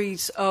last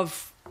series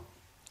of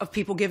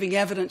people giving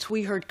evidence,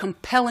 we heard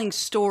compelling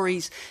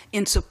stories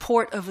in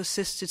support of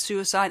assisted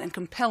suicide and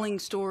compelling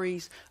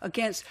stories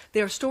against.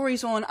 There are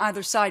stories on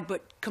either side,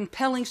 but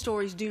compelling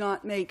stories do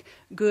not make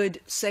good,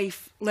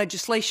 safe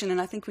legislation,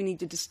 and I think we need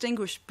to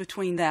distinguish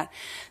between that.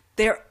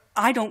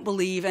 I don't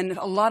believe, and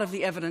a lot of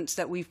the evidence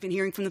that we've been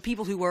hearing from the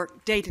people who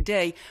work day to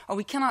day,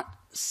 we cannot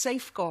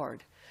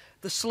safeguard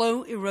the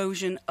slow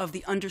erosion of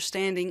the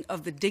understanding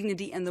of the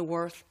dignity and the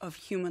worth of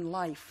human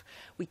life.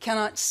 We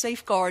cannot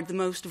safeguard the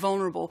most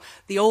vulnerable,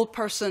 the old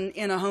person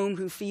in a home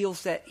who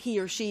feels that he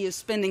or she is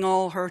spending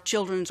all her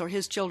children's or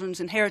his children's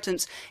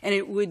inheritance, and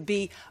it would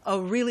be a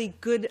really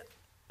good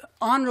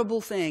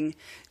honourable thing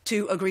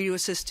to agree to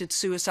assisted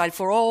suicide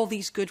for all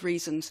these good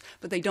reasons,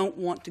 but they don't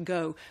want to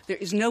go. There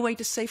is no way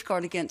to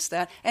safeguard against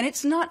that. And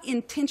it's not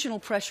intentional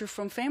pressure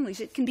from families.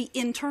 It can be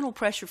internal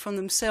pressure from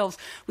themselves.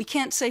 We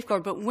can't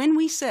safeguard. But when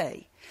we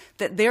say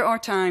that there are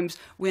times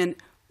when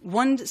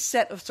one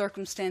set of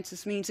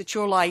circumstances means that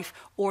your life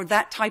or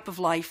that type of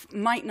life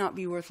might not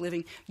be worth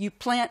living, you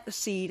plant a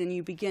seed and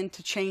you begin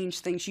to change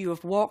things. You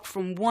have walked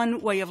from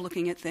one way of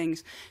looking at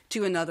things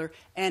to another,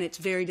 and it's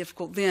very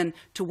difficult then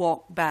to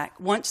walk back.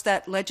 Once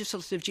that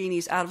legislative genie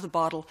is out of the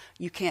bottle,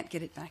 you can't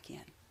get it back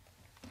in.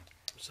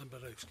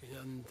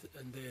 And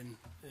then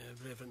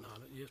Reverend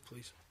Harriet. Yes,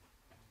 please.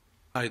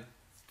 I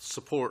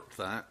support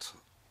that.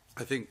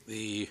 I think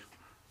the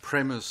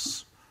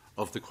premise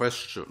of the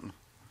question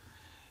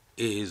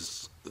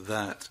is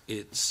that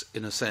it's,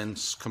 in a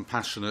sense,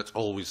 compassionate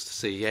always to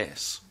say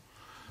yes.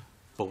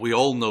 But we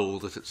all know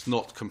that it's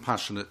not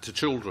compassionate to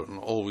children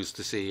always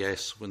to say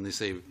yes when they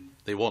say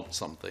they want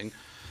something.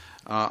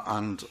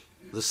 And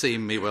the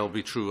same may well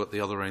be true at the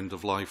other end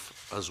of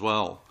life as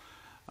well.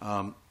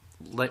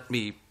 Let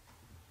me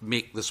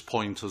make this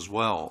point as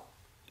well.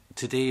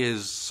 Today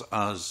is,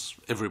 as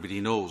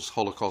everybody knows,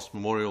 Holocaust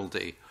Memorial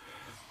Day.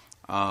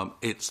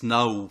 It's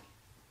now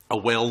a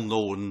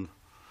well-known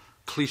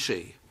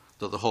cliché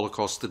that the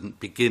Holocaust didn't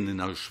begin in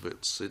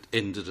Auschwitz, it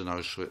ended in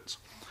Auschwitz.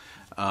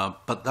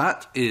 But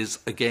that is,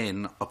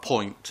 again, a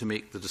point to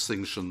make the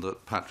distinction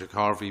that Patrick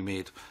Harvey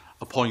made,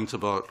 a point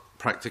about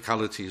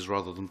practicalities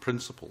rather than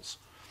principles.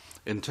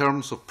 In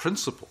terms of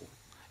principle,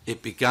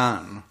 it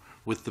began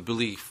with the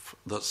belief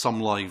that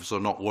some lives are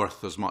not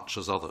worth as much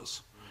as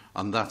others.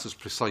 And that is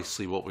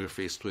precisely what we're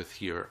faced with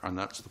here, and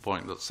that's the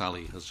point that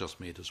Sally has just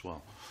made as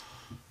well.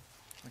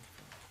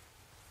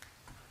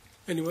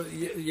 Anyone?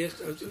 Yes,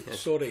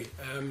 sorry.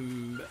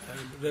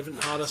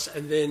 Reverend Harris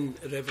and then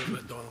Reverend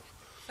MacDonald.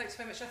 Thanks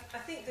very much. I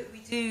think that we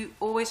do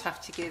always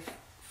have to give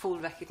full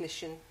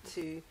recognition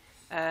to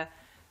the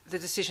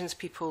decisions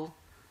people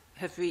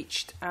have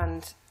reached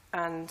and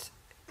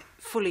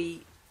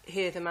fully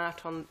hear them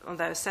out on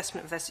their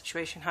assessment of their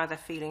situation, how they're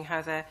feeling,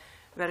 how their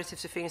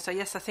relatives are feeling. So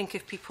yes, I think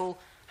if people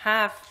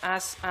have,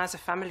 as a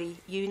family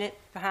unit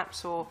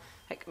perhaps, or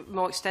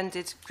more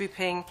extended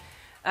grouping,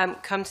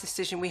 come to the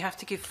decision, we have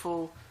to give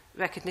full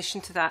recognition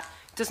to that.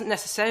 It doesn't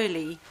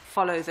necessarily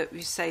follow that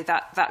we say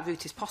that that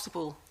route is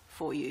possible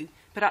for you,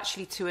 but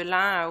actually to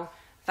allow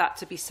that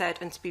to be said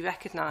and to be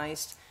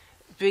recognised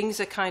brings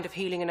a kind of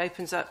healing and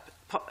opens up,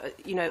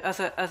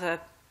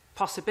 other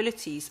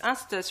possibilities,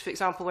 as does, for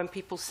example, when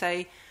people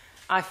say,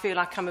 I feel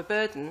like I'm a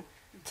burden.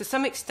 To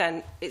some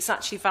extent, it's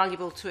actually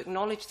valuable to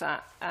acknowledge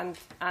that, and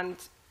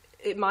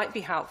it might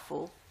be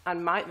helpful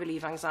and might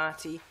relieve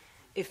anxiety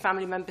if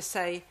family members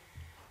say,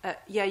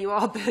 yeah, you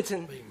are a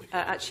burden.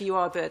 Actually, you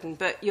are a burden,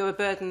 but you're a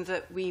burden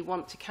that we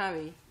want to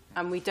carry,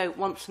 and we don't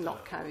want to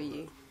not carry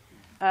you.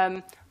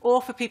 Or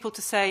for people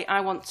to say,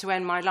 I want to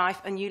end my life,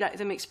 and you let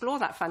them explore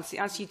that fantasy,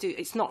 as you do.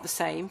 It's not the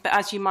same, but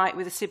as you might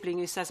with a sibling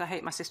who says, I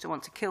hate my sister, I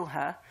want to kill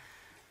her,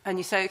 and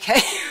you say,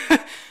 okay,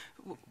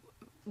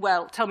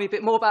 well, tell me a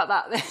bit more about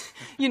that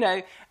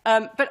then.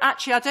 But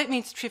actually, I don't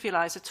mean to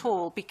trivialise at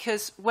all,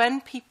 because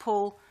when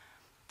people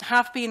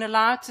have been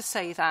allowed to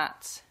say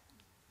that,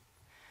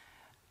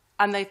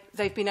 and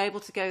they've been able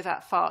to go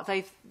that far,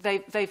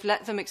 they've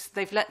let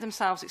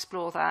themselves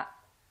explore that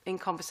in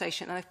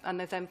conversation, and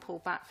they've then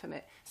pulled back from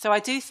it. So I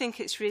do think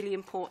it's really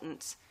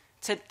important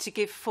to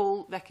give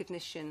full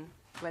recognition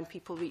when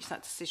people reach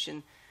that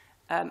decision.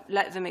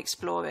 Let them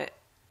explore it.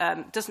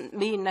 Doesn't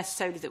mean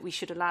necessarily that we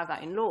should allow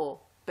that in law,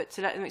 but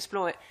to let them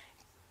explore it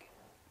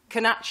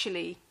can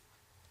actually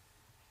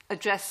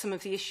address some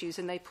of the issues,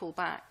 and they pull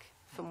back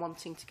from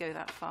wanting to go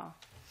that far.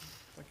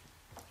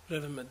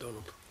 Reverend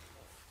MacDonald.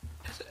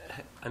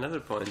 Another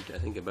point, I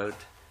think, about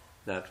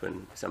that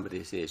when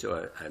somebody says,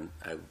 oh,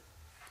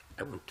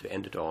 I want to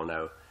end it all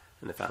now,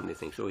 and the family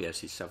thinks, oh, yes,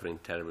 he's suffering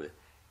terribly,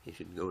 he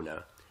should go now.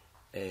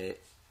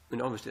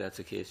 Obviously that's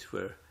a case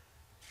where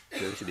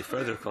there should be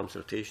further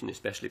consultation,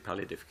 especially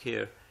palliative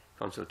care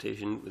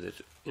consultation with it,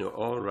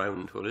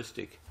 all-round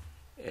holistic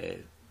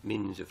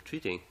means of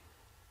treating,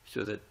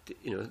 so that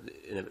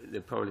they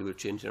probably would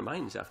change their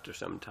minds after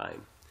some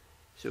time.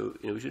 So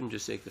we shouldn't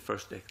just take the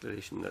first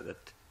declaration that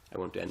I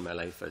want to end my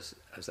life as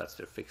that's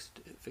their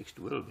fixed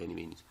will by any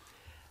means.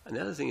 And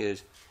the other thing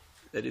is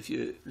that if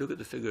you look at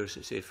the figures,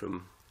 say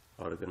from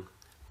Oregon,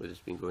 where it's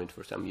been going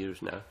for some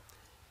years now,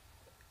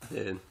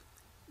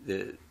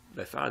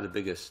 by far the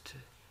biggest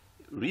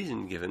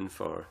reason given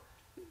for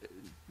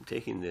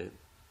taking the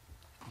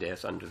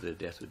death under the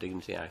Death with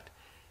Dignity Act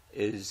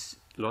is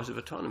loss of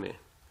autonomy,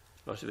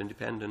 loss of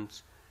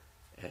independence,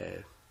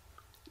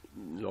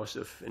 loss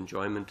of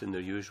enjoyment in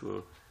their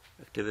usual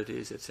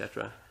activities,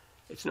 etc.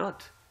 It's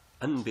not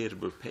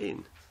unbearable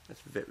pain.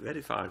 That's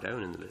very far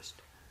down in the list.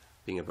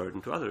 Being a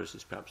burden to others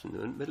is perhaps in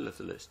the middle of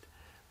the list.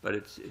 But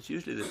it's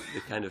usually the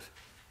kind of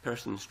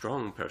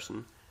strong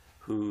person,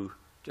 who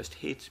just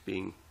hates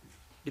being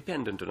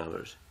dependent on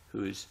others,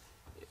 who's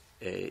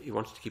he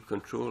wants to keep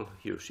control,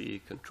 he or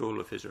she, control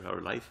of his or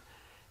her life,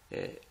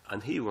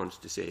 and he wants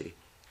to say,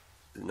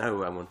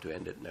 now I want to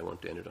end it, and I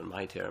want to end it on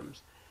my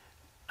terms.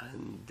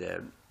 And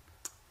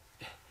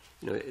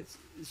it's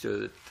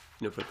so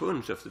that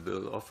proponents of the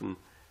bill often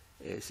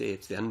say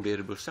it's the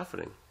unbearable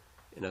suffering.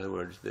 In other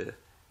words, the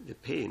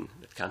pain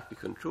that can't be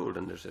controlled,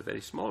 and there's a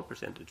very small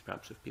percentage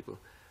perhaps of people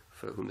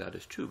for whom that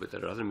is true, but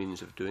there are other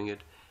means of doing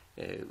it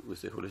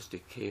with the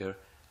holistic care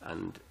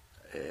and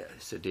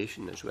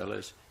sedation as well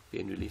as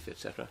pain relief,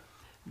 etc.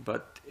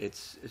 But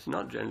it's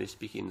not, generally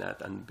speaking,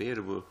 that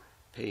unbearable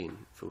pain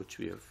for which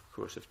we, of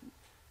course,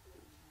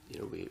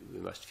 we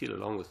must feel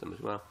along with them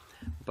as well.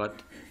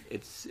 But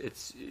it's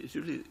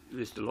really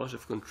the loss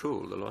of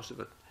control, the loss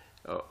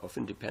of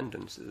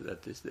independence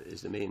that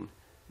is the main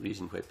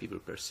reason why people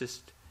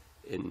persist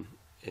in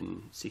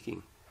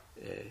seeking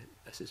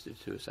assisted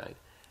suicide.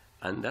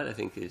 And that, I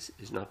think,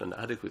 is not an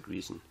adequate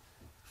reason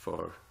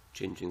for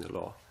changing the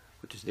law,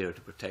 which is there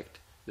to protect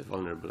the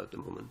vulnerable at the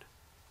moment.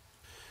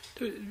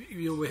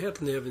 We heard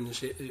in the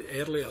evidence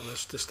earlier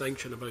this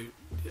distinction about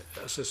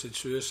assisted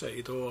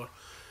suicide or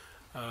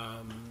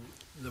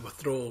the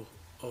withdrawal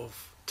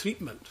of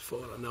treatment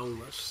for an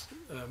illness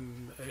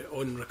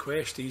on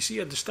request. Do you see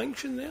a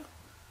distinction there?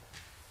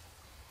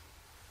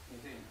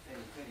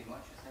 Very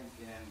much, I think.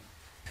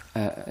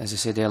 As I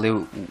said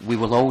earlier, we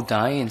will all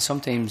die, and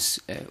sometimes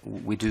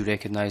we do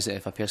recognise that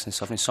if a person is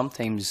suffering,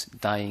 sometimes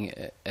dying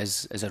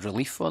is a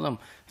relief for them,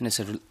 and it's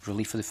a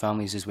relief for the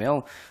families as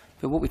well.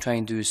 But what we try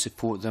and do is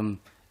support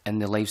them in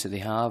the lives that they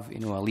have,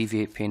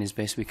 alleviate pain as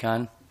best we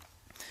can.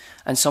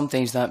 And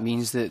sometimes that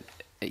means that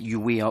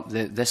you weigh up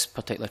that this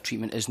particular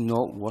treatment is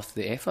not worth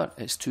the effort.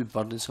 It's too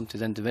burdensome to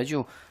the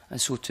individual. And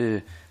so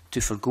to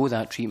forgo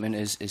that treatment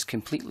is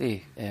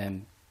completely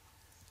in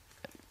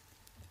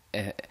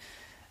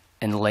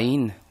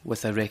line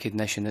with a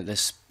recognition that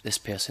this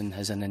person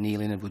has an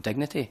inalienable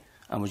dignity,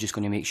 and we're just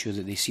going to make sure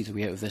that they see the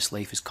way out of this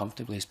life as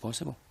comfortably as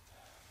possible.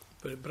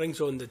 But it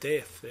brings on the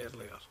death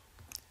earlier.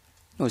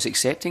 No, it's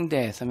accepting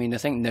death. I mean, I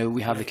think now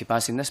we have the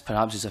capacity, and this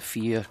perhaps is a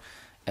fear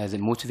that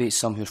motivates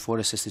some who are for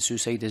assisted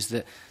suicide, is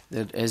that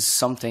there is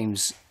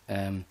sometimes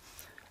an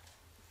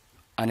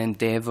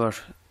endeavour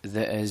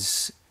that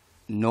is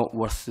not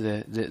worth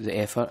the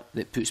effort,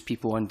 that puts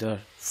people under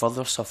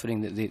further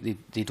suffering that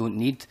they don't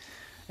need.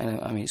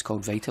 And I mean, it's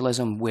called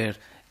vitalism, where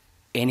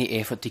any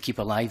effort to keep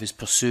alive is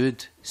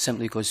pursued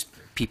simply because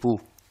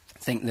people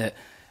think that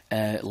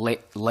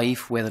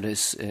life, whether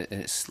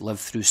it's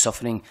lived through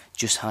suffering,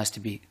 just has to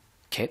be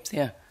kept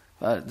there.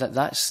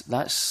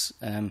 That's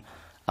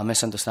a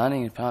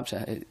misunderstanding, and perhaps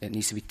it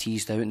needs to be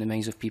teased out in the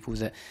minds of people,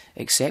 that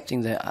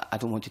accepting that I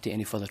don't want to take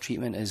any further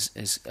treatment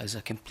is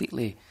a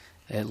completely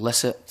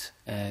licit,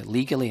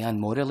 legally and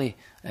morally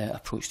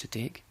approach to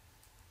take.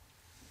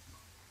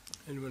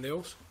 Anyone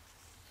else?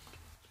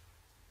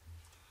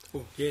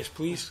 Oh, yes,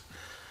 please.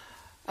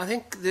 I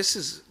think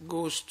this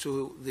goes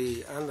to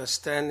the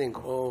understanding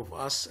of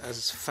us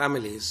as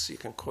families. You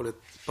can call it,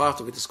 part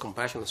of it is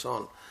compassion and so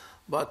on.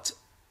 But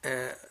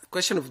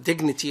question of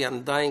dignity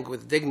and dying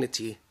with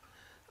dignity,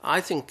 I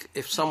think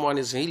if someone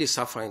is really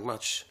suffering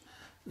much,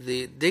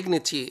 the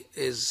dignity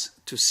is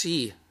to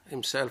see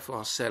himself or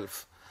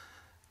herself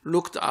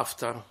looked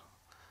after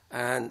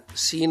and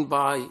seen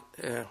by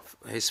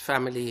his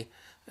family,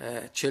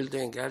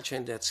 children,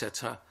 grandchildren,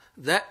 etc.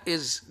 That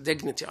is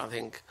dignity, I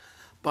think.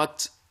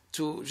 But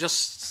to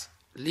just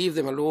leave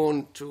them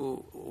alone,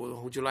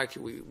 would you like,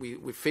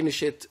 we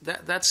finish it,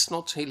 that's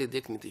not really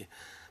dignity.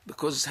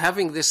 Because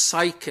having this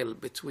cycle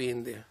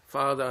between the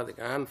father, the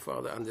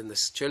grandfather, and then the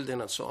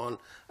children and so on,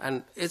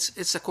 and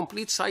it's a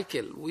complete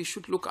cycle. We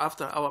should look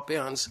after our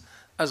parents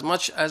as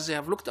much as they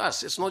have looked at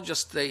us. It's not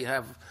just they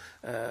have,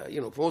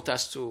 brought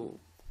us to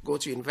go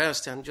to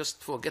university and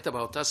just forget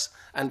about us,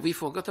 and we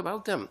forgot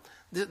about them.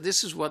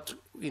 This is what,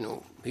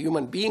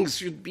 human beings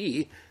should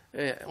be.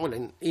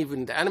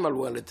 Even the animal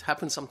world, it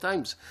happens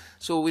sometimes.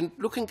 So when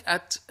looking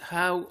at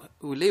how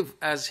we live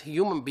as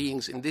human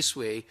beings in this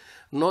way,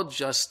 not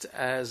just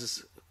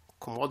as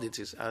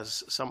commodities,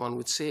 as someone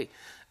would say,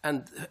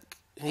 and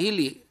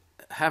really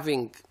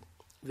having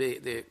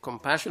the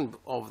compassion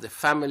of the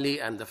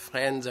family and the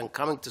friends and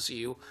coming to see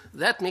you,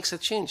 that makes a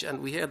change.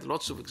 And we had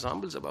lots of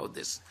examples about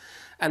this.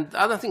 And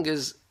the other thing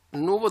is,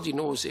 nobody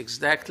knows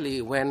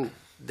exactly when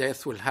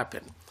death will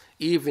happen.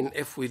 Even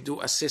if we do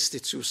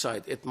assisted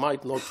suicide, it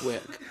might not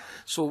work.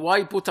 So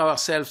why put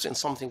ourselves in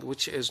something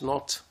which is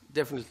not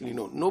definitely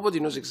known?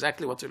 Nobody knows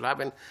exactly what will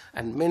happen,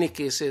 and in many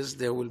cases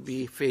there will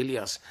be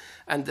failures.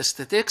 And the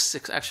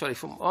statistics actually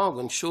from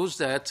Oregon shows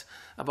that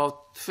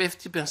about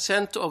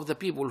 50% of the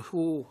people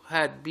who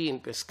had been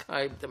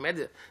prescribed the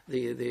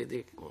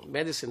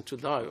medicine to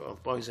die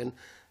of poison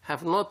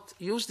have not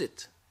used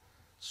it.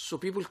 So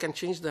people can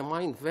change their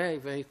mind very,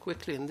 very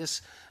quickly in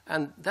this.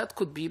 And that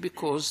could be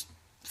because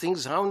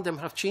things around them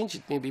have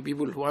changed. Maybe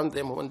people who want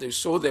them, when they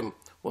saw them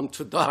want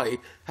to die,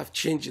 have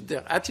changed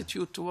their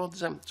attitude towards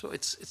them. So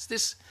it's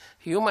this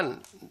human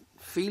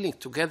feeling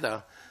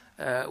together.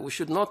 We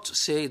should not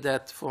say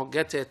that,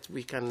 forget it,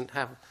 we can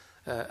have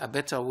a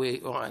better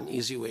way or an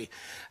easy way.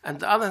 And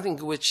the other thing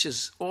which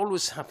has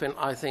always happened,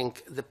 I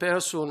think, the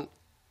person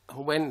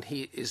when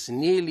he is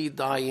nearly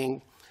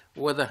dying,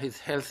 whether he's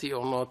healthy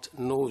or not,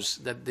 knows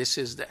that this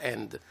is the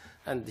end.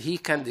 And he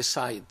can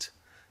decide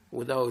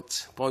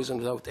without poison,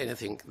 without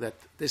anything, that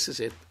this is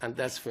it and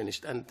that's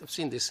finished. And I've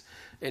seen this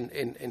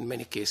in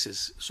many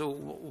cases. So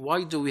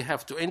why do we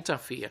have to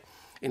interfere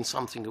in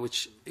something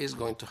which is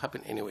going to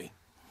happen anyway?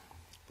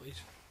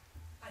 Please.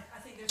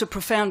 There's a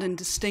profound and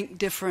distinct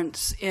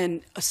difference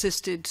in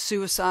assisted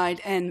suicide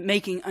and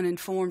making an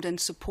informed and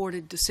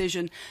supported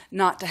decision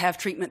not to have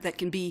treatment that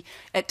can be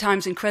at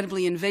times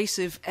incredibly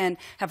invasive and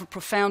have a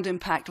profound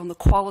impact on the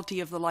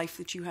quality of the life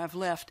that you have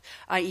left,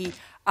 i.e.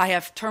 I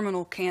have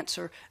terminal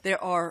cancer.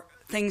 There are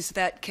things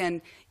that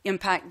can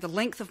impact the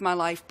length of my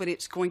life, but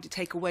it's going to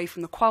take away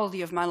from the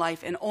quality of my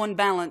life. And on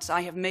balance,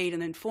 I have made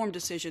an informed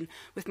decision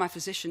with my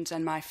physicians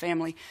and my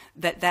family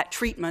that that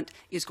treatment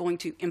is going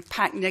to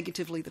impact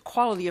negatively the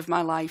quality of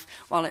my life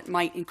while it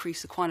might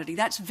increase the quantity.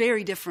 That's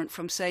very different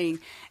from saying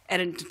at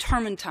a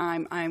determined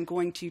time I am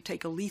going to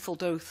take a lethal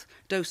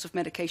dose of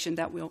medication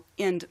that will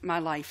end my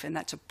life, and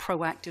that's a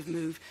proactive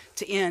move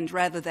to end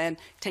rather than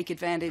take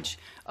advantage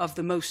of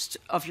the most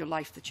of your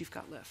life that you've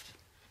got left.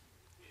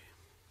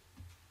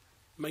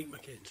 Mike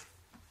McKenzie.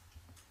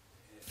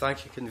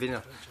 Thank you,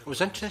 Convener. I was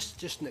interested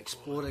just in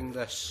exploring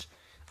this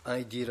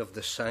idea of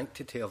the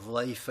sanctity of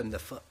life and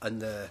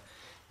the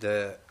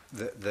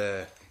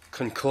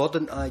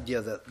concordant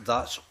idea that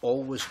that's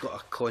always got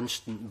a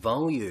constant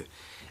value,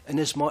 in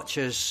as much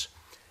as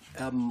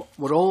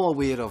we're all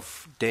aware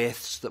of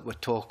deaths that we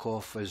talk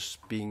of as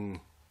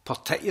being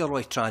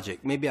particularly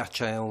tragic. Maybe a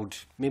child,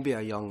 maybe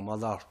a young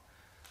mother.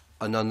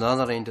 On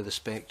another end of the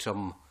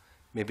spectrum,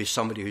 maybe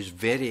somebody who's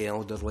very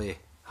elderly,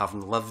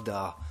 having lived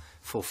a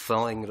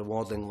fulfilling,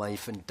 rewarding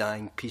life and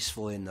dying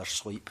peacefully in their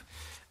sleep.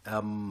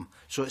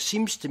 So it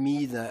seems to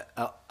me that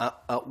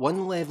at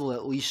one level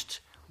at least,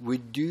 we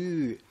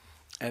do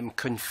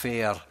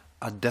confer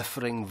a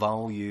differing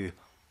value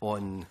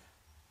on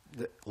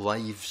the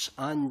lives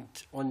and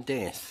on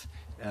death.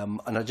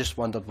 And I just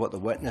wondered what the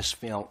witness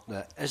felt.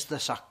 That is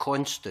this a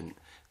constant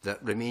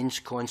that remains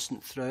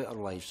constant throughout our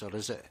lives, or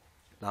is it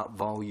that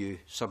value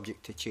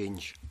subject to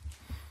change?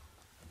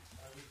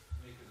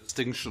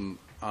 Distinction,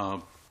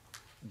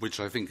 which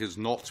I think is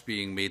not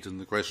being made in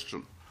the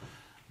question,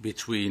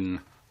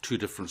 between two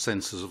different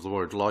senses of the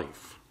word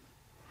life.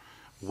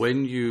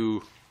 When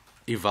you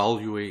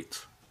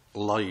evaluate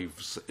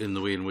lives in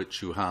the way in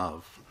which you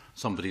have,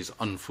 somebody's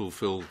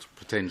unfulfilled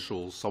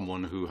potential,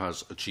 someone who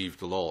has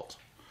achieved a lot,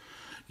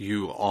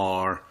 you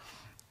are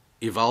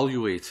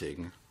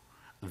evaluating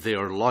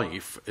their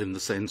life in the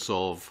sense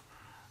of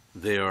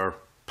their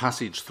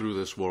passage through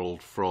this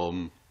world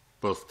from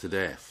birth to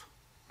death.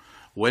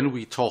 When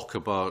we talk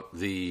about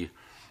the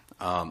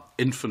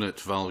infinite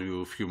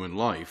value of human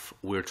life,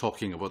 we're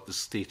talking about the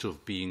state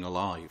of being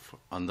alive.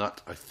 And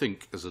that, I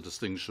think, is a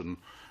distinction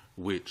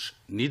which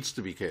needs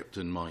to be kept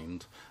in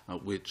mind,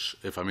 which,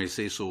 if I may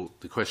say so,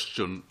 the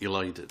question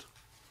elided.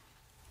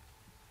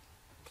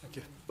 Thank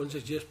you. One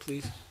suggest,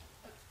 please.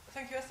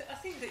 Thank you. I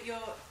think that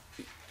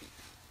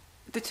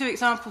the two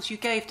examples you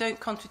gave don't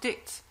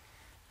contradict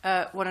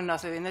one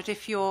another, in that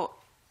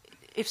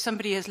if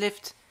somebody has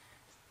lived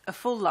a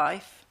full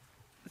life,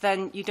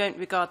 then you don't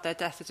regard their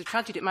death as a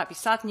tragedy. It might be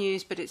sad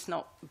news, but it's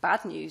not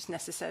bad news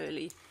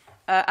necessarily.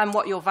 And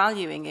what you're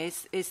valuing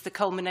is the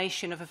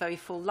culmination of a very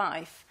full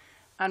life.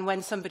 And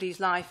when somebody's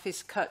life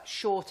is cut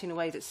short in a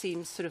way that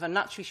seems sort of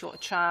unnaturally short, a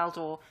child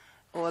or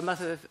a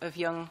mother of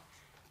young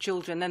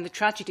children, then the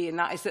tragedy in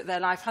that is that their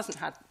life hasn't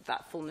had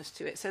that fullness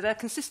to it. So they're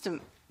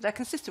consistent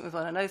with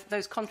one another.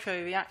 Those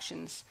contrary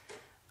reactions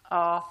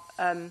are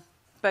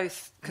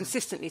both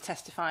consistently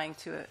testifying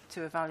to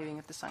a valuing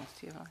of the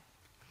sanctity of life.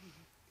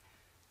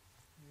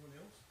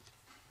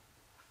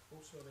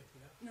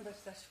 No,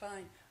 that's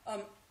fine.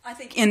 I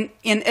think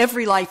in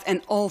every life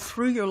and all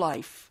through your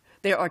life,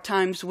 there are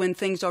times when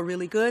things are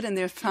really good and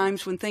there are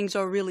times when things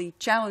are really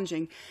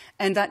challenging.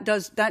 And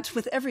that's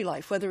with every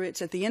life, whether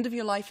it's at the end of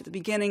your life, at the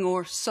beginning,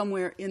 or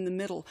somewhere in the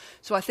middle.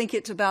 So I think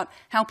it's about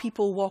how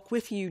people walk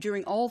with you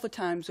during all the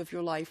times of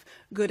your life,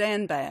 good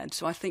and bad.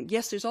 So I think,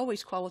 yes, there's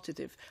always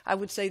qualitative. I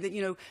would say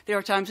that, there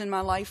are times in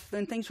my life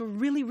when things were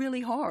really,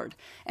 really hard.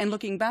 And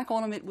looking back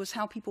on them, it was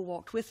how people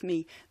walked with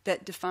me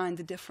that defined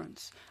the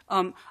difference.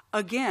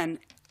 Again,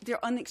 there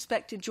are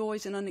unexpected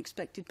joys and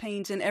unexpected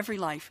pains in every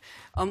life.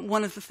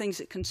 One of the things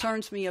that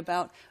concerns me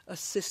about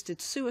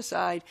assisted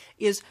suicide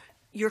is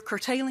you're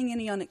curtailing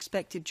any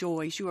unexpected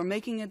joys. You are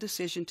making a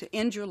decision to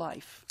end your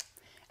life.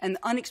 And the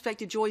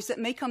unexpected joys that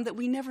may come that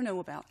we never know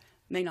about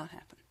may not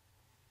happen.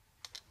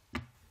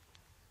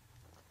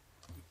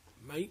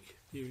 Mike,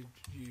 you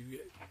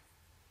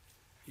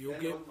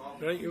okay?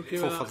 Right, you okay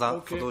for that?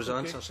 Okay, for those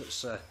answers.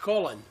 It's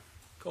Colin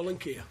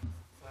Keir.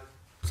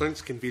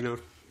 Thanks, Convener.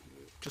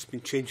 Just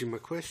been changing my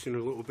question a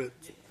little bit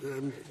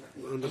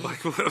on the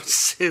back of what I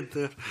said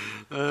there.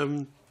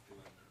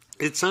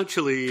 It's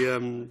actually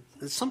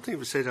it's something that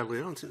was said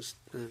earlier on. It's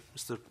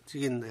Mr.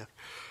 Dean there.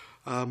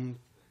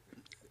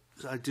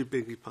 I do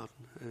beg your pardon.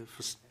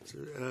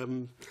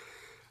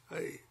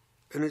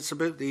 And it's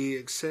about the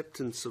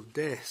acceptance of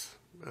death.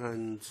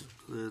 and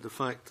the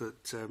fact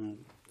that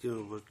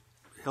we're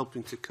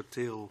helping to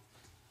curtail,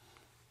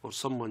 or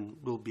someone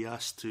will be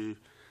asked to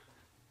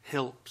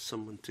help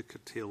someone to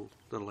curtail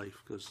their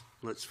life, because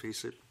let's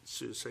face it,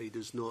 suicide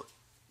is not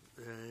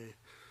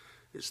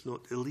it's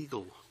not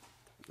illegal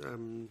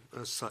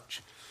as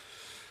such.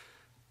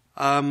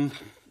 And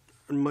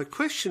my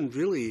question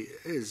really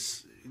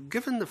is,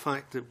 given the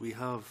fact that we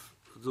have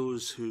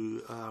those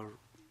who are,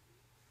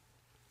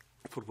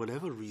 for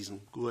whatever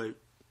reason, go out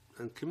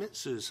and commit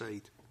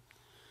suicide,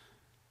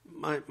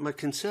 my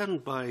concern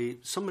by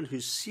someone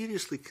who's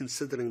seriously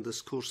considering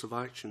this course of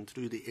action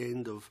through the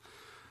end of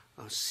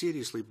a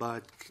seriously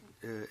bad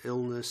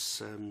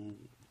illness,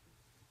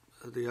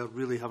 they are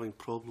really having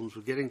problems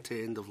with getting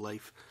to end of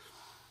life.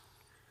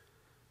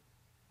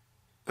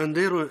 And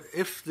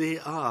if they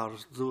are,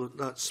 though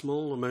that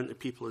small amount of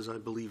people, as I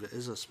believe it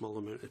is a small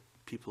amount of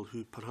people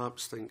who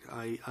perhaps think,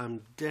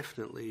 I'm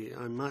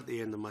at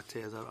the end of my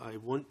tether, I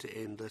want to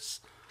end this,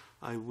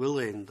 I will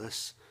end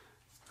this.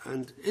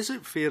 And is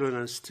it fair on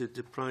us to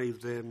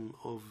deprive them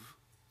of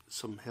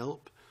some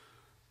help,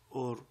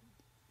 or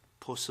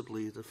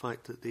possibly the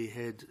fact that they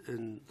head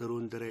in their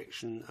own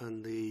direction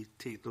and they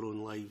take their own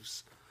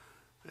lives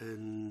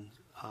in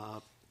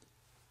a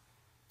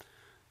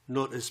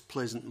not as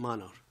pleasant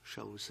manner,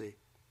 shall we say,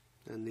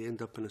 and they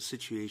end up in a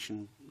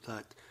situation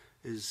that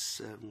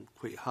is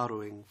quite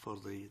harrowing for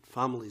the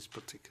families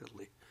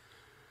particularly?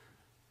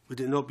 Would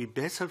it not be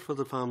better for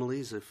the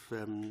families if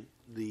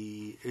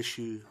the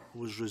issue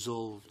was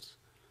resolved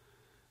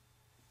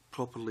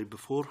properly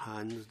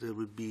beforehand? There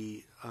would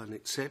be an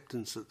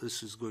acceptance that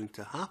this is going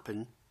to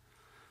happen,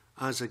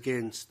 as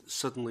against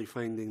suddenly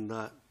finding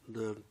that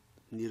their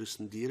nearest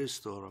and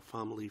dearest, or a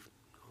family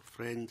or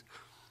friend,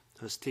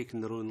 has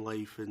taken their own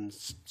life in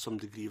some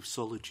degree of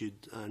solitude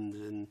and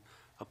in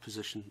a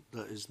position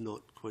that is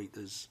not quite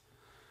as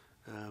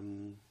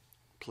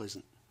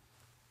pleasant.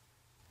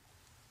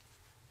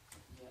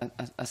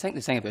 I think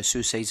the thing about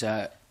suicides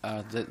are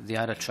that they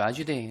are a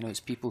tragedy. It's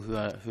people who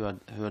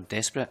are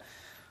desperate,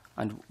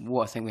 and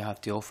what I think we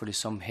have to offer is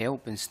some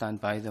help and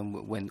stand by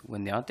them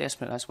when they are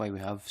desperate. That's why we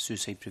have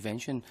suicide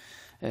prevention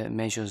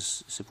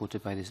measures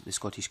supported by the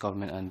Scottish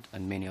Government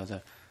and many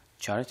other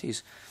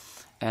charities.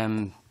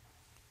 I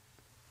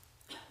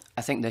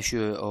think the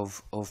issue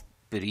of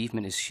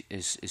bereavement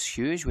is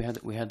huge. We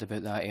heard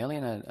about that earlier,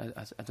 and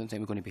I don't think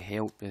we're going to be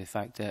helped by the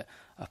fact that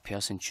a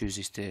person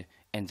chooses to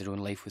end their own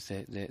life with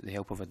the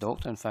help of a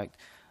doctor. In fact,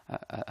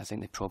 I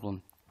think the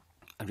problem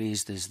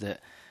raised is that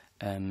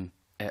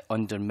it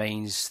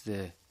undermines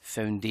the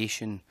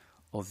foundation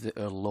of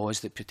our laws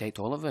that protect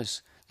all of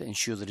us, that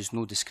ensure there is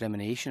no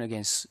discrimination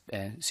against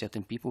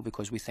certain people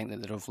because we think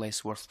that they're of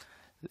less worth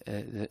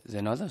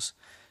than others.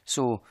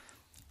 So,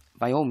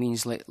 by all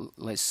means,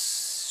 let's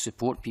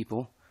support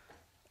people,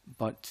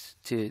 but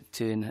to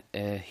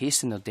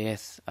hasten their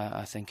death,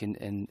 I think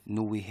in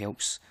no way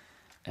helps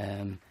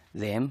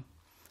them.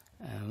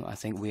 I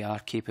think we are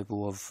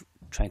capable of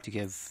trying to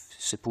give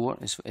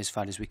support as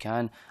far as we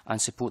can,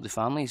 and support the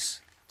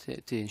families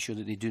to ensure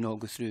that they do not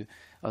go through,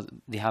 or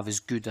they have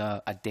as good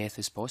a death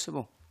as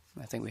possible.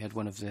 I think we had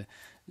one of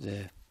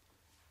the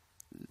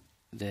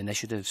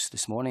initiatives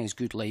this morning is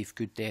Good Life,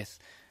 Good Death,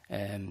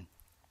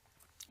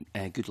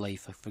 Good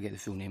Life, I forget the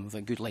full name of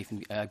it, Good Life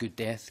and Good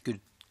Death,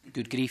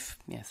 Good Grief.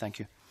 Yeah, thank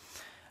you.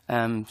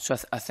 So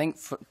I think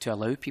to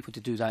allow people to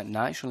do that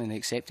naturally and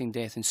accepting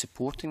death and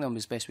supporting them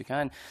as best we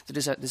can,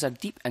 there's a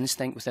deep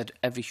instinct within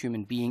every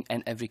human being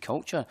in every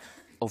culture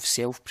of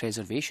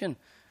self-preservation.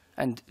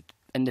 And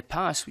in the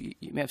past,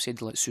 you may have said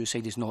that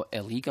suicide is not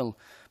illegal,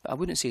 but I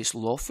wouldn't say it's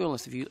lawful.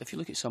 If you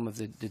look at some of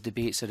the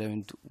debates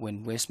around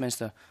when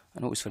Westminster, I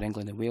know it was for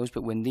England and Wales,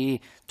 but when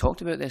they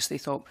talked about this, they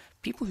thought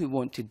people who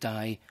want to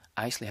die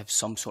actually have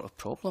some sort of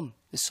problem.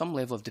 There's some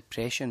level of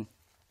depression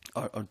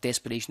or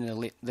desperation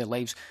in their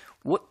lives.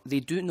 What they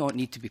do not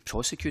need to be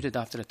prosecuted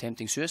after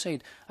attempting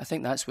suicide. I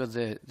think that's where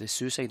the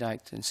Suicide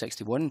Act in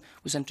 '61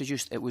 was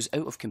introduced. It was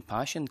out of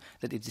compassion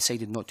that they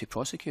decided not to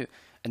prosecute,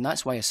 and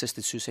that's why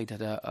assisted suicide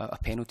had a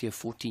penalty of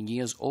 14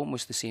 years,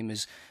 almost the same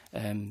as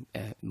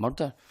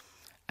murder.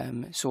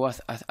 So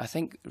I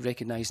think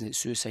recognising that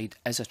suicide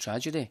is a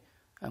tragedy,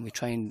 and we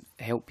try and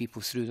help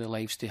people through their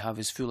lives to have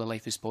as full a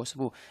life as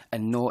possible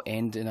and not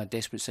end in a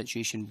desperate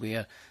situation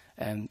where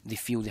they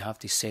feel they have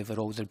to sever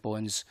all their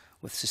bonds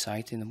with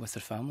society and with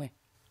their family.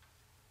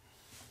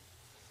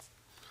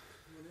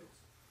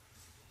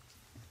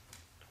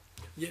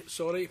 Yeah,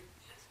 sorry.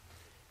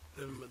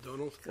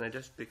 MacDonald. Can I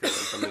just pick up on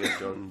something that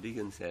John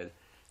Deegan said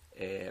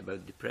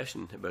about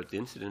depression, about the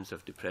incidence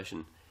of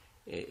depression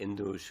in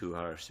those who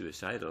are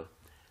suicidal?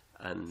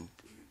 And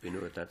we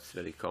know that that's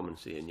very common,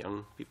 say, in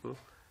young people,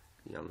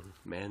 young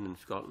men in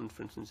Scotland,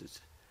 for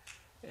instance.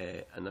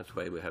 And that's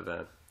why we have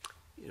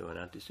an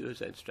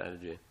anti-suicide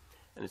strategy.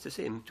 And it's the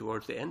same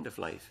towards the end of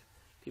life.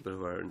 People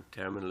who are in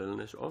terminal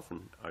illness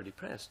often are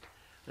depressed.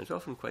 And it's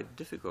often quite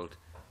difficult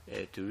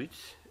to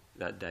reach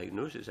that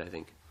diagnosis, I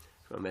think.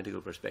 From a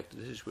medical perspective,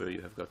 this is where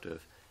you have got to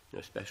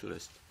have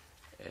specialist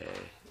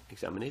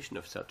examination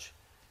of such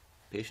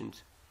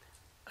patients.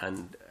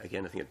 And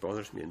again, I think it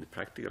bothers me in the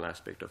practical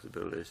aspect of the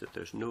bill is that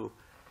there's no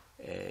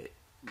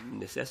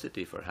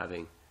necessity for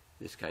having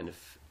this kind of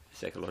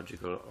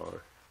psychological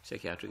or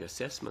psychiatric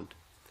assessment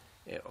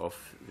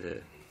of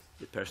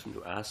the person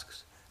who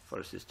asks for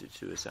assisted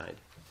suicide.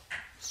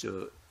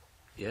 So,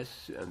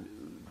 yes,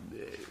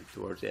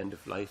 towards the end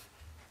of life,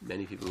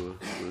 many people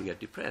will get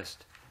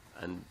depressed,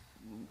 and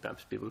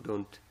perhaps people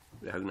don't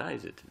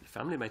recognise it. The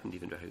family mightn't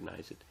even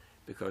recognise it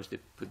because they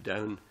put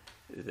down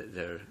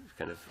their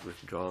kind of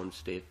withdrawn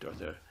state or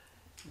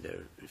their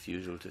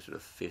refusal to sort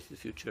of face the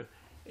future,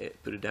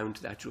 put it down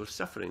to the actual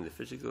suffering, the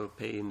physical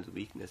pain, the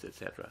weakness,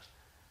 etc.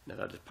 Now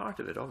that is part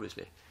of it,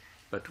 obviously,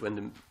 but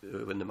when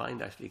the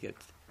mind actually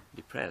gets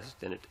depressed,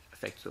 then it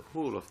affects the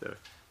whole of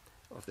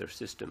their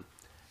system,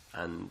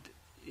 and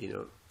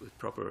with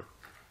proper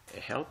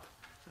help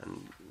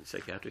and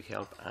psychiatric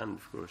help, and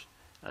of course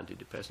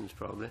antidepressants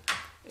probably,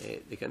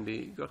 they can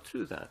be got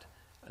through that,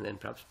 and then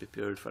perhaps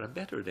prepared for a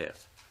better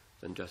death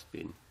than just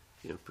being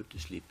put to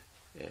sleep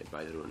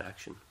by their own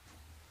action.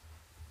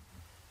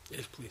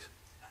 Yes, please.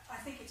 I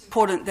think it's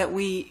important that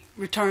we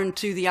return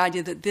to the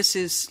idea that this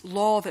is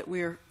law that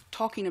we're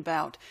talking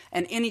about,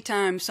 and any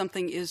time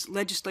something is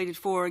legislated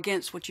for or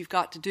against, what you've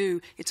got to do,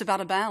 it's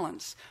about a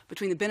balance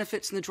between the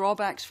benefits and the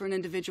drawbacks for an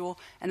individual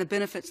and the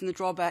benefits and the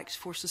drawbacks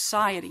for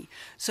society.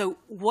 So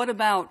what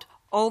about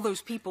all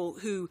those people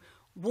who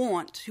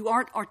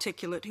aren't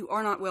articulate, who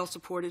are not well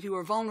supported, who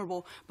are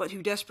vulnerable, but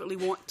who desperately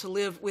want to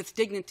live with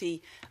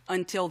dignity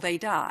until they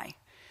die?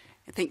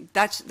 I think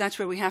that's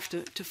where we have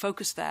to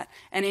focus that.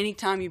 And any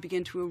time you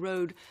begin to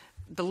erode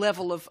the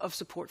level of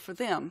support for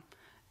them,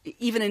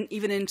 even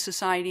in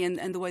society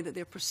and the way that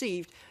they're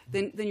perceived,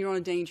 then you're on a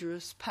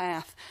dangerous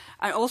path.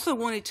 I also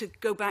wanted to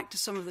go back to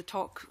some of the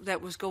talk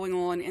that was going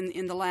on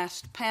in the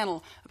last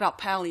panel about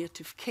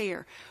palliative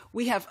care.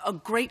 We have a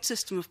great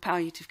system of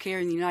palliative care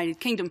in the United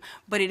Kingdom,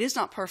 but it is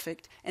not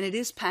perfect and it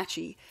is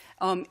patchy.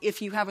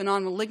 If you have a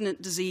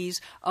non-malignant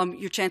disease,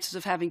 your chances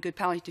of having good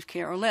palliative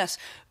care are less.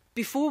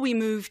 Before we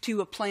move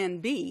to a Plan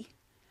B,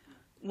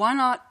 why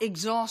not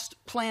exhaust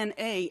Plan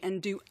A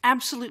and do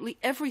absolutely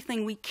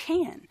everything we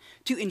can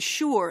to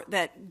ensure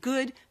that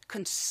good,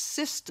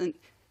 consistent,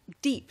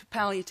 deep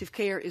palliative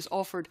care is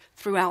offered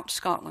throughout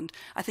Scotland?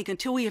 I think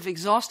until we have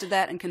exhausted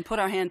that and can put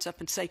our hands up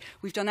and say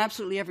we've done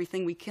absolutely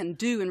everything we can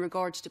do in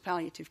regards to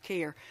palliative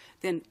care,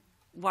 then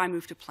why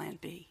move to Plan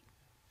B?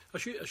 I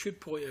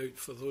should point out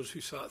for those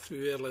who sat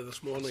through earlier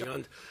this morning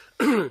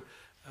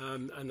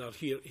and are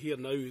here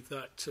now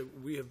that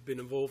we have been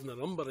involved in a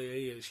number of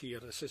areas here.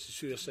 Assisted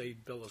suicide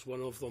bill is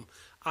one of them.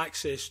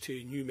 Access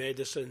to new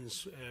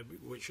medicines,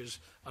 which is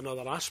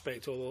another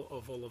aspect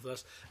of all of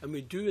this. And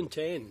we do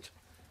intend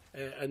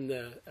in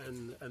the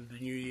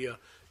new year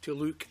to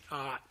look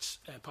at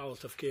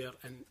palliative care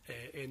and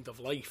end of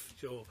life.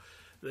 So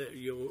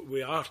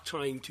we are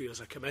trying to, as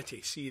a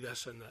committee, see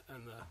this in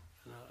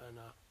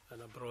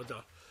a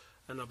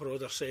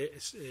broader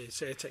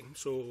setting.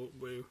 So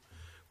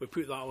we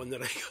put that on the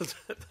record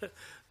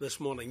this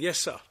morning. Yes,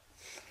 sir.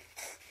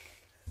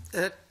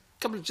 A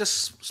couple of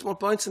just small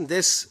points on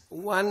this.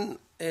 One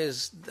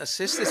is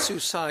assisted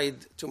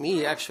suicide, to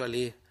me,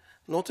 actually,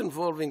 not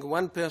involving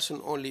one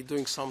person only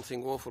doing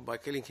something awful by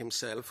killing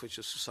himself, which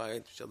is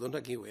suicide, which I don't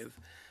agree with.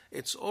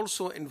 It's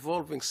also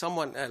involving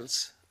someone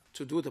else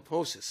to do the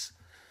process.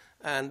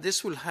 And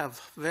this will have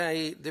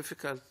very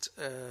difficult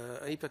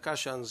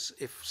repercussions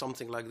if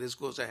something like this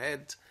goes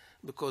ahead,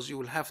 because you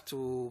will have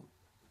to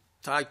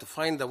try to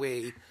find a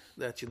way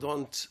that you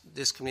don't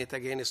discriminate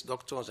against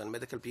doctors and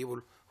medical people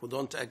who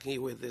don't agree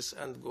with this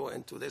and go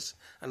into this.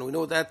 And we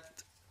know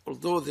that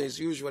although there's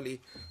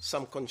usually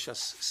some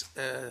conscious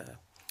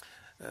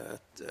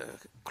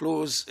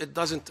clause, it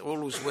doesn't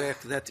always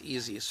work that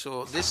easy.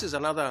 So this is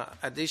another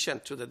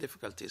addition to the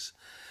difficulties.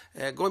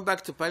 Going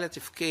back to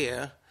palliative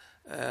care,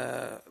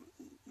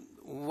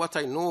 what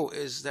I know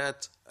is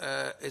that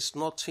it's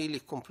not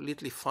really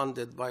completely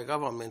funded by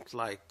government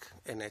like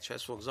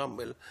NHS, for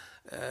example.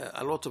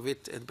 A lot of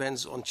it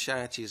depends on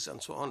charities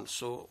and so on.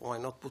 So why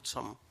not put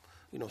some,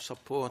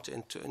 support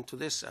into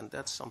this? And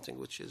that's something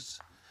which is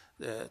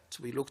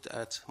to be looked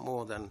at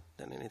more than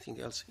anything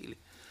else, really,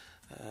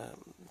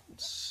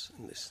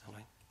 in this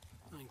line.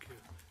 Thank you.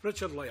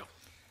 Richard Lyle.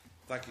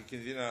 Thank you,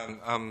 Convener.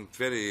 I'm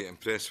very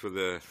impressed with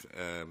the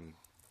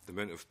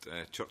amount of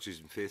churches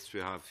and faiths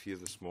we have here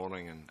this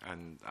morning,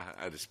 and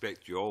I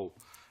respect you all,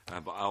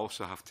 but I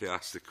also have to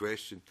ask the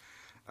question.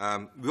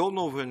 We all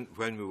know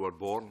when we were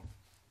born.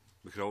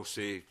 We can all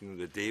say,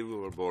 the day we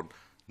were born.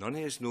 None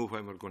of us know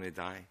when we're going to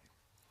die.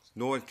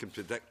 No one can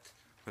predict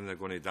when they're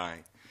going to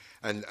die.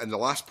 And the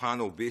last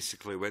panel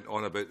basically went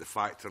on about the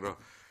fact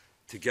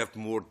to give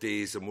more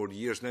days or more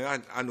years. Now,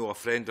 I know a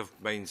friend of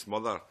mine's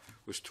mother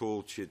was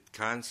told she had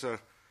cancer.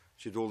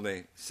 She had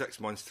only 6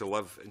 months to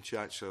live, and she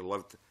actually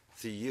lived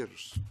 3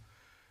 years.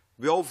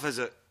 We all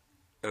visit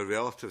our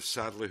relatives,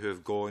 sadly, who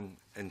have gone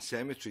in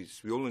cemeteries.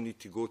 We only need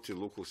to go to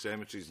local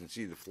cemeteries and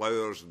see the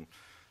flowers and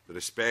the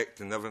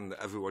respect and everything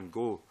that everyone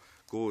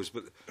goes.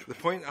 But the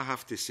point I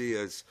have to say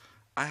is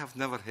I have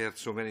never heard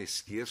so many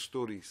scare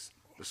stories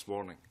this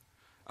morning.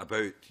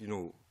 about,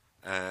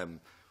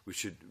 we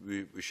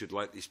should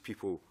let these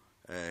people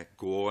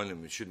go on,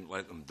 and we shouldn't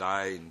let them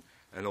die,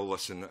 and all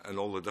this, and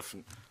all the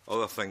different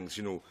other things,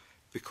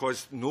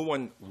 because no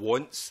one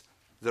wants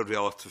their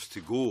relatives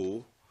to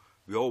go.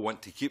 We all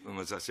want to keep them,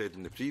 as I said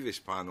in the previous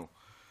panel.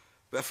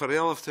 But if a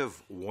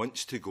relative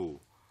wants to go,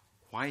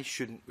 why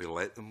shouldn't we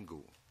let them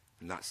go?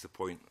 And that's the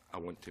point I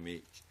want to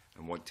make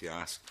and want to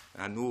ask.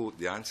 And I know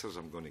the answers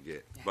I'm going to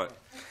get, but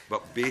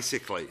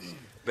basically,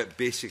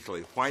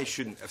 why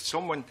shouldn't, if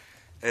someone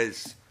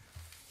is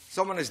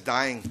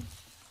dying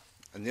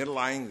and they're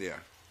lying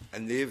there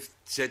and they've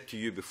said to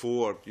you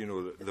before,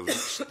 they've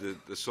reached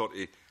the sort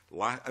of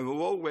and we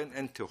all went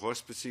into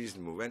hospices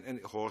and we went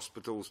into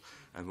hospitals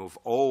and we've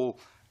all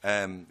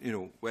went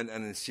in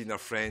and seen our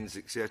friends,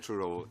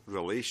 etc.,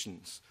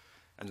 relations,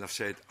 and they've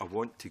said, I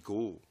want to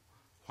go.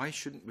 Why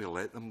shouldn't we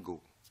let them go?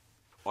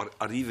 Or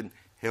even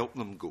help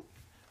them go?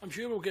 I'm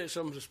sure we'll get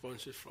some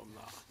responses from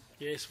that.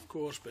 Yes, of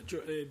course, but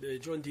John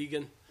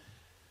Deegan.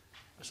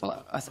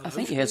 Well, I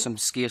think you heard some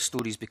scare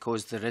stories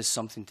because there is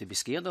something to be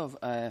scared of.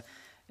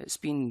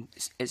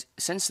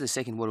 Since the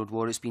Second World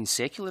War, it's been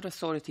secular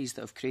authorities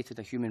that have created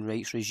a human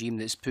rights regime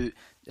that's put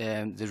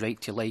the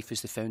right to life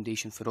as the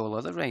foundation for all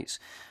other rights.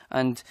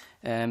 And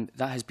that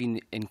has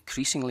been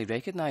increasingly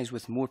recognised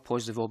with more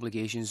positive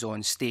obligations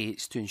on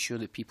states to ensure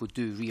that people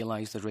do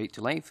realise the right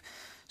to life.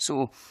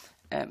 So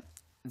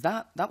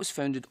that was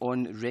founded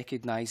on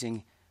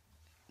recognising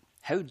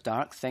how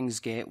dark things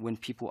get when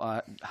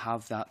people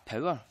have that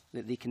power,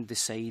 that they can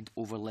decide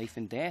over life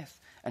and death,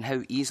 and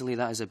how easily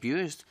that is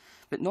abused.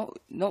 But not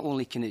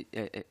only can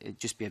it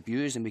just be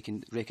abused, and we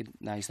can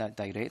recognise that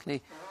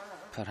directly,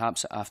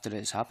 perhaps after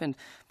it's happened,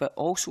 but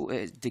also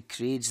it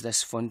degrades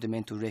this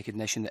fundamental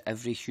recognition that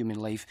every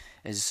human life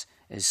is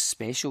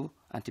special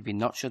and to be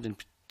nurtured and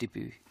to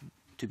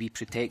be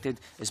protected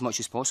as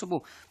much as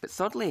possible. But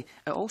thirdly,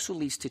 it also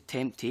leads to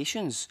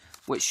temptations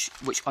which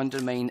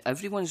undermine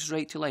everyone's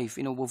right to life.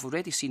 We've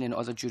already seen in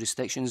other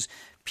jurisdictions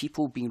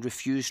people being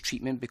refused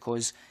treatment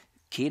because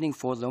caring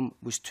for them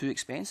was too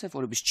expensive,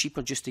 or it was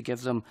cheaper just to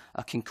give them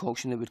a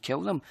concoction that would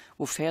kill them.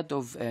 We've heard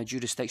of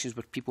jurisdictions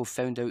where people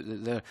found out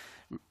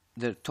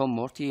that Tom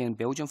Morty in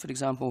Belgium, for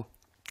example,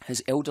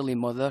 his elderly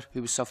mother,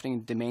 who was suffering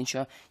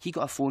dementia, he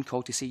got a phone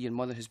call to say your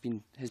mother has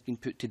been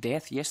put to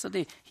death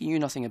yesterday. He knew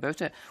nothing about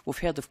it. We've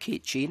heard of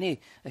Kate Cheney,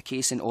 a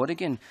case in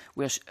Oregon,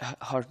 where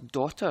her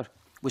daughter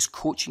was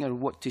coaching her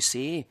what to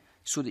say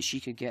so that she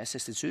could get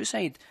assisted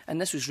suicide.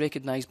 And this was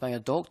recognised by a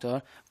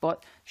doctor,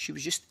 but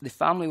the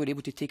family were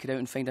able to take her out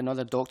and find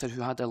another doctor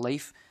who had her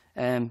life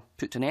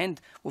put to an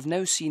end. We've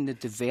now seen the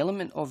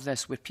development of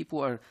this, where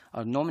people are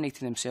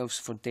nominating themselves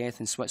for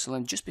death in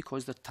Switzerland just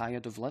because they're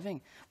tired of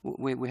living.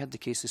 We had the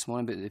case this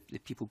morning about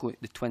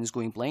the twins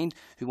going blind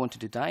who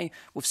wanted to die.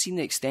 We've seen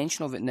the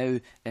extension of it now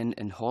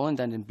in Holland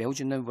and in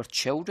Belgium now, where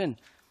children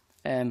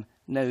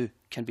now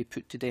can be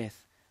put to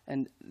death.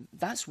 And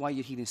that's why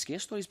you're hearing scare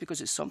stories, because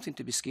it's something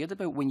to be scared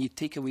about when you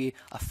take away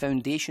a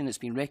foundation that's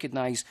been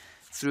recognised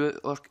through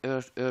our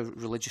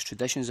religious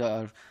traditions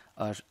that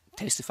are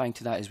testifying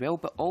to that as well,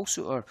 but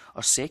also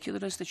our secular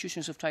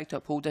institutions have tried to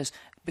uphold this,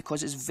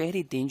 because it's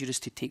very dangerous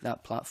to take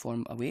that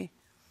platform away.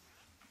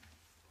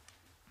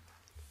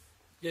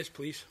 Yes,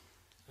 please.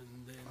 And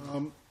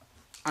then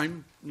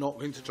I'm not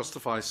going to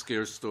justify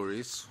scare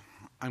stories.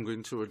 I'm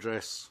going to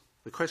address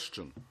the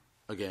question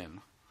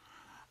again.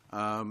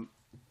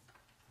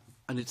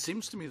 And it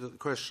seems to me that the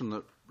question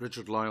that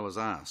Richard Lyle has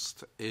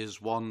asked is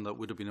one that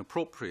would have been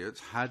appropriate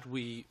had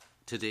we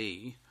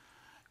today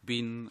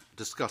been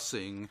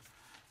discussing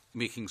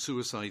making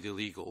suicide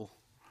illegal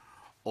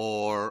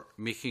or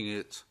making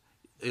it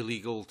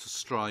illegal to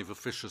strive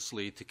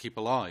officiously to keep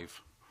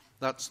alive.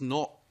 That's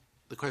not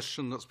the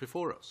question that's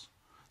before us.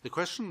 The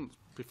question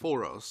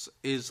before us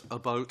is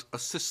about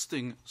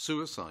assisting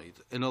suicide.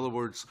 In other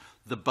words,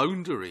 the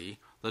boundary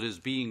that is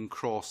being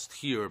crossed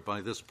here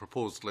by this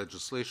proposed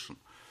legislation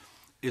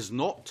is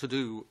not to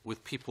do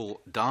with people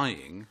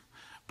dying,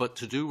 but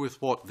to do with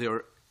what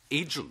their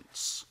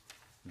agents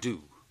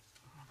do.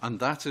 And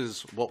that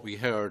is what we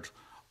heard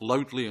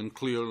loudly and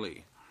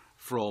clearly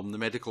from the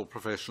medical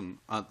profession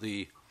at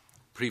the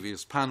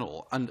previous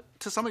panel. And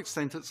to some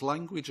extent, it's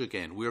language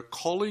again. We're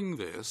calling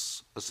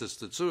this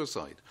assisted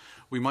suicide.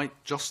 We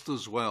might just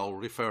as well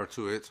refer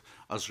to it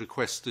as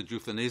requested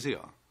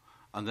euthanasia,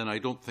 and then I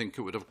don't think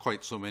it would have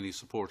quite so many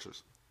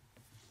supporters.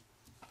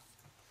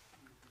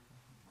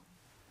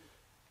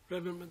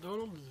 Reverend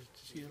MacDonald?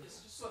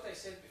 It's just what I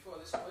said before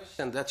this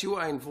question, that you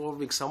are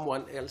involving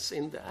someone else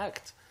in the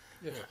act.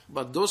 Yeah.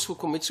 But those who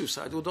commit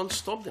suicide, we don't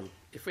stop them.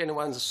 If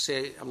anyone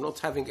say, I'm not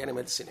having any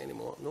medicine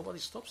anymore, nobody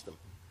stops them.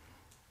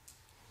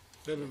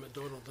 Reverend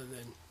MacDonald, and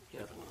then...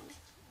 Yeah.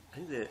 I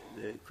think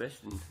the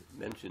question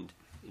mentioned,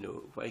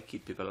 why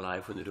keep people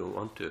alive when they don't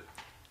want to?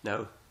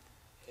 Now,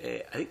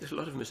 I think there's a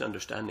lot of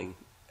misunderstanding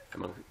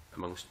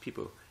amongst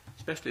people,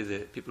 especially the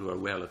people who are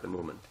well at the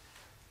moment.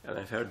 And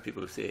I've heard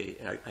people say,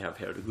 I have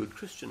heard a good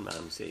Christian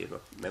man say,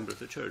 a member of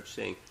the church,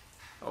 saying,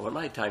 oh, when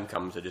my time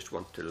comes, I just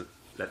want to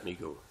let me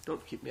go.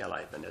 Don't keep me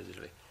alive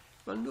unnecessarily.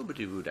 Well,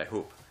 nobody would, I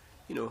hope.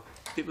 You know,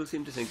 people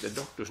seem to think that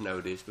doctors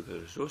nowadays, because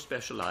they're so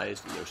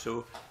specialised and they're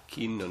so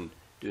keen on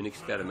doing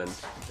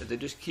experiments, that they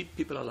just keep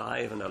people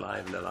alive and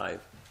alive and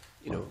alive,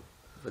 you know,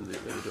 when they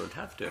don't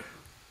have to.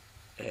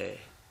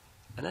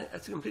 And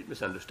that's a complete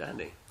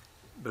misunderstanding,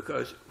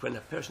 because when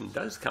a person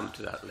does come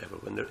to that level,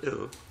 when they're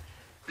ill,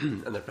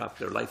 and perhaps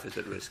their life is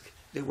at risk,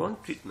 they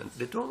want treatment.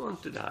 They don't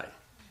want to die.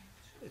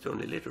 It's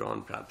only later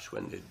on, perhaps,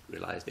 when they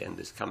realise the end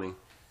is coming,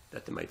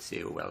 that they might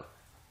say, oh, well,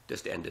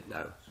 just end it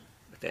now.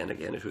 But then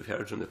again, as we've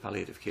heard from the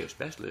palliative care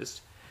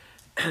specialists,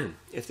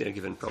 if they're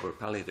given proper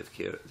palliative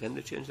care, then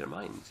they change their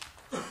minds.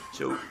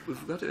 So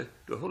we've got to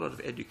do a whole lot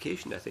of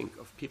education, I think,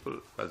 of people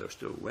while they're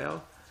still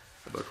well,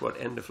 about what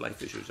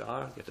end-of-life issues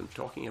are, get them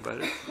talking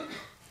about it.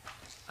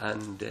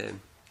 And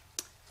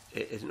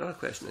it's not a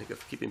question, I think,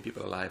 of keeping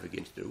people alive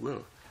against their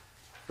will.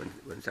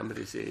 When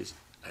somebody says,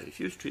 I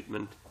refuse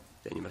treatment,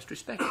 then you must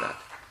respect that.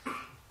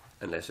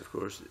 Unless, of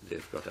course,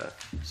 they've got a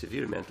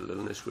severe mental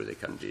illness where they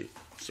can be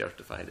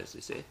certified, as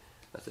they say.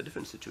 That's a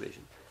different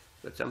situation.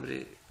 But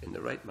somebody in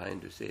the right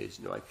mind who says,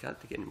 no, I can't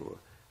take any more,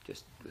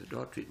 just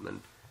withdraw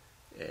treatment,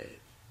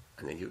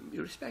 and then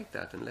you respect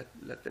that and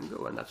let them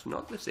go. And that's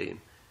not the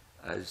same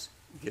as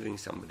giving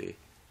somebody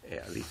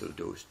a lethal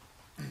dose.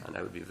 And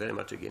I would be very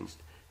much against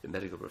the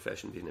medical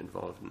profession being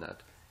involved in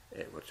that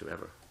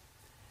whatsoever.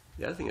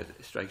 The other thing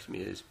that strikes me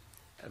is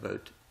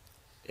about,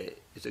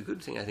 it's a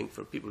good thing, I think,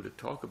 for people to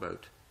talk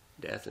about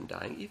death and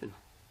dying, even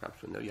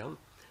perhaps when they're young.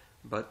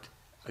 But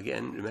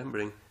again,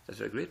 remembering there's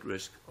a great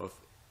risk of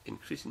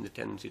increasing the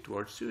tendency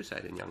towards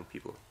suicide in young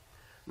people.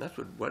 And that's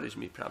what worries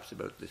me perhaps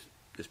about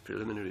this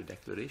preliminary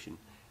declaration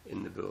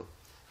in the bill,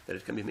 that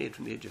it can be made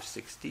from the age of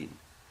 16.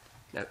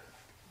 Now,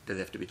 do they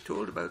have to be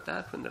told about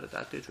that when they're at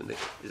that age? When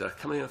is there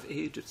coming of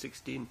age at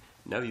 16?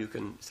 Now you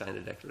can sign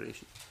a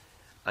declaration.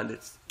 And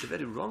it's the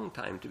very wrong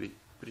time to be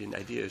putting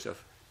ideas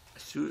of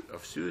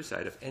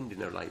suicide, of ending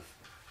their life.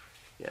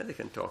 Yeah, they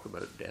can talk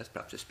about death,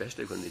 perhaps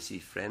especially when they see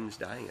friends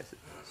dying, as it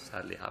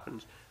sadly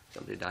happens,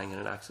 somebody dying in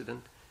an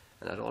accident,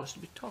 and that all has to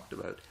be talked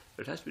about.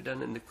 But it has to be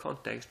done in the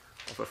context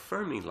of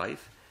affirming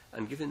life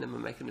and giving them a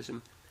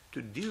mechanism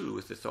to deal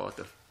with the thought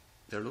of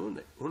their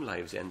own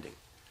lives ending,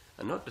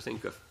 and not to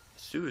think of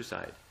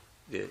suicide,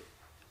 the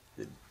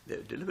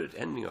deliberate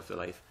ending of the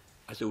life,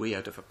 as a way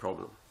out of a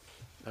problem.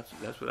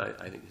 That's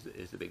what I think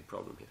is the big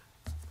problem here.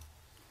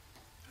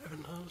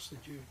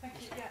 Thank you.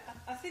 Yeah,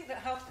 I think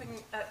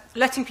that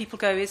letting people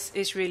go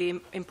is really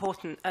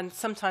important, and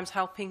sometimes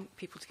helping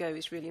people to go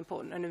is really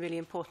important, and a really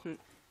important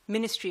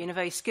ministry, and a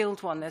very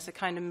skilled one. There's a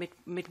kind of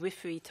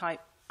midwifery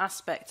type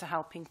aspect to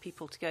helping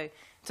people to go. It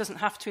doesn't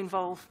have to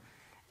involve.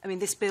 I mean,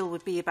 this bill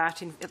would be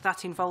about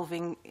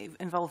involving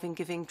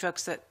giving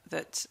drugs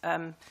that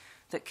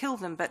kill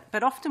them,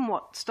 but often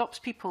what stops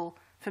people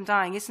from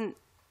dying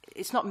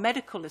it's not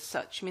medical as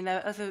such. I mean,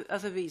 there are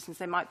other reasons.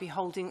 They might be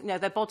holding,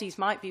 their bodies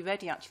might be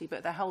ready actually,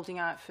 but they're holding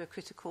out for a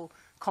critical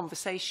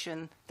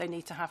conversation they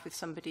need to have with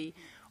somebody,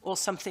 or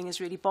something has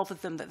really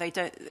bothered them that they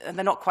don't, and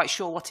they're not quite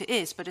sure what it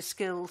is, but a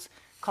skilled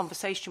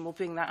conversation will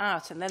bring that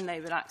out, and then they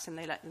relax and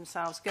they let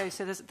themselves go.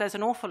 So there's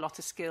an awful lot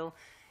of skill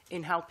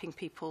in helping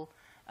people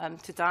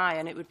to die,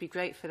 and it would be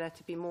great for there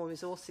to be more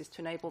resources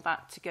to enable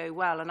that to go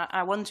well. And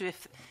I wonder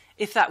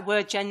if that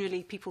were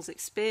generally people's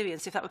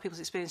experience, if that were people's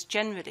experience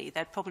generally,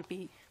 there'd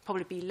probably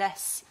be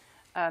less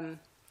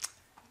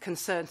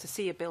concern to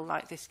see a bill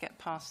like this get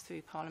passed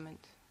through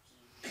Parliament.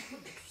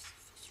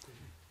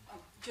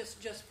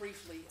 Just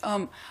briefly,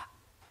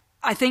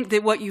 I think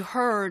that what you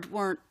heard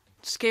weren't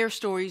scare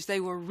stories;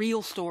 they were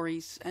real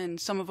stories, and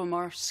some of them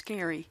are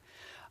scary.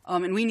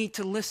 And we need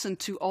to listen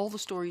to all the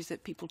stories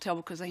that people tell,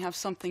 because they have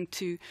something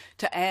to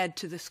add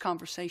to this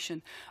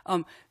conversation.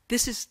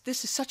 This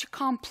is such a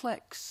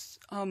complex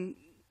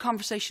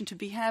conversation to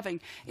be having.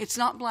 It's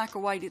not black or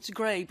white, it's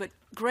gray, but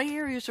gray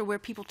areas are where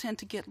people tend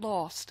to get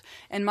lost.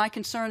 And my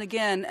concern,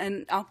 again,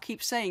 and I'll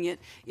keep saying it,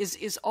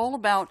 is all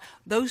about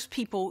those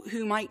people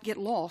who might get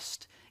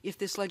lost if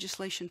this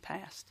legislation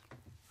passed.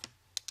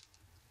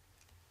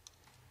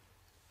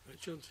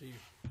 Richard, are you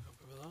happy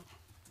with that?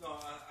 No,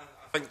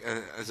 I think,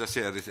 as I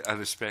say, I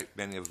respect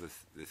many of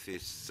the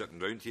faces sitting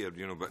around here,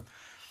 but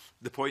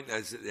the point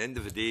is, at the end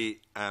of the day,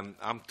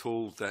 I'm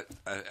told that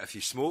if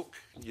you smoke,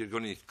 you're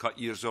going to cut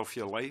years off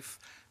your life.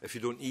 If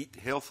you don't eat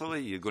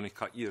healthily, you're going to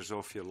cut years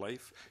off your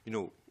life.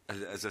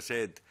 As I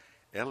said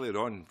earlier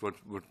on,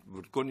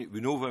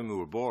 we know when we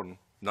were born.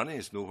 None of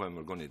us know when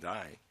we're going to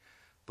die.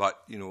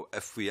 But,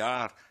 if we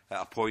are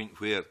at a point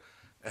where,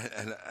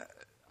 and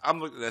I'm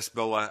looking at this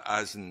bill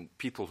as in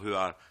people who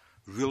are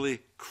really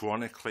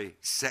chronically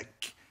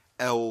sick,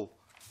 ill,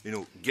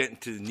 getting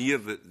to near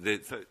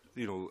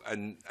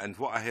and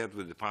what I heard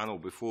with the panel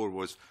before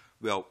was,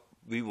 well,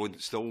 we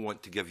would still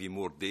want to give you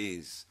more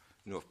days.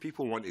 If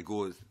people want to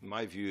go,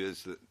 my view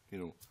is that,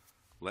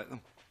 let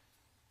them.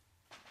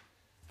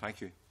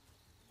 Thank you.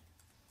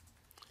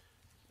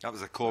 That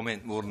was a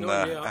comment more than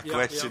a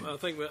question. I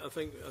think. Well,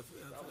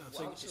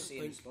 just say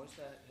in response to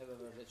that,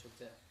 however, Richard,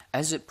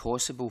 Is it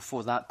possible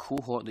for that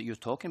cohort that you're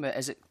talking about,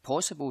 is it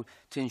possible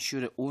to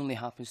ensure it only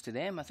happens to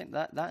them? I think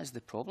that is the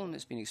problem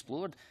that's been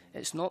explored.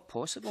 It's not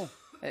possible.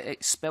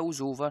 It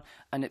spills over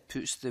and it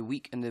puts the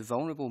weak and the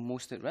vulnerable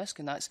most at risk,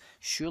 and that's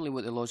surely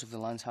what the laws of the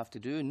lands have to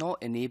do,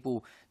 not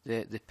enable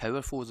the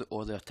powerful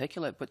or the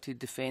articulate, but to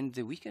defend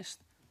the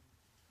weakest.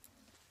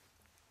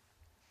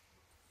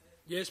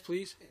 Yes,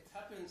 please. It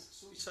happens,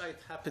 suicide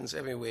happens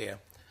everywhere.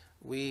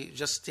 We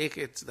just take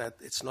it that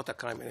it's not a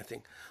crime or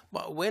anything.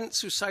 But when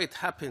suicide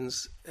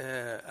happens,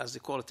 as they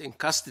call it, in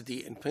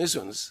custody in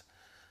prisons,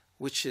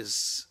 which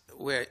is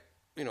where,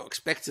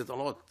 expected a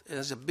lot,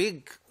 there's a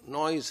big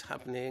noise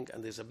happening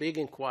and there's a big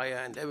inquiry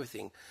and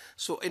everything.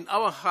 So in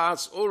our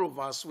hearts, all of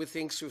us, we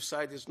think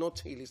suicide is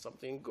not really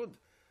something good.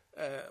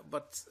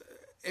 But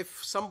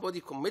if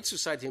somebody commits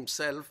suicide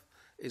himself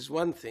is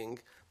one thing,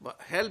 but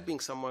helping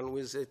someone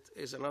with it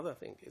is another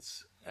thing.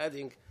 It's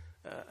adding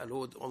a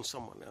load on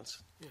someone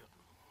else. Yeah.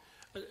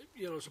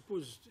 I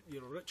suppose,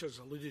 Richard's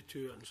alluded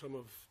to it in some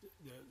of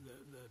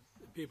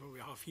the paper we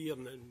have here,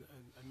 and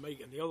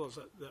Mike and the others,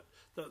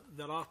 that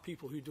there are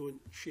people who don't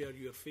share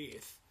your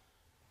faith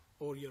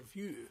or your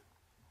view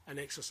and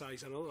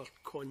exercise another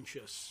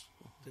conscious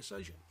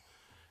decision.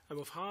 And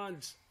we've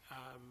had,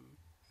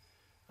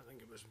 I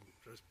think it was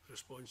in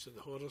response to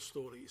the horror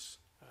stories,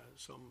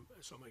 some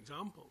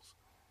examples.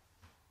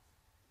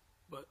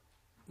 But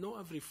not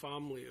every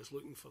family is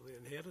looking for the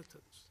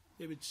inheritance.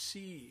 They would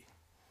see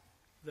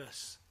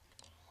this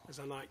as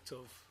an act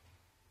of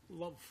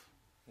love,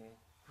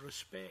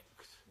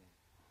 respect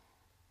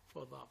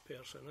for that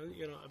person. And,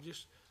 I'm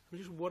just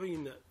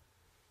worrying that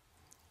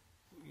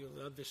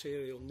the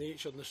adversarial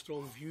nature and the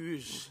strong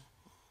views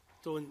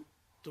don't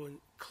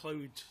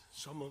cloud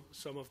some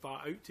of that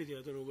out today.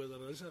 I don't know whether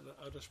there is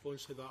a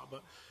response to that,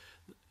 but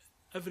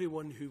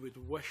everyone who would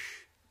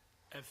wish,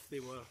 if they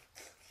were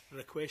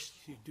requested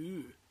to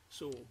do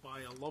so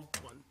by a loved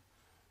one,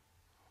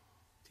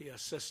 to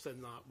assist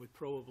in that, would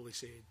probably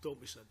say, don't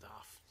be so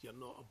daft, you're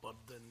not a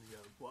burden, you're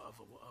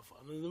whatever.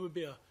 And there would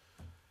be a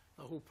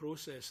whole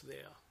process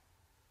there.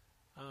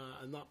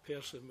 And that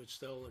person would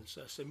still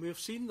insist. And we've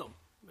seen them,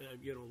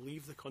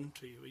 leave the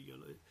country.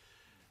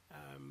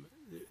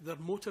 They're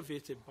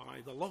motivated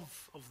by the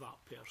love of that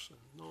person,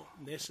 not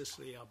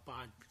necessarily a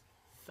bad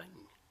thing.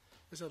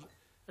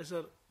 Is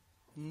there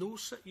no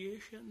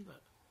situation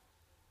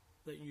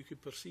that you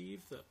could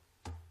perceive that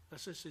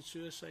assisted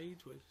suicide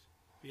would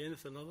be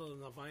anything other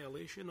than a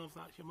violation of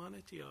that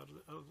humanity, or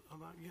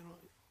that,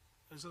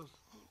 is there?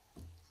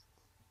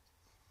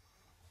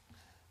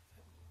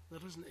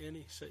 There isn't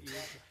any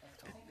situation.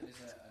 I think there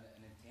is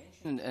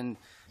an intention,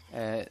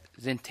 and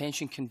the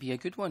intention can be a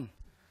good one,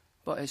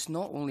 but it's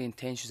not only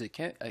intentions that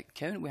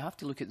count. We have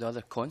to look at the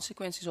other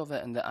consequences of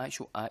it and the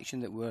actual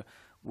action that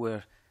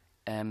we're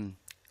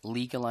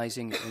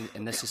legalising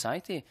in this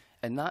society,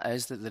 and that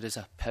is that there is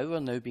a power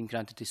now being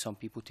granted to some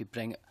people to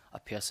bring a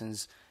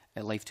person's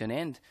life to an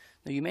end.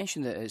 Now, you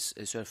mentioned that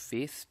it's our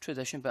faith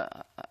tradition,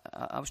 but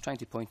I was trying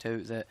to point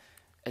out that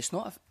it's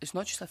not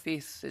just a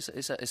faith.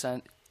 It's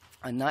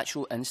a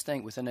natural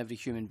instinct within every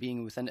human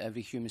being, within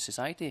every human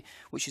society,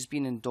 which has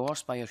been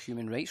endorsed by our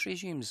human rights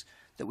regimes,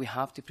 that we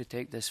have to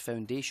protect this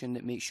foundation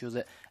that makes sure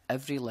that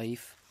every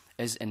life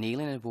is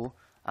inalienable,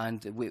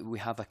 and we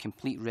have a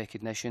complete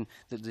recognition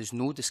that there's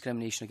no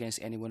discrimination against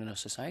anyone in our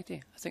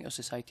society. I think our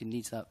society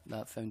needs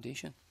that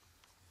foundation.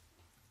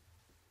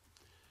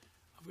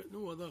 I've got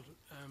no other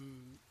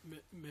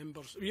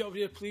members.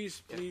 Yeah,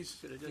 please. Could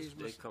I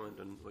just comment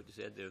on what you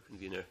said there,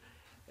 Convener,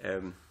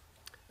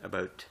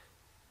 about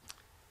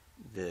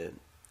the,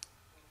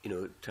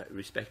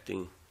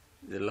 respecting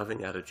the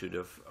loving attitude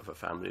of a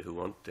family who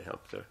want to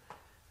help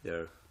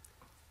their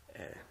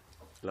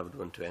loved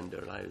one to end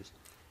their lives.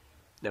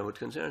 Now, what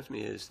concerns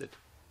me is that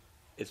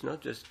it's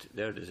not just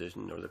their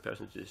decision or the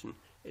person's decision,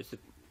 it's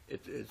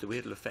the way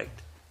it'll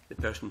affect the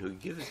person who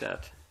gives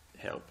that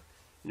help,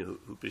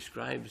 who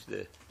prescribes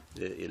the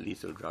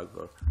lethal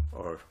drug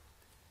or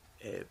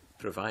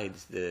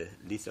provides the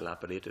lethal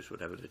apparatus,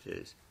 whatever it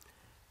is.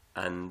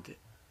 And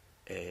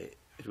it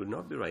would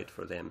not be right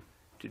for them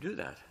to do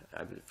that.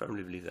 I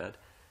firmly believe that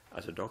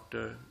as a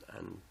doctor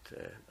and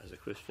as a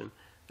Christian,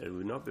 that it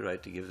would not be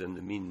right to give them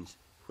the means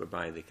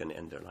whereby they can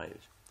end their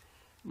lives.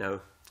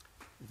 Now,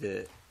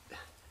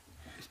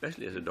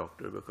 especially as a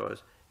doctor,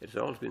 because it's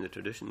always been the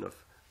tradition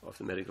of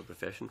the medical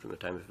profession from the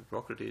time of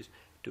Hippocrates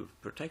to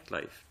protect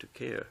life, to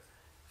care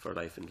for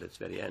life until its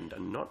very end,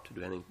 and not to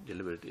do anything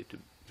deliberately to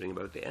bring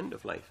about the end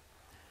of life.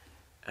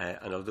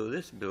 And although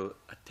this bill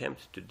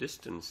attempts to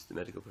distance the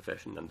medical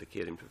profession and the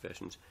caring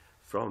professions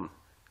from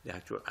the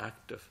actual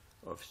act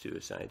of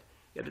suicide,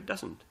 yet it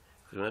doesn't.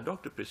 Because when a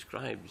doctor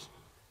prescribes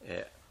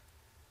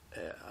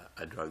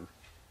a drug,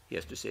 he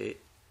has to say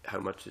how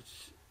much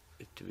it's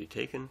to be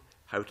taken,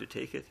 how to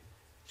take it.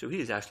 So he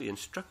is actually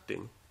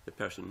instructing the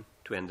person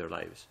to end their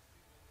lives.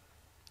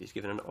 He's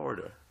given an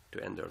order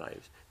to end their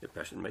lives. The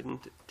person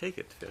mightn't take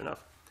it, fair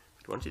enough.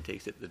 But once he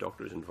takes it, the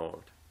doctor is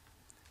involved.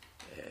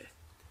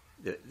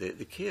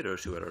 The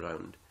carers who are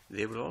around,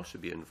 they will also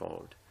be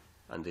involved,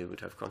 and they would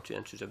have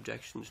conscientious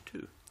objections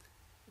too.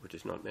 which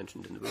is not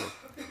mentioned in the will.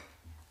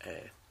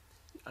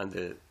 And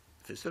the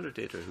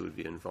facilitator who would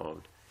be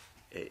involved,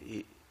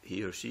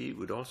 he or she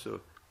would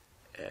also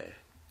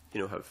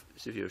have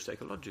severe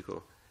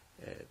psychological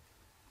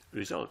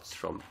results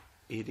from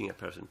aiding a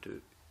person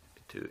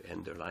to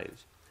end their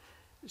lives.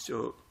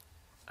 So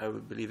I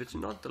would believe it's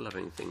not the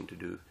loving thing to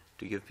do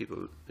to give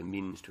people the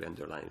means to end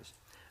their lives.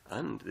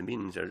 And the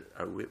means are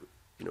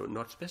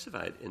not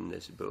specified in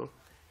this bill.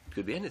 It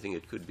could be anything.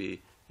 It could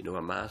be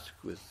a mask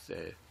with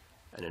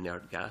an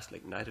inert gas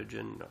like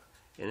nitrogen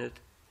in it.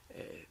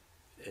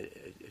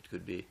 It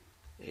could be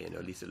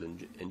lethal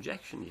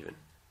injection even.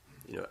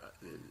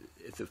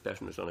 If the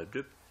person was on a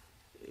drip,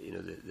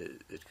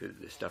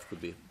 the stuff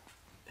could be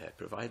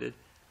provided,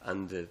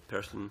 and the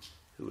person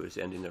who was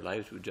ending their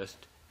lives would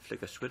just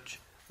flick a switch,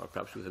 or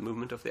perhaps with a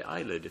movement of the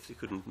eyelid if they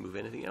couldn't move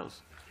anything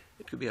else.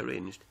 It could be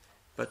arranged.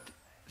 But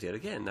there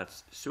again,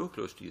 that's so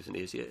close to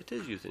euthanasia. It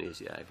is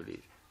euthanasia, I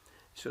believe.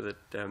 So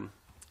that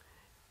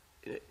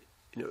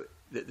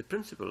the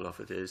principle of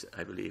it is,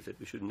 I believe, that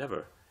we should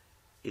never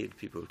aid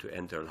people to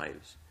end their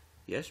lives.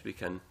 Yes, we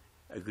can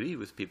agree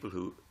with people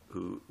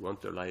who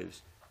want their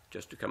lives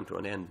just to come to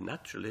an end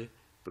naturally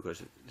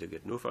because they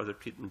get no further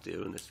treatment, the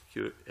illness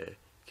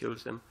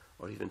kills them,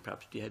 or even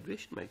perhaps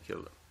dehydration might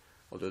kill them.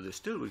 Although they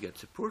still will get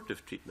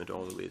supportive treatment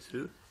all the way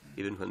through.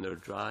 Even when they're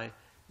dry,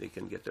 they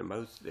can get their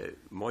mouth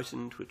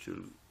moistened, which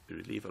will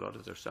relieve a lot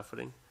of their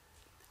suffering.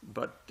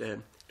 But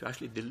to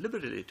actually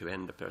deliberately to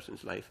end a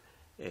person's life,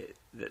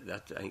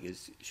 that I think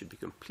should be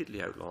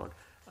completely outlawed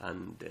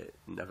and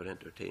never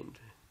entertained.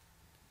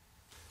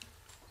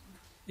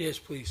 Yes,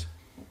 please.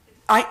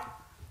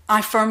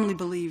 I firmly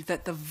believe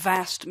that the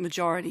vast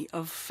majority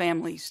of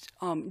families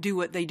do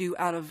what they do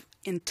out of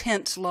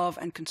intense love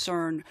and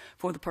concern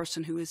for the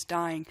person who is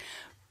dying.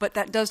 But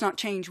that does not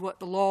change what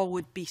the law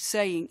would be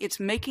saying. It's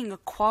making a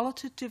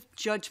qualitative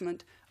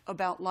judgment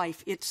about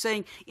life. It's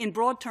saying, in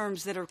broad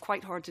terms that are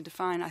quite hard to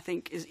define, I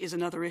think, is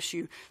another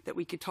issue that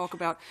we could talk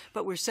about.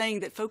 But we're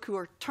saying that folk who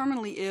are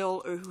terminally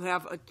ill or who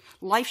have a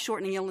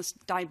life-shortening illness,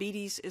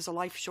 diabetes is a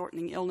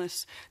life-shortening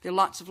illness. There are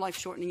lots of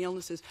life-shortening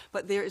illnesses.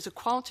 But there is a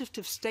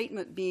qualitative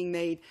statement being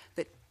made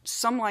that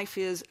some life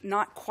is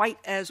not quite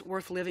as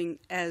worth living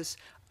as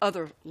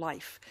other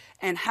life.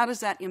 And how does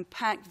that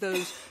impact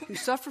those who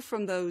suffer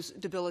from those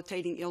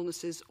debilitating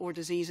illnesses or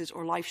diseases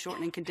or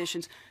life-shortening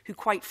conditions who,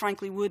 quite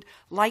frankly, would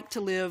like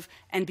to live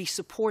and be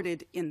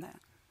supported in that?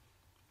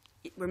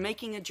 We're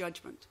making a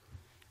judgment,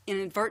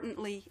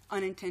 inadvertently,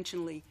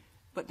 unintentionally,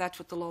 but that's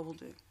what the law will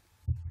do.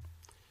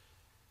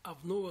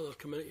 I've no other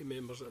committee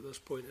members at this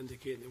point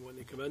indicating they want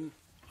to come in.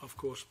 Of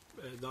course,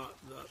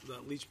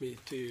 that leads me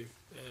to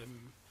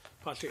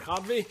Patrick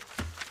Harvey.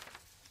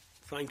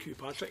 Thank you,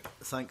 Patrick.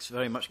 Thanks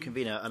very much,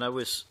 Convener. And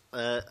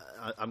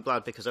I'm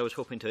glad, because I was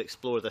hoping to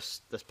explore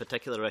this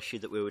particular issue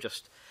that we were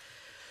just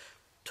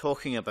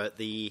talking about,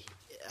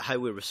 how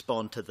we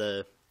respond to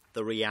the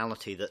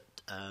reality that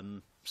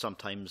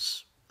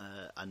sometimes,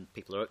 and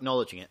people are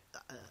acknowledging it,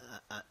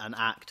 an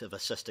act of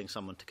assisting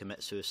someone to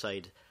commit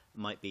suicide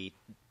might be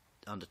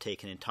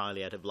undertaken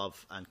entirely out of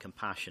love and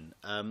compassion.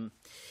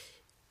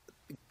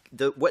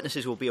 The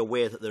witnesses will be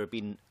aware that there have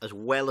been, as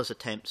well as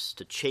attempts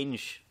to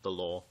change the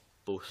law,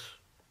 both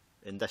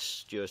in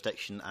this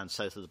jurisdiction and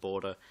south of the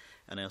border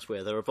and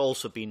elsewhere, there have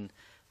also been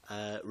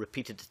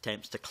repeated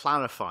attempts to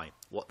clarify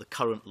what the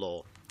current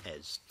law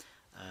is.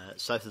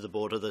 South of the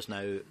border, there's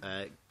now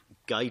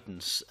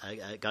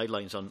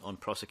guidelines on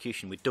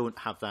prosecution. We don't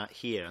have that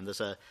here, and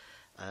there's a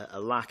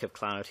lack of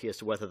clarity as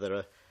to whether there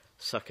are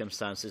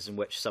circumstances in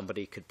which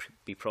somebody could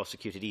be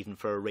prosecuted even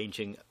for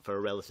arranging for a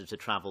relative to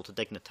travel to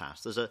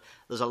Dignitas.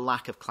 There's a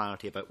lack of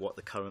clarity about what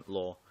the current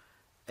law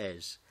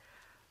is.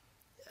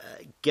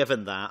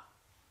 Given that,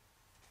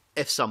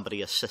 if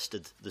somebody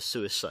assisted the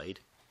suicide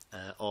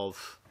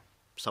of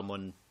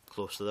someone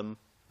close to them,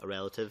 a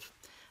relative,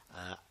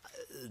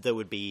 there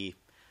would be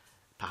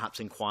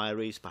perhaps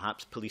inquiries,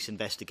 perhaps police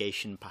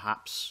investigation,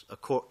 perhaps a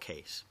court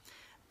case.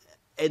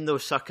 In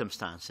those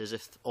circumstances,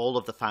 if all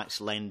of the facts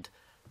lend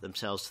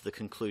themselves to the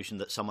conclusion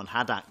that someone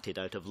had acted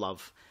out of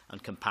love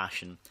and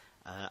compassion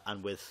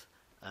and with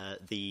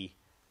the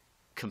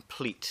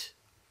complete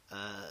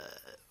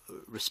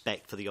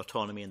respect for the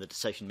autonomy and the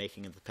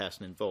decision-making of the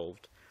person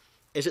involved,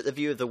 is it the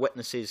view of the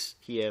witnesses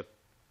here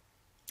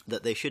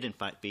that they should in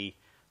fact be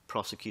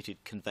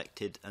prosecuted,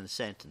 convicted and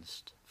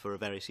sentenced for a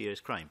very serious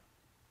crime?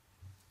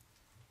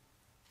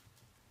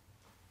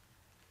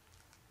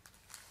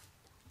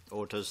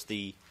 Or does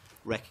the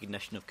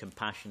recognition of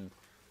compassion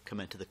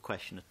come into the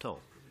question at all?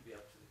 It would be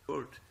up to the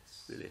court,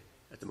 really.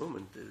 At the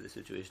moment, the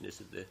situation is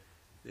that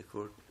the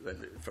court, well,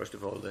 first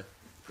of all, the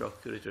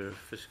Procurator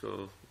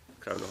Fiscal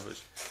Crown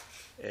Office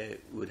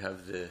would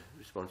have the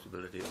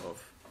responsibility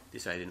of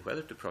deciding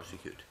whether to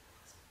prosecute,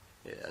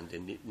 and they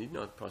need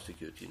not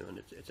prosecute.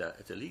 And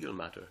it's a legal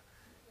matter.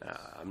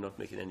 I'm not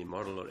making any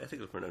moral or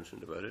ethical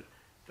pronouncement about it,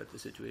 but the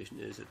situation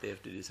is that they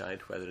have to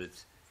decide whether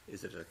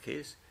is it a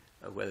case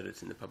and whether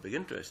it's in the public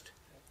interest.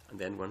 And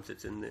then once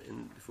it's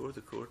before the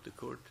court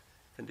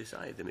can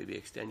decide. There may be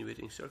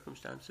extenuating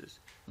circumstances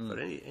for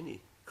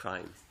any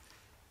crime.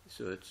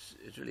 So it's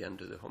really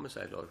under the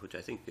homicide law, which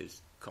I think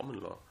is common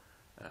law.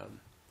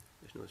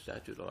 There's no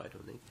statute law, I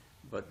don't think.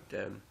 But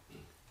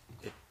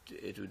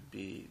it would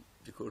be,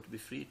 the court would be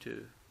free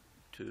to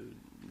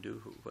do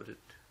what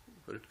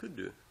it could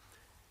do.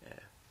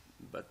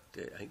 But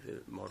I think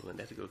the moral and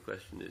ethical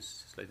question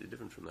is slightly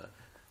different from that.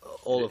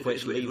 All of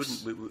which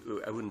leaves...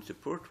 I wouldn't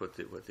support what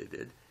they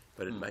did,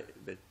 but it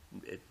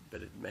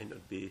might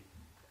not be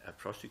a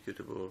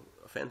prosecutable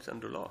offence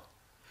under law.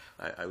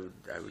 I would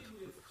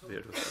be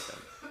able to say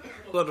that.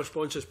 Other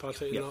responses,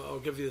 Patrick. I'll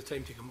give you the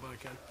time to come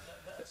back in.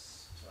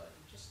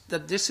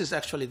 That this is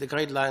actually the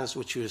guidelines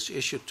which was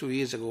issued 2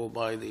 years ago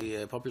by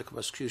the public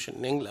prosecution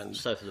in England,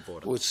 south of the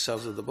border, which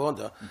south of the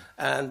border.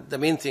 And the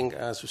main thing,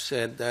 as we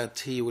said, that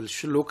he will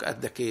look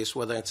at the case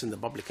whether it's in the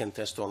public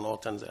interest or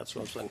not, and that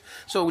sort of thing.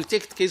 So we'll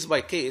take it case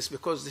by case,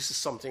 because this is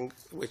something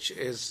which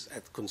is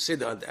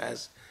considered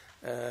as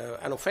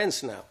an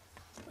offence now.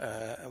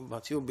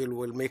 But your bill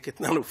will make it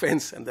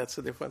non-offence, and that's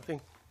a different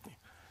thing.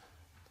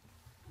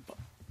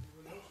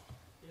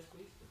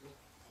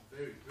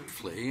 Very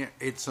briefly,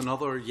 it's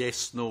another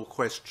yes-no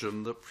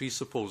question that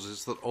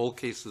presupposes that all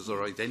cases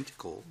are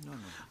identical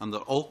and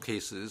that all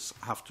cases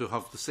have to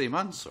have the same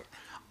answer.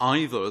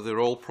 Either they're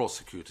all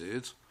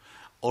prosecuted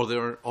or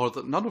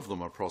that none of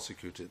them are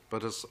prosecuted.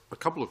 But as a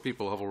couple of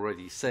people have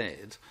already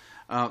said,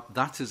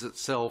 that is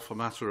itself a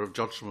matter of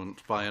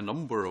judgment by a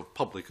number of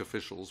public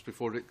officials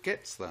before it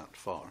gets that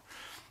far.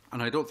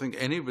 And I don't think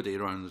anybody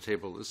around the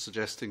table is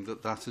suggesting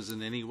that that is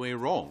in any way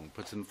wrong.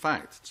 But in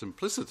fact, it's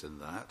implicit in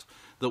that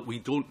we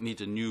don't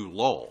need a new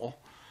law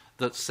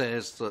that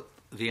says that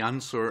the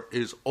answer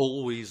is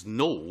always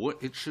no,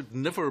 it should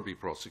never be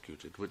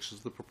prosecuted, which is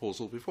the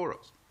proposal before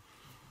us.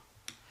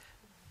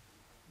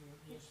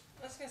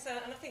 I was going to say,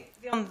 and I think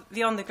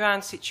the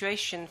on-the-ground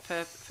situation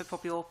for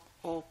probably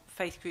all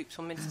faith groups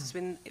or ministers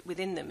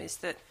within them is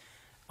that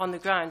on the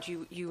ground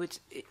you would,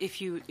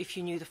 if you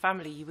knew the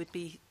family, you would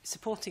be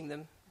supporting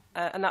them.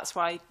 And that's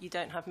why you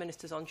don't have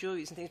ministers on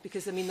juries and things,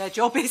 because, I mean, their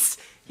job is,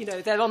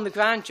 their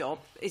on-the-ground job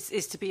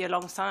is to be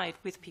alongside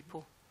with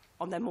people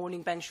on their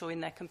mourning bench or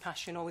in their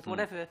compassion or with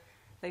whatever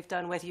they've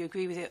done, whether you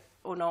agree with it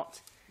or not.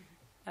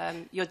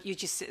 You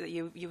just sit there,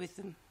 you're with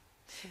them.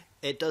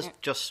 It does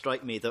just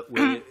strike me that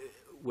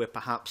we're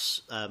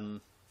perhaps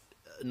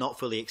not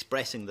fully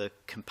expressing the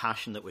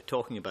compassion that we're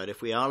talking about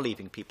if we are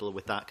leaving people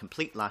with that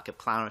complete lack of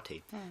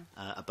clarity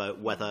about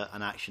whether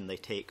an action they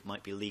take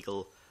might be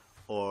legal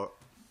or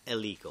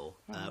illegal,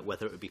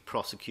 whether it would be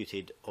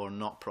prosecuted or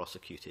not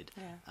prosecuted,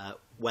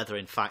 whether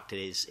in fact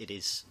it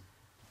is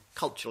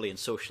culturally and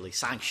socially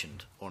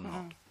sanctioned or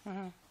not.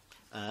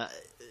 I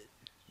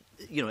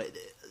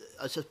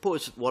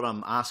suppose what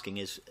I'm asking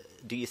is,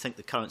 do you think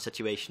the current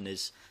situation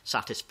is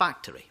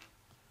satisfactory?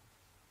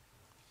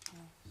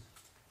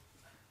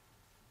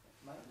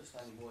 My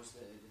understanding was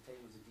that at the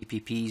time of the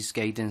DPP's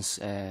guidance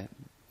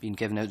being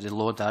given out, the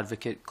Lord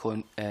Advocate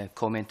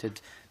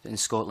commented that in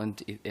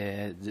Scotland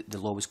the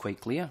law was quite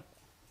clear.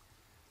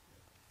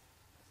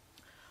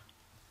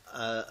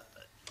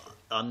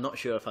 I'm not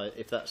sure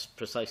if that's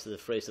precisely the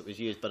phrase that was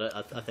used, but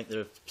I think there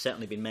have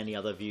certainly been many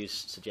other views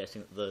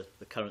suggesting that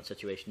the current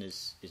situation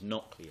is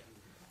not clear.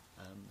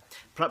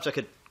 Perhaps I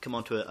could come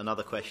on to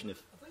another question.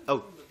 I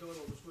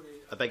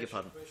beg your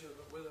pardon.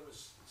 Whether it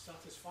was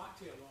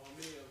satisfactory or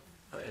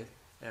not.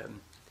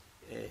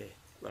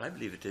 Well, I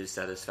believe it is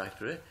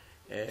satisfactory,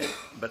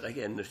 but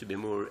again, there should be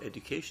more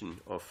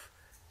education of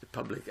the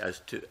public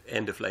as to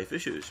end-of-life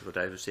issues, what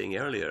I was saying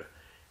earlier,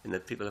 in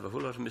that people have a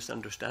whole lot of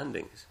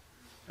misunderstandings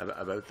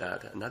about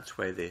that, and that's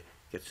why they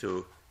get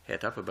so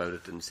het up about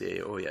it and say,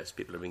 oh yes,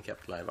 people are being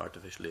kept alive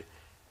artificially,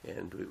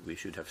 and we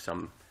should have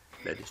some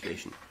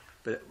legislation.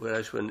 But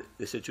whereas when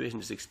the situation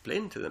is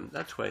explained to them,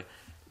 that's why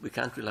we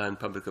can't rely on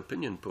public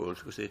opinion polls,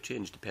 because they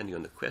change depending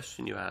on the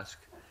question you ask,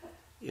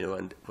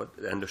 and what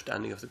the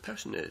understanding of the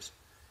person is.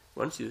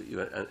 Once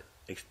you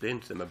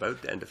explain to them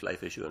about the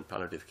end-of-life issue and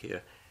palliative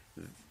care,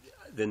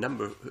 the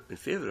number in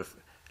favour of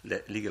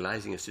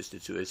legalising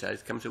assisted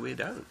suicide comes way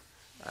down,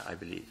 I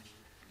believe.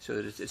 So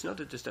that it's not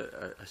just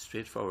a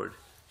straightforward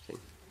thing.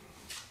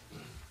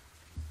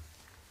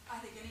 I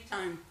think any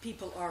time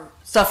people are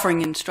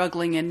suffering and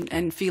struggling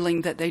and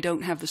feeling that they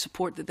don't have the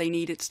support that they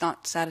need, it's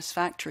not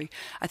satisfactory.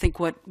 I think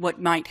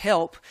what might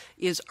help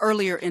is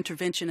earlier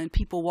intervention and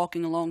people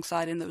walking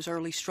alongside in those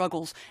early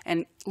struggles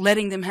and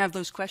letting them have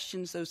those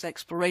questions, those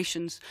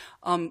explorations.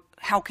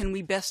 How can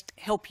we best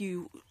help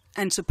you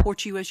and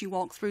support you as you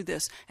walk through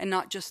this, and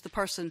not just the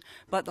person,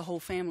 but the whole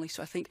family.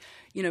 So I think,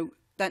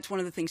 that's one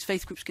of the things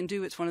faith groups can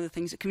do. It's one of the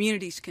things that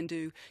communities can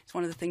do. It's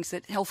one of the things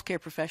that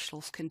healthcare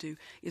professionals can do,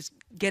 is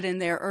get in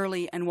there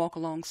early and walk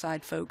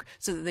alongside folk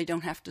so that they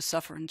don't have to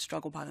suffer and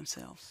struggle by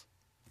themselves.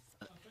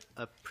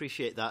 I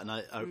appreciate that, and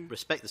I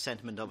respect the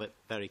sentiment of it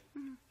very,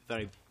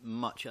 very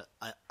much.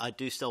 I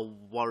do still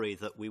worry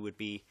that we would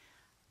be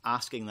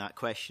asking that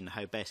question,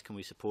 how best can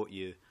we support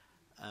you,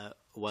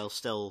 while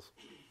still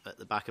at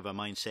the back of our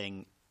mind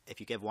saying, if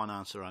you give one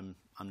answer, I'm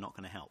not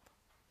going to help.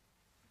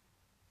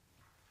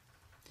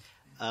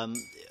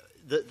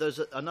 There's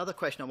another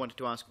question I wanted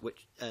to ask,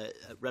 which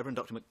Reverend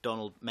Dr.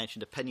 MacDonald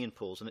mentioned opinion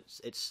polls, and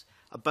it's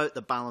about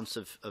the balance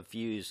of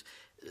views.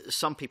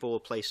 Some people will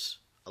place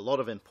a lot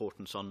of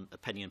importance on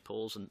opinion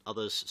polls, and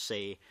others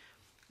say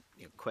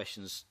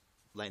questions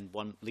lead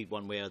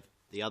one way or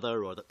the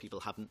other, or that people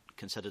haven't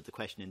considered the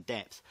question in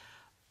depth.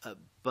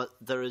 But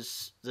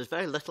there's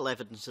very little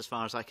evidence, as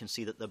far as I can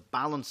see, that the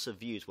balance of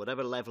views,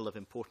 whatever level of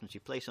importance you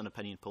place on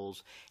opinion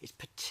polls, is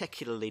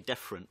particularly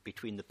different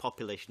between the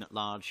population at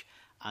large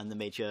and the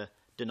major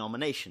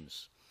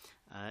denominations.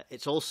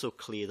 It's also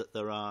clear that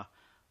there are,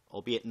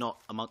 albeit not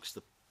amongst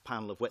the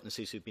panel of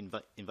witnesses who've been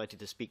invited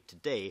to speak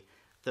today,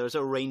 there's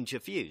a range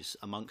of views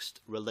amongst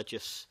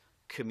religious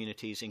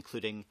communities,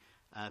 including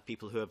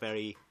people who are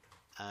very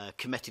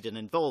committed and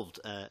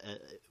involved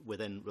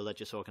within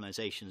religious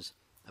organisations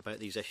about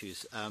these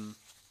issues.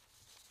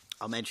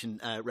 I'll mention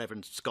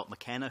Reverend Scott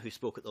McKenna, who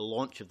spoke at the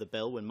launch of the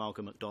bill when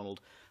Malcolm MacDonald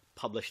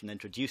published and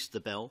introduced the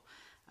bill,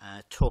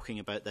 talking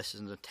about this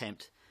as an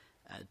attempt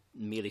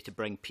merely to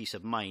bring peace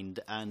of mind,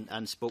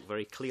 and spoke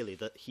very clearly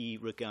that he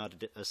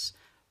regarded it as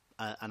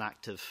an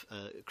act of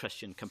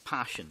Christian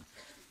compassion.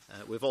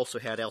 We've also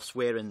heard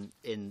elsewhere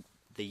in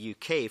the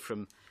UK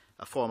from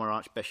a former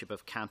Archbishop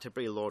of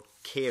Canterbury, Lord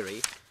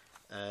Carey,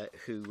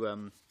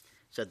 who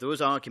said,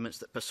 "Those arguments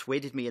that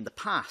persuaded me in the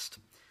past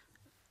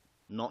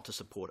not to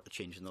support a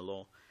change in the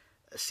law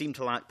seem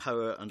to lack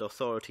power and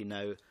authority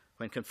now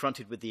when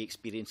confronted with the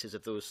experiences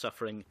of those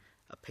suffering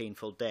a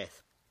painful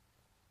death."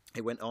 He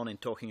went on in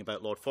talking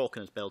about Lord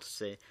Falconer's bill to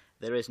say,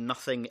 "There is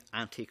nothing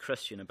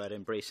anti-Christian about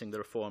embracing the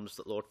reforms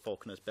that Lord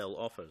Falconer's bill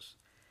offers."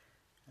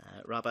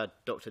 Rabbi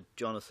Dr.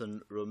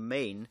 Jonathan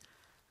Romaine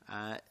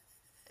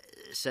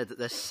said that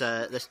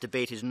this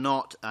debate is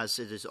not, as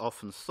it is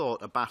often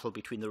thought, a battle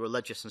between the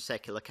religious and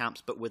secular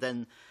camps, but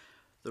within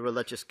the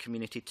religious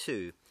community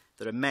too.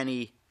 There are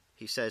many,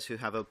 he says, who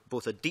have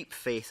both a deep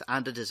faith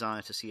and a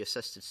desire to see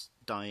assisted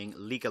dying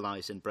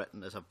legalised in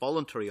Britain as a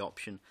voluntary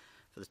option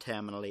for the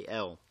terminally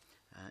ill.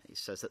 He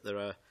says that there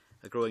are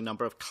a growing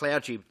number of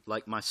clergy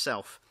like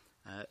myself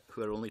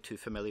who are only too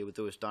familiar with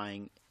those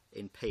dying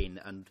in pain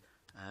and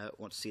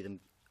want to see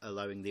them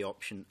allowing the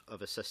option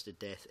of assisted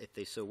death if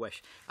they so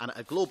wish. And at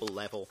a global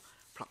level,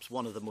 perhaps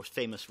one of the most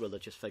famous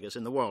religious figures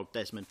in the world,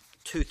 Desmond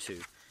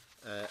Tutu,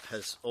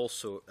 has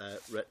also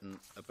written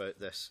about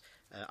this.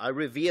 "I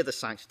revere the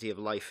sanctity of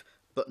life,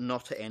 but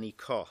not at any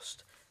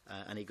cost."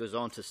 And he goes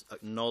on to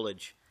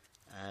acknowledge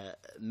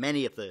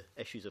many of the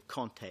issues of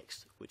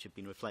context which have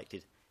been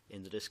reflected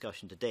in the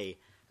discussion today,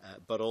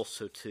 but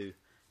also to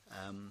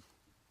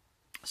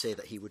say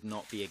that he would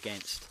not be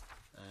against,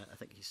 I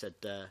think he said,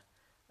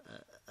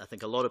 I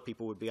think a lot of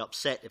people would be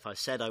upset if I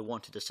said I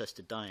wanted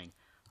assisted dying.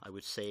 I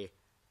would say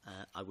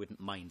I wouldn't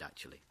mind,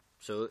 actually.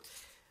 So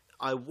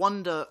I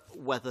wonder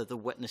whether the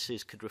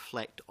witnesses could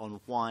reflect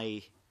on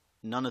why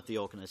none of the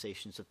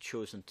organisations have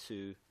chosen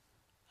to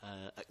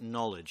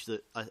acknowledge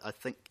that. I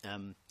think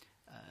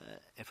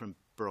Ephraim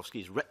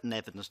Borowski's written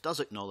evidence does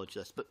acknowledge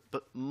this,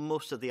 but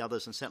most of the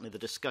others, and certainly the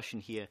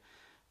discussion here,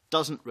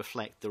 doesn't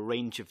reflect the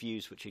range of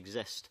views which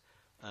exist,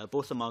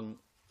 both among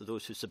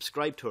those who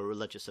subscribe to a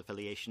religious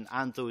affiliation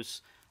and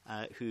those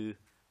who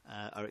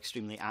are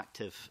extremely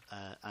active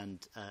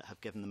and have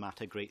given the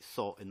matter great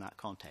thought in that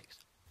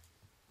context.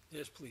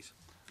 Yes, please.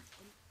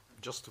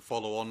 Just to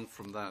follow on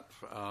from that,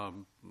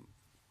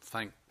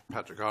 thank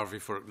Patrick Harvey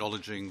for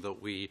acknowledging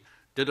that we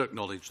did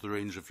acknowledge the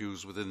range of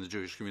views within the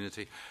Jewish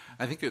community.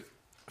 I think it's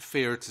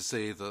fair to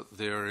say that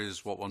there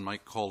is what one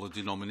might call a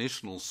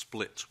denominational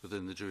split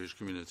within the Jewish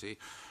community.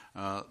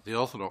 The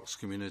Orthodox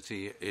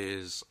community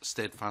is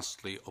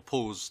steadfastly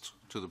opposed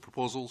to the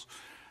proposals.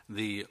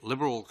 The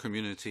liberal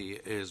community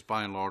is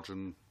by and large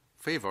in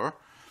favour,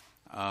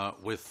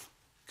 with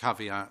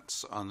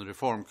caveats, and the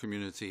Reform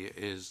community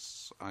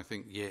is, I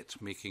think,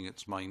 yet making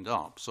its mind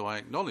up. So I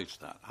acknowledge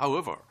that.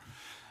 However,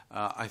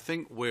 I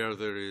think where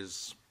there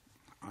is,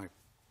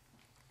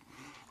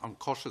 I'm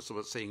cautious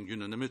about saying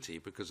unanimity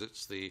because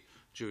it's the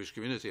Jewish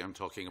community I'm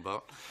talking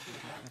about,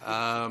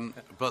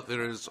 but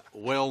there is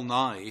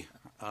well-nigh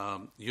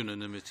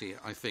unanimity,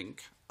 I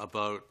think,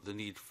 about the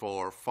need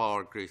for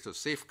far greater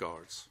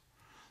safeguards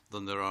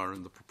than there are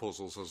in the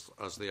proposals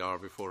as they are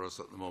before us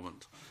at the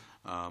moment.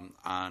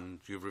 And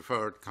you've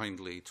referred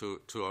kindly to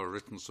our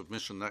written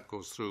submission. That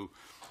goes through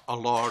a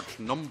large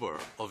number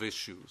of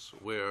issues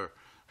where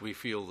we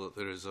feel that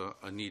there is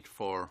a need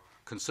for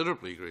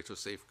considerably greater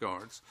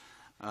safeguards.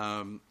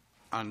 And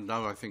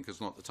now I think is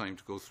not the time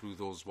to go through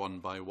those one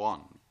by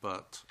one.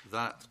 But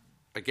that,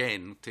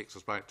 again, takes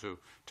us back to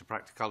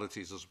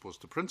practicalities as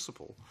opposed to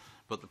principle.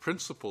 But the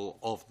principle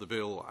of the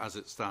bill as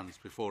it stands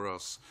before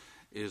us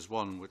is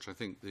one which I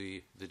think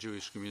the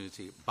Jewish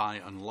community, by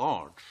and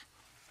large,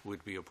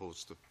 would be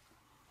opposed to.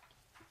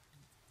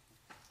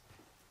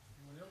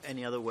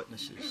 Any other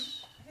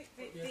witnesses? I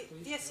think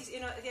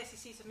the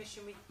SEC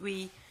submission,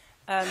 we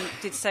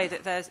did say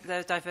that there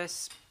are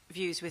diverse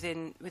views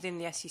within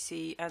the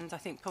SEC, and I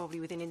think probably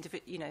within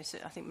so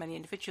I think many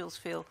individuals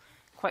feel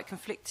quite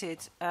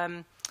conflicted.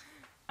 And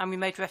we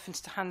made reference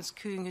to Hans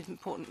Küng, who's an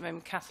important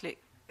Roman Catholic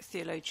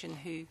theologian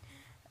who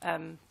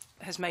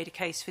has made a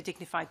case for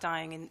dignified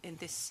dying in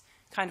this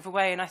kind of a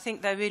way. And I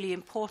think they're really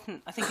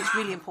important. I think it's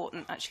really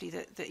important, actually,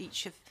 that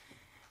each of,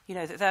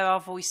 that there are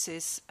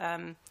voices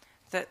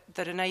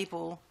that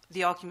enable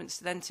the arguments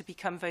then to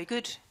become very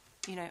good,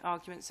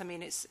 arguments. I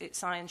mean,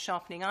 it's iron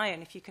sharpening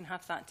iron if you can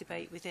have that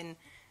debate within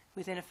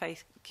a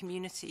faith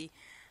community.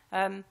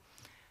 If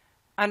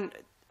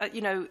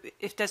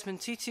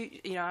Desmond Tutu,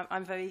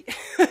 I'm very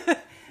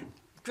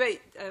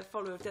great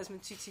follower of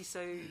Desmond Tutu,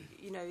 so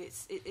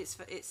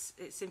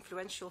it's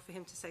influential for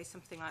him to say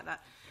something like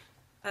that.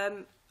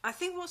 I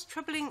think what's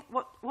troubling,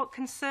 what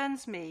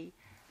concerns me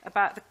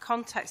about the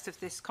context of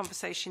this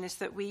conversation is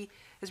that we,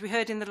 as we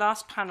heard in the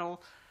last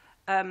panel,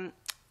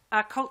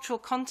 our cultural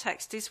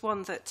context is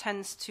one that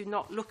tends to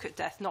not look at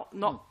death,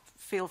 not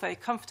feel very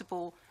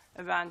comfortable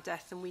around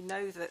death, and we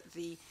know that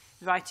the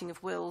writing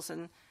of wills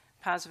and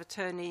powers of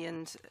attorney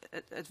and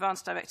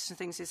advance directives and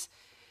things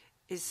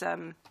is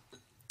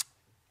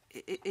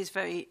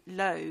very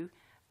low,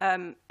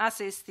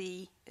 as is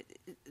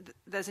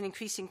there's an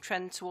increasing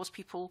trend towards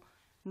people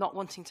not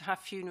wanting to have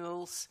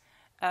funerals.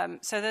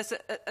 So there's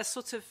a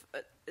sort of,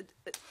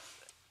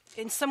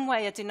 in some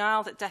way, a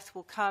denial that death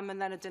will come,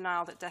 and then a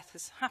denial that death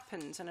has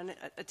happened, and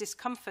a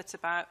discomfort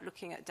about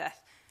looking at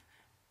death.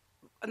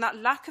 And that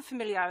lack of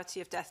familiarity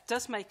of death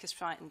does make us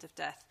frightened of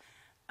death.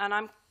 And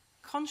I'm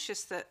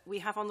conscious that we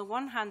have, on the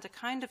one hand, a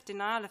kind of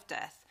denial of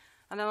death,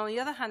 and then on the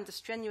other hand, a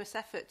strenuous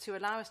effort to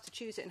allow us to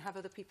choose it and have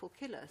other people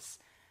kill us.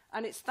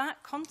 And it's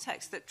that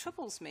context that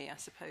troubles me, I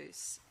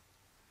suppose.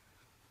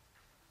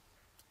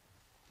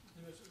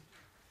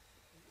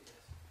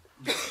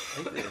 I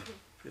think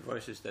the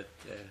voices that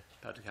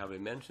Patrick Harvey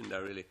mentioned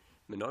are really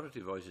minority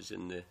voices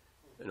in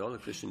all the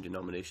Christian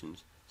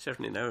denominations.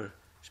 Certainly in our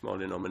small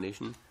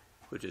denomination,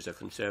 which is a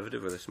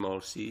conservative with a small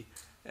c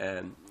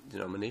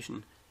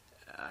denomination,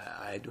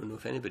 I don't know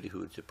of anybody who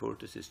would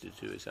support assisted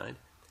suicide.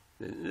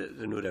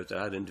 There are no doubt there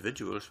are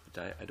individuals,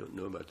 but I don't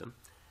know about them.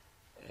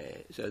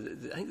 So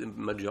I think the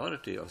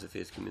majority of the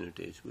faith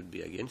communities would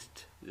be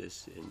against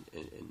this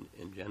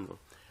in general.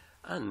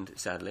 And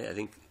sadly, I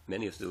think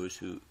many of those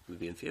who would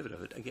be in favour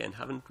of it, again,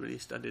 haven't really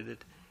studied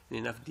it in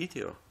enough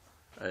detail,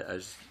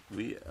 as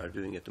we are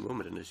doing at the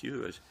moment, and as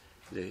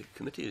the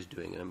committee is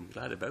doing, and I'm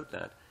glad about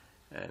that.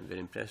 I'm very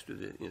impressed with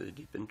the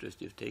deep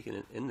interest you've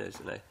taken in this,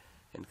 and I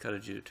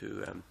encourage you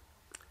to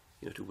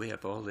weigh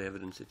up all the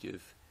evidence that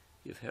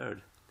you've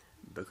heard,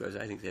 because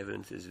I think the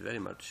evidence is very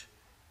much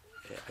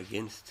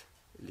against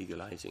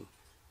legalising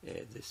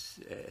this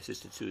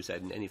assisted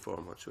suicide in any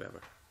form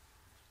whatsoever.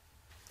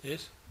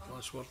 Yes,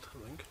 last word,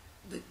 I think.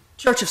 The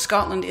Church of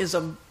Scotland is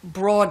a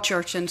broad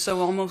church, and so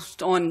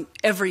almost on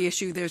every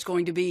issue there's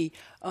going to be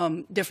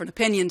different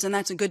opinions, and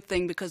that's a good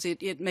thing because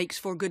it makes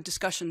for good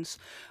discussions.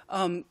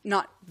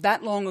 Not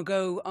that long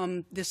ago,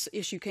 this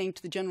issue came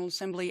to the General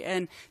Assembly,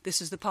 and this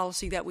is the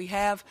policy that we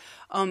have.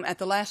 At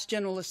the last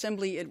General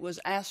Assembly, it was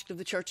asked of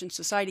the Church and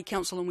Society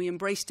Council, and we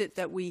embraced it,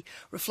 that we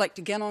reflect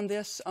again on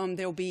this.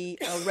 There will be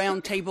a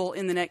round table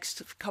in the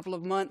next couple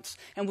of months,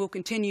 and we'll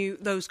continue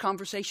those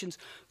conversations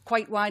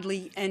quite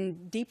widely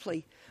and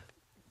deeply.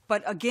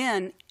 But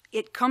again,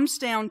 it comes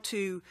down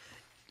to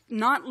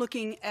not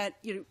looking at,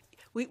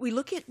 we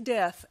look at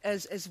death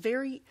as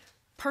very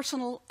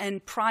personal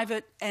and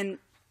private and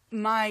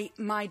my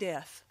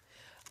death.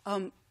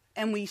 And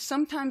we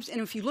sometimes,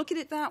 and if you look at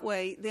it that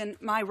way, then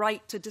my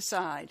right to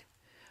decide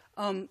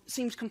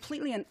seems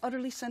completely and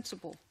utterly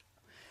sensible.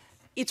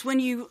 It's when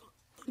you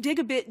dig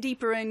a bit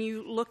deeper and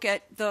you look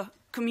at the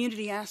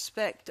community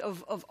aspect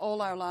of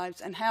all our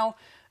lives and how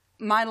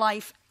my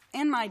life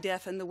and my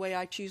death and the way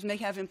I choose may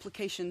have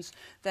implications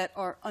that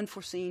are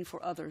unforeseen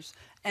for others.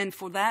 And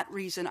for that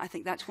reason, I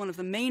think that's one of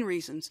the main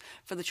reasons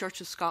for the Church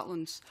of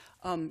Scotland's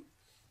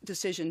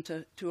decision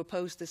to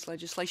oppose this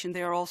legislation.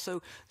 There are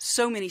also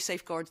so many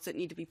safeguards that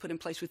need to be put in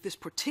place with this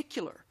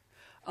particular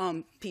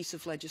piece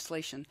of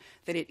legislation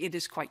that it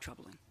is quite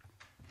troubling.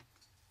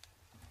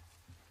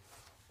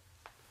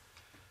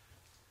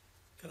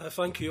 Can I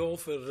thank you all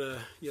for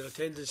your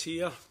attendance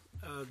here,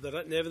 the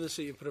written evidence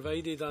that you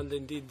provided, and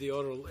indeed the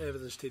oral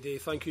evidence today.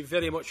 Thank you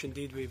very much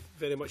indeed. We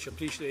very much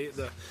appreciate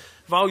the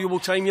valuable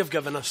time you've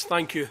given us.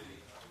 Thank you.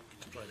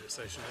 Private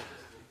session.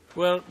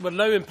 Well, we're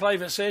now in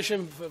private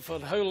session for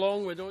how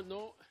long, we don't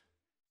know.